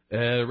watch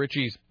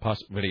Richie's Puss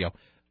video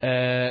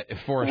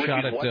for a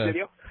shot at... What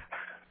video?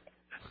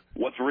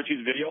 What's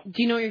Richie's video?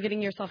 Do you know what you're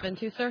getting yourself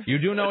into, sir? You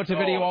do know it's a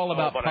video all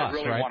about but Puss, I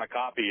really right? want a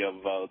copy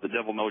of The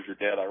Devil Knows You're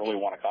Dead. I really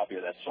want a copy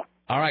of that song.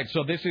 All right,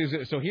 so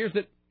here's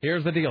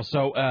the deal.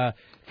 So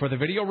for the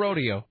video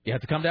rodeo, you have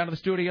to come down to the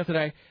studio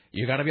today.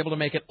 You got to be able to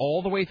make it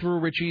all the way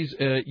through Richie's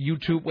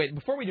YouTube. Wait,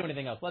 before we do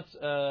anything else, let's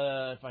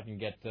if I can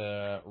get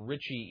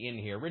Richie in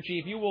here. Richie,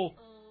 if you will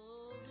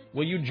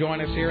you join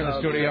us here in the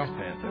studio?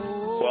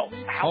 Well,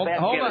 hold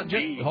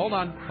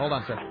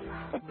on, sir.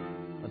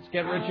 Let's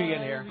get Richie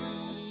in here.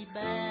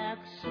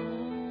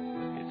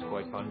 It's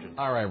quite pungent.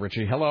 All right,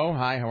 Richie. Hello.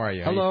 Hi. How are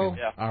you? Hello.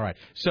 Yeah. All right.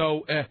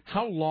 So,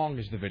 how long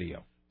is the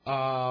video?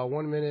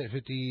 1 minute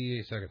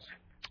 58 seconds.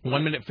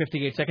 1 minute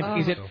 58 seconds. Oh.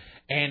 Is it?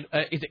 And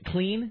is it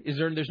clean?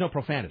 There's no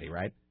profanity,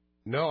 right?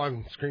 No,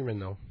 I'm screaming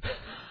though.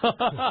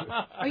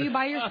 Are you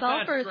by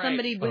yourself or is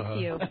somebody with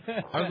you?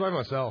 I was by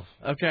myself.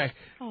 Okay.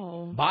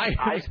 Oh. By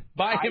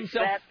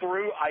himself.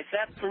 I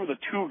sat through the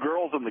two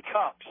girls in the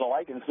cup, so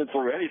I can sit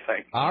through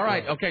anything. All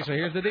right. Okay. So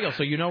here's the deal.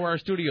 So you know where our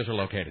studios are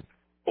located.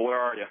 Where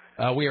are you?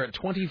 We are at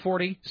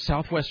 2040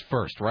 Southwest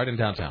 1st, right in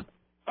downtown.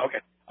 Okay.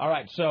 All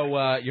right.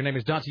 So your name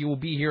is Don. So you will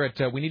be here at.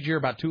 We need you here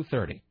about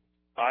 2:30.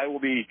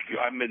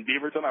 I'm in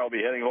Beaverton. I will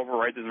be heading over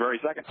right this very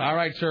second. All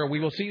right, sir. We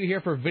will see you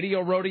here for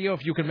Video Rodeo.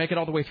 If you can make it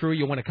all the way through,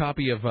 you'll win a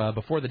copy of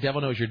Before the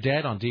Devil Knows You're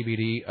Dead on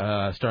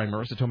DVD, starring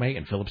Marissa Tomei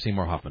and Philip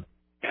Seymour Hoffman.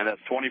 And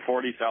that's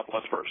 2040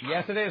 Southwest 1st.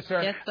 Yes, it is,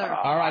 sir. Yes, sir.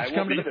 All right, I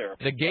come will to be there.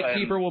 The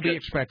gatekeeper will be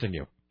expecting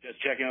you. Just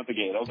checking out the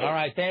gate. Okay. All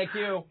right, thank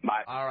you.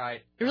 Bye. All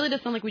right. It really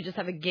does sound like we just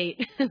have a gate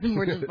and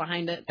we're just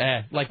behind it.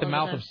 Like the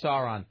mouth of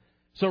Sauron.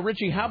 So,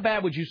 Richie, how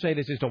bad would you say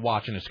this is to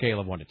watch on a scale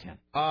of 1 to 10?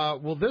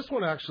 Well, this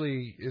one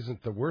actually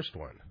isn't the worst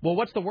one. Well,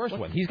 what's the worst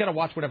one? He's got to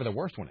watch whatever the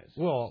worst one is.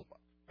 Well,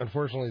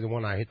 unfortunately, the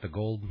one I hit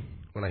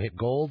when I hit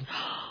gold,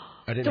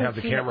 I didn't Don't have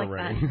the say camera it like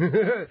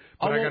running.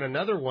 But I got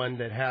another one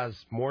that has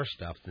more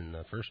stuff than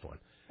the first one.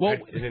 Well,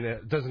 and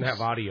it doesn't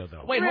have audio,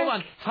 though. Wait, hold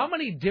on. How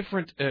many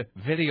different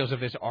videos of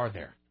this are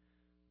there?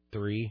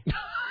 3.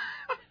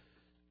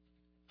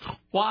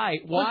 Why?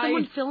 Was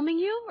someone filming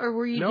you, or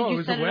were you? No, did you it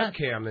was a set it up?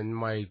 webcam, and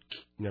my.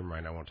 Never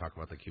mind. I won't talk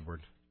about the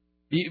keyboard.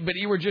 But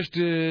you were just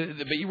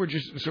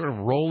sort of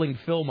rolling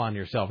film on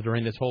yourself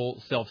during this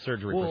whole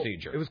self-surgery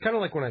procedure. It was kind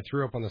of like when I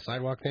threw up on the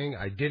sidewalk thing.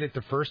 I did it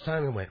the first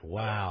time and went,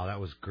 "Wow, that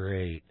was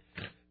great,"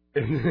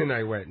 and then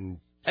I went and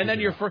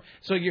then your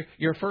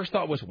first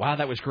thought was, "Wow,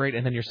 that was great,"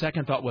 and then your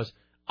second thought was,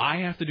 "I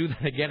have to do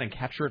that again and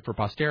capture it for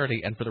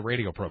posterity and for the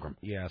radio program."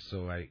 Yeah,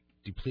 so I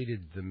depleted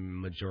the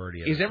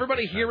majority of it. Is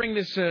everybody hearing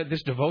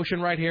this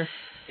devotion right here?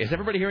 Is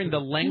everybody hearing the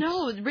length?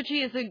 No,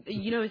 Richie is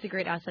he's a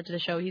great asset to the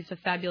show. He's a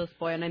fabulous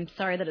boy, and I'm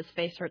sorry that his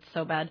face hurts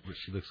so bad.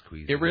 She looks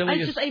queasy. It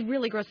really is. It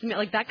really grosses me.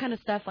 Like that kind of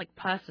stuff, like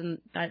pus, and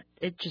that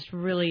it just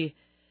really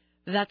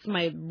That's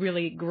my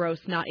really gross,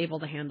 not able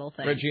to handle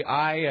thing. Reggie,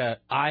 I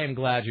am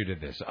glad you did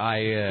this.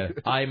 I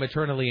am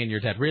eternally in your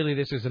debt. Really,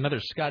 this is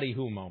another Scotty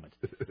Who moment.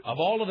 Of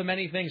all of the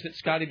many things that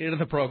Scotty did in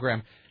the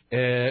program,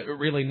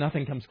 really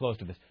nothing comes close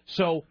to this.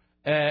 So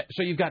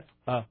you've got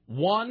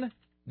one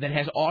that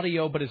has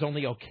audio but is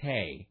only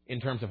okay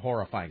in terms of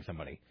horrifying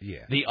somebody.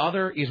 Yeah. The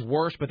other is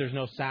worse, but there's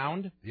no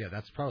sound. Yeah,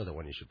 that's probably the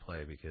one you should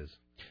play because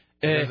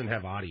it doesn't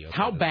have audio.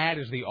 How bad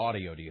is the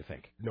audio, do you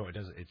think? No, it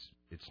doesn't. It's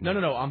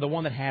No. On the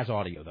one that has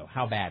audio, though.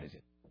 How bad is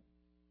it?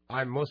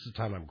 Most of the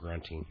time I'm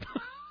grunting.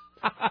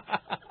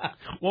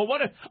 Well,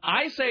 what if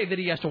I say that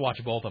he has to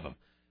watch both of them?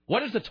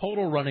 What is the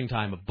total running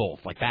time of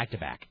both, like back to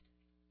back?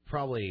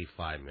 Probably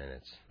 5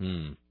 minutes.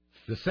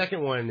 The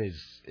second one is...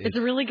 It's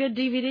a really good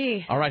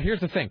DVD. All right, here's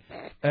the thing.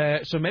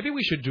 So maybe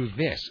we should do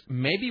this.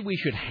 Maybe we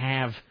should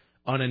have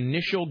an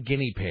initial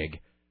guinea pig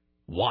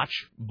watch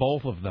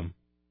both of them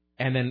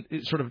and then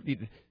sort of,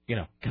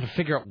 kind of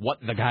figure out what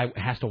the guy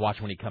has to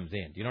watch when he comes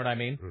in. Do you know what I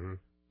mean?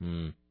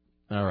 Mm-hmm.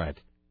 All right.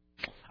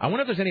 I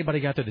wonder if there's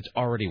anybody out there that's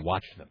already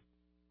watched them.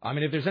 I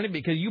mean, if there's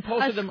anybody, because you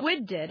posted them.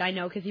 Squid did, I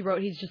know, because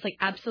he's just like,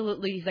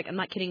 absolutely, he's like, I'm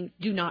not kidding,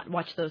 do not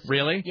watch those.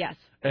 Really? Yes.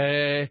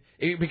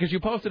 Because you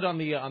posted on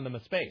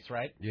the space,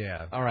 right?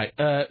 Yeah. All right.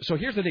 So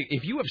here's the thing.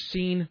 If you have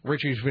seen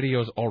Richie's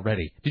videos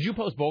already, did you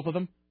post both of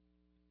them?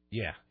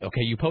 Yeah.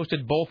 Okay, you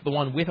posted both, the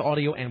one with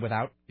audio and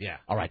without? Yeah.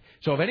 All right.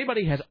 So if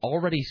anybody has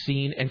already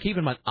seen, and keep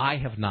in mind, I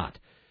have not.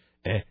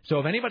 So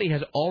if anybody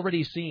has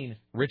already seen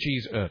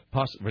Richie's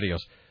Puss videos,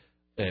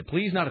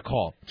 please not a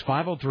call. It's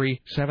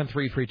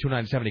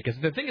 503-733-2970. Because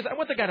the thing is, I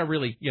want the guy to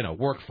really,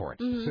 work for it.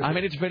 Mm-hmm. I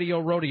mean, it's Video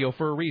Rodeo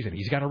for a reason.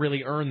 He's got to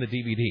really earn the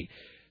DVD.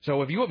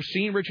 So if you have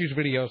seen Richie's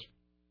videos,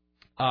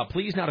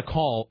 please not a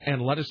call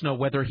and let us know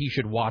whether he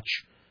should watch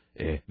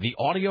the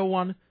audio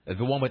one,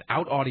 the one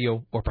without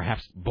audio, or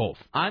perhaps both.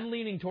 I'm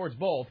leaning towards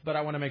both, but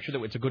I want to make sure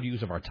that it's a good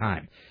use of our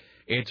time.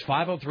 It's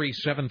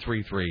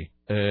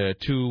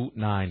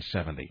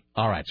 503-733-2970.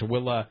 All right, so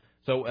we'll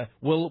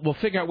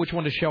figure out which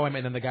one to show him,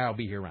 and then the guy will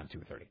be here around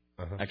 2:30.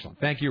 Uh-huh. Excellent.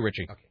 Thank you,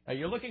 Richie. Okay.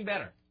 You're looking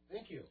better.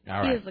 Thank you.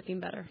 All right. He is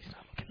looking better. He's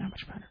not looking that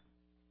much better.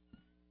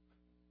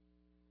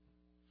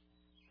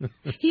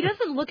 He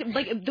doesn't look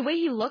like the way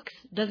he looks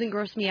doesn't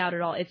gross me out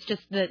at all. It's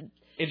just the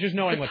it's just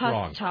knowing what's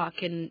wrong.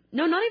 Talk and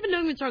no, not even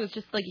knowing what's wrong. It's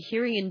just like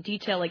hearing in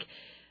detail, like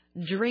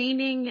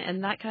draining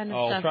and that kind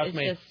of stuff. Trust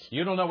me,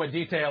 you don't know what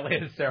detail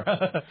is,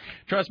 Sarah.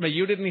 Trust me,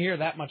 you didn't hear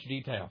that much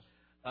detail.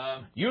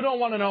 You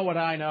don't want to know what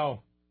I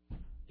know.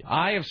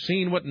 I have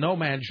seen what no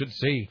man should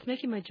see. It's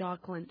making my jaw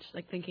clench,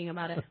 like thinking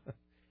about it.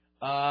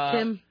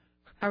 Tim,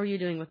 how are you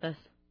doing with this?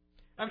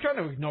 I'm trying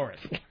to ignore it.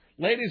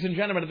 Ladies and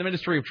gentlemen of the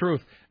Ministry of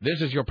Truth,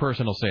 this is your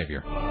personal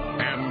savior.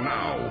 And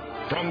now,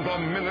 from the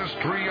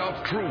Ministry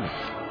of Truth,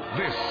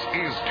 this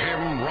is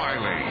Tim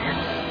Riley.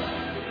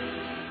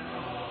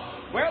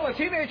 Well, a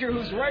teenager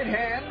whose right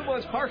hand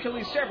was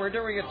partially severed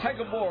during a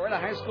tug-of-war at a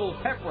high school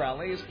pep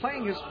rally is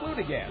playing his flute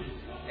again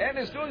and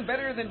is doing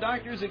better than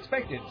doctors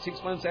expected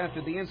 6 months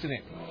after the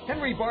incident.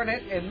 Henry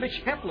Barnett and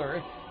Mitch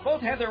Hempler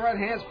both had their right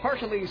hands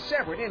partially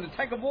severed in a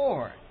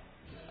tug-of-war.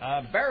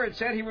 Barrett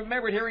said he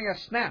remembered hearing a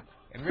snap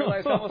and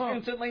realized almost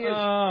instantly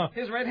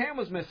his right hand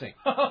was missing.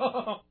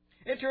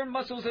 It turned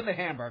muscles into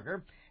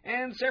hamburger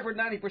and severed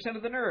 90%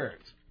 of the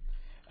nerves.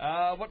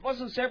 What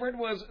wasn't severed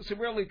was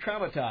severely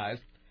traumatized.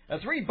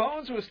 3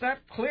 bones were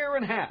snapped clear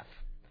in half.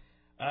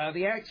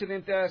 The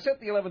accident set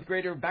the 11th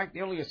grader back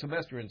nearly a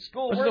semester in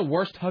school. This is the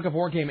worst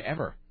tug-of-war game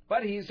ever.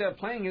 But he's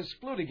playing his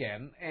flute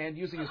again and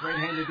using his right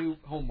hand to do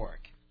homework.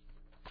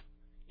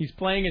 He's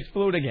playing his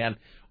flute again.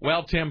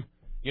 Well, Tim,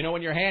 you know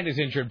when your hand is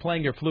injured,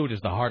 playing your flute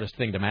is the hardest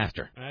thing to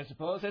master. I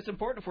suppose that's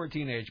important for a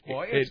teenage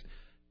boy.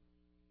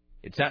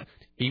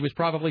 He was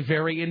probably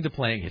very into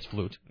playing his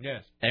flute.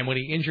 Yes. And when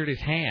he injured his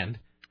hand,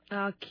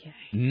 okay,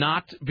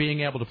 not being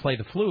able to play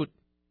the flute,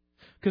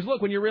 because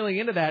look, when you're really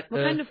into that...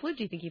 What kind of flute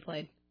do you think he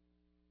played?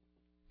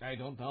 I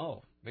don't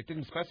know. They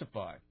didn't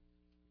specify.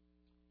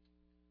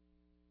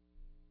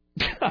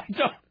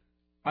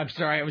 I'm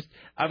sorry.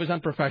 I was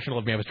unprofessional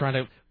of me. I was trying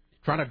to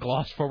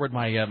gloss forward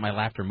my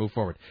laughter, move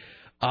forward.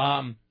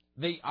 I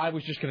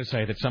was just going to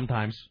say that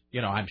sometimes,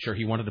 I'm sure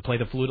he wanted to play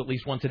the flute at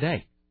least once a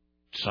day.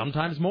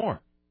 Sometimes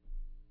more.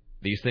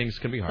 These things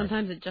can be hard.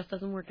 Sometimes it just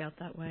doesn't work out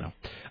that way. No.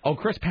 Oh,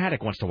 Chris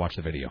Paddock wants to watch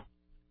the video.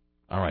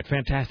 All right,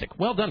 fantastic.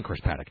 Well done, Chris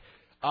Paddock.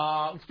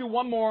 Let's do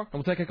one more, and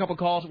we'll take a couple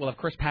calls. We'll have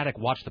Chris Paddock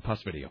watch the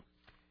Puss video.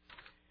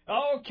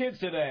 Oh, kids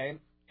today.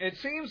 It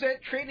seems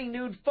that trading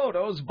nude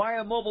photos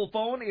via mobile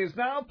phone is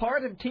now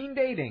part of teen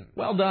dating.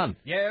 Well done.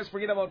 Yes,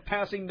 forget about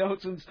passing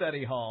notes in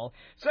study hall.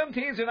 Some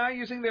teens are now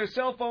using their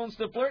cell phones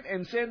to flirt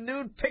and send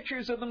nude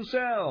pictures of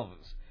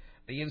themselves.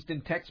 The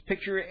instant text,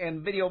 picture,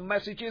 and video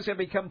messages have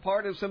become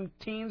part of some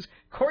teens'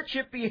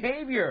 courtship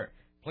behavior.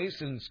 Police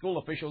and school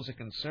officials are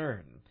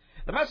concerned.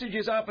 The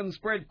messages often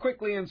spread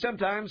quickly and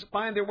sometimes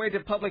find their way to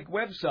public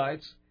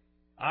websites.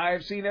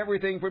 I've seen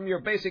everything from your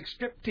basic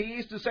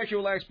striptease to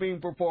sexual acts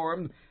being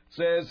performed,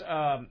 says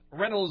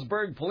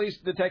Reynoldsburg Police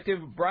Detective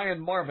Brian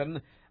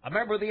Marvin, a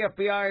member of the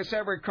FBI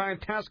Cybercrime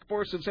Task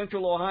Force of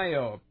Central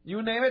Ohio.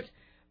 You name it,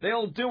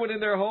 They'll do it in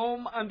their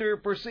home under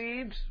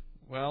perceived.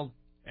 Well,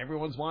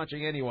 everyone's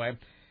watching anyway.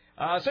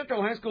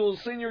 Central High School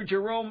senior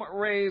Jerome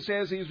Ray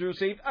says he's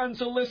received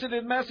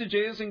unsolicited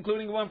messages,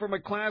 including one from a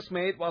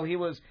classmate while he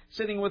was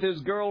sitting with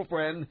his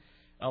girlfriend.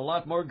 A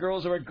lot more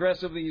girls are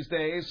aggressive these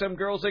days. Some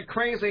girls are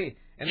crazy,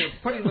 and they're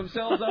putting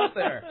themselves out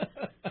there.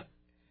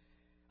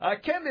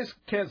 Candace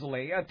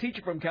Kesley, a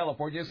teacher from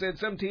California, said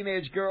some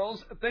teenage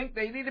girls think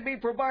they need to be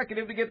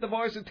provocative to get the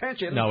boys'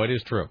 attention. No, it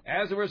is true.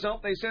 As a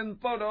result, they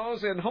send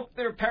photos and hope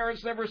their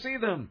parents never see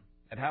them.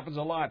 It happens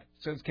a lot,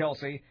 says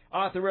Kelsey,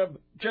 author of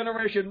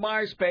Generation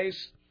MySpace.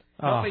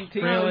 Helping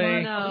teens.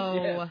 Really?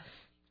 No.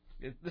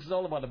 Yes. This is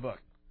all about a book.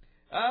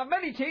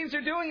 Many teens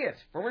are doing it.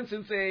 For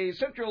instance, a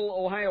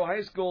Central Ohio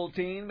high school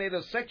teen made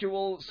a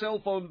sexual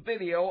cell phone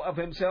video of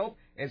himself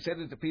and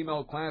sent it to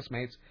female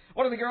classmates.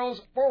 One of the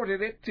girls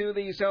forwarded it to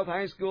the South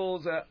High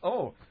School's,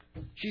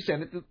 she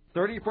sent it to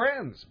 30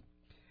 friends.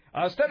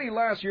 A study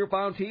last year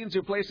found teens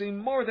are placing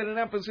more than an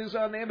emphasis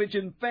on image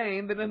and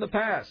fame than in the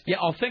past. Yeah,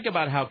 I'll think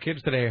about how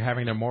kids today are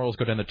having their morals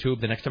go down the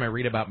tube the next time I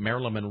read about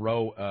Marilyn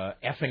Monroe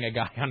effing a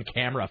guy on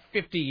camera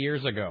 50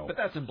 years ago. But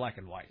that's in black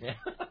and white.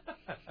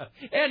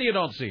 And you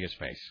don't see his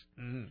face.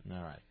 Mm-hmm.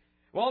 All right.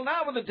 Well,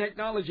 now with the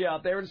technology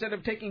out there, instead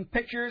of taking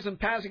pictures and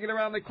passing it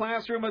around the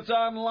classroom, it's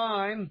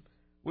online,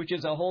 which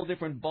is a whole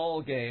different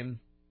ball game.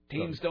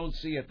 Teens don't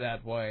see it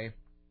that way.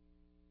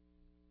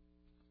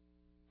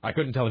 I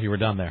couldn't tell if you were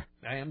done there.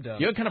 I am done.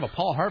 You had kind of a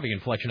Paul Harvey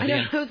inflection at the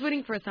end. I was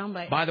waiting for a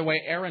soundbite. By the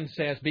way, Aaron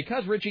says,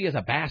 because Richie is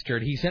a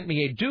bastard, he sent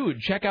me a dude,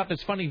 check out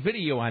this funny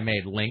video I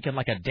made link, and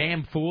like a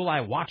damn fool,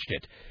 I watched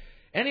it.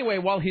 Anyway,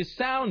 while his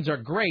sounds are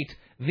great,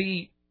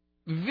 the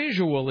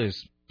visual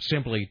is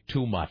simply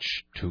too much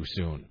too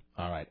soon.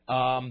 All right.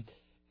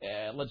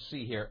 Let's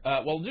see here.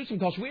 We'll do some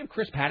calls. Should we have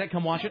Chris Paddock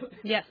come watch it?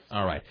 Yes.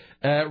 All right.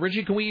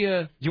 Richie, can we?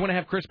 Do you want to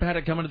have Chris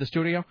Paddock come into the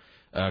studio?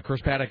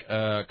 Chris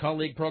Paddock,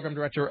 colleague, program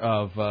director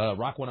of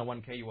Rock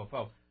 101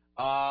 KUFO.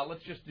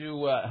 Let's just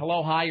do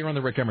hello, hi. You're on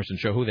the Rick Emerson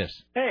Show. Who this?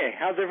 Hey,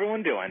 how's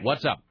everyone doing?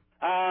 What's up?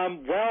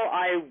 Well,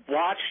 I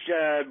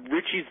watched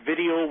Richie's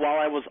video while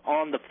I was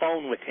on the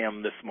phone with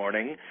him this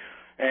morning.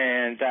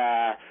 And,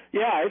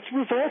 yeah, it's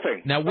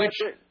revolting. Now, Go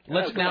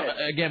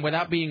again,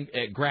 without being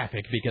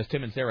graphic, because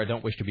Tim and Sarah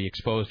don't wish to be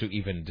exposed to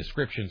even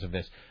descriptions of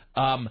this,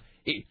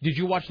 did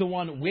you watch the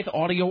one with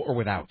audio or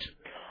without?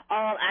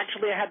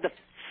 Actually, I had the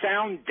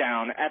sound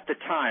down at the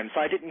time, so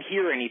I didn't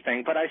hear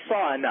anything, but I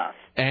saw enough.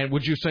 And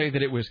would you say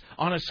that it was,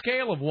 on a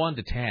scale of 1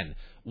 to 10,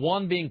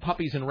 1 being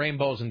puppies and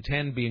rainbows and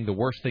 10 being the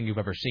worst thing you've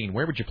ever seen,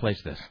 where would you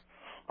place this?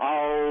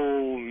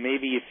 Oh,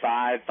 maybe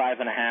 5,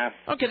 5.5.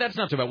 Okay, that's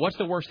not so bad. What's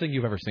the worst thing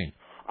you've ever seen?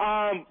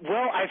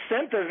 Well, I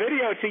sent the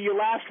video to you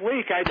last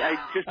week. I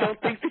just don't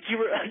think that you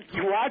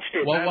watched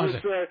it. What was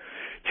it?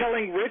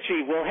 Telling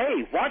Richie, well,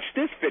 hey, watch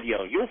this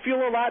video. You'll feel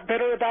a lot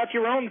better about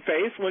your own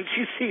face once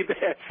you see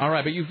this. All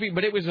right, but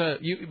it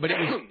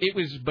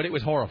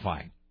was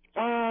horrifying.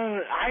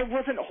 I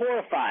wasn't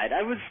horrified.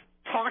 I was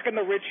talking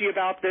to Richie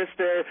about this,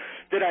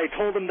 that I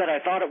told him that I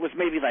thought it was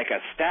maybe like a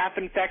staph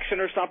infection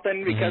or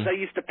something, because I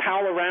used to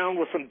pal around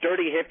with some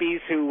dirty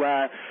hippies who,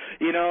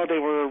 they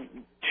were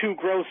too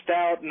grossed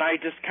out, and I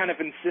just kind of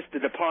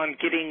insisted upon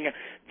getting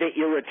the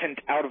irritant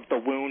out of the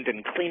wound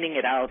and cleaning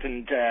it out,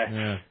 and,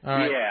 All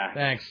right. yeah.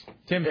 Thanks.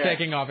 Tim's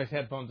taking off his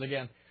headphones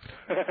again.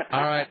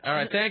 All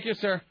right. Thank you,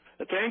 sir.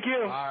 Thank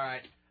you. All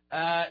right.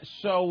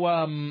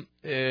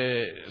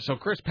 So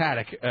Chris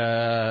Paddock,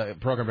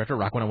 program director,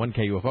 Rock 101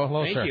 KUFO.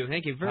 Hello, sir.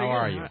 Thank you. How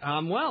are you?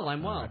 I'm well.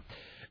 I'm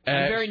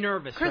very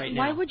nervous Chris, right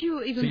now. why would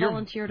you even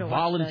volunteer to watch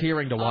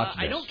volunteering to watch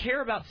this? I don't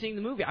care about seeing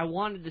the movie. I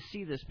wanted to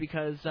see this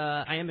because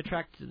I am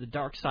attracted to the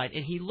dark side.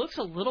 And he looks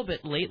a little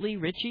bit lately,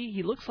 Richie.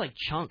 He looks like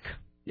Chunk.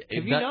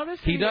 Have you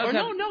noticed? He does.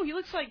 No, he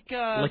looks like.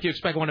 Like you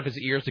expect one of his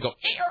ears to go.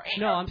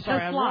 No, I'm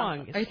sorry, I'm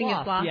wrong. Are you thinking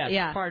Sloth? Yes,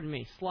 yeah. Pardon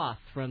me, Sloth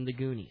from the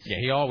Goonies. Yeah,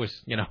 he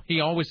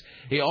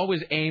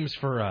always aims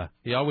for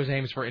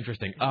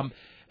interesting.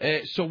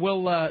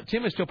 So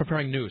Tim is still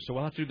preparing news, so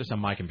we'll have to do this on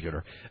my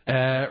computer.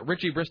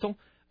 Richie Bristol,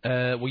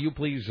 will you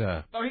please?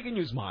 Oh, he can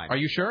use mine. Are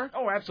you sure?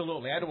 Oh,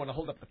 absolutely. I don't want to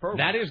hold up the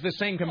program. That is the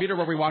same computer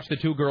where we watched the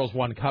 2 Girls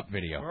 1 Cup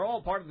video. We're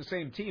all part of the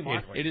same team,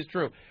 aren't we? It is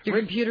true. Your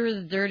computer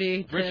is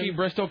dirty. Richie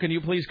Bristol, can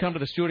you please come to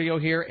the studio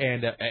here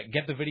and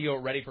get the video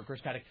ready for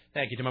Chris Paddock?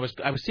 Thank you, Tim.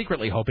 I was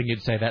secretly hoping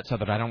you'd say that so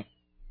that I don't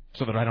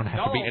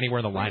have to be anywhere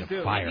in the line of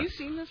fire. Have you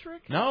seen this,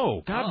 Rick?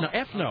 No, God,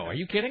 no. No. Are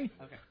you kidding?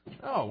 Okay.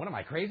 Oh, what am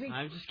I, crazy?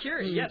 I'm just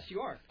curious. Yes,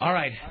 you are. All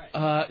right.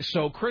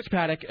 So Chris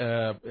Paddock,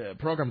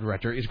 program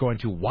director, is going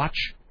to watch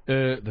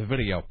the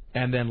video,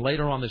 and then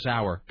later on this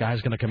hour, Don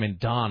is going to come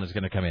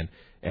in,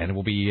 and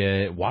we'll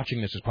be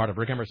watching this as part of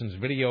Rick Emerson's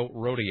video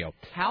rodeo.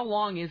 How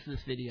long is this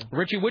video?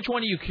 Richie, which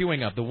one are you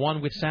queuing up? The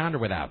one with sound or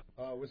without?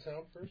 With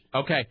sound first.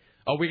 Okay.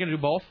 Oh, we're going to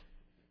do both?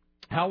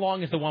 How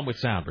long is the one with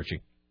sound,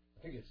 Richie?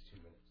 I think it's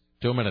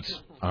 2 minutes. 2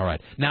 minutes. All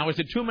right. Now, is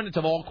it 2 minutes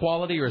of all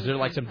quality, or is there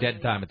like some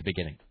dead time at the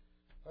beginning?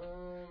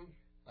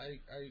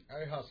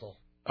 I hustle.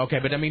 Okay,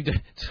 but I mean,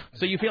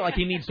 so you feel like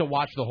he needs to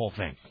watch the whole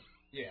thing?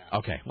 Yeah.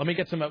 Okay. Let me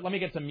get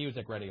some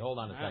music ready. Hold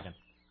on a second.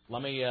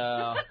 Let me.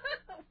 Okay.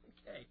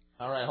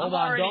 All right, hold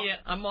on.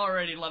 I'm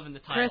already loving the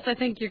title. Chris, I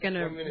think you're going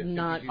to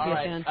not be a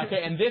fan.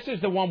 Okay, and this is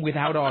the one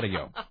without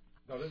audio.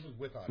 No, this is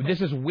with audio.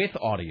 This is with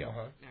audio.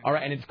 All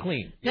right, and it's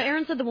clean. Now,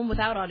 Aaron said the one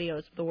without audio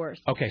is the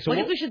worst. Okay, so I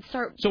guess we should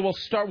start. So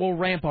we'll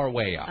ramp our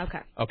way up. Okay.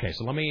 Okay,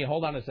 so let me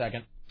hold on a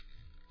second.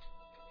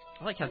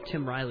 I like how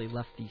Tim Riley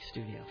left the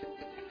studio.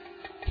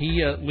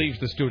 He leaves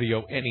the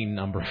studio any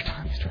number of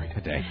times during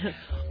the day.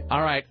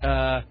 All right,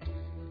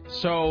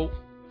 so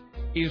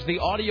is the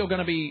audio going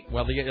to be...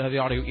 Well, the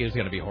audio is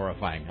going to be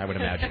horrifying, I would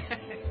imagine.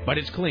 But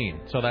it's clean,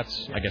 so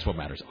that's, I guess, what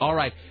matters. All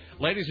right,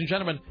 ladies and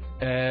gentlemen,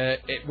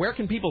 where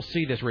can people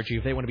see this, Richie,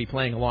 if they want to be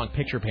playing along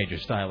picture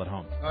pages style at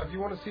home? If you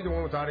want to see the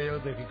one with audio,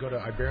 they can go to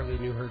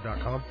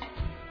ibarelyknewher.com.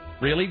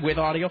 Really? With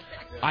audio?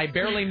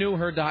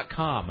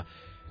 ibarelyknewher.com.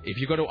 If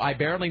you go to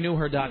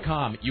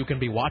ibarelyknewher.com, you can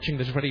be watching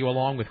this video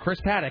along with Chris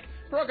Paddock,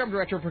 program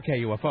director for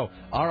KUFO.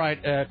 All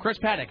right, Chris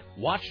Paddock,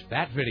 watch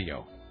that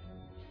video.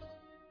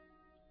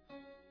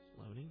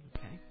 Loading,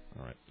 okay.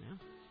 All right. Yeah.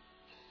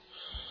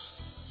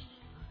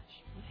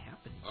 What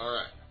happened? All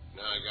right.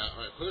 Now I got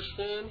my push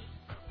pin,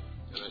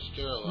 and I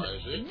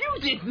sterilize it. You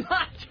did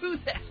not do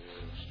that.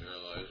 And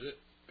sterilize it,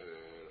 and I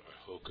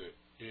hook it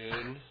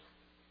in.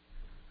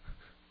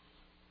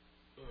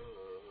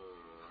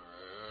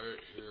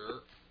 Right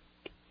here.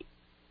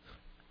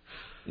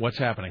 What's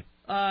happening?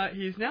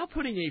 He's now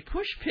putting a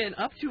push pin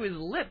up to his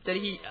lip that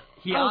he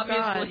Oh,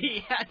 obviously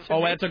had to.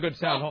 Oh, that's a good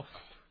sound.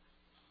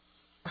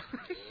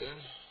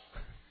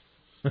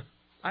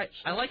 I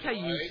like how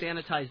you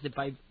sanitized it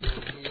by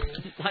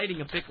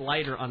lighting a big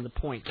lighter on the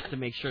point to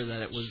make sure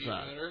that it was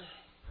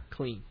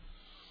clean.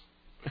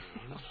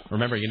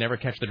 Remember, you never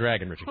catch the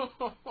dragon, Richie.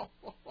 Oh.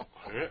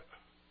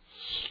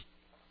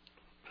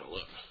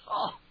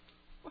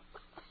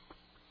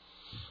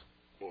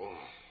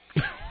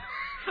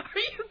 Are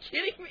you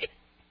kidding me?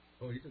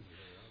 Oh, he doesn't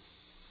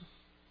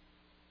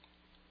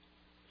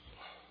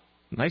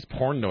Nice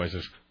porn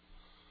noises.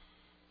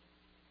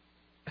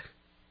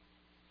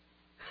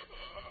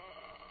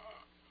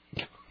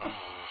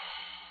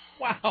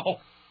 Wow.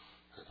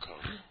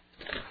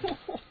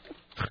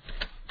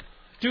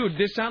 Dude,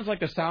 this sounds like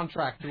the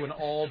soundtrack to an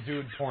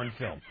all-dude porn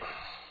film.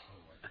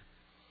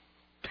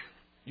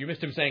 You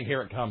missed him saying,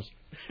 "Here it comes."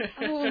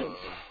 Oh.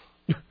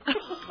 It's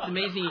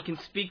amazing he can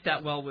speak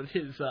that well with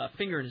his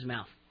finger in his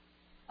mouth.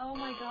 Oh,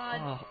 my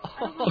God.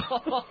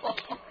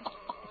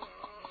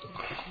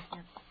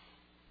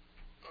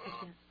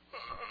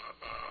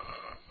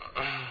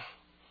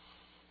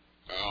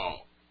 Oh.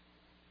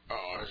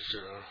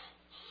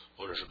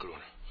 That's a good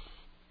one.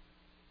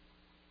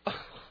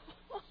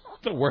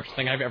 It's the worst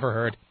thing I've ever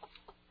heard.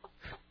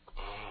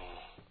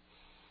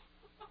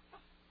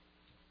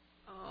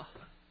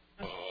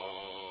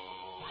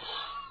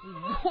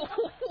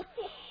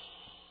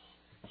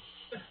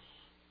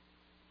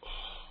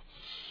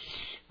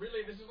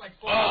 Really, this is like...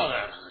 Oh,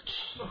 that hurts.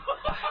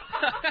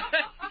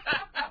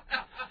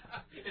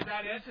 Is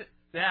that it?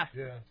 Yeah.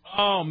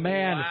 Oh,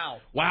 man.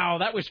 Wow,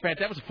 that was fantastic.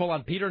 That was a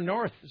full-on Peter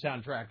North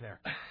soundtrack there.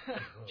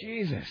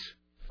 Jesus.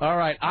 All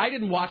right. I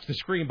didn't watch the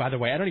screen, by the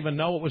way. I don't even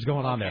know what was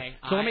going on there.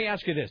 So let me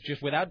ask you this,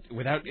 just without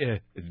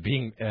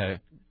being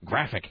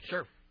graphic.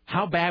 Sure.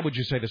 How bad would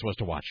you say this was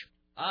to watch?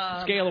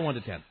 Scale of 1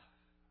 to 10.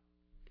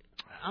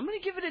 I'm going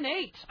to give it an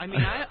 8. I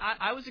mean,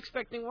 I was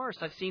expecting worse.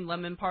 I've seen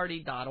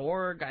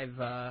lemonparty.org.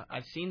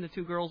 I've seen the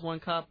Two Girls,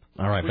 One Cup.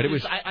 All right, but it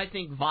was... I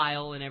think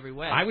vile in every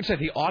way. I would say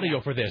the audio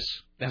for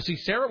this... Now, see,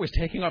 Sarah was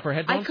taking off her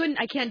headphones.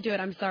 I can't do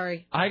it. I'm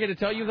sorry. I got to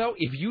tell you, though,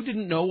 if you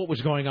didn't know what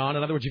was going on,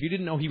 in other words, if you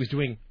didn't know he was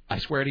doing, I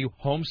swear to you,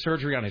 home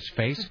surgery on his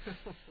face,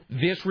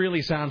 this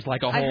really sounds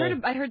like a whole...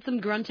 I heard some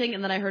grunting,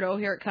 and then I heard, "Oh,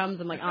 here it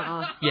comes." I'm like,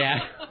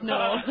 Yeah.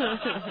 No.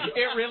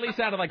 It really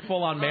sounded like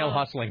full-on male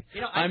hustling. You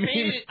know, I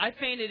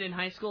fainted in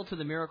high school to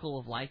the Miracle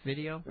of Life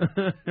video.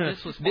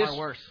 This was far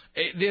worse.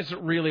 This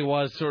really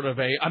was sort of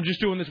I'm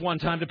just doing this one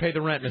time to pay the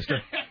rent, mister.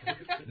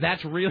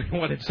 That's really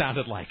what it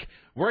sounded like.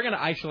 We're going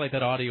to isolate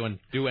that audio and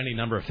do any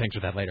number of things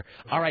with that later.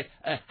 All right.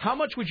 How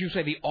much would you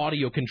say the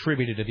audio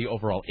contributed to the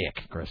overall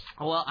ick, Chris?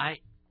 Well, I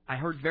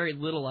heard very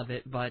little of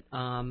it, but...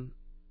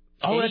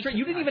 Oh, that's right.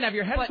 You didn't even have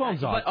your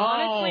headphones on. But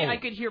honestly, I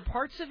could hear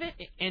parts of it,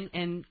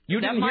 and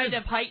that might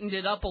have heightened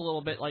it up a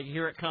little bit, like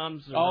 "Here it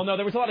comes." Or, oh, no,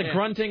 there was a lot of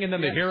grunting, and then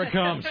the "Here it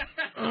comes."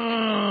 Then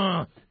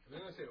I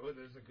say, "Oh,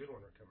 there's a good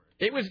one coming."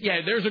 It was,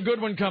 there's a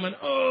good one coming.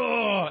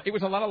 Oh, it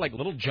was a lot of, like,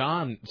 Little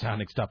John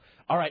sounding stuff.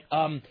 All right,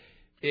 all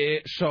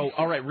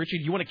right, Richie,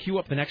 do you want to cue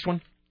up the next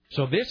one?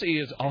 So this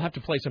is, I'll have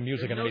to play some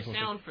music. There's no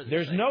sound for this.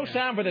 There's no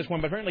sound for this one,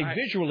 but apparently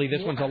visually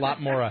this one's a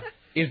lot more...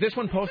 is this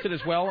one posted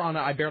as well on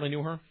I Barely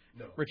Knew Her?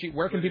 No. Richie,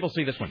 where can people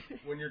see this one?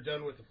 When you're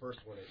done with the first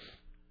one.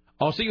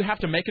 Oh, so you have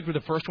to make it through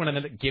the first one, and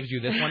then it gives you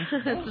this one?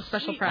 It's a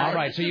special prize. All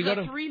right, so you go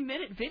to... a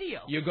 3-minute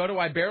video. You go to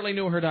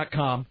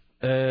ibarelyknewher.com,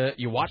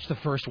 you watch the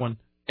first one,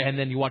 and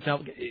then you watch...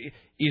 Now,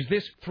 is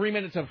this 3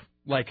 minutes of,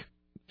 like,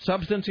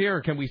 substance here,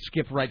 or can we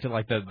skip right to,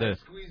 like, the...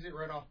 Squeeze it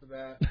right off the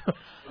bat.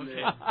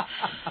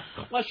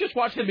 Let's just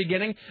watch the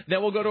beginning,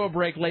 then we'll go to a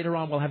break. Later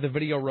on, we'll have the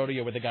video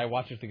rodeo where the guy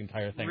watches the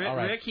entire thing. All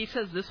right. Rick, he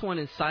says this one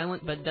is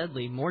silent but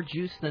deadly, more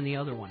juice than the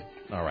other one.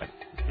 All right.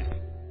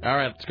 All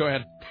right, let's go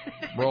ahead.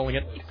 Rolling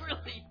it.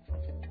 Really?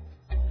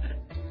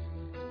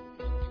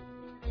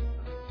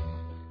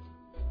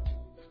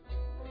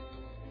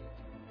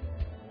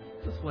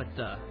 This is like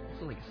a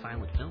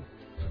silent film.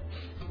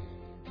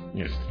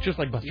 Yes, just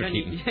like Buster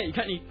Keaton. You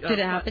got any, Did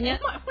it happen yet?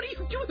 What are you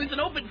doing? There's an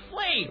open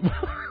flame.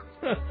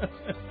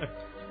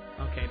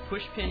 Okay,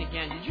 push pin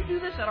again. Did you do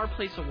this at our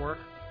place of work?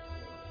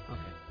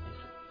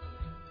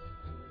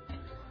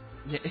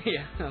 Okay.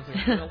 Yeah. I was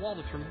like, the wall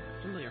looks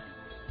familiar.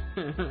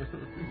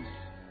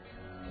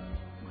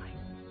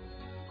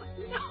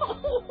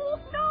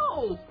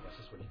 No.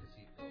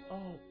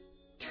 Oh,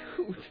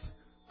 dude.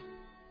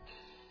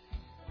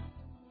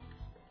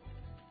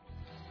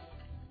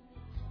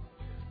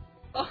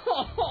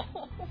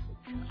 Oh.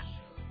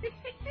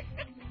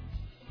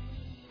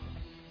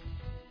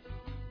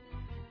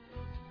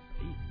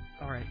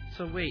 All right.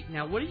 So wait.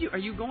 Now, what are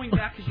you going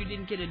back because you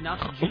didn't get enough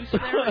juice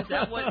there? Is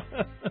that what?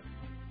 All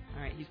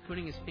right. He's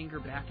putting his finger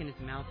back in his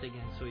mouth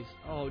again. So he's.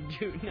 Oh,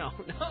 dude. No.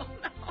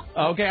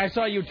 Okay, I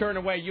saw you turn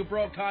away. You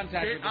broke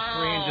contact with the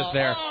screen just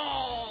there.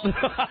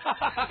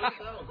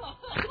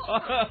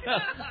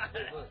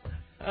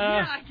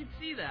 Yeah, I can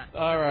see that.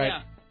 All right.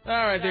 Yeah. All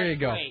right, there you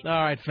go. Great. All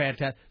right,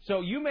 fantastic.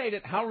 So you made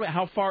it.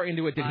 How far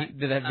into it did that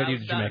video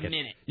did you make it? A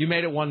minute. You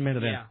made it 1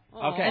 minute in. Yeah.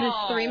 Okay. And it's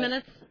 3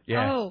 minutes?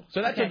 Yeah. Oh,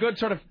 so that's a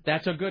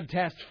good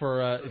test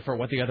for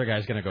what the other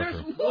guy's going to go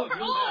through. More.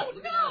 Oh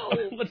no!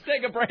 Let's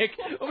take a break.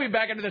 We'll be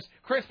back into this.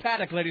 Chris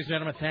Paddock, ladies and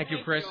gentlemen. Thank you,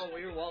 Chris.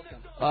 You're welcome.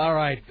 All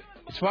right.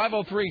 It's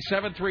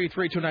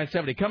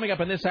 503-733-2970. Coming up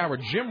in this hour,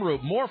 Jim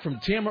Roop, more from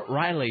Tim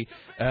Riley.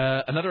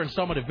 Another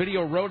installment of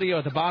Video Rodeo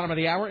at the bottom of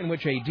the hour, in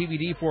which a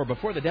DVD for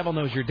Before the Devil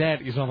Knows You're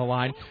Dead is on the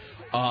line.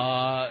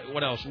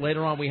 What else?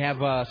 Later on, we have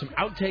some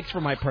outtakes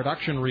from my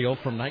production reel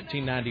from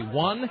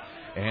 1991,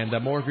 and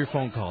more of your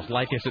phone calls.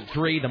 Like us at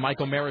 3, the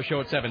Michael Mara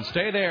Show at 7.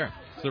 Stay there.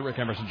 It's the Rick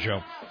Emerson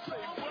Show.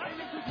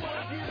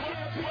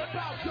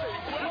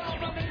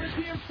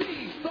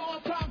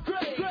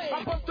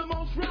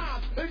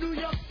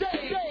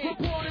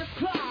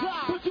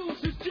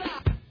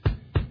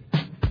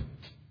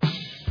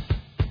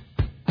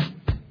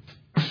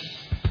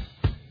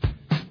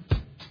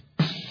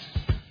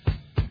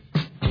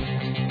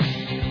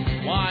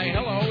 Why,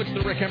 hello, it's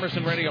the Rick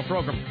Emerson radio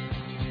program.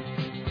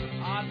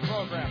 On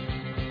program.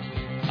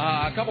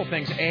 A couple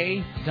things.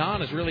 A,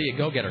 Don is really a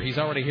go-getter. He's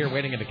already here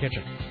waiting in the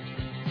kitchen.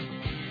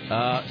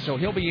 So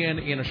he'll be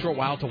in a short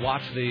while to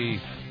watch the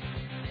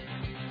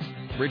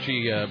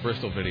Richie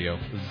Bristol video.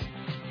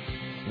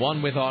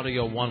 One with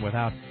audio, one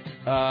without.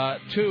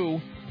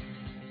 2,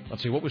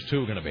 let's see, what was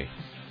 2 going to be?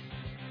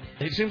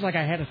 It seems like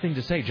I had a thing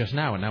to say just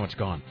now, and now it's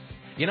gone.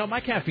 You know,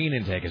 my caffeine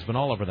intake has been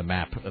all over the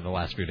map the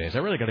last few days. I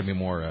really got to be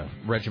more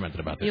regimented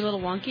about this. You a little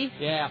wonky?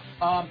 Yeah.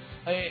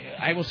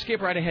 I will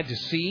skip right ahead to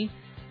C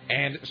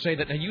and say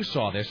that, now you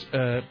saw this.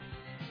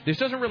 This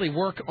doesn't really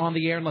work on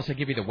the air unless I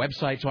give you the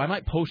website, so I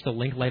might post a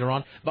link later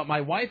on. But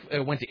my wife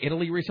went to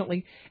Italy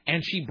recently,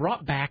 and she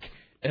brought back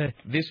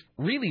this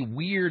really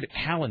weird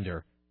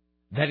calendar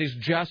that is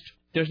just,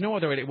 there's no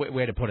other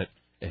way to put it,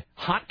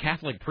 hot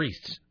Catholic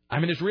priests. I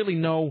mean, there's really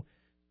no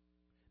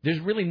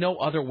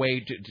other way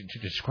to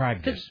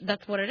describe this.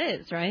 That's what it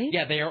is, right?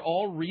 Yeah, they are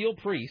all real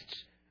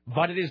priests,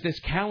 but it is this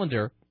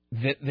calendar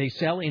that they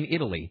sell in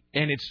Italy,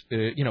 and it's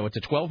it's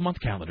a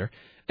 12-month calendar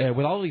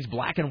with all these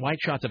black and white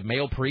shots of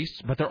male priests,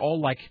 but they're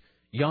all like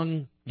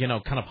young,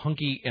 kind of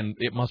hunky, and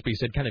it must be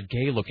said kind of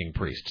gay-looking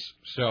priests.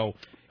 So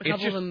a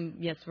couple of them,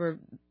 yes, were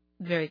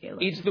very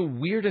gay-looking. It's the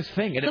weirdest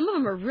thing. Some of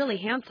them are really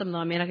handsome, though.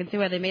 I mean, I can see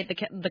why they made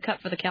the cut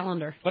for the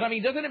calendar. But I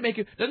mean, doesn't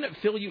it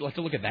fill you? Like,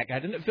 to look at that guy,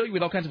 doesn't it fill you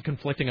with all kinds of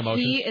conflicting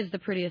emotions? He is the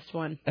prettiest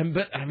one.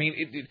 But I mean,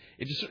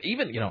 it just,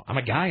 even I'm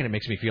a guy and it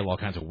makes me feel all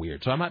kinds of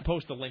weird. So I might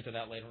post a link to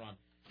that later on.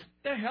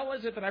 The hell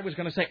is it that I was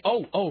going to say?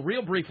 Oh,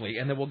 real briefly,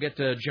 and then we'll get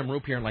to Jim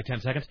Roop here in like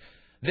 10 seconds.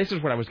 This is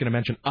what I was going to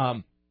mention.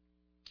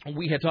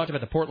 We had talked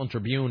about the Portland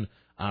Tribune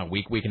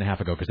week and a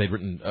half ago because they'd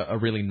written a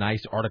really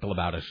nice article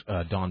about us.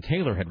 Don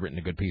Taylor had written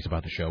a good piece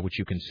about the show, which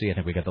you can see. I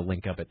think we got the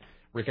link up at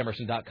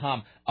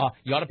rickemerson.com.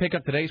 You ought to pick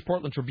up today's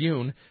Portland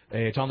Tribune.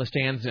 It's on the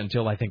stands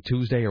until, I think,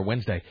 Tuesday or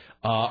Wednesday.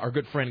 Our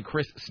good friend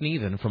Chris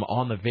Sneathen from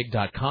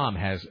onthevig.com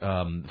has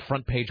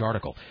front page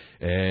article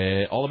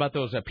all about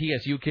those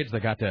PSU kids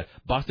that got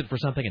busted for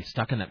something and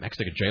stuck in that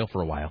Mexican jail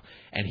for a while.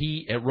 And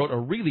he wrote a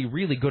really,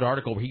 really good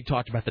article where he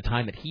talked about the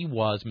time that he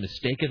was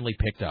mistakenly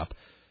picked up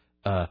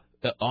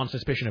on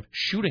suspicion of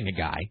shooting a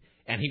guy,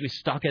 and he was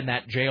stuck in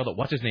that jail that,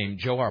 what's his name,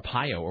 Joe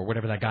Arpaio, or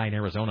whatever that guy in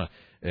Arizona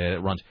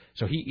runs.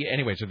 So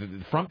so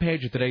the front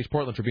page of today's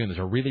Portland Tribune, there's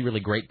a really, really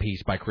great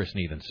piece by Chris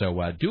Neathan.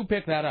 So do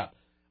pick that up.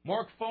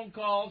 More phone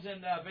calls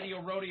and Video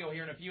Rodeo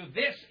here in a few.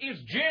 This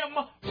is Jim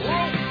Roop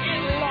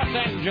in Los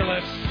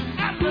Angeles.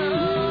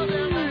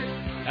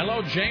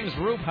 Hello, James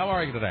Roop. How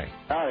are you today?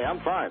 Hi,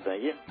 I'm fine,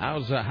 thank you.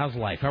 How's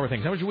life? How are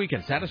things? How was your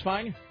weekend?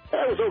 Satisfying? It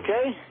was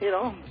okay,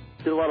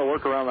 Did a lot of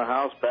work around the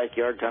house,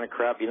 backyard kind of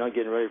crap, getting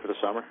ready for the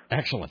summer.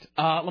 Excellent.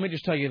 Let me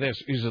just tell you this.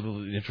 This is a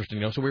little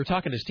interesting. So we were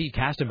talking to Steve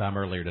Kastenbaum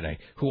earlier today,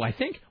 who I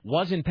think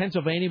was in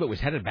Pennsylvania but was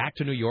headed back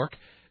to New York,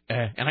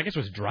 and I guess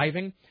was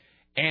driving.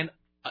 And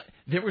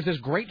there was this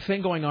great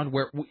thing going on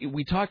where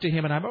we talked to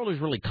him, and I'm always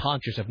really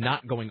conscious of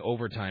not going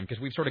overtime because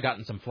we've sort of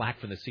gotten some flack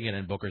from the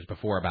CNN bookers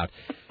before about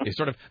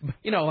sort of,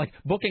 like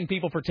booking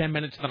people for 10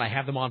 minutes, and then I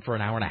have them on for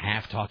an hour and a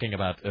half talking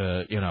about,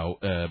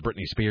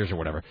 Britney Spears or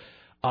whatever.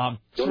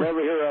 You'll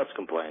never hear us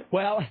complain.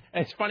 Well,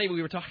 it's funny.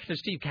 We were talking to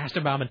Steve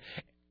Kastenbaum,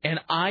 and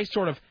I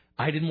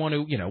didn't want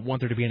to, want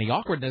there to be any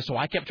awkwardness, so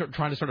I kept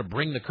trying to sort of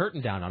bring the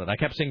curtain down on it. I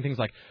kept saying things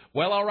like,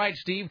 well, all right,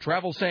 Steve,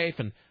 travel safe,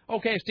 and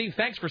okay, Steve,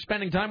 thanks for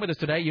spending time with us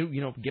today.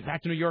 You get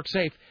back to New York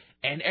safe.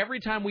 And every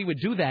time we would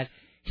do that,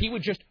 he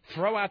would just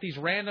throw out these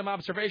random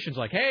observations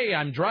like, hey,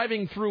 I'm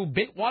driving through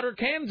Bitwater,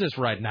 Kansas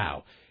right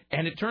now.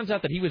 And it turns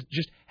out that he was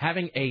just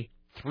having a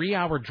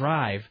 3-hour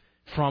drive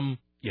from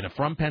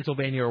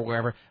Pennsylvania or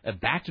wherever,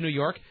 back to New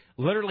York,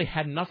 literally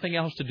had nothing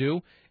else to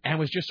do, and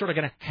was just sort of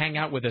going to hang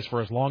out with us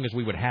for as long as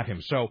we would have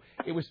him. So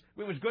it was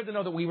good to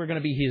know that we were going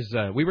to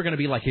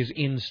be like his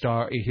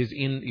in-car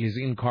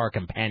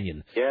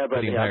companion. Yeah, but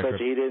I bet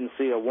he didn't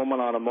see a woman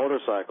on a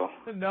motorcycle.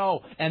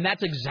 No, and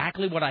that's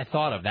exactly what I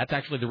thought of. That's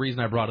actually the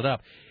reason I brought it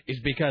up, is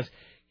because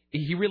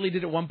he really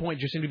did at one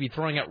point just seem to be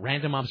throwing out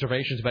random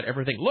observations about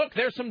everything. Look,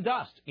 there's some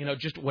dust.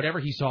 Just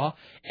whatever he saw.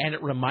 And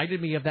it reminded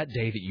me of that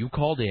day that you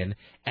called in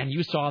and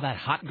you saw that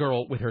hot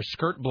girl with her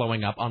skirt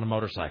blowing up on a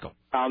motorcycle.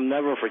 I'll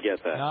never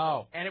forget that.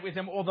 No. And it was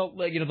him. Well,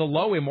 the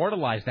Low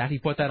immortalized that. He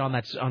put that on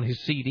his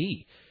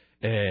CD.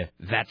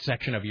 That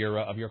section of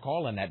your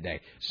call in that day.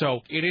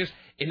 So it is,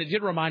 and it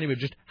did remind me of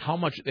just how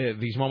much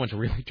these moments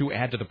really do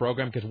add to the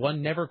program, because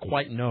one never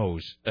quite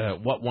knows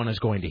what one is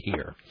going to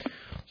hear.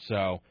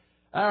 So.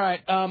 All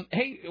right.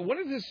 Hey, what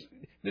is this?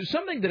 There's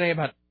something today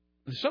about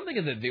something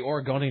in the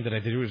Oregonian that I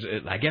did was,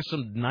 I guess,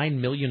 some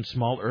 9 million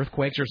small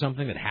earthquakes or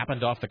something that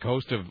happened off the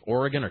coast of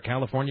Oregon or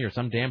California or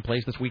some damn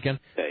place this weekend.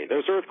 Hey,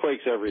 there's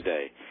earthquakes every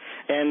day.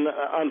 And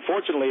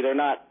unfortunately, they're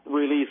not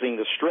releasing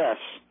the stress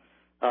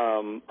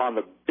on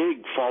the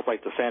big fault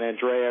like the San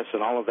Andreas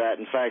and all of that.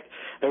 In fact,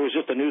 there was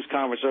just a news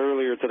conference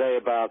earlier today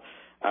about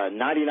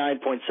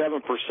 99.7%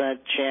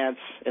 chance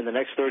in the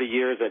next 30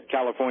 years that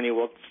California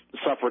will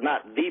suffer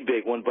not the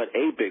big one, but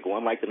a big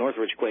one, like the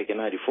Northridge quake in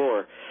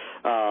 '94,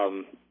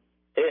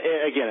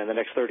 again in the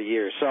next 30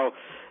 years. So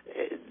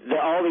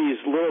all these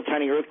little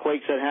tiny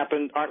earthquakes that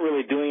happen aren't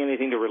really doing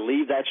anything to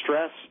relieve that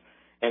stress.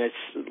 And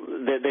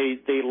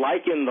they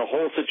liken the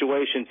whole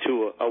situation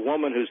to a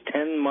woman who's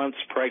 10 months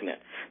pregnant.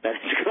 That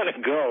it's going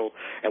to go,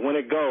 and when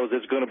it goes,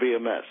 it's going to be a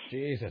mess.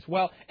 Jesus.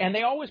 Well, and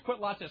they always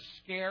put lots of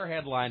scare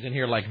headlines in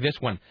here like this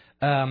one.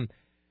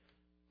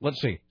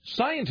 Let's see.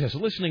 Scientists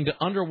listening to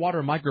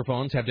underwater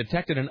microphones have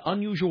detected an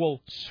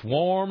unusual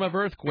swarm of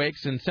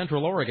earthquakes in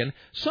Central Oregon,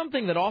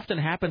 something that often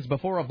happens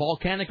before a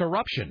volcanic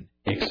eruption.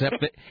 Except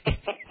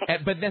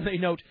that, but then they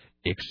note,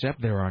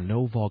 except there are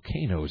no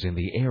volcanoes in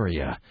the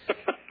area.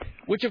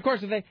 Which, of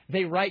course,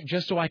 they write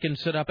just so I can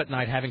sit up at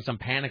night having some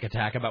panic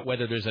attack about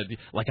whether there's a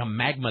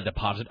magma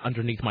deposit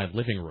underneath my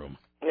living room.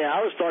 Yeah,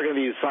 I was talking to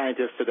these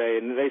scientists today,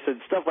 and they said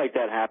stuff like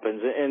that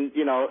happens. And,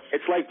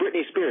 it's like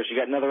Britney Spears. She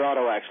got another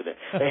auto accident.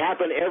 They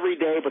happen every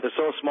day, but they're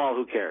so small,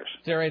 who cares?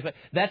 Seriously.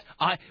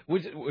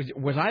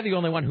 Was I the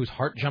only one whose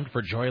heart jumped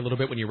for joy a little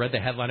bit when you read the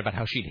headline about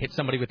how she'd hit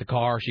somebody with the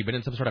car, she'd been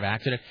in some sort of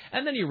accident,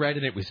 and then you read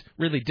it, it was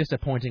really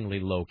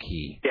disappointingly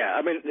low-key. Yeah,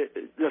 I mean,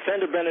 the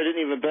fender bender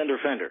didn't even bend her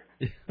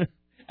fender.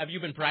 Have you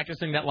been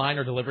practicing that line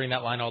or delivering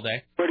that line all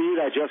day? Pretty,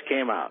 that just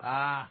came out.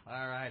 Ah,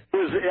 all right.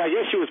 I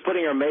guess she was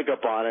putting her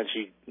makeup on, and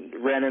she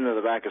ran into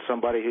the back of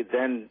somebody who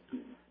then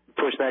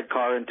pushed that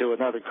car into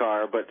another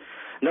car, but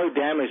no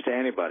damage to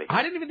anybody.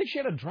 I didn't even think she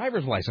had a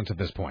driver's license at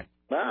this point.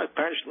 Well,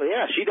 apparently,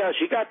 yeah, she does.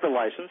 She got the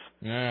license.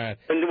 All right.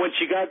 And when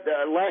she got,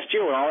 last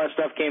year, when all that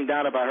stuff came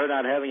down about her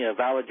not having a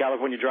valid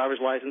California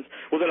driver's license,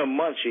 within a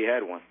month she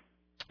had one.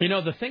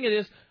 The thing it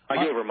is...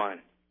 I gave her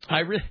mine.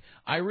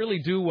 I really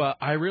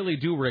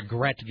do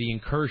regret the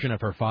incursion of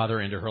her father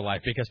into her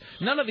life, because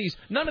none of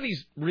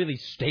these really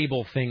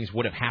stable things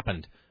would have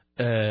happened,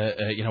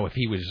 if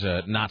he was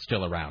not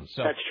still around.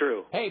 So that's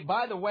true. Hey,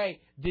 by the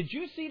way, did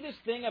you see this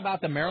thing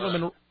about the Marilyn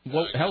Monroe?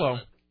 Well, hello.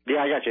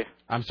 Yeah, I got you.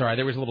 I'm sorry,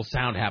 there was a little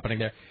sound happening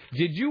there.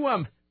 Did you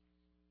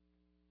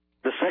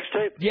The sex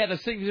tape? Yeah, the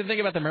thing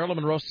about the Marilyn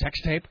Monroe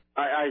sex tape.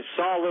 I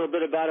saw a little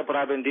bit about it, but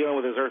I've been dealing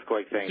with this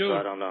earthquake thing, Dude, so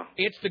I don't know.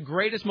 It's the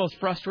greatest, most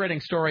frustrating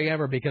story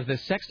ever, because the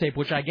sex tape,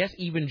 which I guess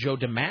even Joe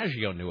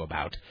DiMaggio knew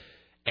about,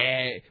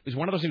 it was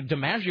one of those who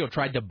DiMaggio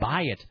tried to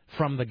buy it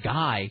from the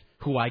guy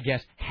who I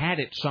guess had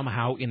it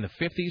somehow in the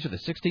 50s or the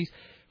 60s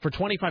for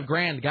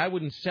 $25,000. The guy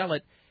wouldn't sell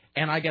it,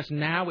 and I guess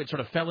now it sort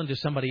of fell into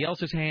somebody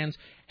else's hands,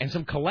 and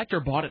some collector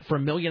bought it for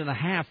 $1.5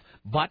 million,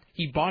 but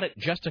he bought it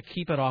just to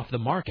keep it off the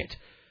market.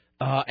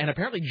 And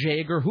apparently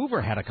J. Edgar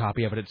Hoover had a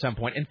copy of it at some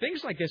point. And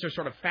things like this are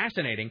sort of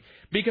fascinating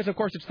because, of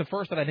course, it's the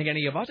first that I think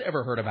any of us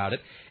ever heard about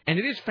it. And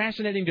it is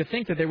fascinating to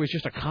think that there was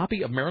just a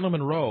copy of Marilyn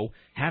Monroe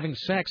having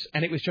sex,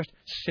 and it was just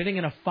sitting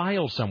in a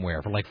file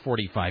somewhere for like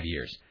 45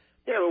 years.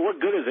 Yeah, but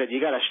what good is it?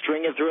 You got to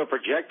string it through a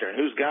projector, and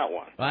who's got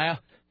one? Well,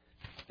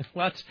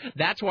 Well,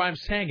 that's why I'm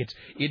saying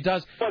it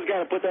does. Someone's got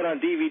to put that on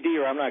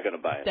DVD, or I'm not going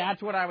to buy it.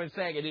 That's what I was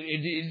saying.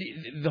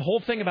 The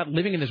whole thing about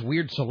living in this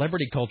weird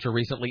celebrity culture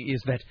recently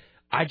is that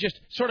I just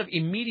sort of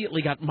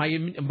immediately got my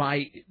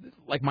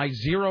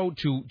 0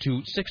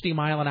 to 60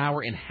 mile an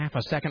hour in half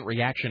a second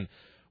reaction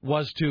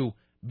was to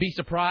be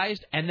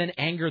surprised and then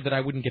anger that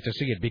I wouldn't get to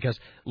see it, because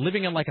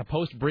living in like a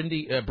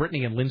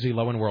post-Britney and Lindsay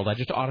Lohan world, I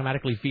just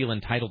automatically feel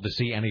entitled to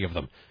see any of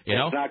them. You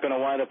know? It's not going to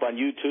wind up on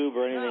YouTube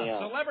or anything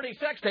else. Celebrity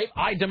sex tape,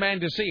 I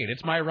demand to see it.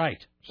 It's my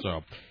right.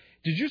 So,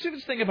 did you see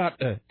this thing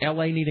about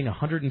L.A. needing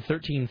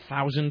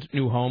 113,000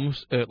 new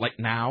homes, like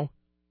now?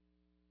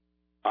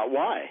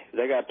 Why?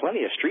 They got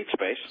plenty of street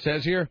space.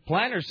 Says here,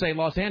 planners say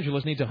Los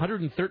Angeles needs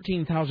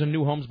 113,000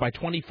 new homes by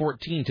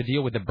 2014 to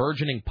deal with the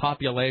burgeoning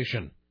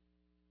population.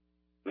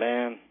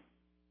 Man,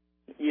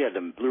 you had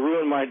to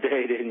ruin my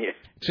day, didn't you?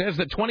 It says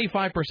that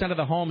 25% of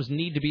the homes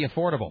need to be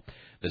affordable.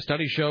 The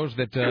study shows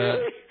that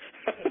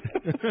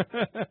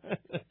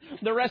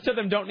the rest of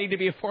them don't need to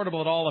be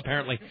affordable at all,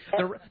 apparently.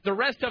 The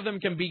rest of them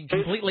can be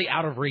completely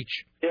out of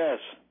reach. Yes.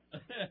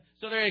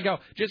 So there you go.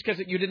 Just because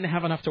you didn't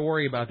have enough to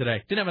worry about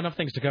today. Didn't have enough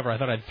things to cover. I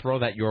thought I'd throw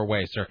that your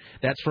way, sir.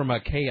 That's from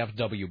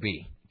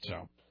KFWB.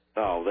 So.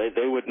 Oh, they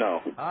would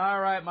know. All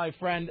right, my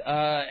friend.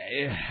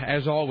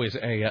 As always,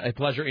 a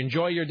pleasure.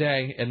 Enjoy your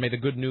day, and may the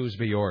good news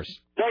be yours.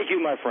 Thank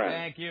you, my friend.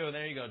 Thank you.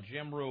 There you go.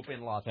 Jim Roop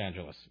in Los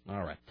Angeles.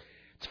 All right.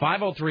 It's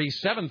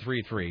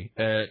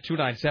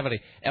 503-733-2970.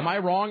 Am I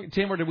wrong,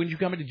 Tim, or did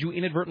you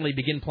inadvertently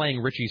begin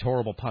playing Richie's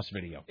horrible pus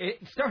video?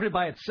 It started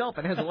by itself.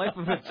 It has a life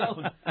of its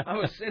own. I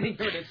was sitting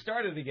here and it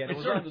started again. It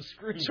was on the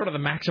screen. It's sort of the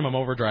maximum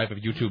overdrive of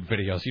YouTube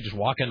videos. You just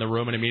walk in the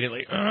room and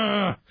immediately...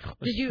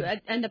 Did you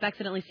end up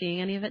accidentally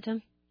seeing any of it,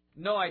 Tim?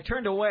 No, I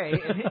turned away.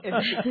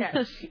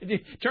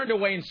 Turned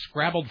away and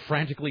scrabbled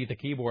frantically at the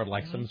keyboard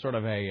like some sort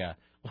of a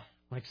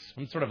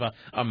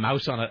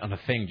mouse on a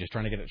thing, just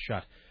trying to get it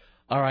shut.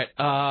 All right.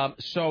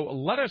 So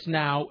let us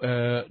now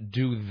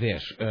do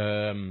this.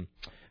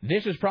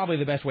 This is probably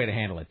the best way to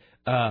handle it.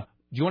 Do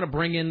you want to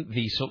bring in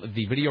the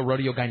video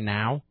rodeo guy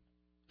now?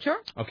 Sure.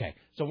 Okay.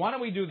 So why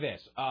don't we do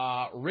this?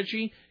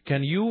 Richie,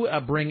 can you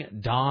bring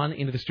Don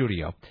into the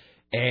studio?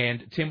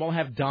 And Tim, we'll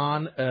have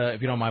Don,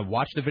 if you don't mind,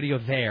 watch the video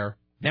there.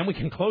 Then we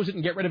can close it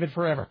and get rid of it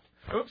forever.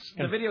 Oops,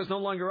 the video's no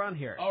longer on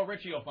here. Oh,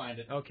 Richie will find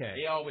it. Okay.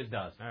 He always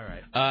does. All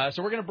right.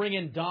 So we're going to bring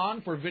in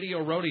Don for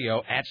Video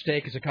Rodeo. At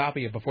stake is a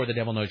copy of Before the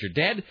Devil Knows You're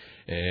Dead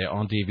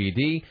on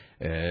DVD,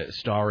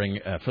 starring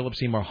Philip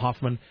Seymour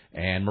Hoffman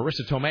and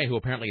Marissa Tomei, who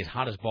apparently is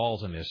hot as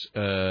balls in this,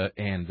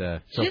 and so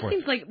forth.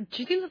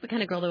 She seems like the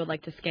kind of girl that would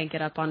like to skank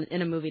it up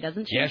in a movie,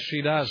 doesn't she? Yes,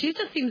 she does. She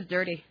just seems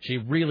dirty. She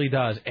really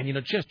does. And,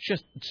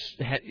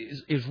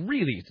 is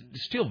really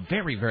still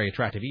very, very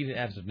attractive, even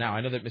as of now.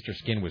 I know that Mr.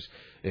 Skin was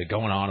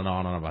going on and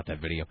on about that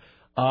video.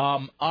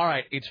 All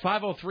right, it's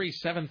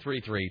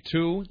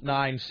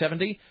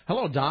 503-733-2970.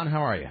 Hello, Don.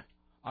 How are you?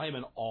 I am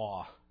in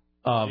awe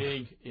of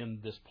being in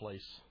this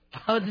place.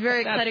 Oh, it's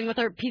very exciting with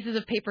our pieces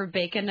of paper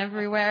bacon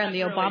everywhere and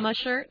the Obama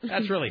shirt.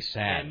 That's really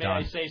sad, And may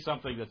Don. I say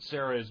something that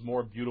Sarah is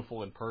more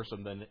beautiful in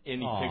person than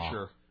any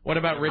picture. What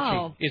about Richie?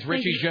 Oh, is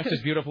Richie just as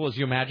beautiful as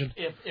you imagined?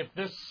 If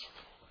this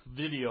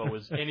video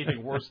is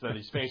anything worse than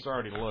his face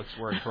already looks,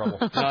 we're in trouble.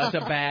 No, that's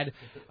a bad...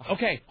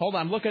 Okay, hold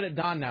on. I'm looking at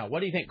Don now.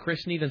 What do you think?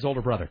 Chris Needham's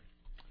older brother.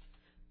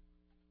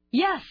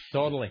 Yes.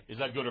 Totally. Is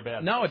that good or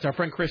bad? No, it's our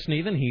friend Chris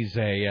Needham. He's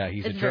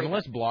a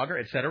journalist, blogger,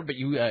 etc. But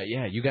you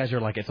guys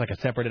are it's like a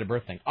separated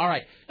birth thing. All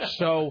right.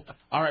 So,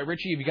 all right,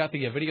 Richie, have you got the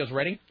videos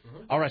ready?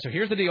 Mm-hmm. All right. So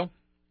here's the deal.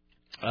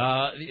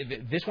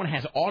 This one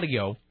has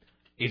audio.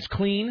 It's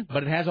clean,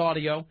 but it has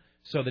audio.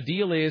 So the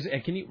deal is,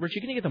 Richie,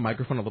 can you get the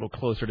microphone a little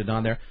closer to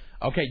Don there?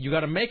 Okay, you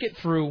got to make it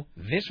through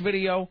this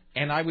video,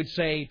 and I would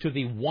say to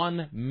the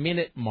 1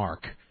 minute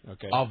mark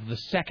of the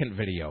second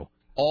video.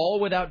 All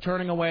without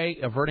turning away,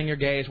 averting your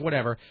gaze,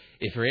 whatever.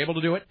 If you're able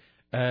to do it,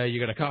 you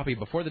got a copy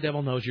Before the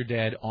Devil Knows You're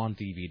Dead on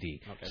DVD.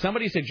 Okay.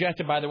 Somebody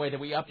suggested, by the way, that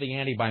we up the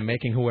ante by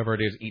making whoever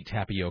it is eat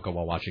tapioca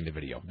while watching the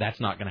video.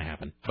 That's not going to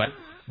happen.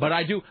 But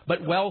I do.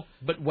 But well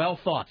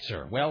thought,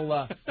 sir.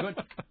 Well, good.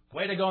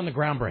 Way to go on the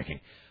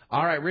groundbreaking.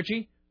 All right,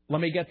 Richie, let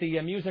me get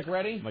the music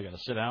ready. Am I going to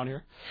sit down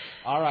here?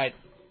 All right,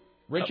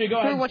 Richie, go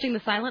ahead. We're watching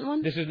the silent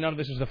one. This is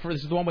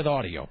the one with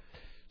audio.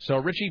 So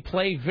Richie,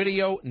 play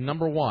video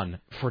number 1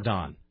 for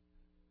Don.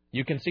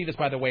 You can see this,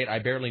 by the way,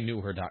 at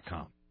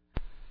IbarelyKnewHer.com.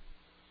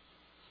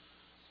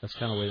 That's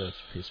kind of the way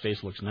his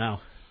face looks now.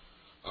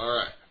 All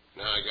right.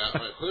 Now I got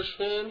my push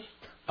pin.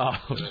 Oh,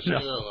 no.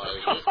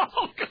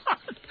 Oh,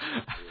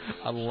 God.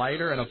 A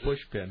lighter and a push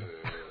pin.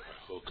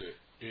 Hook it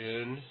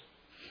in.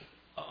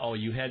 Oh,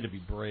 you had to be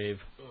brave.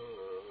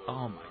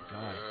 Oh, my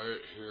God.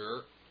 Right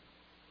here.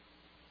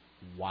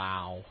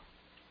 Wow.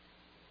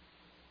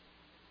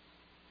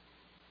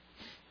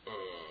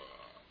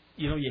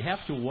 You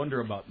have to wonder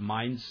about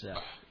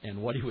mindset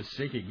and what he was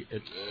thinking.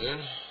 Then,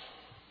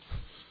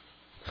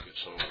 get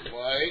some more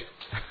light.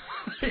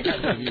 You got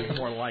to need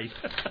more light.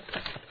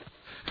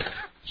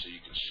 So you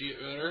can see it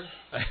better.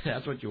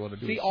 That's what you want to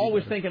do. See,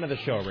 always thinking of the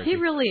show, Richie. He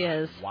really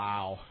is.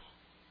 Wow.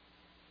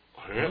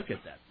 Yeah. Look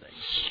at that thing.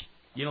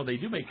 You know, they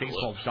do make things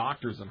called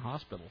doctors in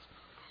hospitals.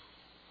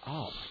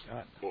 Oh, my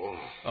God.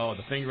 Oh,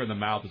 the finger in the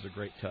mouth is a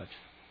great touch.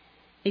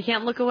 You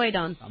can't look away,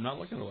 Don. I'm not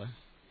looking away.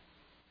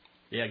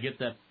 Yeah, get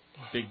that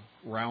big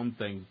round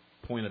thing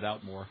pointed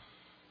out more.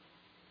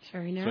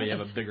 Sure, you know. So you have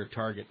a bigger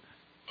target.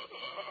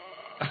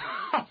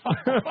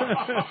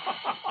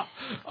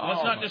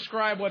 Let's not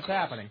describe what's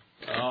happening.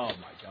 Oh,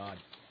 my God.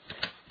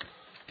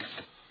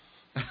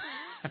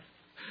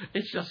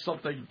 It's just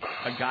something,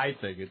 a guy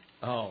thing.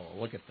 Oh,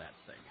 look at that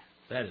thing.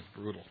 That is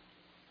brutal.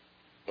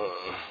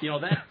 You know,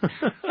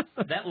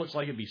 that looks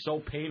like it'd be so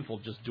painful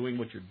just doing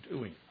what you're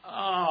doing.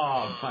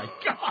 Oh, my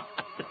God.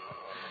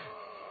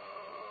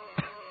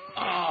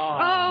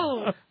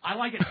 Oh. I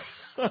like it.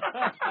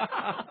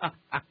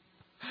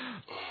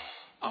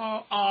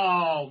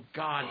 Oh,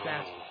 God,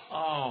 that's...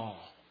 Oh.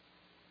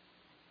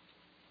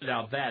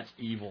 Now, that's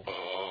evil.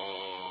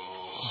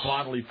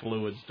 Bodily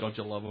fluids, don't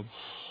you love them?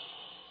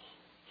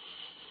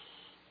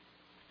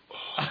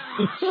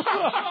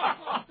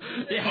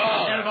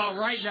 Yeah, and about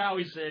right now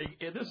he's saying,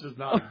 this is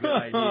not a good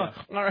idea.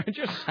 All right, it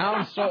just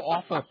sounds so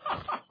awful.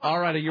 All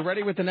right, are you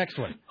ready with the next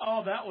one?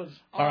 Oh, that was...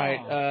 All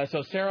right,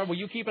 so Sarah, will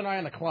you keep an eye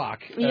on the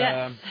clock?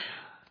 Yes.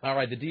 All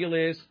right, the deal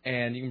is,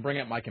 and you can bring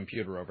up my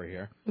computer over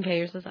here. Okay,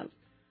 here's this up.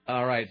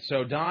 All right,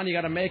 so Don, you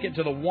got to make it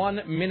to the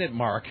 1 minute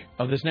mark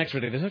of this next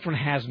video. This next one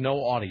has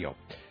no audio,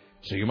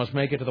 so you must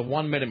make it to the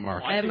 1 minute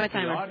mark. I have my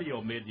timer. The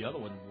audio made the other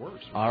one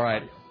worse. All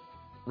right,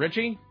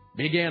 Richie,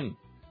 begin.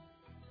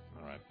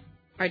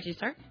 All right, do you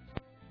start?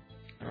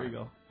 There you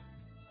go.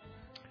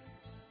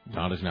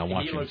 Don is now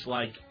watching. He looks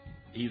like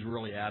he's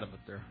really out of it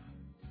there.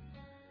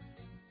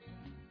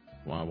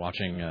 While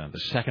watching the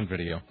second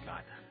video.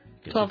 God.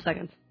 12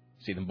 seconds.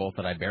 See them both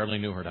at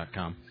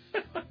IBarelyKnewHer.com.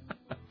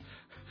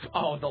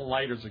 Oh, the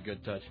lighter's a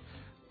good touch.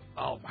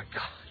 Oh, my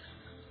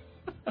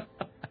God.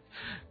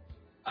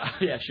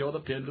 Yeah, show the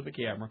pin to the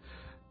camera.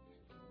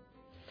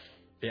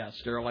 Yeah,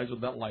 sterilize with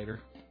that lighter.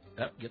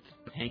 That gets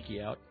the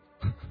hanky out.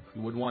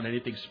 You wouldn't want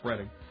anything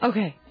spreading.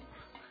 Okay.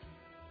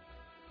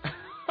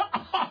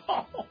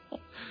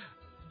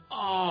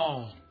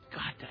 Oh,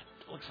 God, that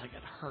looks like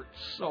it hurts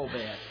so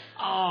bad.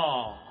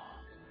 Oh.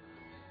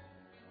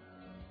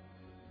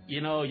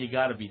 You know, you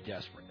got to be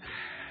desperate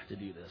to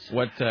do this.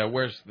 What?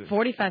 Where's the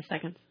 45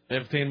 seconds.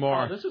 15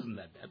 more. Oh, this isn't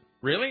that bad.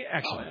 Really?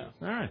 Excellent. Oh,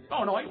 yeah. All right.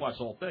 Oh, no, I can watch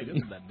the whole thing. This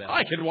isn't that bad.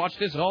 I could watch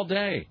this all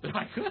day.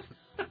 I could.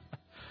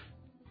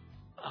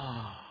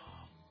 Oh.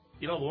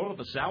 You know, the one with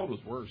the sound was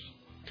worse.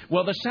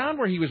 Well, the sound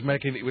where he was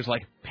making, it was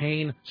like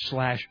pain /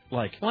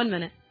 like 1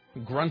 minute.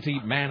 Grunty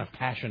man of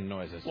passion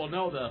noises. Well,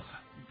 no,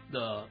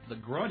 the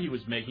grunt he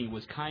was making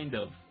was kind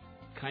of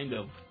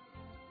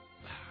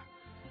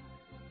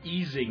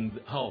easing.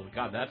 Oh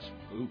God, that's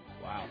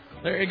wow.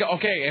 There you go.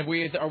 Okay,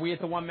 are we at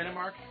the 1 minute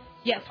mark?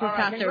 Yes, we're all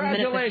past right, there.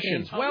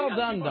 congratulations. Well yeah,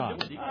 done,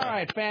 Don. All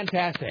right,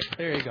 fantastic.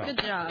 There you go. Good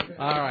job.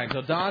 All right,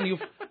 so Don,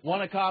 you've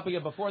won a copy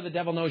of Before the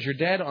Devil Knows You're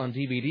Dead on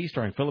DVD,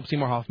 starring Philip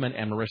Seymour Hoffman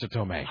and Marissa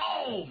Tomei.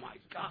 Oh my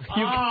God!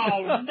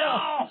 Oh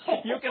no!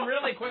 You can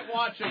really quit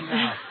watching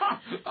now.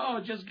 Oh,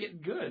 just getting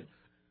good.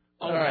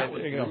 Oh, all right,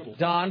 there you go.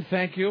 Don,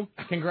 thank you.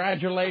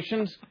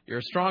 Congratulations. You're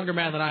a stronger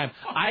man than I am.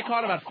 I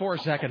caught about 4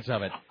 seconds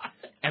of it,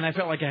 and I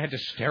felt like I had to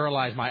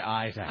sterilize my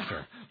eyes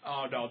after.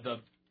 Oh no,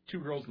 the two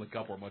girls in the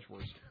cup were much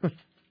worse.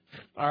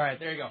 All right,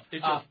 there you go.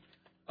 It's just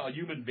a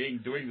human being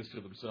doing this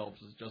to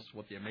themselves is just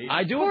what the amazing.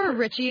 Poor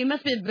Richie. He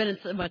must have been in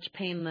so much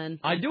pain then.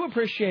 I do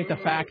appreciate the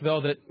fact,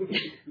 though, that,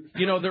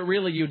 you know, that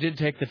really you did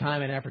take the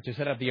time and effort to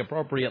set up the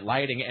appropriate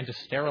lighting and to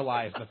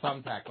sterilize the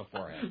thumbtack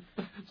beforehand.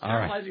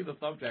 Sterilizing the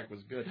thumbtack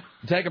was good.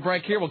 Take a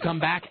break here. We'll come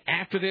back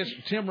after this.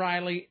 Tim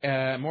Riley,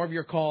 more of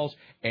your calls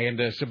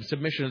and some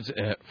submissions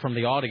from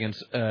the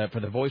audience for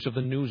the voice of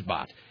the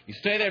Newsbot. You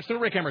stay there. It's the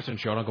Rick Emerson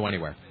Show. Don't go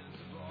anywhere.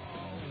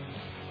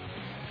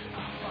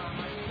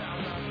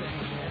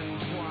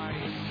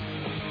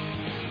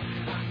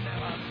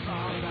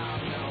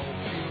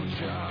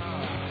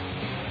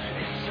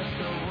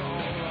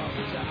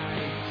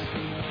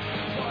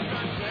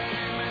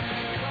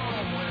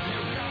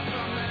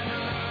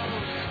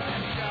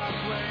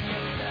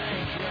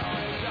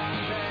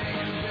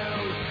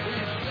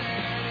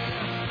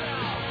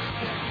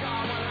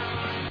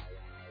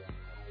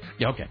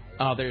 Yeah, okay.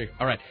 Oh, there you go.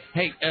 All right.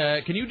 Hey,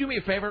 can you do me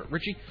a favor,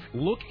 Richie?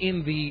 Look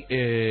in the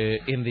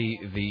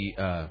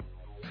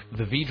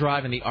V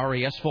drive in the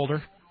RAS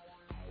folder.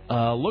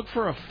 Look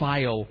for a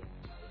file.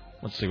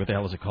 Let's see, what the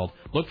hell is it called?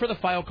 Look for the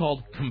file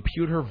called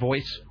Computer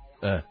Voice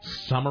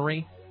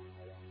Summary.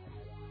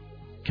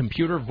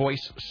 Computer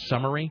Voice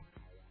Summary.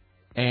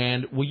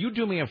 And will you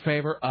do me a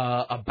favor?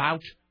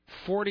 About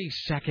 40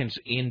 seconds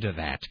into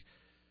that,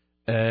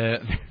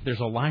 there's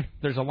a line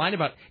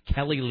about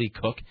Kelly Lee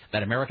Cook,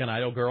 that American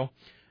Idol girl,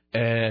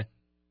 that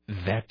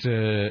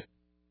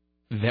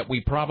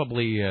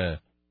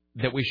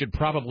we should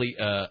probably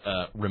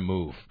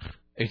remove.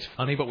 It's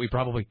funny, but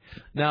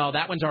no,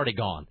 that one's already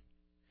gone.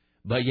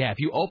 But yeah,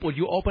 would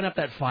you open up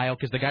that file,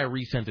 because the guy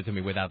resent it to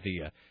me without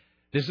the.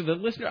 This is the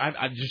listener.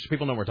 I just so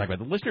people know what we're talking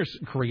about. The listeners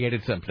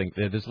created something.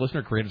 This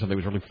listener created something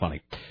that was really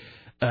funny.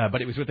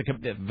 But it was with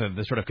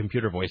the sort of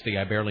computer voice.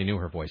 I barely knew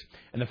her voice.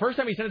 And the first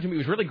time he sent it to me, it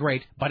was really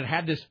great, but it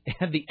had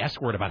the S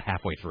word about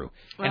halfway through.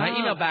 And I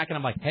emailed back, and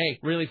I'm like, hey,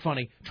 really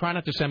funny. Try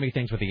not to send me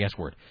things with the S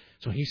word.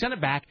 So he sent it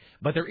back,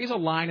 but there is a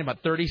line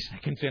about 30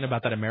 seconds in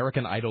about that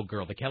American Idol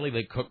girl, the Kelly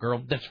Lake Cook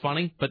girl, that's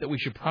funny, but that we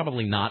should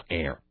probably not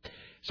air.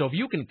 So if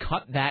you can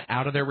cut that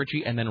out of there,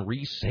 Richie, and then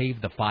resave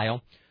the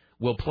file,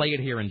 we'll play it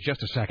here in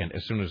just a second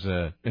as soon as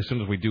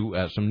we do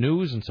some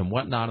news and some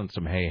whatnot and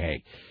some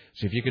hey.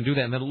 So if you can do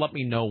that, and then let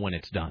me know when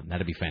it's done.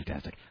 That'd be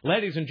fantastic.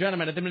 Ladies and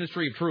gentlemen, at the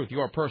Ministry of Truth,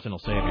 your personal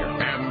savior.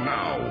 And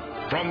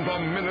now, from the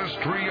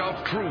Ministry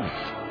of Truth,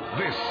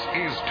 this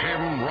is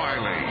Tim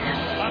Riley.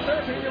 A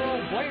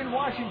 13-year-old Blaine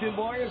Washington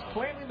boy is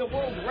claiming the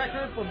world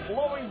record for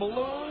blowing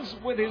balloons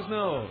with his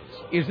nose.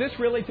 Is this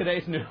really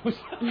today's news?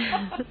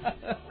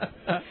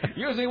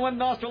 Using one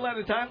nostril at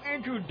a time,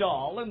 Andrew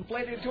Dahl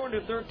inflated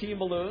 213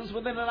 balloons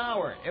within an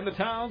hour in the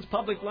town's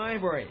public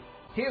library.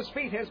 His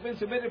feat has been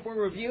submitted for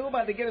review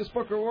by the Guinness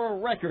Book of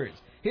World Records.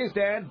 His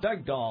dad,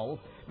 Doug Dahl,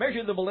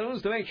 measured the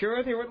balloons to make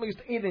sure they were at least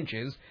 8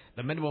 inches,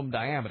 the minimum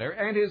diameter,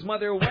 and his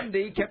mother,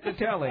 Wendy, kept the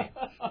tally.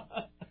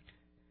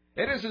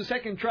 It is his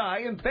second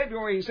try. In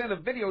February, he sent a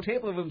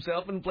videotape of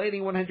himself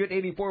inflating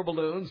 184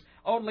 balloons,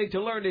 only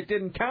to learn it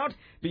didn't count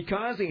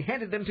because he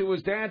handed them to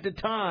his dad to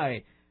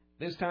tie.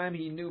 This time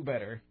he knew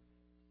better.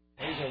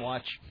 Here's a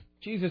watch.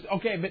 Jesus,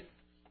 okay, but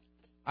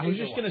I was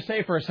just going to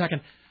say for a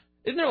second,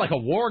 isn't there like a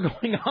war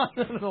going on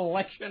in an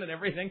election and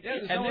everything? Yeah,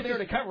 there's no one there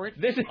to cover it.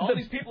 All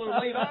these people are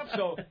laid off,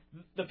 so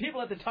the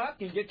people at the top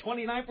can get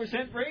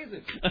 29%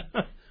 raises.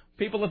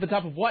 People at the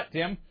top of what,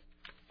 Tim?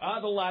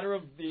 The ladder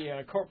of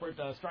the corporate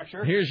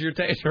structure. Here's your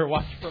taster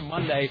watch from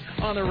Monday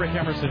on the Rick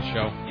Emerson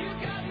Show.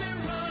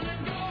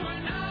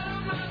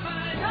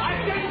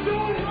 I can't do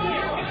it,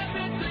 bro!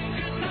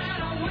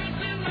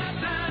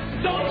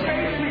 Don't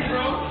chase me,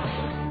 bro!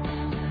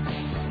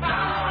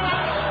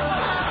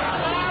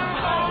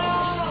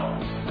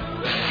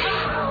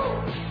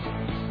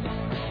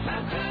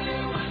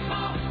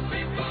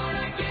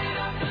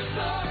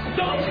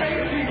 Don't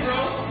chase me,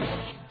 bro!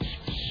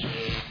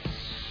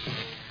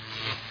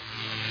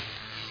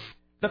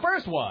 The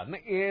first one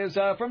is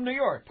from New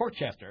York,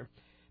 Portchester.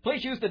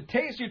 Police used a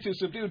taser to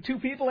subdue 2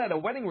 people at a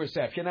wedding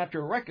reception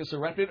after a ruckus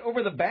erupted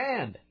over the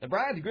band. The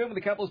bride, the groom, and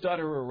the couple's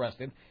daughter were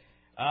arrested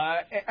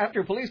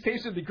after police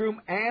tasered the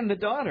groom and the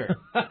daughter.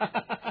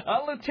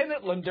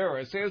 Lieutenant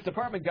Lindura says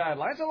department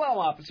guidelines allow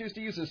officers to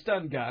use a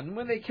stun gun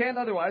when they can't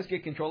otherwise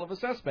get control of a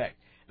suspect.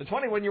 The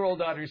 21-year-old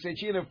daughter said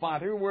she and her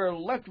father were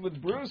left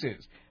with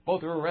bruises.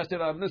 Both were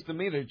arrested on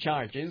misdemeanor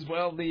charges,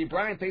 while the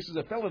bride faces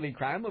a felony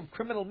crime of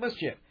criminal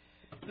mischief.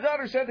 The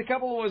daughter said the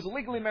couple was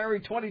legally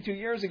married 22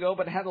 years ago,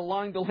 but had a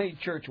long-delayed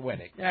church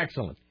wedding.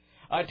 Excellent.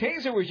 A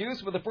taser was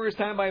used for the first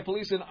time by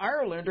police in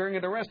Ireland during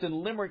an arrest in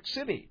Limerick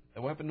City.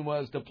 The weapon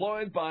was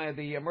deployed by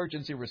the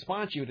emergency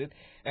response unit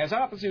as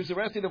officers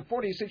arrested a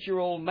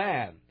 46-year-old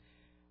man.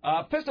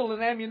 A pistol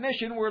and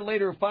ammunition were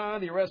later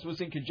found. The arrest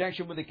was in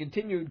conjunction with a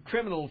continued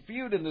criminal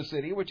feud in the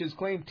city, which has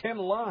claimed 10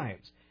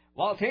 lives.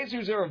 While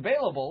tasers are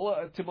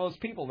available to most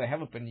people, they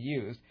haven't been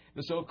used.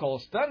 The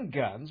so-called stun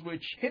guns,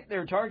 which hit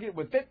their target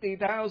with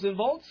 50,000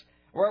 volts,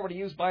 were already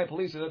used by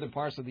police in other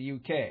parts of the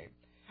UK.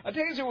 A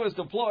taser was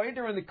deployed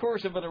during the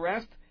course of an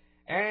arrest,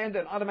 and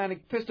an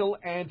automatic pistol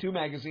and 2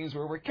 magazines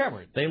were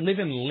recovered. They live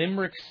in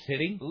Limerick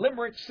City?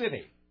 Limerick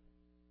City.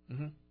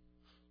 Mm-hmm.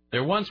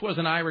 There once was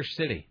an Irish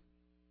city.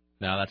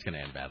 No, that's going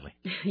to end badly.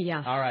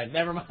 Yeah. All right,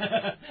 never mind.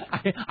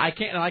 I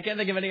can't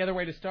think of any other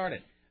way to start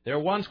it. There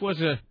once was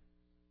a...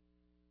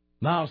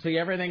 No, see,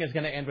 everything is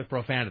going to end with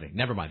profanity.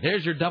 Never mind.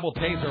 There's your double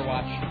taser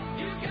watch. I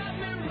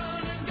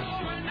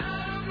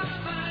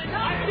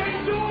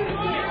can't do it,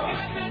 bro!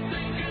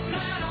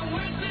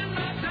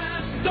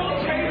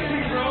 Don't chase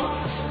me,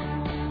 bro!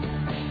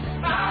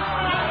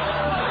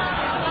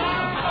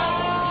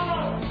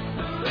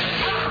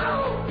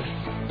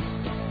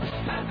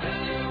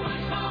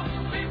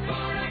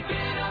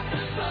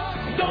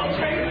 Don't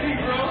chase me,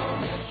 bro!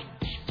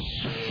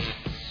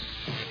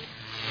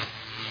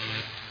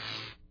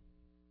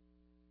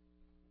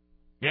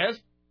 Yes?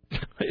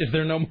 Is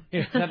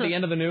that the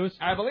end of the news?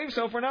 I believe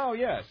so for now,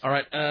 yes. All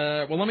right.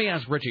 Well, let me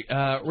ask Richie.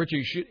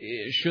 Richie,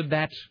 should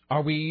that...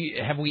 Have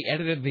we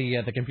edited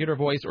the computer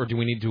voice, or do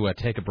we need to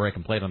take a break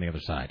and play it on the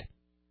other side?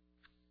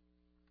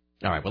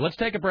 All right. Well, let's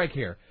take a break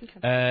here.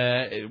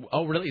 Okay.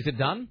 Oh, really? Is it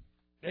done?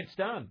 It's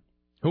done.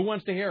 Who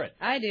wants to hear it?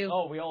 I do.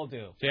 Oh, we all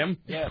do. Tim?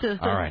 Yes.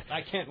 All right.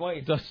 I can't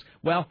wait.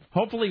 Well,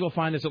 hopefully you'll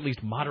find this at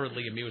least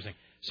moderately amusing.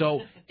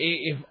 So,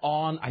 if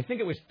on, I think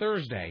it was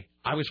Thursday,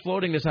 I was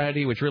floating this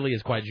idea, which really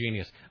is quite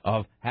genius,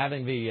 of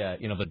having the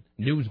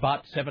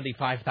Newsbot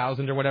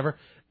 75,000 or whatever.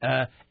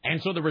 And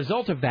so the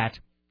result of that,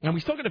 and we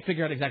still got to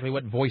figure out exactly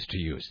what voice to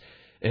use.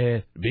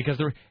 Because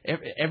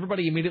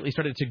everybody immediately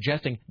started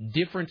suggesting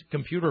different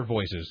computer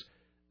voices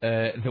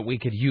that we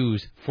could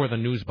use for the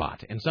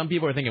Newsbot. And some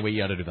people are thinking we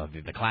ought to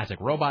do the classic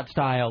robot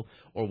style,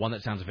 or one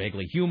that sounds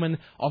vaguely human.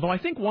 Although I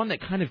think one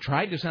that kind of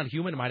tried to sound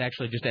human might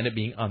actually just end up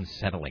being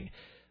unsettling.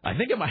 I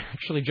think it might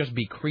actually just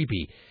be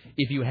creepy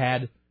if you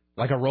had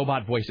like a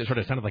robot voice that sort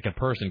of sounded like a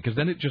person, because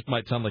then it just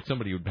might sound like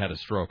somebody who had a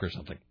stroke or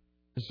something.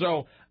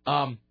 So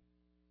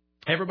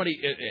everybody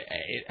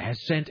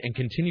has sent and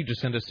continued to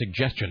send us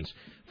suggestions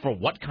for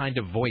what kind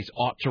of voice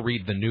ought to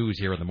read the news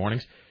here in the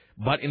mornings.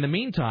 But in the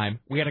meantime,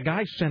 we had a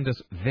guy send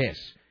us this,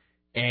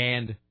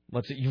 and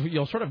let's see,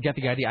 you'll sort of get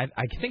the idea.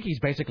 I think he's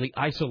basically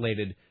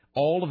isolated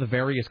all of the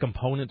various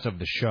components of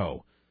the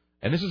show.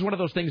 And this is one of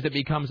those things that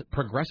becomes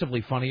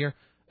progressively funnier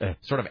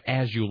sort of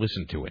as you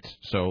listen to it.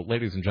 So,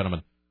 ladies and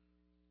gentlemen,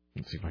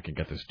 let's see if I can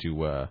get this to,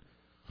 where's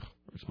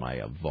my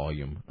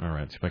volume? All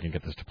right, see if I can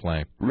get this to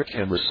play. Rick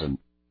Emerson,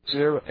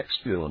 Sarah X.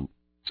 Dillon,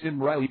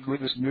 Tim Riley,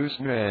 greatest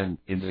newsman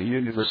in the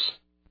universe,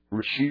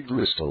 Rashid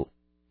Bristol,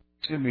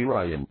 Timmy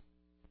Ryan,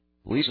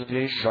 Lisa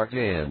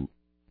Desjardins,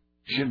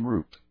 Jim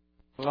Roop,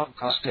 Bob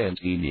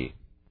Costantini.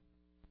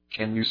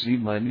 Can you see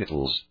my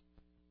nipples?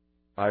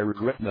 I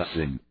regret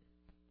nothing.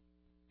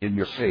 In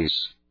your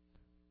face.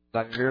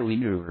 I barely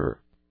knew her.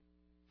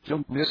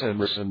 Don't miss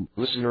Emerson,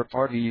 listener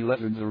party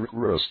 11, the Rick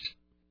Roast.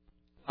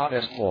 Hot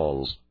as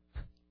balls.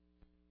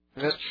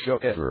 Best show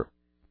ever.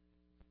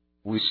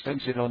 We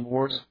spent it on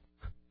wars.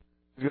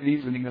 Good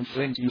evening and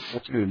thank you for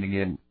tuning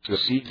in to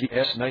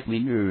CBS Nightly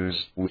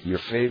News with your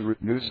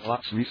favorite News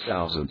Hot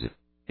 3000.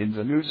 In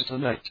the news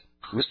tonight,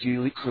 Christy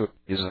Lee Cook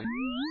is a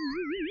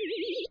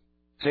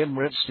 10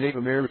 red state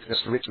America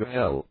straight to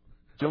hell.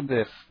 Don't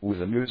F with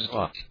a news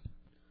hot.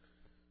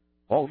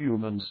 All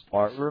humans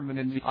are vermin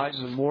in the eyes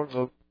of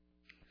Morvo.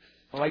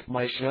 Like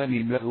my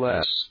shiny metal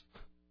ass.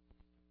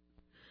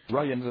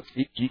 Brian the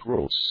Geek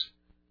Gross.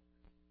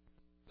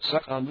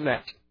 Suck on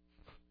that.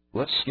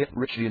 Let's get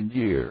Richie in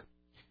gear.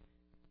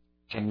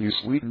 Can you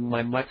sweeten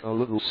my mic a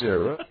little,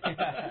 Sarah?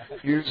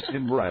 Here's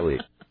Tim Riley.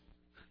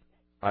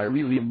 I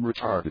really am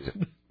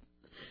retarded.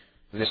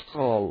 This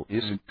call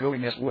isn't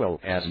going as well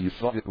as you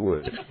thought it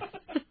would.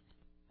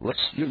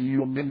 Let's give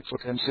you a minute to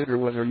consider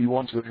whether you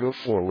want to go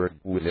forward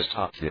with this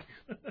topic.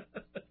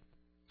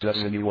 Does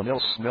anyone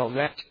else smell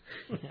that?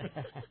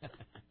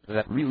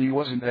 That really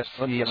wasn't as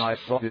funny as I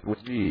thought it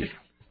would be.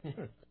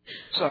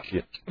 Suck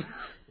it.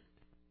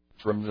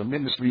 From the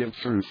Ministry of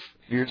Truth,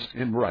 here's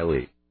Tim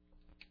Riley.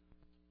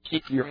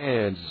 Keep your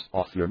hands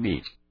off your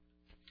meat.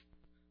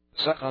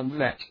 Suck on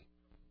that.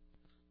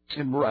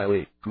 Tim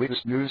Riley,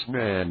 greatest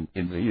newsman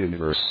in the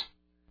universe.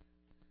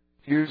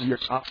 Here's your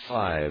top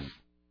 5.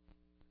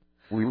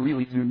 We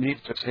really do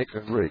need to take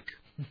a break.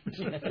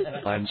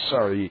 I'm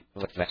sorry,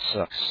 but that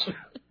sucks.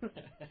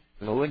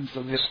 The length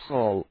of this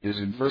call is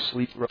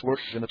inversely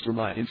proportionate to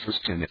my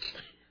interest in it.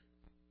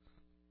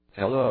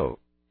 Hello,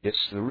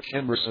 it's the Rick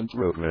Emerson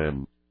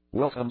program.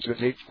 Welcome to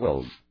Day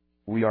 12.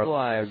 We are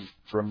live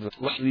from the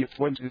plushly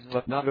appointed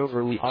but not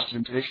overly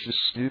ostentatious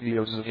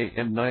studios of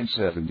AM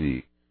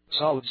 970.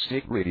 Solid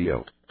State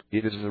Radio.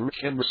 It is the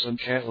Rick Emerson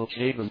Channel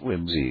Cave of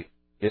Whimsy.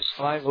 It's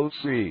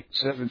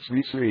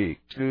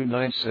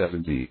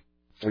 503-733-2970.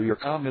 For your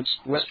comments,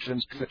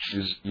 questions,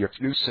 pitches, your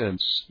 2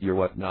 cents, your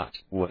whatnot,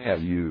 what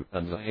have you,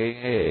 and the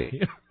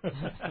hey.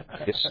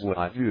 It's what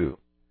I do.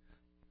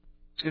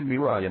 Timmy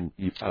Ryan,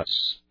 you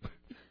puss.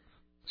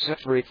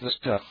 Separate the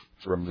stuff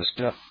from the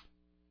stuff.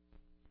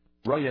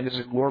 Ryan is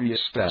a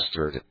glorious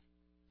bastard.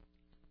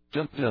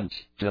 Dun dun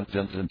dun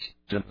dun dun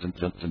dun dun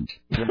dun dun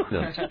dun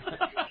dun.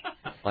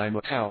 I'm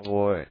a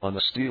cowboy on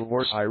a steel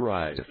horse I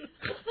ride.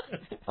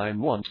 I'm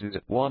wanted,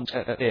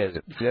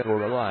 dead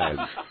or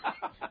alive.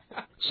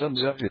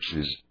 Sons of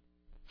bitches.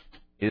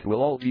 It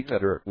will all be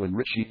better when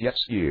Richie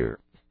gets here.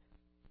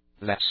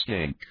 That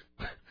stink.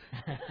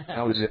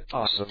 How is it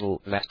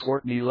possible that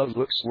Courtney Love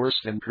looks worse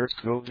than Kurt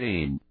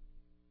Cobain?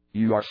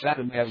 You are fat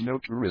and have no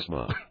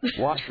charisma.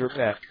 Watch your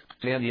back,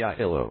 Danny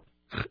Aiello.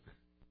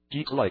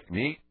 Geek like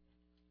me?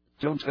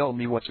 Don't tell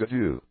me what to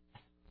do.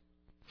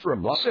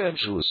 From Los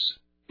Angeles,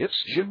 it's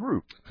Jim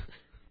Roop.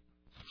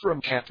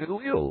 From Capitol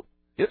Hill,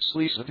 it's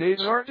Lisa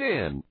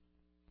Desjardins.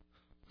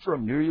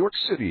 From New York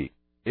City,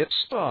 it's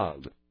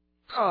Bob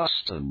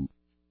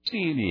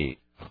Costantini.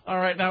 All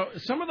right, now,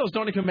 some of those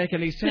don't even make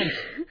any sense.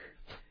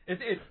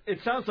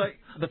 It sounds like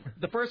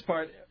the first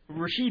part,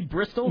 Rashid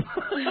Bristol.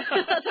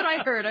 That's what I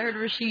heard. I heard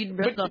Rashid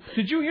Bristol. But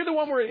did you hear the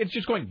one where it's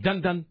just going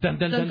dun dun dun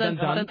dun dun dun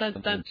dun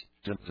dun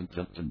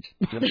dun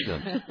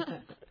dun?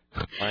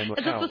 I'm a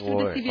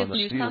cowboy on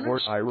a steel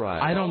horse I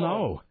ride. I don't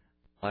know.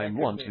 I'm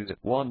wanted,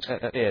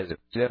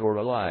 dead or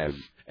alive.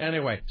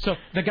 Anyway, so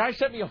the guy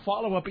sent me a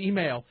follow-up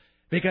email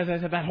because I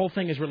said that whole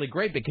thing is really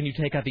great, but can you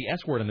take out the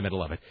S word in the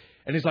middle of it?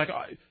 And he's like,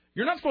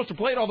 you're not supposed to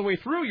play it all the way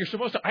through. You're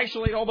supposed to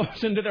isolate all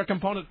those into their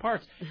component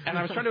parts. And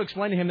I was trying to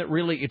explain to him that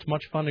really it's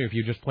much funnier if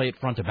you just play it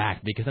front to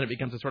back, because then it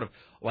becomes a sort of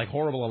like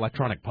horrible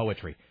electronic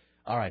poetry.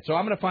 All right, so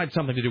I'm going to find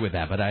something to do with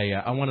that, but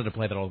I wanted to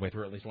play that all the way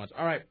through at least once.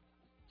 All right,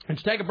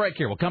 let's take a break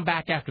here. We'll come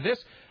back after this.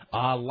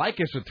 Like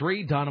us at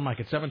 3, Don and Mike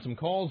at 7, some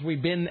calls we've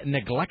been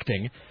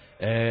neglecting.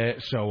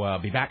 So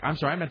be back. I'm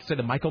sorry, I meant to say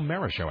the Mike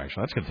O'Mara Show,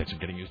 actually. That's going to take some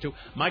getting used to.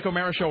 Mike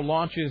O'Mara Show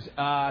launches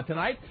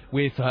tonight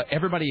with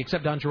everybody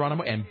except Don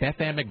Geronimo, and Beth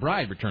Ann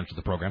McBride returns to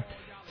the program.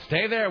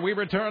 Stay there. We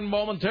return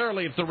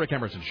momentarily. It's the Rick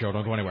Emerson Show.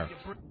 Don't go anywhere.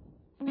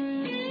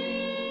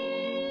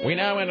 We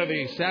now enter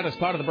the saddest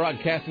part of the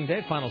broadcasting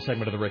day, final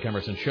segment of the Rick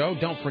Emerson Show.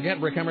 Don't forget,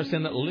 Rick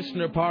Emerson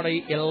Listener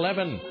Party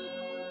 11.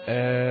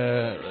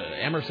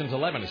 Emerson's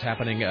 11 is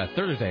happening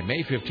Thursday,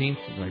 May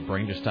 15th. My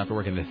brain just stopped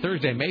working.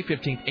 Thursday, May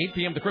 15th, 8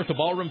 p.m. The Crystal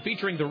Ballroom,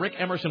 featuring the Rick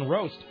Emerson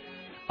Roast.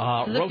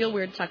 Does it feel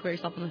weird to talk about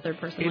yourself in the third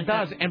person? It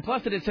does, and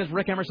plus it says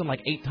Rick Emerson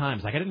like 8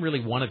 times. Like, I didn't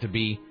really want it to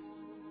be...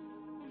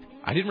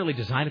 I didn't really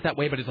design it that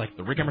way, but it's like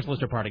the Rick Emerson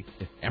Listener Party,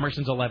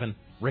 Emerson's 11,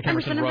 Rick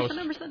Emerson Roast.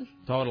 Emerson.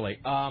 Totally.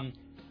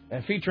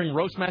 Featuring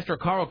Roastmaster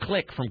Carl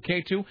Click from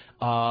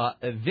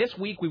K2. This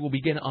week we will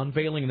begin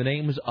unveiling the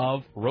names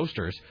of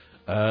roasters.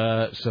 So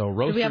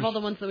roasters... Do we have all the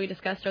ones that we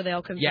discussed? Are they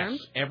all confirmed? Yes,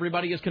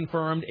 everybody is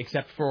confirmed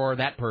except for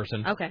that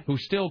person. Okay. Who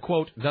still,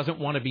 quote, doesn't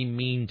want to be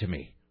mean to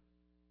me.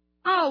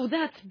 Oh,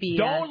 that's BS.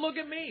 Don't look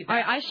at me. All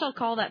right, I shall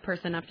call that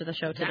person after the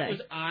show today. That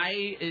was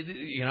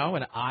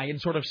and I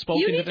had sort of spoken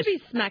You need to this... to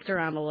be smacked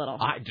around a little.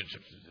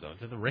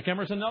 Rick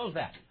Emerson knows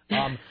that.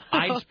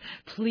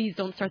 Please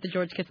don't start the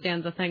George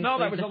Costanza thing. No,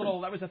 that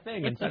was a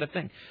thing inside a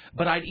thing.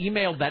 But I'd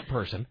emailed that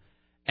person,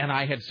 and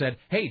I had said,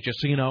 hey, just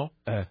so you know,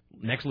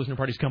 next listener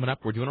party's coming up.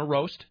 We're doing a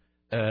roast.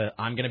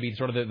 I'm going to be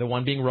sort of the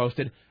one being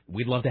roasted.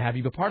 We'd love to have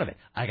you be part of it.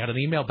 I got an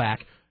email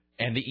back.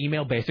 And the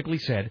email basically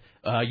said,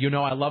 I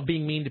love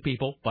being mean to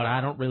people, but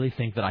I don't really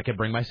think that I could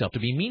bring myself to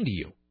be mean to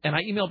you. And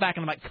I emailed back,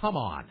 and I'm like, come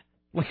on.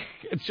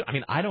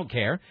 I don't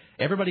care.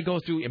 Everybody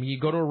goes through, you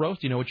go to a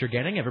roast, you know what you're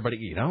getting.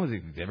 Everybody,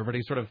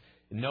 everybody sort of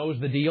knows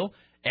the deal.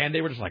 And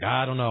they were just like,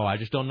 I don't know. I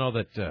just don't know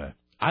that,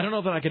 I don't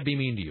know that I could be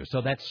mean to you.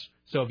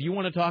 So if you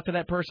want to talk to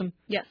that person,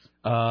 yes,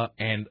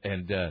 and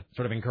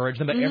sort of encourage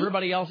them, but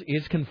everybody else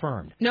is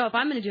confirmed. No, if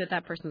I'm going to do it,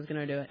 that person's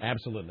going to do it.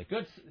 Absolutely.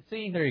 Good.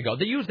 See, there you go.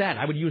 They use that.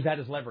 I would use that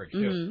as leverage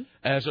too.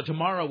 So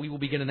tomorrow we will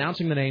begin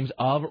announcing the names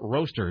of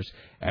roasters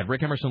at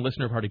Rick Emerson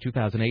Listener Party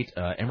 2008,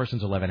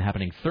 Emerson's 11,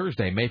 happening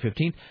Thursday, May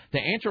 15th. To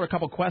answer a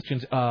couple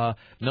questions,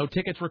 no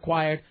tickets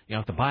required. You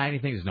don't have to buy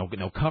anything. There's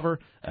no cover.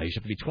 You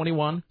have to be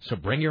 21. So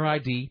bring your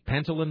ID,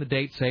 pencil in the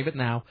date, save it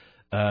now.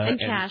 And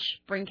cash.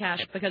 Bring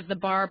cash, because the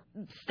bar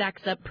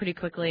stacks up pretty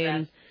quickly,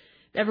 and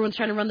everyone's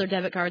trying to run their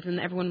debit cards,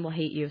 and everyone will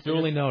hate you. So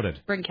duly noted.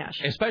 Bring cash.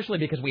 Especially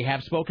because we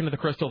have spoken to the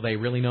Crystal. They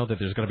really know that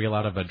there's going to be a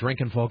lot of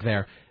drinking folk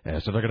there, so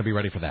they're going to be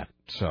ready for that.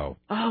 So.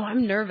 Oh,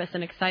 I'm nervous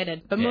and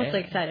excited, but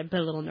mostly excited, but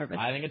a little nervous.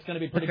 I think it's going to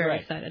be pretty very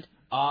great. excited.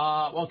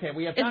 Okay,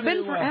 we have time. It's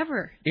been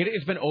forever.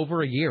 It's been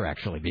over a year,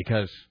 actually,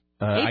 because...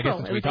 I guess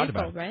since we talked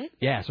about it. Right?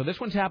 Yeah, so this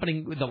one's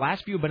happening. The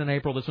last few have been in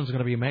April. This one's going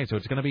to be in May. So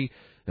it's going to be,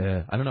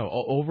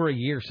 over a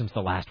year since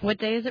the last one. What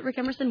day is it, Rick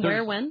Emerson?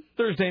 Where, when?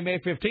 Thursday, May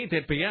 15th,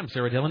 8 p.m.,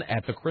 Sarah Dillon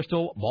at the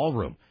Crystal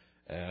Ballroom.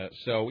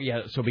 So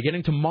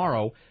beginning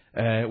tomorrow,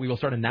 we will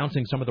start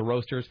announcing some of the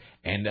roasters.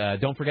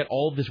 And don't forget,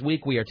 all of this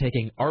week we are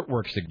taking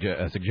artwork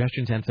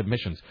suggestions and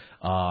submissions.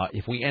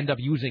 If we end up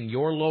using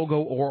your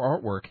logo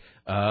or artwork,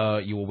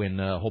 you will win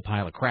a whole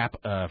pile of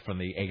crap from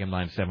the AM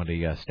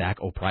 970 stack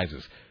of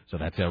prizes. So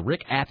that's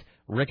Rick at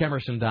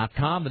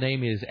rickemerson.com. The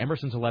name is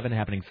Emerson's 11,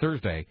 happening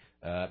Thursday,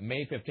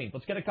 May 15th.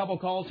 Let's get a couple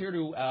calls here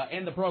to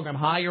end the program.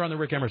 Hi, you're on the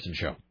Rick Emerson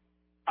Show.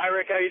 Hi,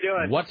 Rick. How you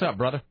doing? What's up,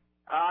 brother?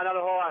 Not a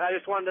whole lot. I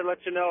just wanted to let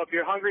you know, if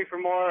you're hungry for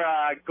more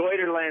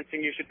goiter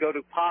lancing, you should go to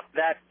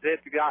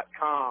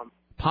popthatzit.com.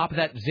 Pop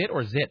that zit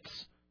or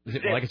zits?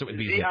 Zit. Well, I guess it would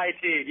be zit.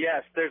 Z-I-T,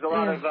 yes. There's a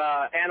lot of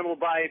animal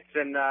bites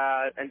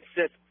and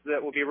cysts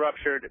that will be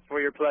ruptured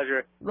for your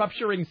pleasure.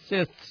 Rupturing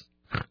cysts.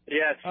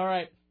 Yes. All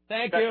right.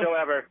 Thank Best you. show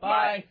ever.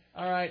 Bye.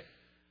 All right.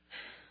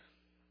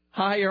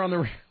 Hi, you're on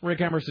the Rick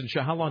Emerson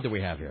Show. How long do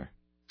we have here?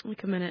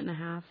 Like a minute and a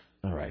half.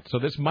 All right. So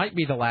this might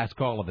be the last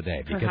call of the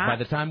day, because by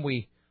the time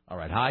we... All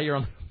right. Hi, you're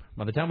on...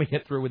 By the time we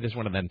get through with this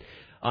one and then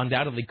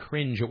undoubtedly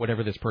cringe at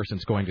whatever this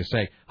person's going to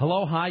say.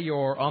 Hello, hi,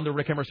 you're on the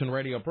Rick Emerson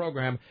radio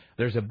program.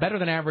 There's a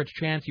better-than-average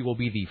chance you will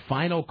be the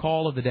final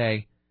call of the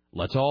day.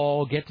 Let's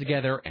all get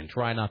together and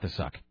try not to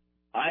suck.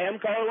 I am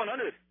caller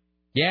 100.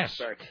 Yes.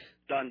 Sorry.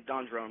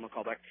 Don's wrong. I'll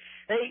call back.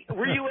 Hey,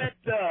 were you at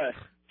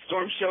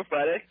Storm's show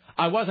Friday?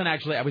 I wasn't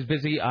actually. I was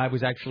busy. I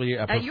was actually...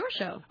 at your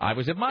show? I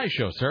was at my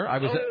show, sir. I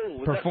was,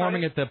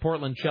 performing at the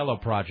Portland Cello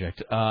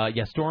Project.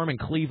 Storm and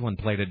Cleveland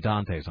played at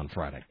Dante's on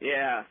Friday.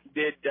 Yeah.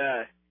 Did,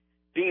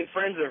 being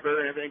friends of her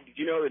and everything, did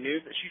you know the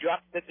news that she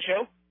dropped at the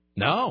show?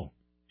 No.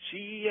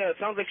 She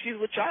sounds like she's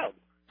with child.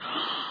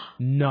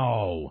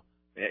 No.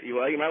 Yeah, you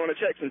might want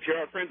to check since you're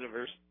all friends of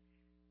hers.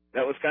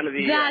 That was kind of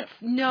the...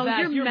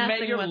 you're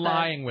messing you're with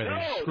lying with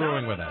us,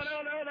 screwing with us.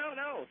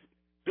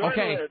 No.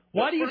 Okay,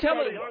 why do you tell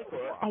me?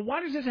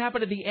 Why does this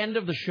happen at the end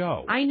of the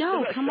show? I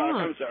know, come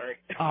on. I'm sorry.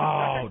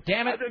 Oh,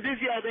 damn it. I've been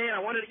busy all day, and I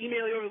wanted to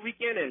email you over the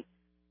weekend, and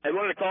I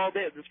wanted to call all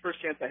day. It was the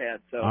first chance I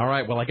had. So. All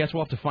right, well, I guess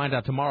we'll have to find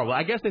out tomorrow. Well,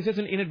 I guess this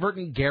isn't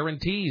inadvertent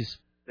guarantees.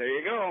 There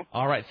you go.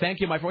 All right,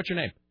 thank you, my friend. What's your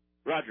name?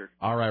 Roger.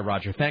 All right,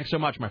 Roger. Thanks so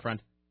much, my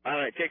friend. All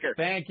right, take care.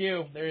 Thank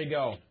you. There you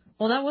go.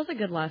 Well, that was a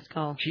good last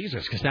call.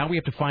 Jesus, because now we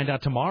have to find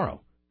out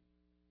tomorrow.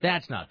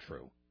 That's not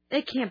true.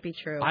 It can't be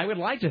true. I would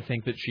like to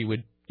think that she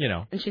would,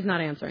 And she's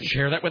not answering.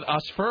 Share that with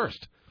us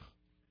first.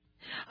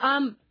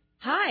 Hi.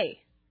 Are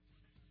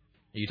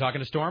you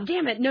talking to Storm?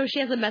 Damn it. No, she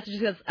has a message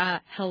that goes,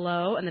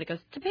 hello, and then it goes,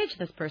 to page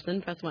this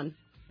person, press 1.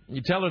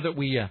 You tell her that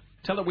we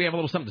Tell her we have a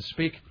little something to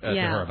speak to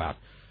her about.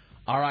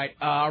 All right,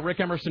 Rick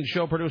Emerson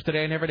show produced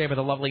today and every day by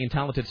the lovely and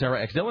talented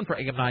Sarah X. Dillon for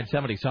AM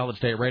 970 Solid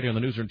State Radio and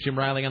the newsroom. Jim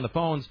Riley on the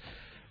phones.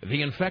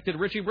 The infected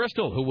Richie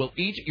Bristol, who will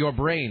eat your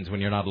brains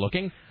when you're not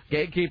looking.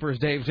 Gatekeepers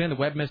Dave Zinn. The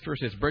web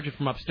mistress is Bridget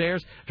from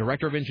upstairs.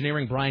 Director of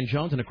Engineering Brian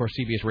Jones. And, of course,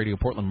 CBS Radio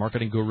Portland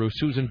marketing guru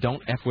Susan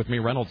Don't F With Me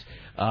Reynolds.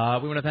 We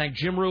want to thank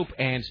Jim Roop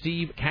and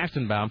Steve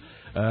Kastenbaum.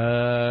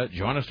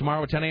 Join us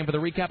tomorrow at 10 a.m. for the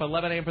recap,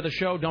 11 a.m. for the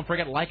show. Don't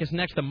forget, like us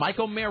next. The Mike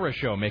O'Mara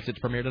Show makes its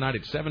premiere tonight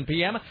at 7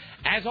 p.m.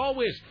 As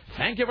always,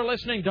 thank you for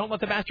listening. Don't let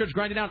the bastards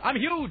grind you down. I'm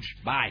huge.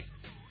 Bye.